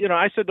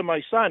I said to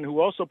my son,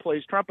 who also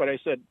plays trumpet, I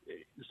said,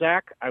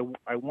 Zach,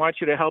 I want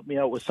you to help me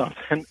out with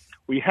something.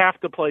 We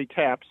have to play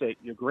taps at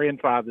your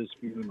grandfather's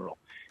funeral.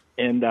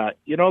 And,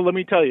 let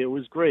me tell you, it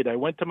was great. I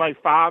went to my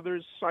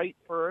father's site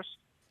first,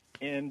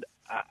 and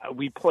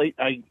we played.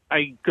 I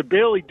could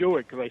barely do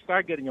it because I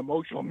started getting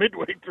emotional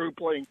midway through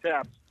playing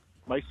taps.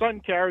 My son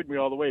carried me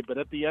all the way, but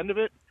at the end of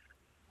it,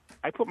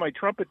 I put my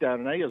trumpet down,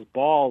 and I just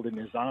bawled in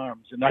his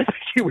arms. And I think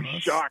he was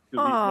shocked that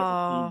he'd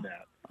never seen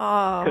that.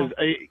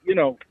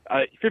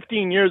 Because,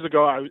 15 years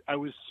ago, I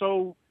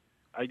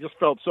just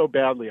felt so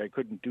badly I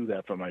couldn't do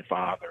that for my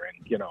father. And,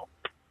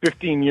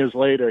 15 years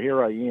later,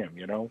 here I am,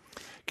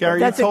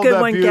 Gary, That's you a told good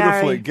that one,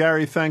 beautifully.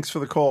 Gary. Thanks for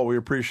the call. We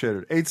appreciate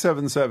it.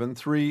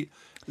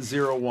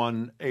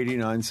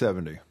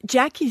 877-301-8970.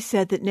 Jackie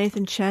said that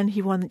Nathan Chen,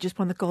 just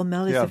won the gold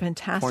medal. He's Yeah, a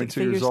fantastic 22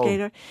 figure years old.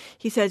 skater.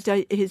 He says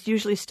his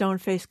usually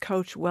stone-faced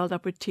coach welled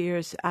up with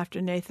tears after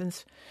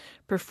Nathan's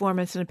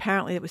performance, and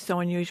apparently it was so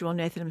unusual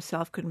Nathan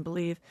himself couldn't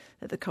believe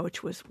that the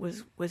coach was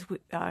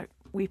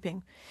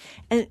weeping.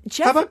 And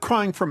Jeff, How about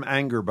crying from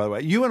anger, by the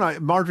way? You and I,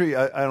 Marjorie,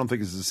 I don't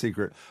think this is a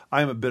secret.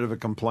 I am a bit of a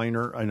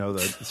complainer. I know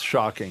that it's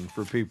shocking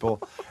for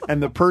people.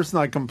 And the person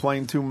I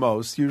complain to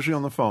most, usually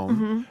on the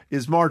phone,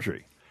 is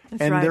Marjorie.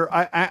 That's and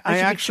right.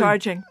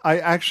 I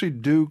actually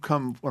do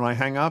come, when I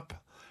hang up,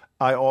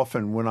 I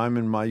often, when I'm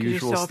in my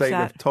usual so state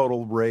upset. of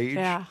total rage,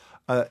 Yeah.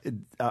 I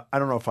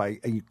don't know if I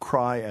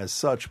cry as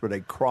such, but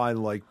a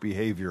cry-like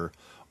behavior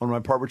on my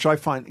part, which I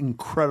find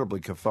incredibly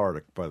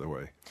cathartic, by the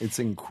way. It's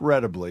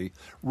incredibly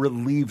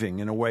relieving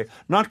in a way.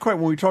 Not quite.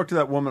 When we talked to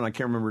that woman, I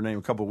can't remember her name,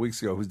 a couple of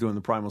weeks ago, who's doing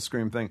the Primal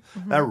Scream thing,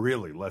 that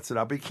really lets it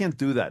out. But you can't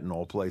do that in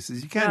all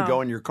places. You can't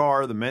go in your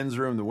car, the men's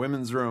room, the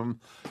women's room,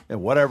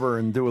 and whatever,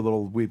 and do a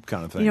little weep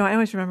kind of thing. I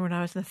always remember when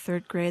I was in the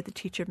third grade, the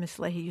teacher, Miss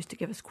Leahy, used to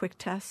give us quick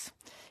tests.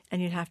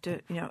 And you'd have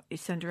to, you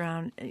send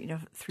around,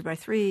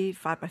 3x3,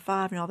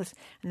 5x5, and all this.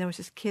 And there was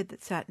this kid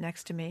that sat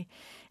next to me,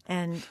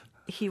 and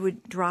he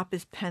would drop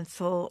his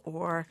pencil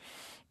or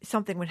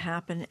something would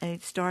happen, and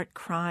he'd start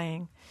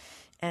crying.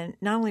 And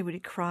not only would he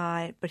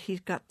cry, but he's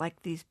got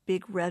like these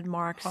big red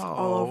marks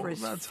all over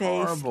his face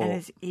horrible. and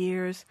his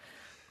ears.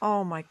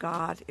 Oh my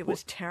God, it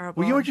was terrible.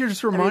 Well, you know what you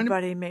just reminded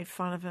Everybody made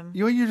fun of him.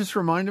 You know what you just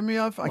reminded me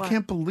of? What? I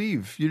can't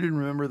believe you didn't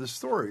remember the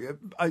story.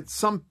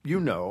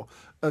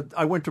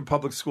 I went to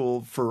public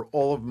school for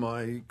all of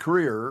my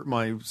career,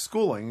 my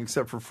schooling,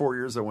 except for 4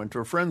 years. I went to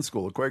a friend's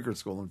school, a Quaker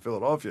school in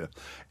Philadelphia.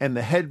 And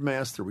the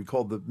headmaster, we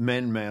called the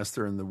men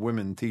master and the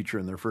women teacher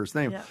in their first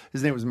name. Yeah.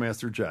 His name was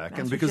Master Jack.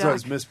 And because I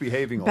was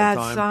misbehaving all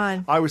the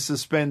time, I was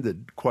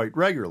suspended quite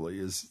regularly,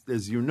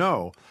 as you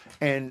know.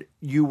 And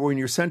when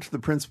you're sent to the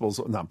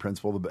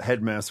the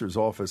headmaster's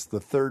office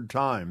the third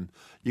time,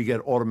 you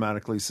get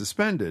automatically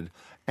suspended.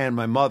 And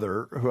my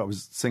mother, who I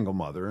was a single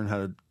mother and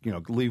had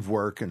to, leave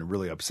work and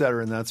really upset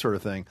her and that sort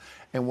of thing.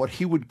 And what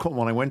he would call,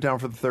 when I went down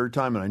for the third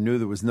time and I knew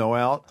there was no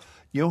out,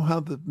 you know how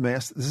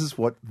this is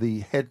what the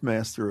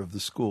headmaster of the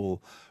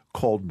school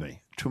called me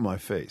to my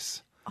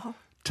face. Oh,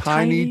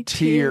 tiny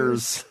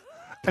tears.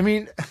 I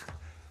mean,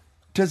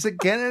 does it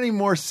get any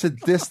more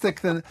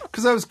sadistic than,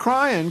 because I was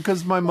crying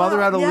because my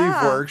mother had to leave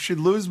work. She'd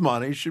lose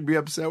money. She'd be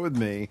upset with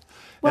me.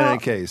 Well, in any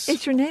case,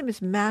 your name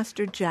is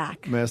Master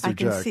Jack. Master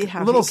Jack. I can see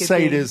how a little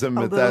sadism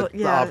at that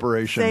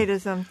operation.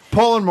 Sadism.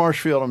 Paul in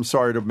Marshfield, I'm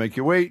sorry to make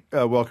you wait.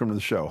 Welcome to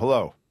the show.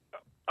 Hello.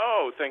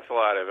 Oh, thanks a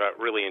lot. I've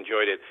really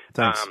enjoyed it.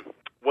 Thanks.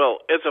 Well,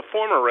 as a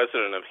former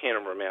resident of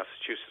Hanover,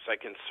 Massachusetts, I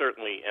can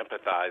certainly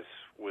empathize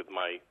with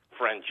my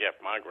friend Jeff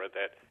Magra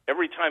that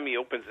every time he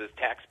opens his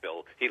tax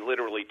bill, he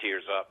literally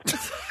tears up.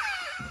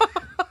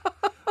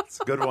 That's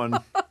a good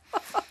one.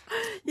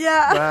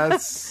 Yeah.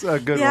 That's a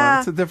good one.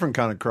 It's a different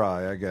kind of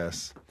cry, I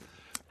guess.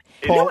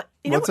 Paul,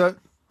 what's that?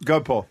 Go,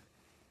 Paul.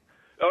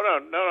 Oh,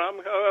 no,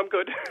 I'm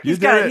good. He's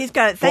got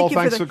it. Thank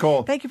you for the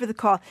call. Thank you for the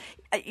call.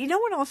 You know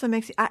what also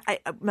makes you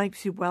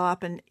well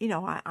up, and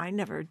I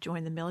never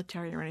joined the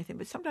military or anything,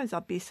 but sometimes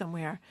I'll be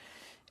somewhere,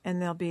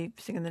 and they'll be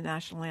singing the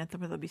national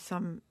anthem, or there'll be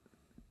some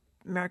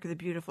America the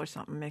Beautiful or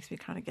something. Makes me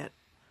kind of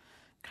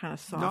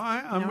soft. No,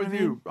 I'm with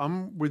you.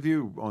 I'm with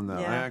you on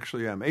that. Yeah. I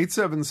actually am.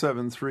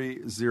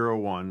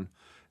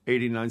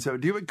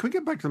 877-301-8970. Can we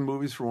get back to the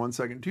movies for 1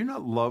 second? Do you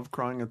not love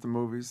crying at the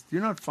movies? Do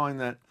you not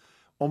find that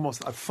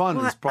almost fun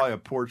is probably a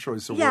poor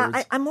choice of words?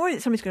 Yeah, I'm worried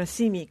that somebody's going to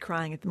see me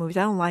crying at the movies.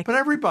 I don't like it. But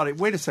everybody,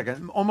 wait a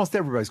second, almost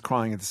everybody's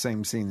crying at the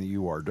same scene that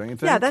you are, don't you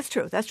think? Yeah, that's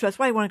true. That's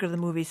why I want to go to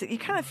the movies. You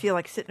kind of feel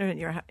like sitting in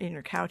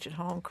your couch at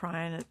home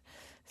crying at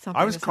something.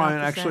 I was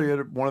crying actually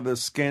at one of the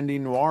Scandi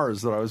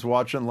Noirs that I was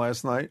watching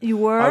last night. You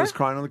were? I was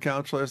crying on the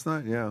couch last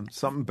night, yeah.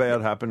 Something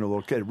bad happened to a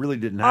little kid. It really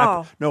didn't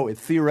happen. Oh. No, it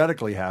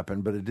theoretically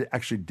happened, but it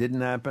actually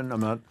didn't happen. I'm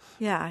not...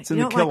 Yeah. It's in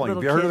The Killing.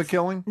 Have you heard of The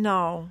Killing?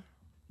 No.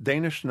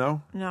 Danish?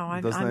 No? No,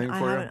 I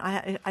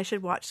haven't. I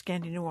should watch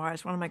Scandi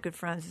Noirs. One of my good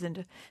friends is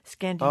into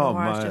Scandi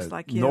Noirs, just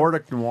like you.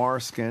 Nordic Noir,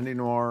 Scandi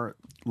Noir,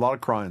 a lot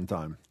of crying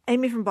time.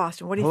 Amy from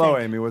Boston, what do you think? Hello,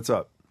 Amy, what's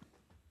up?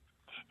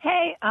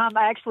 Hey, I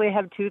actually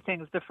have two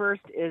things. The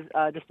first is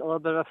just a little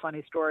bit of a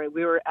funny story.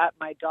 We were at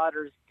my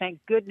daughter's,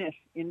 thank goodness,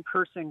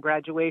 in-person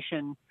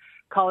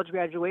college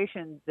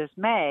graduation this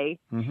May.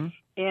 Mm-hmm.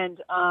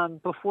 And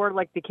before,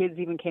 the kids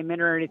even came in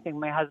or anything,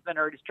 my husband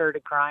already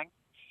started crying.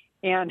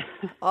 And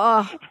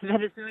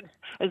then as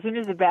soon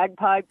as the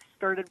bagpipes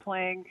started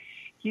playing,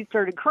 he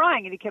started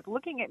crying, and he kept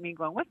looking at me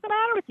going, "What's the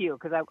matter with you?"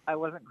 Because I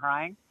wasn't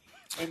crying.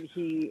 And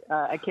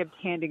I kept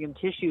handing him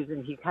tissues,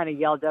 and he kind of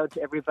yelled out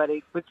to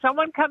everybody, "Would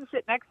someone come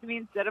sit next to me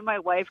instead of my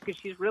wife? Because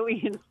she's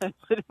really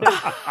insensitive."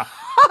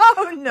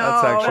 Oh, no.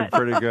 That's actually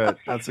pretty good.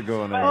 That's a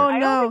good one. Oh,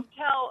 no.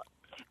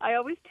 I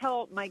always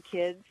tell my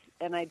kids,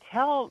 and I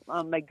tell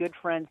my good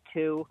friends,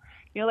 too,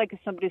 if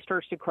somebody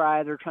starts to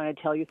cry, they're trying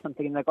to tell you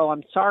something, and "Oh,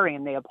 I'm sorry,"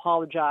 and they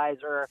apologize,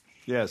 or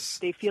yes,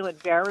 they feel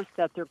embarrassed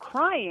that they're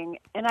crying.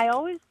 And I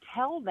always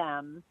tell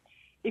them,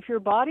 if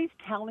your body's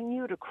telling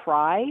you to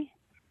cry,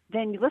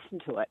 then you listen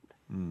to it.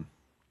 Mm.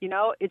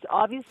 It's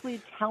obviously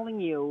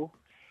telling you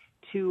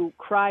to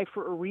cry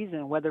for a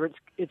reason, whether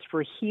it's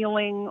for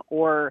healing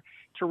or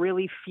to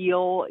really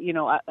feel,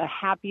 a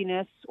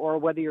happiness, or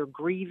whether you're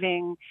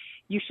grieving.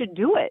 You should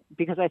do it,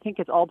 because I think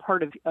it's all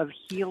part of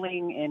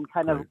healing and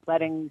kind of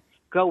letting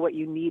go what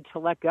you need to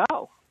let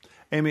go.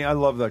 Amy, I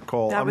love that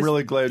call. I'm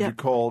really glad you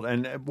called.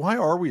 And why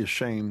are we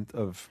ashamed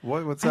of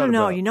what's that I don't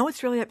know. about? You know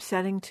what's really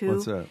upsetting, too?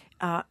 What's that?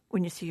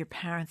 When you see your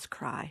parents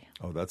cry.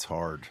 Oh, that's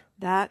hard.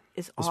 That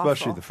is awful.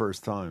 Especially the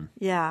first time.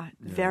 Yeah,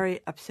 very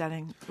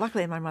upsetting.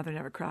 Luckily, my mother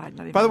never cried.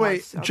 By the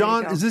way,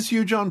 John, is this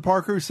you, John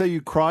Parker, who say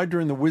you cried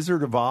during The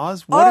Wizard of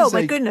Oz?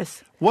 My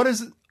goodness. What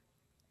is it?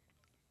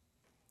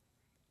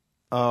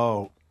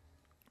 Oh.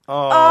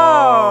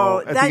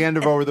 At the end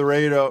of Over the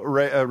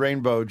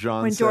Rainbow,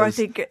 John when says,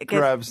 Dorothy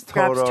grabs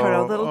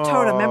Toto. Little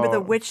Toto. Remember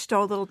the witch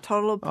stole little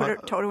Toto,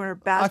 put Toto in her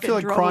basket, I feel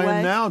like and drove crying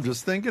away? now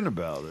just thinking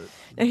about it.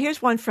 Now,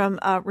 here's one from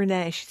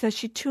Renee. She says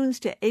she tunes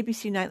to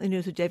ABC Nightly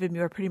News with David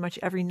Muir pretty much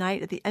every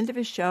night. At the end of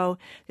his show,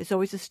 there's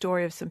always a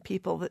story of some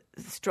people that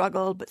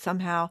struggled, but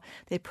somehow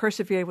they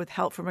persevered with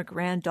help from a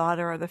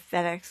granddaughter or the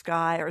FedEx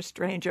guy or a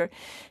stranger.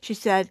 She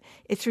said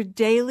it's her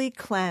daily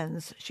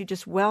cleanse. She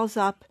just wells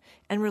up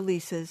and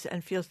releases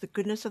and feels the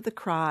goodness of the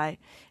cry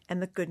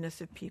and the goodness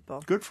of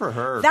people. Good for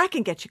her. That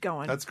can get you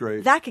going. That's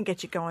great. That can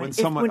get you going.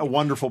 When a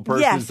wonderful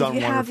person has done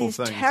wonderful things.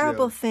 Yes, if you have these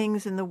terrible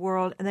things in the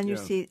world, and then you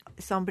see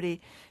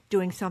somebody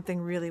doing something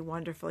really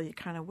wonderful, you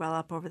kind of well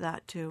up over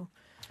that too.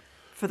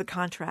 for the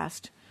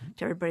contrast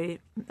to everybody,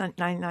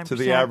 99%. To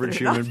the average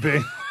human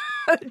being.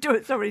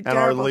 Doing so many and our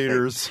terrible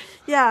leaders. things.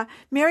 Yeah.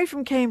 Mary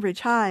from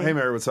Cambridge. Hi. Hey,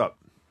 Mary, what's up?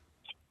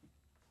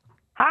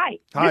 Hi.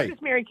 Hi. This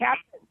is Mary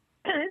Catherine.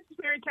 This is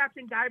Mary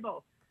Catherine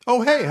Geibel.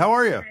 Oh, hey, how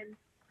are you?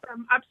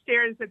 From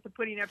upstairs at the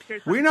Pudding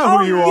Upstairs. We know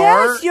who you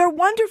are. Yes, your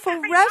wonderful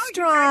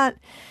restaurant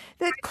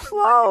that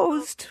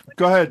closed.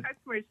 Go ahead.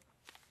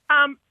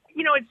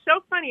 It's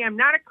so funny. I'm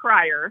not a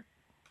crier.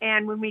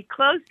 And when we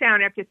closed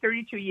down after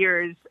 32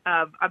 years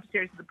of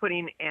upstairs at the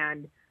Pudding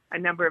and a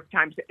number of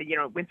times,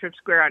 Winthrop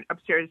Square on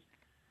upstairs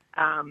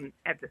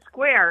at the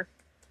square,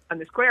 on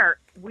the square,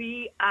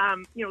 we,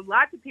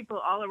 lots of people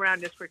all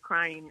around us were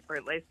crying, or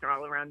at least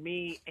all around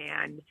me.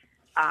 And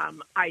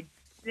I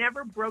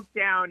never broke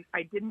down.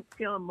 I didn't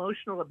feel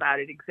emotional about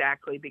it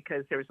exactly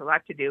because there was a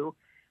lot to do.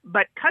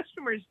 But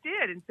customers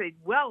did and said,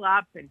 well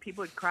up, and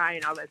people would cry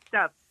and all that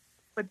stuff.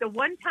 But the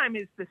one time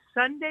is the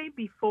Sunday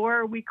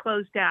before we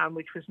closed down,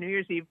 which was New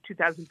Year's Eve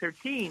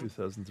 2013.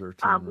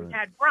 We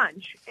had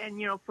brunch. And,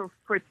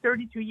 for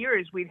 32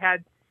 years, we'd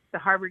had the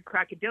Harvard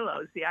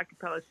Crocodillos, the a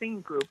cappella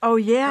singing group. Oh,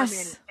 yes. Come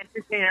in and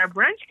entertain our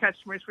brunch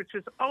customers, which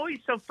was always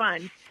so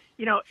fun.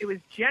 It was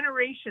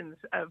generations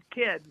of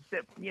kids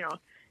that,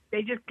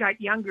 they just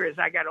got younger as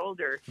I got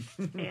older.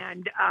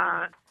 and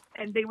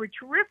they were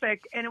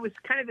terrific. And it was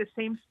kind of the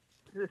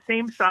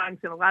same songs,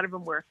 and a lot of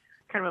them were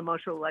kind of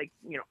emotional, like,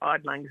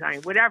 Auld Lang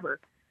Syne, whatever.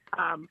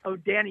 Oh,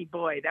 Danny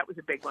Boy, that was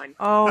a big one.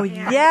 Oh, and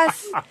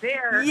yes.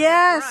 There,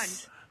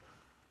 yes.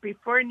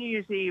 Before New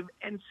Year's Eve,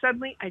 and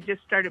suddenly I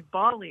just started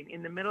bawling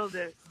in the middle of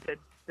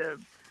the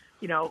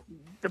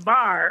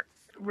bar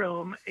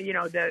room,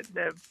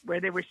 the where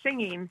they were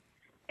singing,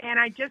 and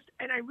I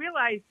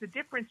realized the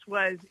difference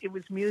was it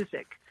was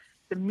music.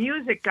 The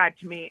music got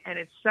to me, and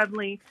it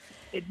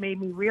made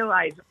me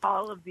realize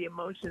all of the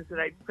emotions that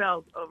I'd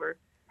felt over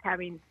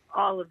having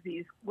all of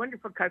these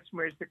wonderful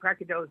customers, the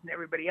Crocodillos and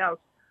everybody else,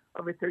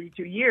 over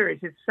 32 years.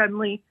 It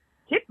suddenly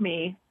hit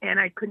me, and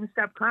I couldn't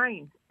stop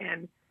crying.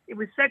 And it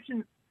was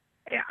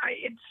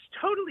it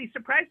totally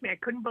surprised me. I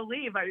couldn't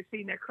believe I was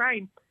sitting there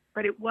crying,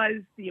 but it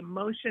was the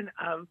emotion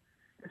of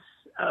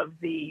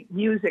the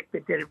music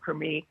that did it for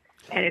me.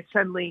 And I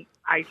suddenly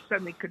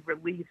could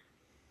release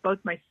both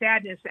my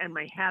sadness and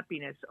my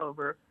happiness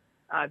over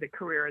the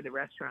career of the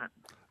restaurant.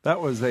 That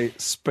was a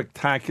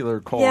spectacular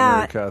call,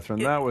 Mary Catherine.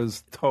 That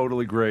was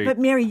totally great. But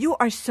Mary, you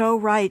are so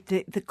right.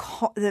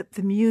 The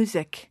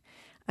music.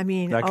 I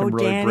mean, that can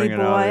really Danny bring it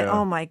Boy, out, yeah.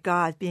 Oh my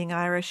God, being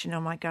Irish, and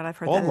oh my God, I've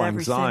heard Auld that at Lang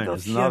every Syne single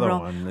is another funeral.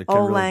 one that can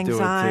Auld really Lang do it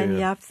to Syne, you.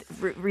 yeah,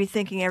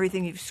 rethinking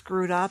everything you've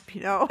screwed up,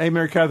 Hey,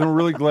 Mary Catherine, we're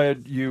really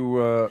glad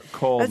you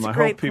called, That's and I a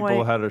great hope people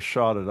point. had a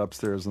shot at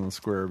Upstairs in the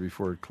Square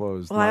before it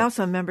closed. Well, I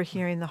also remember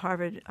hearing the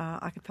Harvard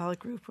a cappella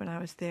group when I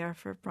was there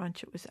for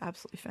brunch. It was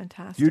absolutely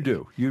fantastic. You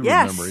do. You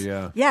yes. remember,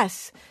 yeah.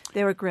 Yes,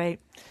 they were great.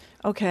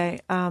 Okay,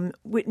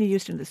 Whitney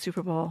Houston, the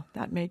Super Bowl,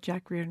 that made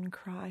Jack Reardon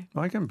cry.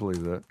 I can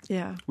believe that.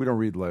 Yeah. We don't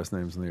read last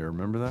names in the air.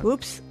 Remember that?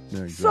 Oops.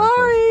 Yeah, exactly.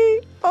 Sorry.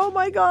 Oh,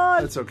 my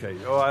God. That's okay.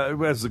 It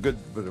was but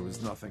it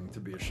was nothing to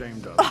be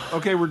ashamed of.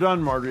 Okay, we're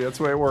done, Marjorie. That's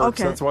the way it works.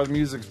 Okay. That's why the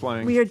music's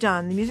playing. We are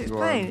done. The music's You are.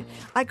 playing.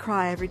 I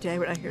cry every day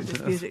when I hear this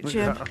music,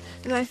 Jim. Yeah.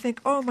 And I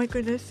think, oh, my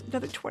goodness,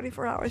 another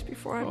 24 hours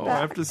before I'm back. I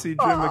have to see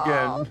Jim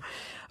again.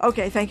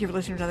 Okay, thank you for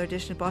listening to another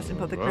edition of Boston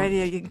Public Well.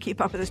 Radio. You can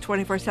keep up with us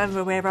 24/7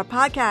 by way of our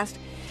podcast.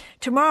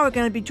 Tomorrow we're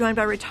going to be joined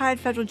by retired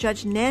federal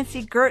judge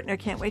Nancy Gertner.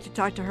 Can't wait to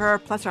talk to her,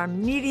 plus our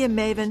media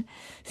maven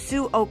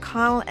Sue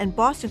O'Connell and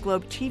Boston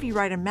Globe TV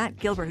writer Matt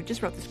Gilbert, who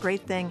just wrote this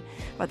great thing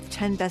about the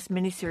 10 best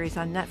miniseries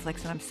on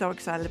Netflix, and I'm so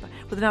excited about it.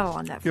 Well, they're not all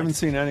on Netflix. You haven't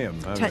seen any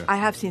of them, have you? I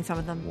have seen some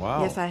of them.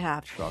 Wow. Yes, I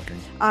have. Shocking.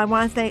 I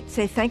want to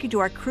say thank you to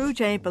our crew,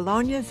 Jay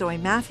Bologna, Zoe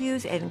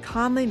Matthews, Aidan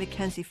Conley,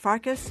 Mackenzie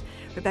Farkas,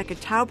 Rebecca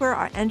Tauber,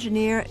 our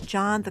engineer,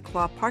 John the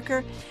Claw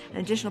Parker, and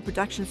additional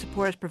production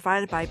support is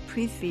provided by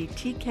Prithvi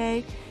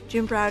TK,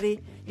 Jim Browdy.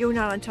 You're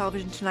not on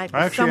television tonight.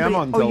 But I actually am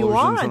on television you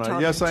are tonight. On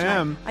television Yes, I tonight.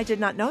 am. I did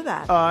not know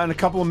that. In a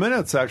couple of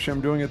minutes, actually,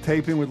 I'm doing a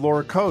taping with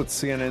Laura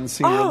Coates, CNN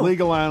senior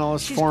legal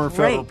analyst, she's former great.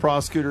 federal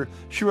prosecutor.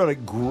 She wrote a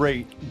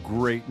great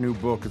new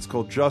book. It's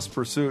called Just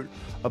Pursuit,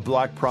 A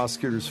Black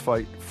Prosecutor's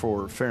Fight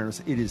for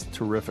Fairness. It is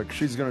terrific.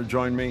 She's going to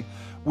join me.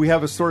 We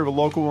have a story of a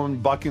local woman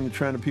bucking the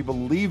trend of people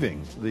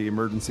leaving the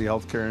emergency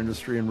healthcare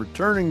industry and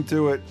returning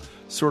to it,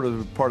 sort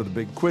of part of the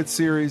Big Quit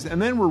series. And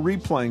then we're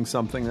replaying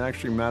something that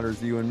actually matters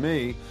to you and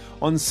me.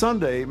 On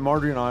Sunday,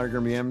 Marjorie and I are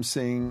going to be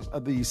emceeing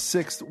the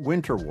 6th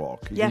Winter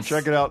Walk. You can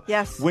check it out.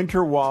 Yes.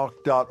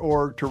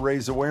 winterwalk.org to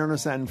raise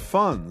awareness and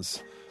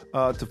funds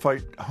to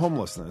fight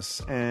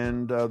homelessness.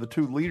 And the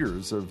two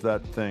leaders of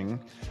that thing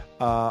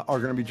are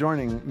going to be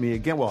joining me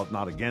again. Well,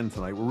 not again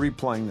tonight. We're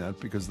replaying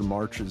that because the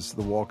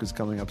walk is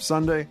coming up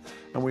Sunday,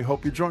 and we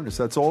hope you join us.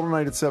 That's all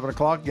tonight at 7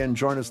 o'clock. Again,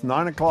 join us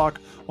 9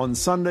 o'clock on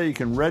Sunday. You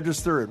can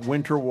register at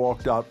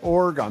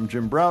winterwalk.org. I'm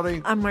Jim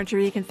Browdy. I'm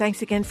Marjorie, and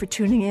thanks again for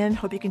tuning in.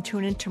 Hope you can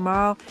tune in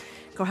tomorrow.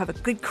 Go have a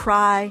good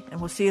cry, and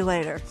we'll see you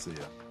later. See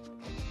ya.